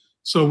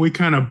 So we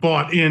kind of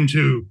bought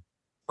into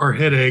our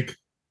headache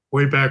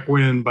way back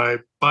when by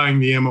buying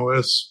the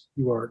MOS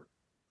UART.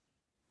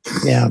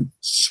 Yeah.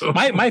 So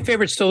my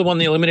favorite's still the one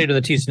they eliminated in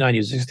the TC9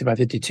 was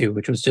 6552,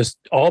 which was just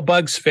all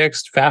bugs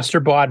fixed, faster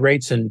baud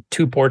rates, and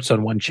 2 ports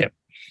on 1 chip.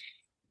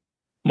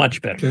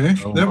 Much better.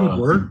 Okay, that would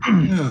work.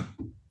 Yeah.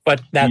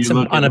 But that's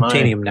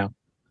unobtainium now.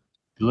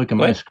 If you look at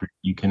my screen,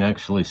 you can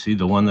actually see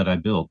the one that I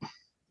built.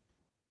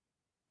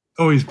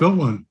 Oh, he's built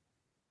one.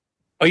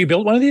 Oh, you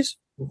built one of these?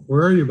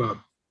 Where are you, Bob?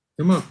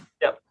 Come up.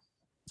 Yep.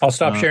 I'll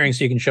stop sharing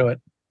so you can show it.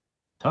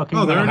 Talking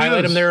there about it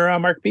highlight is. them there,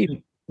 Mark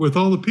B. With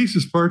all the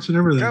pieces, parts, and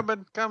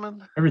everything.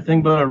 Coming.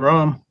 Everything but a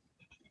ROM.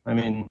 I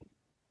mean,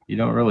 you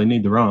don't really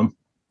need the ROM.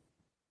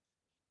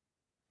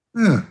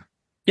 Yeah.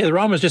 Yeah, the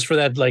ROM was just for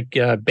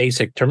that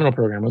basic terminal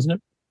program,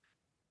 wasn't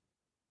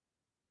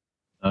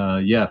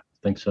it? Yeah, I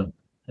think so.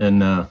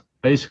 And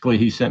basically,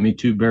 he sent me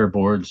 2 bare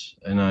boards,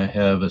 and I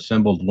have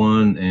assembled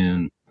one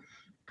and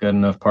got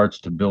enough parts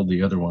to build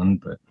the other one.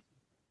 But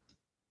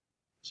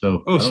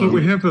so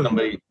we have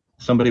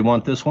somebody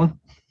want this one?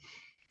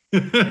 He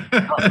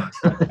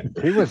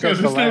was because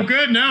it's no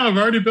good now. I've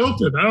already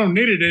built it. I don't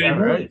need it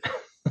anymore. Right.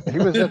 He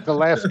was at the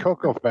last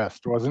CoCo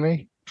Fest, wasn't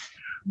he?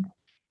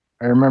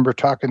 I remember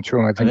talking to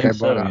him. I think I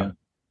bought a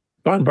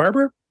Von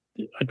Barber?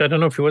 I don't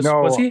know if he was.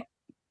 No, was he?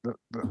 The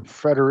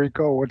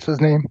Federico, what's his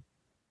name?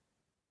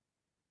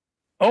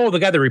 Oh, the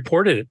guy that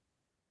reported it.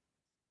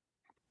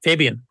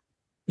 Fabian.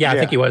 Yeah, I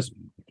think he was.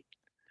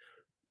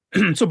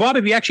 So, Bob,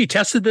 have you actually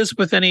tested this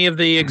with any of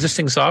the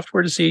existing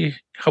software to see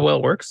how well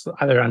it works,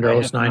 either under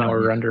OS9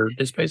 or under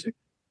DisBasic?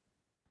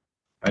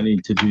 I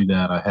need to do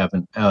that. I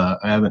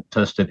haven't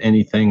tested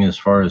anything as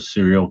far as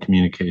serial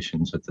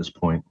communications at this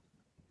point.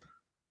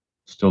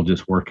 Still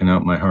just working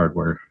out my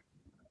hardware.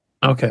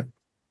 Okay.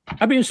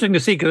 That'd be interesting to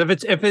see,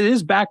 because if it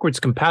is backwards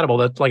compatible,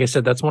 that's, like I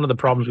said, that's one of the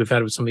problems we've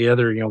had with some of the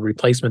other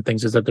replacement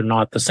things, is that they're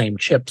not the same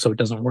chip, so it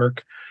doesn't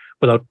work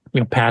without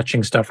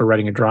patching stuff or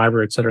writing a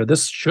driver, et cetera.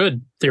 This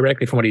should,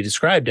 theoretically, from what he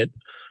described it,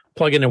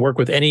 plug in and work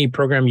with any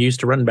program you used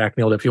to run back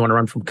in the old, if you want to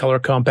run from Color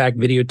Compact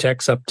video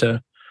text up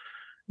to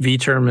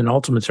vTerm and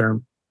Ultimate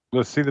Term.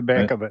 Let's see the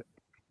back of it.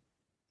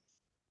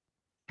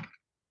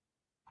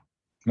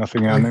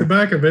 Nothing on there. The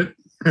back of it.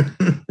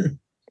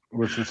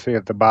 What's it say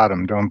at the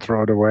bottom? Don't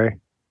throw it away.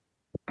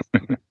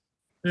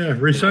 Yeah,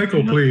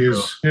 recycle,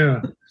 please.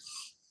 Yeah.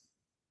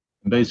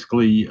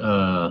 Basically,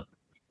 you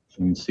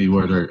can see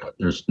where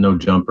there's no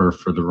jumper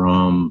for the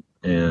ROM,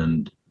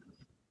 and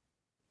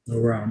no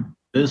ROM.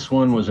 This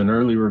one was an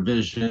early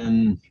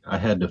revision. I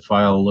had to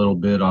file a little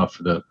bit off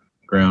of the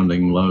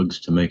grounding lugs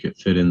to make it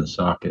fit in the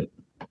socket,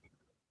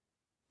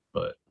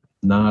 but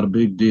not a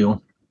big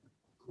deal.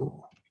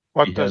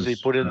 What does he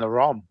put in the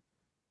ROM?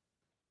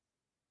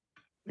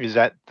 Is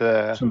that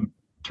some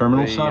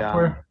terminal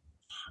software?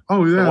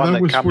 Oh yeah,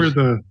 that was where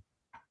the.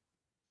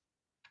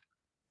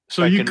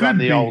 So you could run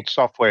the old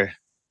software.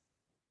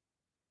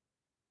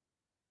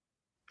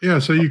 Yeah,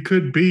 so you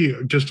could be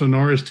just an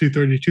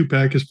RS-232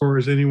 pack as far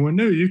as anyone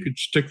knew. You could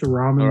stick the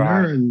ROM in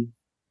there and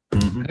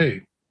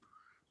hey,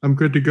 I'm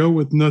good to go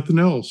with nothing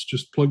else.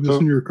 Just plug this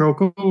in your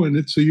CoCo and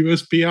it's a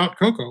USB out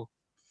CoCo.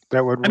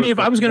 That would. I mean, if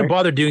I was going to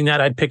bother doing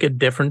that, I'd pick a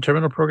different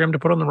terminal program to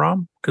put on the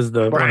ROM, because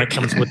the one that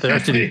comes with the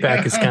RCD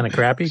pack is kind of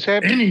crappy.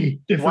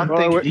 Any different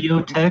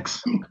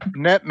Videotex?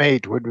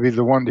 NetMate would be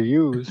the one to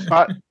use.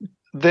 But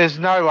there's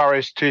no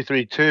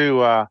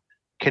RS-232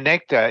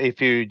 connector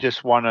if you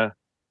just want to.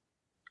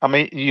 I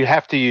mean, you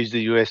have to use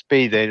the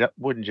USB there,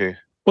 wouldn't you?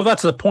 Well,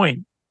 that's the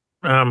point,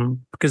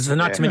 because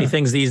not too many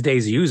things these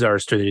days use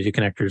RS-232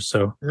 connectors.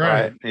 So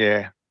right,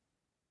 yeah.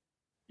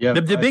 Yeah,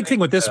 the big thing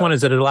with this one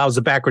is that it allows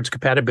the backwards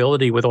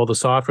compatibility with all the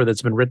software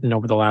that's been written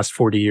over the last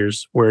 40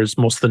 years, whereas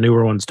most of the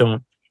newer ones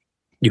don't.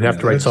 You have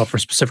to write software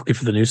specifically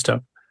for the new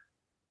stuff.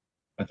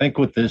 I think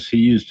with this, he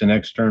used an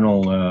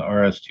external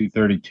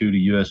RS-232 to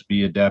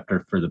USB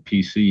adapter for the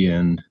PC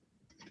end,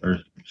 or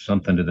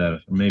something to that.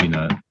 Maybe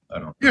not. I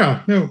don't know.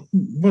 Yeah, no.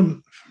 Well,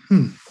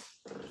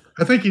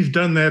 I think he's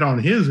done that on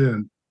his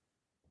end.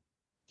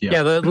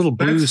 Yeah, the little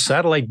blue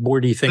satellite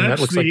boardy thing that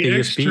looks like the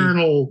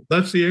USB.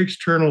 That's the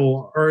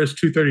external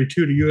RS-232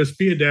 to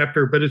USB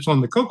adapter, but it's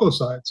on the CoCo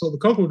side. So the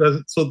CoCo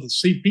doesn't. So the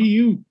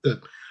CPU, the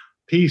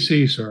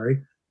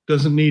PC,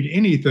 doesn't need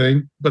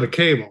anything but a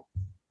cable.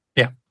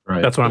 Yeah,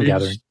 right. That's what I'm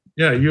gathering.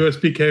 Yeah,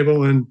 USB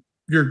cable and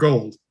your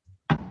gold,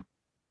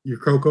 your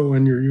CoCo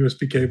and your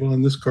USB cable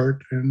in this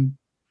cart, and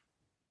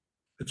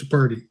it's a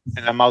party.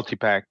 And a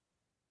multi-pack.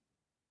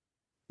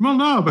 Well,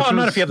 no, but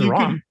not if you have the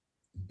ROM.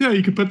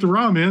 You could put the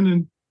ROM in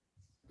and.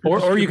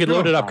 Or you could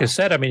load it off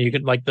cassette. I mean, you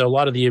could, like a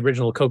lot of the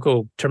original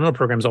CoCo terminal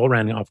programs all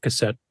ran off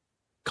cassette,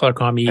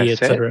 Colorcom E,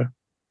 etc.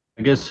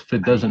 I guess if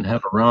it doesn't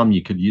have a ROM,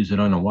 you could use it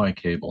on a Y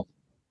cable.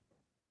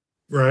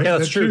 Right. Yeah,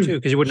 that's true too,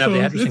 because you wouldn't have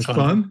the addressing It's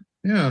content. fun.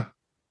 Yeah.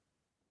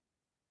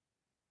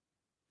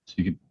 So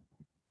you could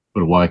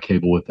put a Y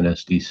cable with an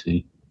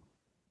SDC.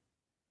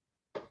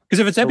 Because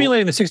if it's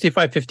emulating the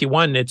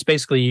 6551, it's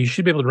basically, you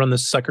should be able to run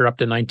this sucker up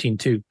to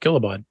 19.2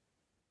 kilobaud.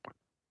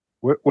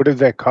 What does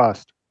that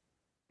cost?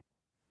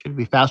 Should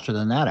be faster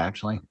than that,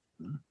 actually.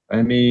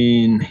 I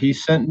mean, he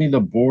sent me the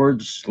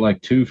boards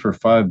like 2 for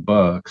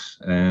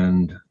 $5,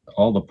 and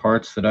all the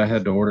parts that I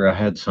had to order, I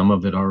had some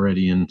of it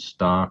already in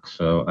stock,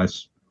 so I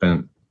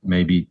spent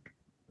maybe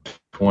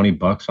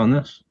 $20 on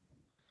this.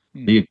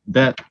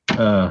 That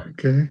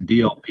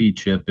DLP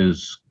chip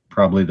is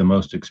probably the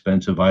most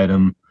expensive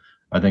item.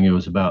 I think it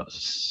was about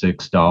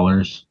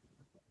 $6.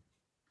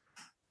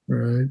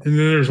 Right. And then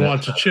there's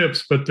lots of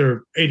chips, but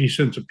they're 80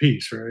 cents a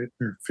piece, right?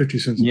 Or 50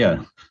 cents a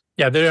piece.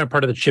 Yeah, they're not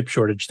part of the chip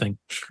shortage thing.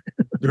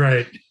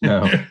 Right.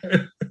 No.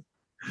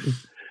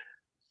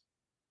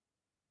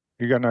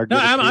 You're gonna. No,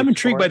 I'm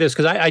intrigued by this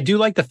because I do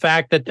like the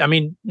fact that, I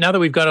mean, now that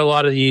we've got a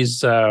lot of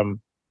these,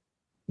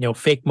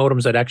 fake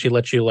modems that actually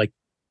let you like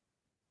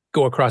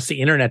go across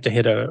the internet to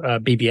hit a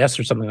BBS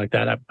or something like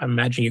that, I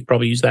imagine you could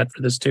probably use that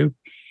for this too,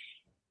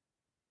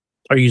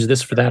 or use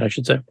this for that, I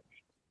should say.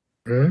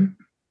 Right.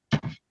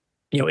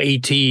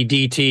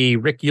 ATDT,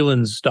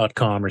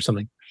 RickEwlands.com or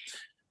something.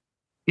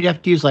 You'd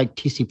have to use like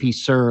TCP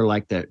SIR,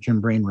 like that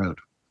Jim Brain wrote,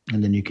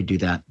 and then you could do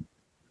that.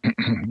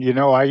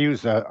 I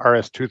use a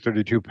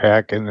RS-232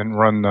 pack and then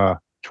run the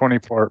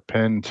 24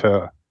 pin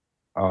to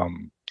a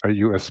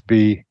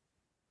USB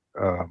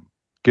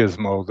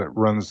gizmo that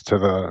runs to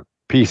the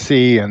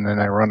PC, and then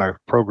I run a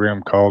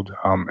program called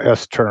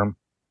S-Term,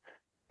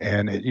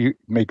 and it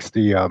makes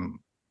the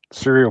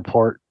serial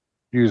port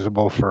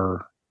usable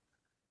for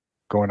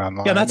going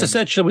online. Yeah, that's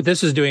essentially what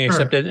this is doing,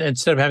 except that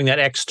instead of having that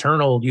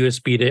external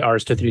USB to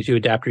RS-232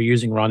 adapter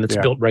using RON, that's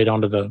built right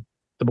onto the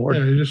board.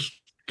 Yeah, you just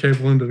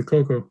cable into the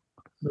CoCo.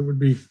 That would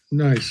be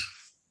nice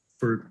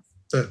for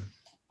that.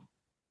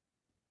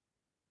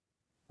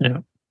 Yeah.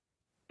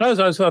 I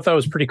always thought that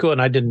was pretty cool,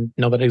 and I didn't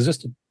know that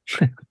existed.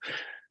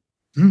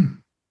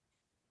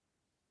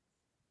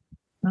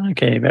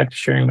 Okay, back to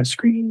sharing my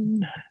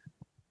screen.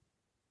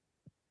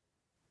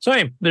 So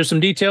hey, there's some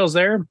details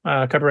there.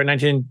 Copyright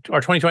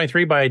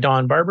 2023 by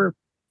Don Barber.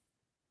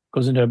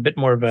 Goes into a bit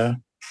more of a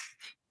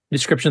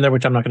description there,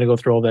 which I'm not going to go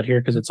through all that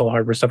here because it's all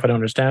hardware stuff I don't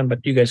understand,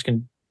 but you guys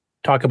can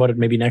talk about it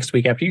maybe next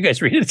week after you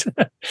guys read it.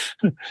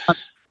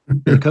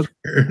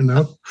 Fair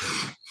enough.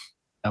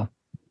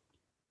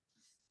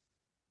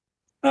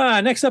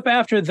 Next up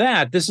after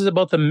that, this is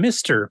about the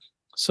Mister.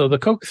 So the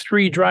CoCo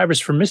 3 drivers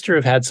for Mister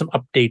have had some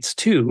updates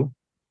too.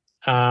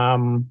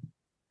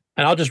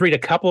 And I'll just read a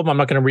couple of them. I'm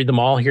not going to read them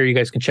all here. You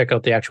guys can check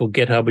out the actual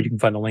GitHub, but you can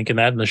find the link in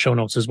that in the show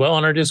notes as well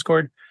on our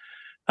Discord.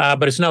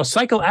 But it's now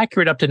cycle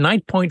accurate up to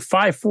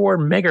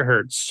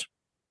 9.54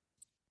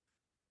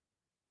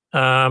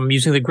 megahertz.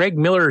 Using the Greg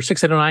Miller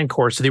 609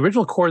 core. So the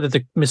original core that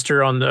the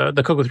Mister on the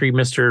CoCo 3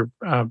 Mister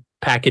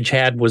package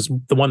had was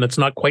the one that's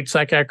not quite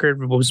cycle accurate,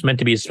 but was meant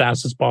to be as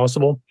fast as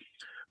possible,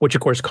 which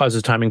of course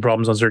causes timing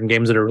problems on certain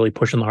games that are really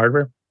pushing the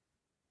hardware.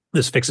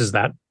 This fixes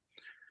that.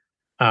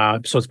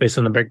 So it's based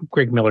on the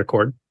Greg Miller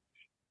core.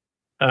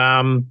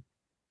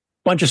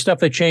 Bunch of stuff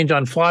they changed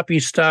on floppy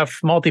stuff,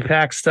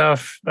 multi-pack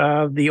stuff.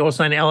 The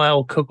OS9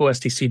 LL CoCo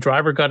SDC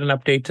driver got an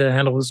update to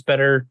handle this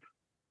better.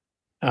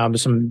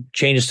 There's some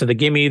changes to the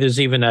Gimme. There's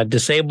even a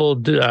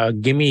disabled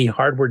Gimme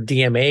hardware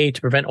DMA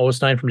to prevent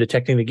OS9 from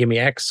detecting the Gimme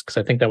X, because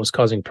I think that was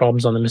causing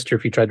problems on the Mister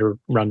if you tried to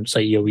run,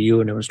 say, EOU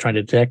and it was trying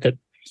to detect it.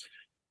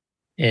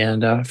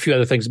 And a few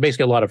other things,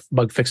 basically a lot of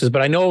bug fixes.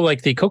 But I know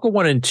like the CoCo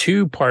 1 and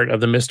 2 part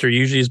of the Mister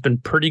usually has been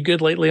pretty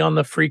good lately on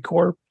the free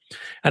core.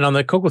 And on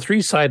the CoCo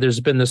 3 side, there's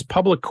been this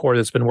public core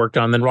that's been worked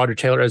on. Then Roger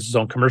Taylor has his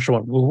own commercial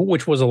one,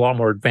 which was a lot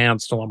more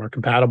advanced, a lot more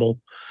compatible.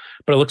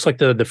 But it looks like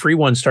the free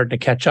one's starting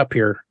to catch up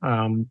here.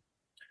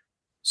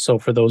 So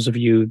for those of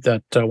you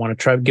that want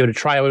to give it a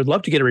try, I would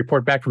love to get a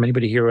report back from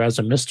anybody here who has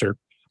a Mister,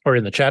 or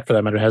in the chat for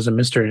that matter, has a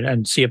Mister,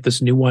 and see if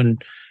this new one,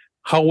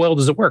 how well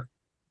does it work?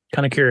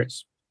 Kind of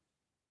curious.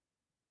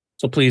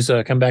 So please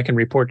come back and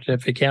report it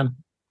if you can.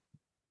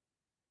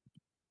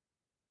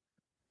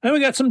 And we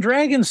got some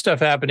Dragon stuff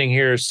happening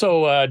here.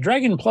 So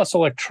Dragon Plus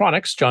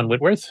Electronics, John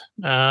Whitworth,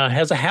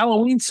 has a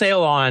Halloween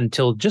sale on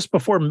till just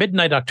before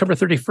midnight, October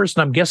 31st.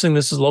 And I'm guessing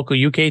this is local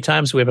UK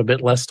time, so we have a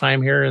bit less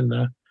time here in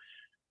the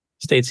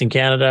States and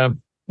Canada,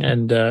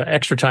 and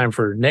extra time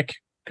for Nick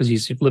because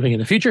he's living in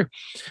the future.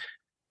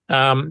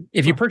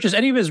 If you purchase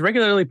any of his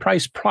regularly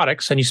priced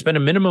products and you spend a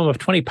minimum of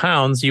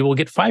 £20, you will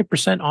get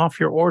 5% off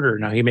your order.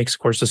 Now, he makes, of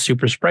course, a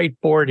Super Sprite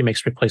board. He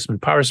makes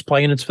replacement power supply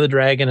units for the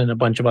Dragon and a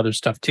bunch of other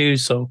stuff, too.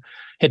 So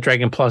hit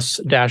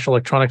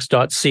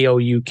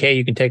dragonplus-electronics.co.uk.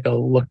 You can take a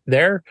look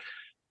there,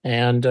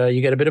 and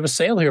you get a bit of a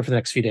sale here for the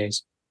next few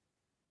days.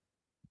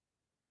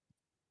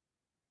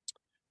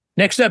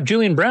 Next up,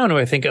 Julian Brown, who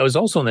I think I was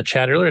also in the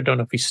chat earlier. I don't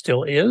know if he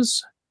still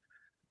is.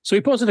 So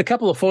he posted a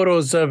couple of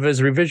photos of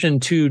his revision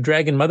 2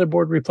 Dragon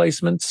motherboard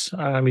replacements.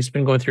 He's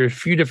been going through a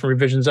few different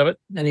revisions of it.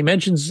 And he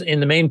mentions in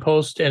the main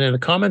post and in the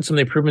comments some of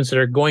the improvements that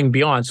are going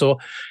beyond. So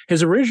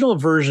his original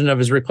version of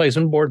his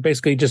replacement board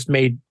basically just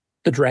made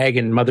the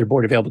Dragon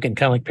motherboard available again,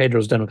 kind of like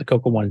Pedro's done with the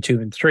CoCo 1,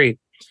 2, and 3.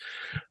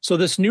 So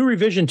this new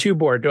revision 2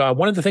 board,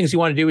 one of the things you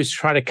want to do is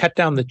try to cut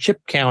down the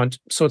chip count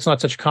so it's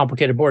not such a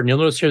complicated board. And you'll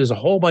notice here there's a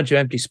whole bunch of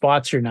empty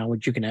spots here now,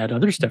 which you can add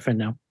other stuff in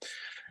now.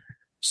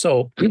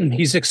 So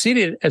he's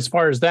succeeded as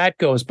far as that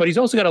goes, but he's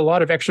also got a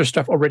lot of extra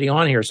stuff already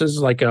on here. So this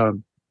is like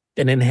an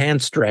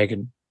enhanced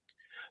Dragon.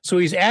 So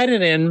he's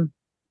added in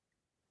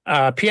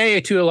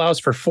PIA2 allows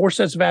for 4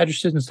 sets of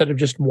addresses instead of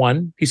just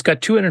 1. He's got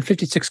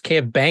 256K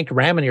of banked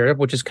RAM in here,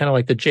 which is kind of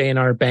like the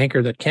JNR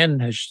banker that Ken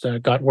has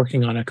got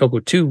working on a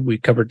CoCo 2 we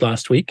covered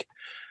last week.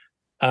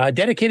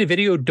 Dedicated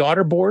video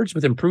daughter boards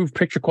with improved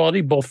picture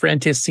quality, both for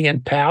NTSC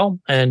and PAL.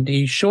 And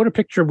he showed a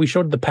picture. We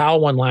showed the PAL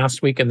one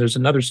last week, and there's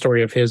another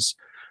story of his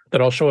that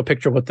I'll show a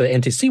picture of what the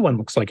NTSC one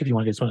looks like if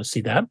you guys want to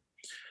see that.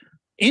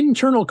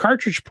 Internal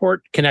cartridge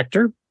port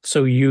connector.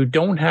 So you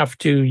don't have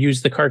to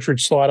use the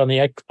cartridge slot on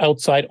the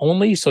outside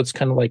only. So it's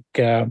kind of like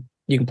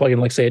you can plug in,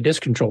 like, say, a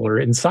disk controller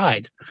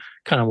inside,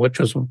 kind of, which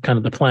was kind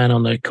of the plan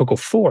on the CoCo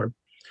 4.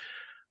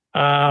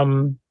 I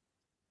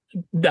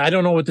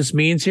don't know what this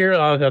means here.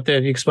 I'll have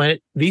to explain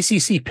it.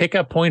 VCC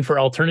pickup point for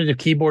alternative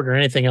keyboard or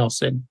anything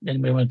else. And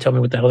anybody want to tell me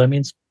what the hell that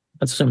means?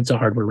 Let's assume it's a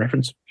hardware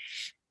reference.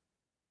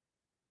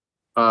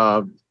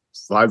 5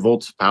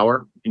 volts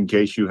power in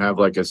case you have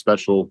like a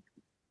special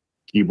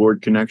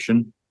keyboard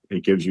connection.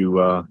 It gives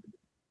you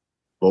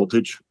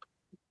voltage.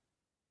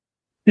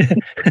 I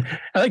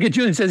like it.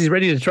 Julian says he's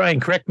ready to try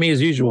and correct me as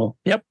usual.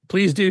 Yep,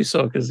 please do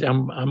so, because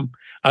I'm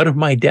out of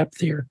my depth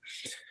here.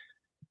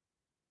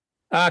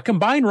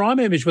 Combine ROM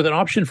image with an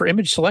option for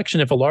image selection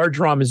if a large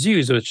ROM is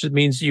used, which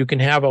means you can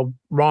have a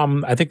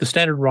ROM. I think the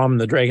standard ROM in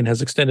the Dragon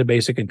has extended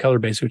basic and color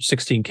basic, which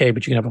is 16K,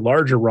 but you can have a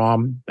larger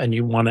ROM and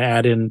you want to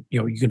add in,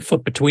 you can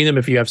flip between them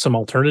if you have some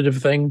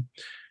alternative thing.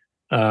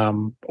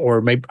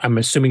 Or maybe I'm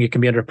assuming it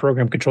can be under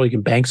program control. You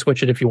can bank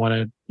switch it if you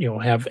want to,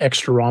 have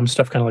extra ROM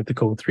stuff, kind of like the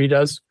CoCo 3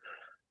 does.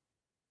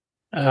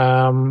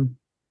 But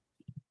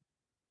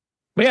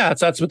yeah,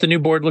 that's what the new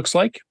board looks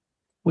like,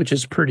 which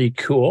is pretty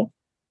cool.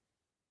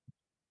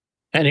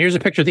 And here's a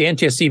picture of the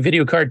NTSC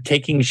video card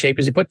taking shape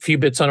as he put a few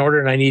bits on order,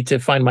 and I need to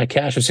find my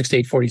cache of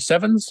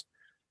 6847s.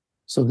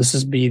 So this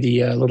is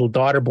the little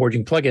daughter board you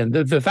can plug in.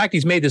 The fact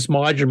he's made this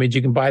modular means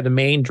you can buy the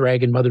main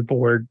Dragon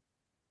motherboard,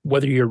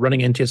 whether you're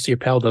running NTSC or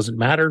PAL doesn't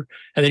matter.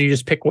 And then you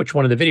just pick which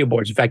one of the video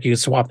boards. In fact, you can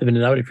swap them in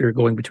and out if you're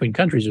going between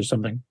countries or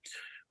something,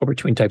 or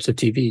between types of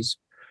TVs.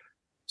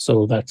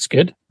 So that's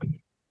good.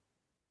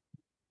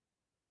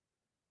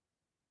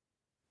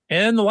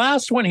 And the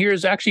last one here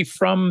is actually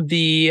from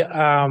the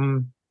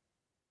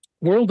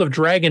World of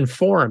Dragon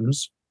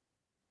forums,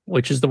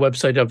 which is the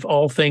website of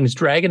all things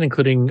Dragon,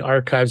 including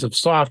archives of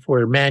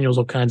software, manuals,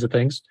 all kinds of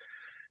things.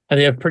 And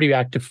they have pretty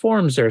active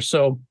forums there.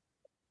 So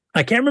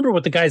I can't remember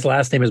what the guy's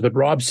last name is, but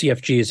Rob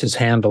CFG is his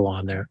handle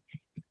on there.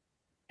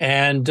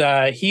 And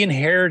he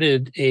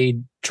inherited a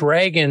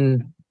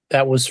Dragon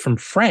that was from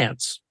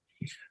France.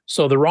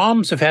 So the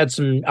ROMs have had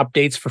some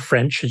updates for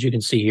French, as you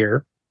can see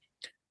here.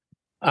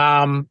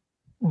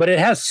 But it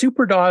has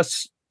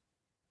SuperDOS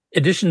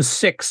Edition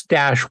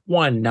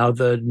 6-1. Now,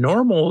 the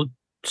normal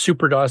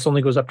SuperDOS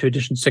only goes up to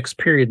Edition 6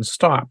 period and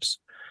stops.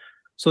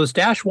 So this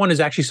 -1 is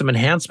actually some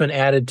enhancement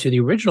added to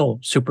the original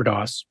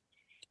SuperDOS.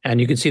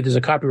 And you can see there's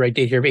a copyright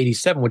date here of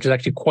 87, which is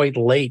actually quite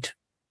late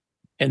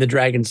in the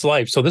Dragon's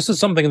life. So this is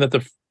something that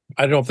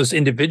I don't know if this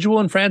individual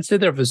in France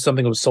did, or if it's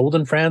something that was sold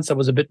in France that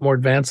was a bit more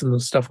advanced than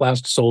the stuff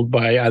last sold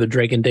by either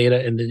Dragon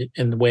Data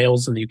in the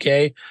Wales in the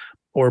UK,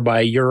 or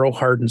by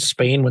Eurohard in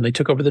Spain when they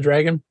took over the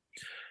Dragon.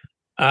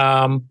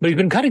 But he's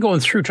been kind of going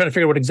through trying to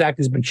figure out what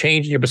exactly has been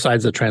changed here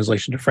besides the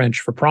translation to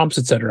French for prompts,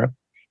 etc.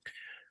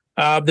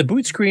 The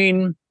boot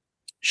screen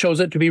shows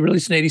it to be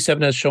released in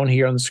 87 as shown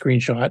here on the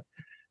screenshot.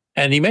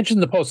 And he mentioned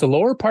in the post, the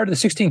lower part of the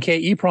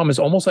 16K EEPROM is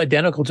almost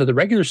identical to the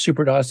regular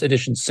SuperDOS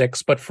Edition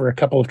 6, but for a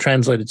couple of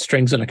translated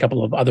strings and a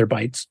couple of other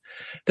bytes.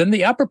 Then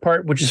the upper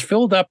part, which is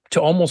filled up to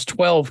almost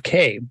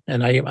 12K,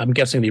 and I'm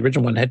guessing the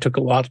original one took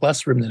a lot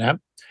less room than that.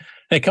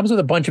 And it comes with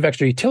a bunch of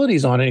extra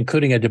utilities on it,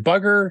 including a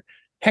debugger,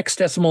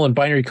 hexadecimal and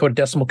binary coded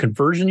decimal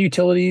conversion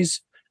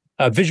utilities,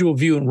 visual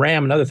view and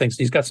RAM and other things.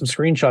 He's got some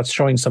screenshots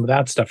showing some of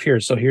that stuff here.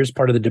 So here's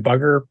part of the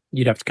debugger.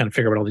 You'd have to kind of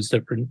figure out what all these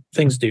different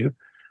things do.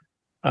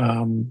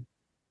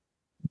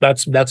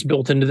 That's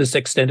built into this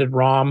extended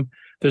ROM.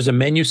 There's a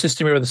menu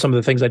system here with some of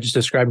the things I just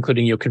described,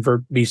 including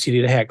convert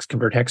BCD to hex,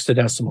 convert hex to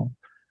decimal.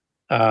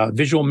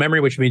 Visual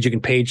memory, which means you can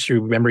page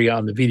through memory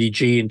on the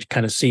VDG and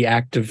kind of see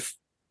active,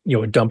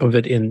 a dump of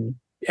it in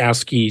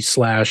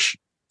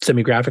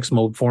ASCII/semi-graphics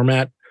mode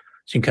format.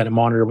 So you can kind of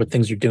monitor what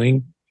things are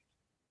doing.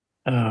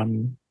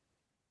 Reboot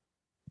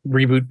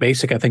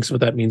basic, I think is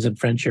what that means in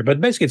French here. But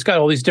basically, it's got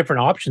all these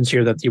different options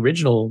here that the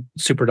original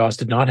SuperDOS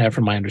did not have,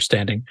 from my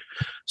understanding.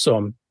 So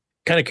I'm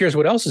kind of curious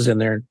what else is in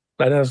there.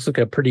 That's like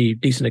a pretty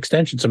decent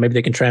extension. So maybe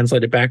they can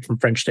translate it back from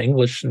French to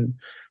English, and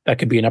that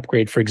could be an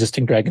upgrade for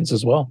existing Dragons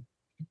as well.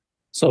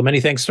 So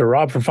many thanks to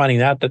Rob for finding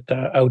that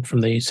out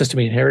from the system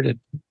he inherited.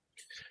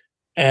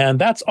 And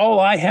that's all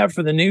I have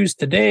for the news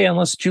today,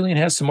 unless Julian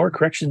has some more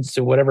corrections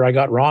to whatever I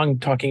got wrong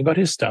talking about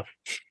his stuff.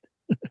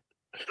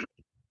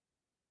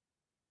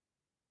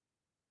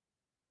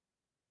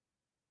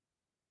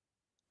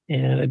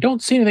 And I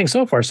don't see anything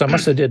so far, so I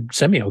must have did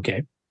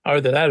semi-okay.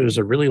 Other than that, it was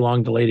a really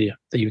long delay to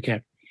the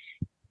UK.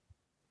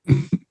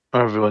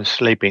 Everyone's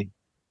sleeping.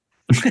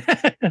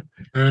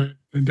 I'm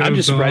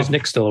just surprised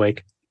Nick's still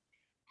awake.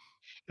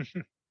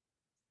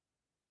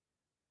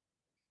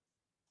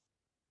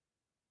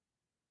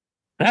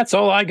 That's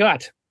all I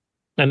got.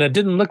 And it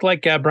didn't look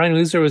like Brian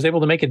Loser was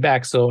able to make it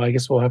back, so I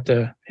guess we'll have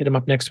to hit him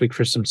up next week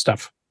for some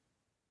stuff.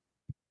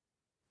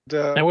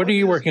 Now, what are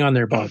you working on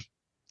there, Bob?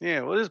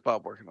 Yeah, what is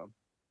Bob working on?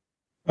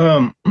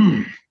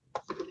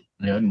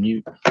 Yeah,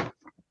 mute.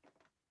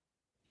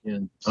 Yeah.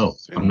 Oh,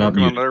 Been I'm not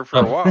working on muted. there for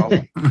a while.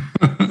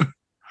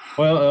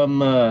 Well,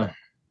 I'm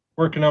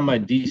working on my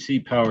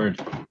DC powered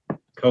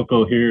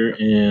CoCo here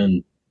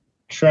and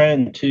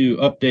trying to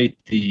update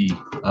the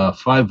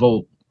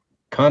 5-volt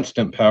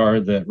constant power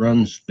that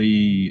runs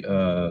the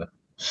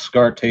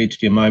SCART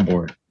HDMI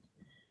board.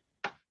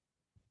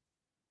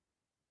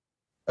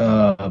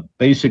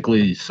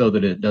 Basically, so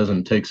that it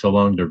doesn't take so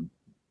long to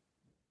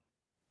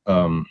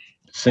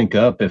sync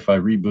up if I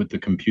reboot the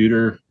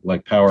computer,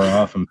 like power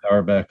off and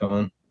power back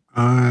on.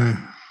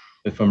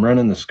 If I'm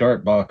running the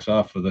SCART box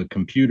off of the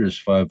computer's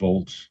 5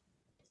 volts,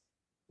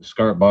 the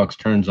SCART box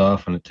turns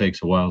off and it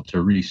takes a while to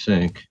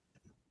resync.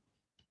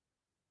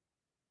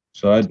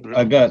 So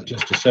I got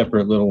just a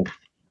separate little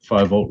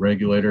 5-volt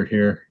regulator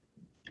here,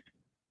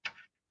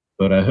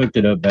 but I hooked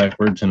it up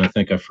backwards and I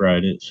think I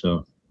fried it,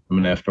 so I'm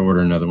gonna have to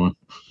order another one.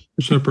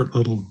 Separate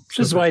little.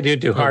 This is why I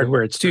do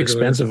hardware. It's too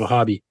expensive a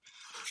hobby.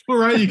 Well,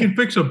 right, you can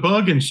fix a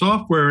bug in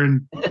software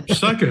in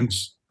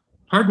seconds.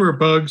 Hardware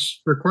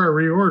bugs require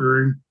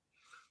reordering.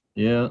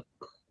 Yeah.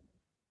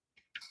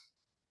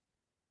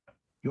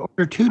 You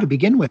order 2 to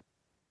begin with.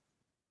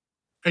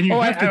 And you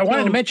I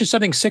wanted to mention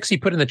something 60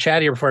 put in the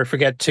chat here before I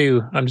forget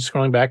too. I'm just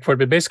scrolling back for it.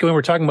 But basically, when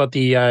we're talking about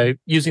the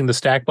using the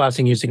stack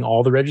blasting, using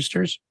all the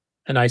registers,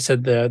 and I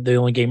said the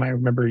only game I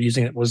remember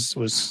using it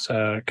was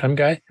Cum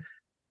Guy.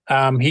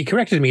 He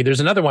corrected me. There's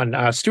another one,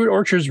 Stuart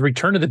Orchard's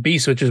Return of the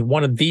Beast, which is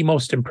one of the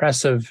most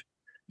impressive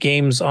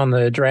games on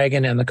the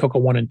Dragon and the CoCo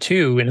 1 and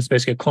 2, and it's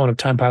basically a clone of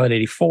Time Pilot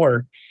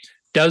 84.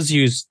 Does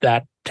use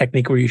that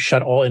technique where you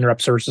shut all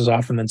interrupt sources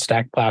off and then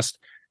stack blast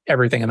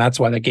everything, and that's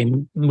why that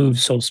game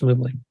moves so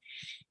smoothly.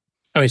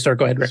 Oh, start.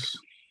 Go ahead, Rick.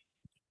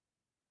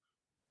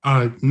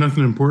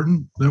 Nothing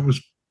important. That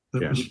was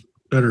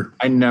better.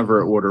 I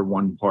never order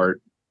one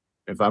part.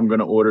 If I'm going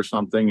to order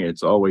something,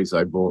 it's always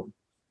I will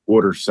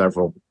order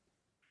several.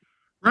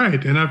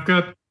 Right, and I've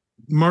got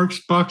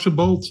Mark's box of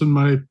bolts in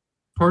my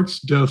parts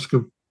desk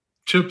of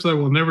chips I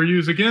will never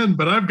use again,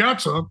 but I've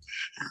got some.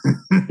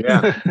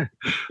 Yeah.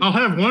 I'll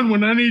have one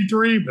when I need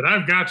 3, but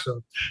I've got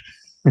some.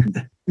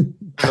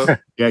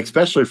 Yeah,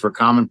 especially for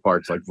common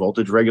parts like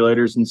voltage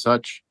regulators and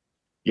such.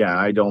 Yeah,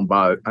 I don't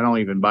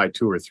even buy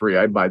 2 or 3.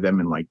 I buy them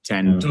in like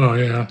 10. Oh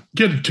yeah.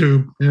 Get a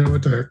tube. Yeah,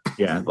 what the heck?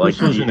 Yeah, like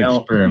this was an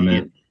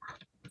experiment.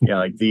 Yeah,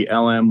 like the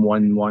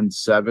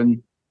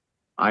LM117.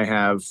 I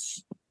have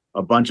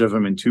a bunch of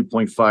them in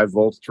 2.5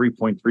 volts,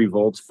 3.3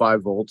 volts,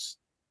 5 volts.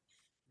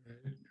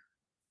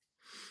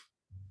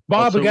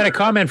 Bob, we got a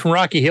comment from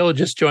Rocky Hill,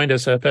 just joined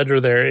us, Pedro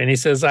there, and he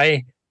says,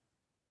 I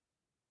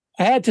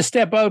had to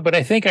step out, but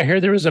I think I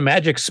heard there was a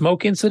magic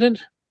smoke incident.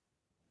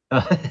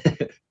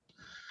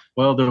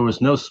 Well, there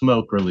was no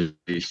smoke released.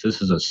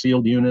 This is a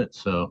sealed unit,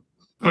 so.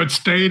 Oh, it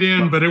stayed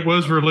in, but it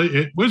was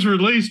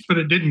released, but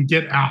it didn't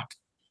get out.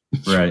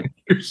 Right.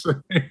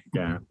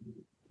 Yeah.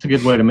 It's a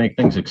good way to make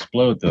things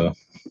explode, though.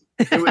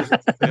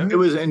 It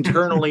was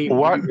internally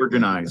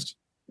organized.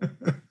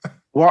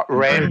 What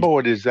RAM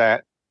board is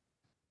that?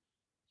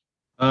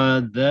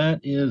 That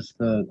is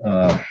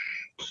the.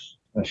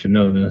 I should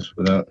know this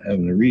without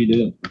having to read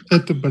it. Is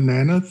that the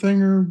banana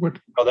thing or what?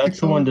 Oh, that's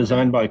the one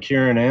designed by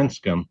Kieran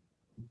Anscombe.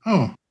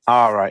 Oh.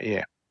 All right,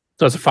 yeah.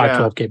 So it's a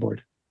 512K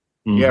board.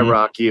 Yeah,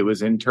 Rocky. It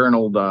was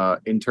internal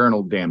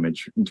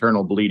damage,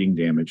 internal bleeding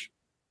damage.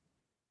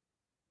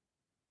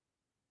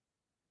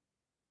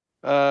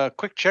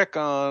 Quick check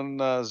on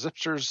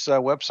Zipster's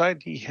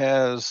website. He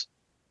has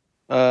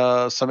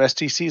some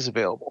STCs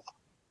available.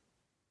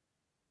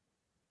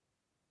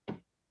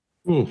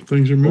 Cool.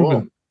 Things are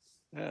moving.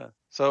 Yeah.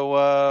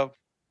 So,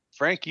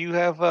 Frank, you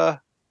have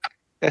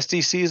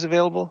STCs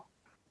available?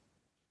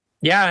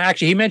 Yeah,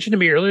 actually, he mentioned to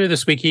me earlier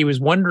this week he was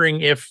wondering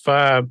if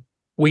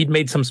we'd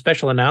made some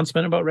special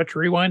announcement about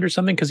Retro Rewind or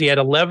something, because he had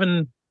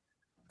 11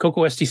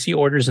 CoCo STC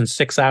orders in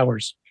 6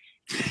 hours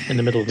in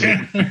the middle of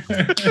the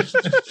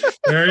week.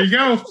 There you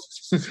go.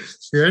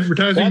 Your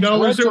advertising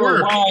dollars at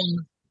work.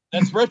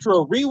 That's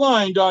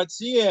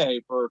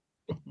retrorewind.ca for.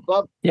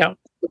 Yeah.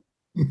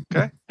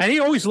 Okay. And he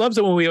always loves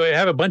it when we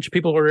have a bunch of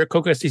people order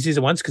CoCo STCs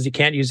at once because he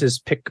can't use his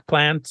pick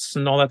plants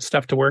and all that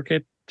stuff to work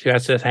it. He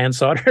has to hand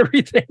solder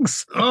everything.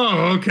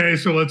 Oh, okay.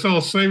 So let's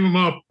all save them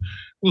up.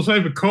 We'll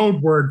save a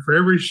code word for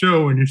every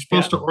show, and you're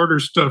supposed to order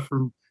stuff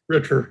from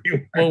Retro.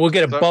 Well, we'll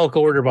get a bulk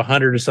order of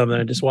 100 or something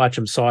and just watch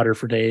him solder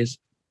for days.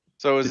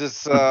 So is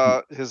this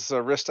his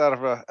wrist out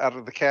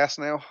of the cast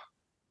now?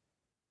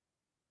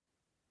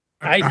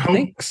 I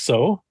think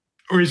so.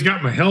 Or he's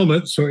got my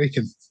helmet so he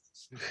can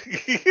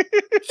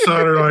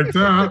solder like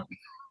that.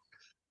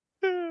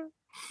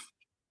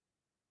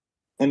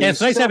 And Yeah, he's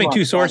it's nice still having not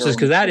two sources bothering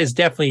because that me. is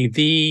definitely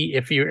the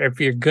if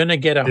you're gonna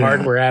get a Yeah.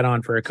 hardware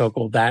add-on for a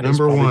CoCo, that is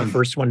Number probably one. the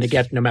first one to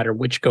get, no matter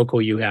which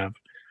CoCo you have.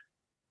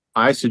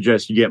 I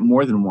suggest you get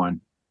more than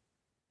one.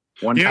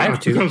 One Yeah, have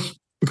two.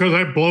 because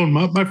I've blown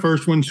up my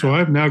first one, so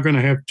I'm now going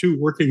to have two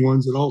working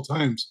ones at all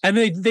times. And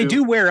they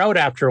do wear out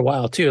after a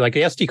while too. Like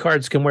the SD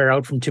cards can wear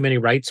out from too many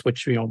writes,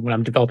 which when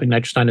I'm developing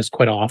Nitrostine is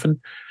quite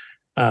often.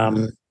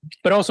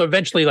 But also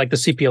eventually, like the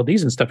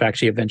CPLDs and stuff,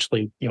 actually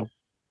eventually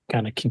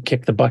kind of can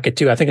kick the bucket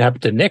too. I think it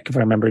happened to Nick, if I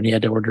remember, and he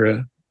had to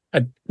order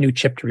a new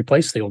chip to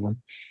replace the old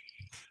one.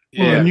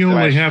 Well, and you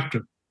only have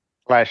to.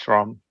 Flash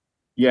ROM.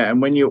 Yeah,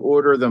 and when you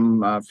order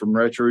them from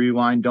Retro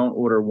Rewind, don't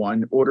order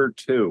one, order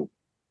two.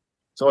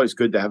 It's always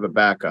good to have a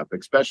backup,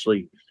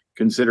 especially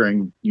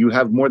considering you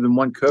have more than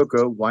one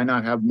CoCo. Why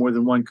not have more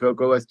than one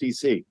CoCo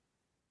SDC?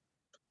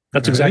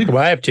 That's exactly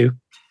why I have two.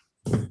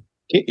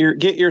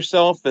 Get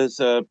yourself, as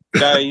a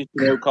guy I used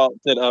to know called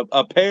it,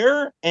 a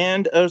pair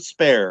and a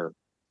spare.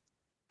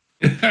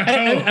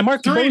 And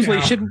Mark,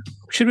 supposedly,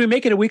 should we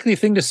make it a weekly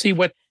thing to see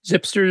what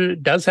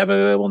Zipster does have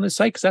available on this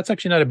site? Because that's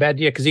actually not a bad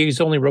idea, because he's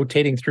only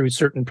rotating through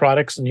certain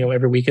products, and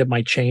every week it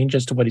might change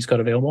as to what he's got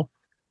available.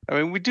 I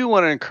mean, we do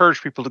want to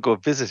encourage people to go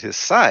visit his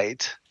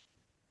site,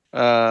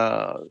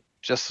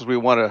 just as we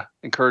want to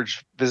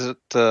encourage visit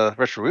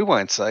Retro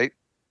Rewind site.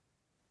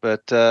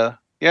 But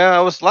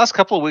last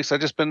couple of weeks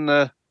I've just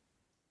been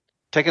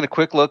taking a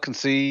quick look and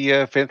see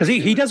because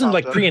he doesn't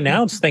like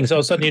pre-announce things. All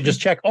of a sudden you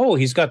just check. Oh,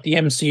 he's got the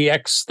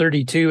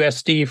MCX32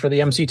 SD for the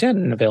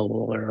MC10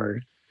 available,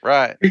 or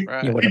right. He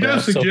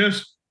does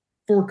suggest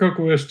 4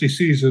 CoCo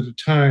SDCs at a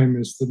time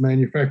is the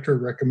manufacturer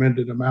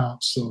recommended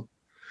amount. So.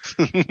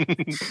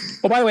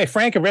 Well, by the way,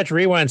 Frank of Retro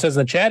Rewind says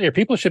in the chat here,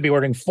 people should be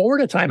ordering 4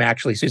 at a time,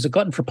 actually. So he's a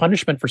glutton for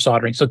punishment for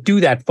soldering. So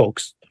do that,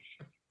 folks.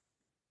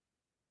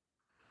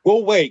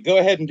 We'll wait. Go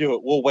ahead and do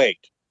it. We'll wait.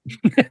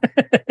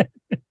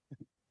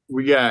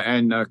 Yeah,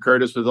 and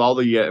Curtis, with all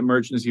the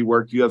emergency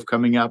work you have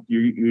coming up,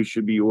 you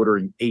should be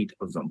ordering 8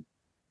 of them.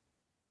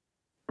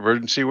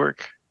 Emergency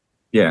work?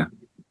 Yeah.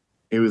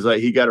 It was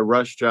like he got a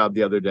rush job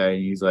the other day,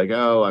 and he's like,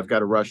 "Oh, I've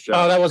got a rush job."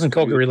 Oh, that wasn't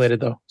CoCo related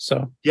though.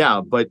 So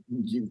yeah, but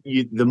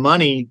the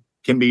money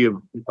can be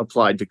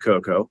applied to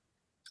CoCo.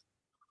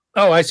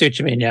 Oh, I see what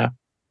you mean. Yeah,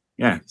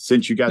 yeah.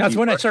 Since you got that's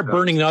when I start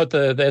burning out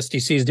the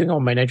SDCs, doing all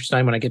my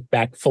Nitrostine. When I get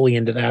back fully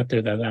into that,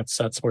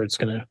 that's where it's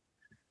gonna.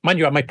 Mind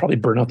you, I might probably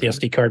burn out the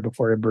SD card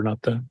before I burn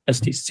out the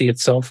SDC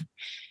itself.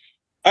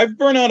 I've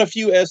burned out a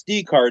few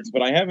SD cards,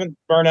 but I haven't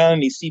burned out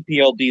any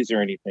CPLDs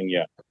or anything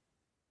yet.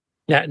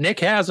 Yeah, Nick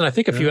has, and I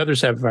think a few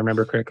others have, if I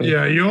remember correctly.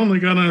 Yeah, you only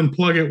got to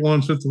unplug it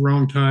once at the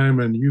wrong time,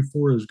 and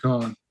U4 is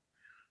gone.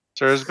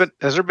 So has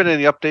there been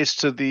any updates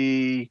to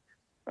the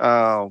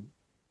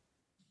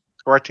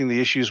correcting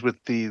the issues with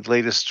the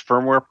latest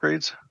firmware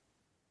upgrades?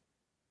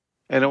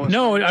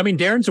 No, I mean,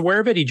 Darren's aware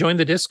of it. He joined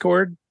the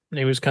Discord, and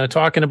he was kind of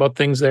talking about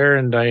things there,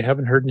 and I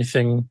haven't heard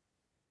anything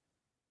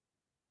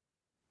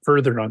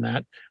further on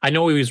that. I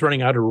know he was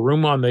running out of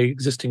room on the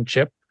existing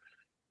chip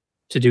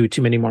to do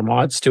too many more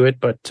mods to it,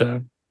 but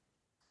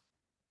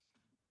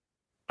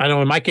I know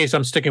in my case,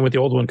 I'm sticking with the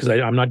old one because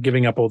I'm not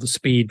giving up all the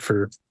speed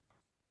for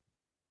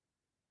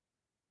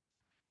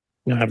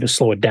having to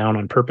slow it down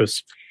on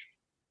purpose.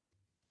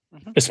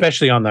 Mm-hmm.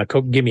 Especially on the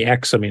Gimme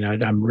X. I mean,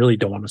 I really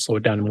don't want to slow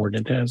it down more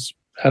than it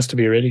has to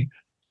be already.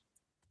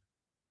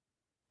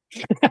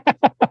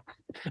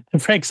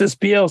 Frank says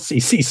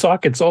PLCC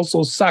sockets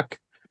also suck.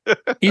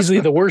 Easily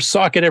the worst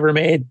socket ever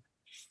made.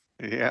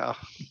 Yeah.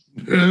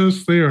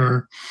 Yes, they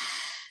are.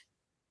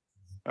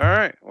 All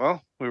right.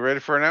 Well, we ready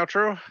for an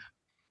outro?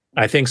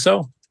 I think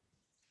so.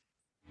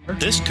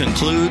 This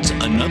concludes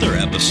another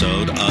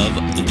episode of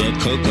The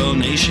CoCo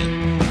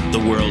Nation, the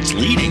world's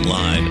leading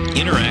live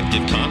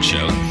interactive talk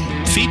show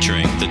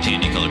featuring the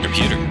Tandy Color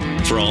Computer.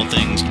 For all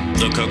things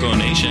The CoCo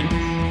Nation,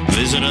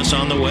 visit us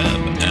on the web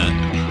at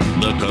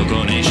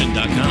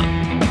thecoconation.com.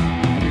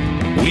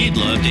 We'd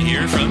love to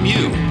hear from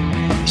you.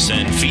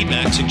 Send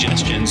feedback,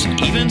 suggestions,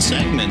 even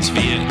segments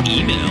via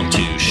email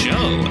to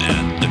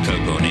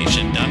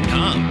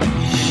show@thecoconation.com.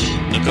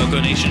 The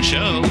CoCo Nation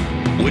Show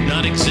would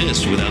not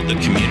exist without the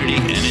community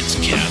and its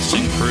cast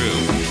and crew.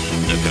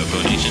 The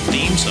CoCo Nation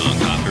theme song,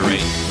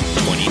 copyright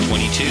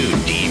 2022,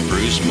 D.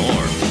 Bruce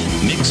Moore.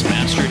 Mixed,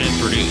 mastered, and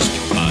produced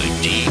by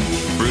D.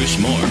 Bruce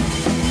Moore.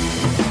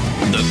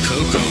 The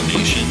CoCo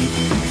Nation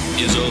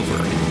is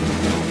over.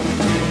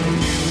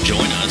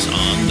 Join us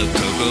on the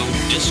CoCo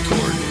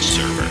Discord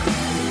server.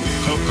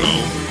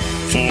 CoCo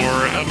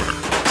forever.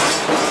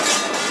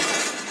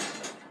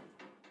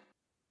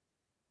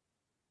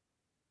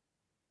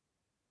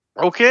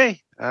 Okay.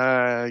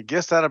 I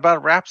guess that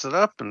about wraps it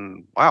up.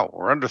 And wow,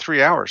 we're under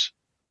 3 hours.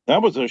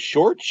 That was a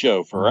short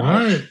show for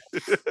us.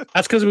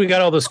 That's because we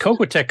got all this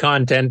CoCo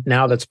content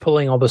now that's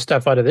pulling all the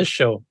stuff out of this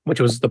show,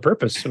 which was the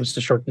purpose. It was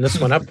to shorten this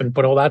one up and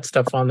put all that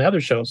stuff on the other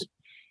shows.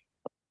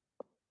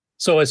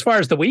 So as far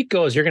as the week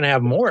goes, you're going to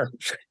have more.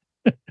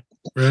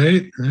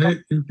 Right.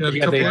 You've got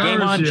you got the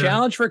Game On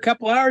Challenge for a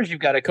couple hours.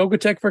 You've got a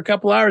CoCo for a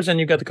couple hours, and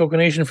you've got the CoCo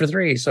Nation for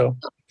 3. So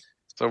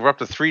we're up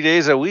to 3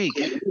 days a week.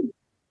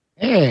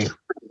 Hey.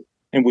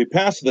 and we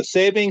pass the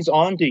savings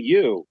on to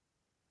you.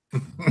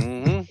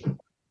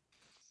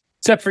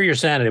 Except for your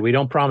sanity. We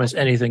don't promise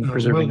anything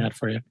preserving that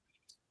for you.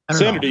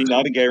 Sanity,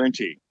 not a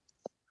guarantee.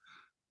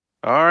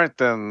 All right,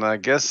 then. I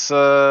guess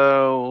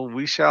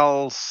we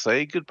shall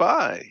say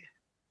goodbye.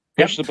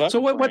 Yep. So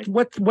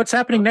what's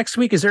happening next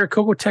week? Is there a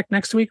CoCo Tech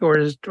next week,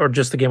 or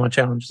just the Game On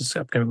Challenge this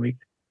upcoming week?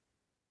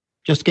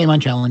 Just Game On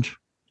Challenge.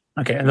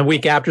 Okay, and the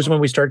week after is when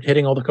we start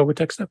hitting all the CoCo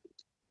Tech stuff.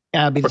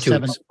 Yeah, it'll be the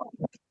 7th.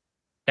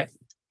 Okay.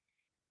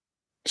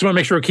 Just want to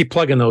make sure we keep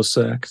plugging those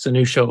because it's a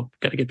new show.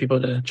 Got to get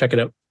people to check it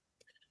out.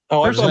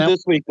 Oh, I thought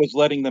this week was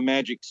letting the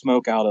magic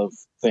smoke out of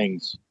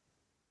things.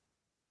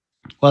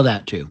 Well,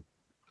 that too.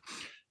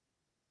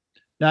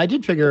 Now, I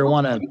did figure I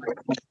want to,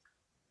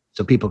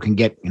 so people can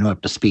get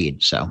up to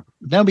speed. So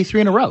that'll be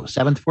 3 in a row: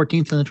 7th,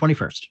 14th, and the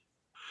 21st.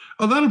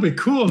 Oh, that'll be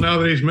cool. Now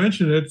that he's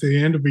mentioned it, at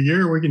the end of the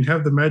year, we can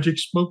have the Magic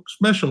Smoke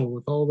special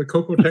with all the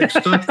CoCo Tech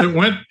stuff that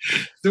went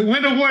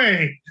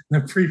away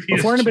the previous.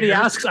 Before anybody year.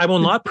 asks, I will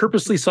not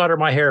purposely solder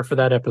my hair for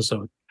that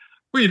episode.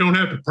 Well, you don't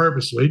have to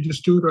purposely;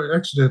 just do it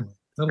accidentally.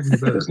 That'll be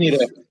better. Just need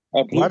a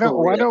Why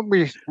don't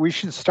we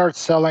should start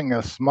selling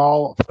a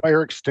small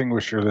fire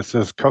extinguisher that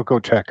says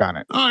CoCo Tech on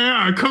it. Oh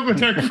yeah, a CoCo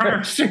Tech fire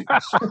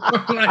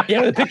extinguisher.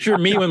 Yeah, the picture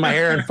of me with my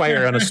hair on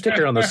fire on a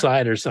sticker on the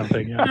side or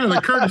something. Yeah, the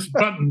Curtis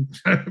button.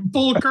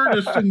 Pull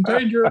Curtis in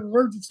danger of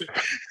emergency.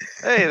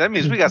 Hey, that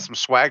means we got some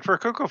swag for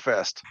CoCo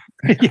Fest.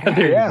 Yeah,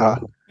 there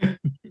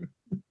you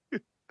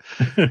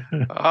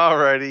go. All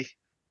righty.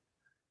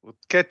 We'll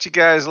catch you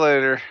guys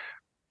later.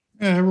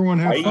 Yeah, everyone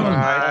have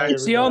fun.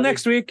 See y'all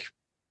next week.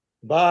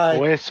 Bye.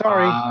 We're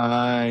sorry.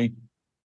 Bye.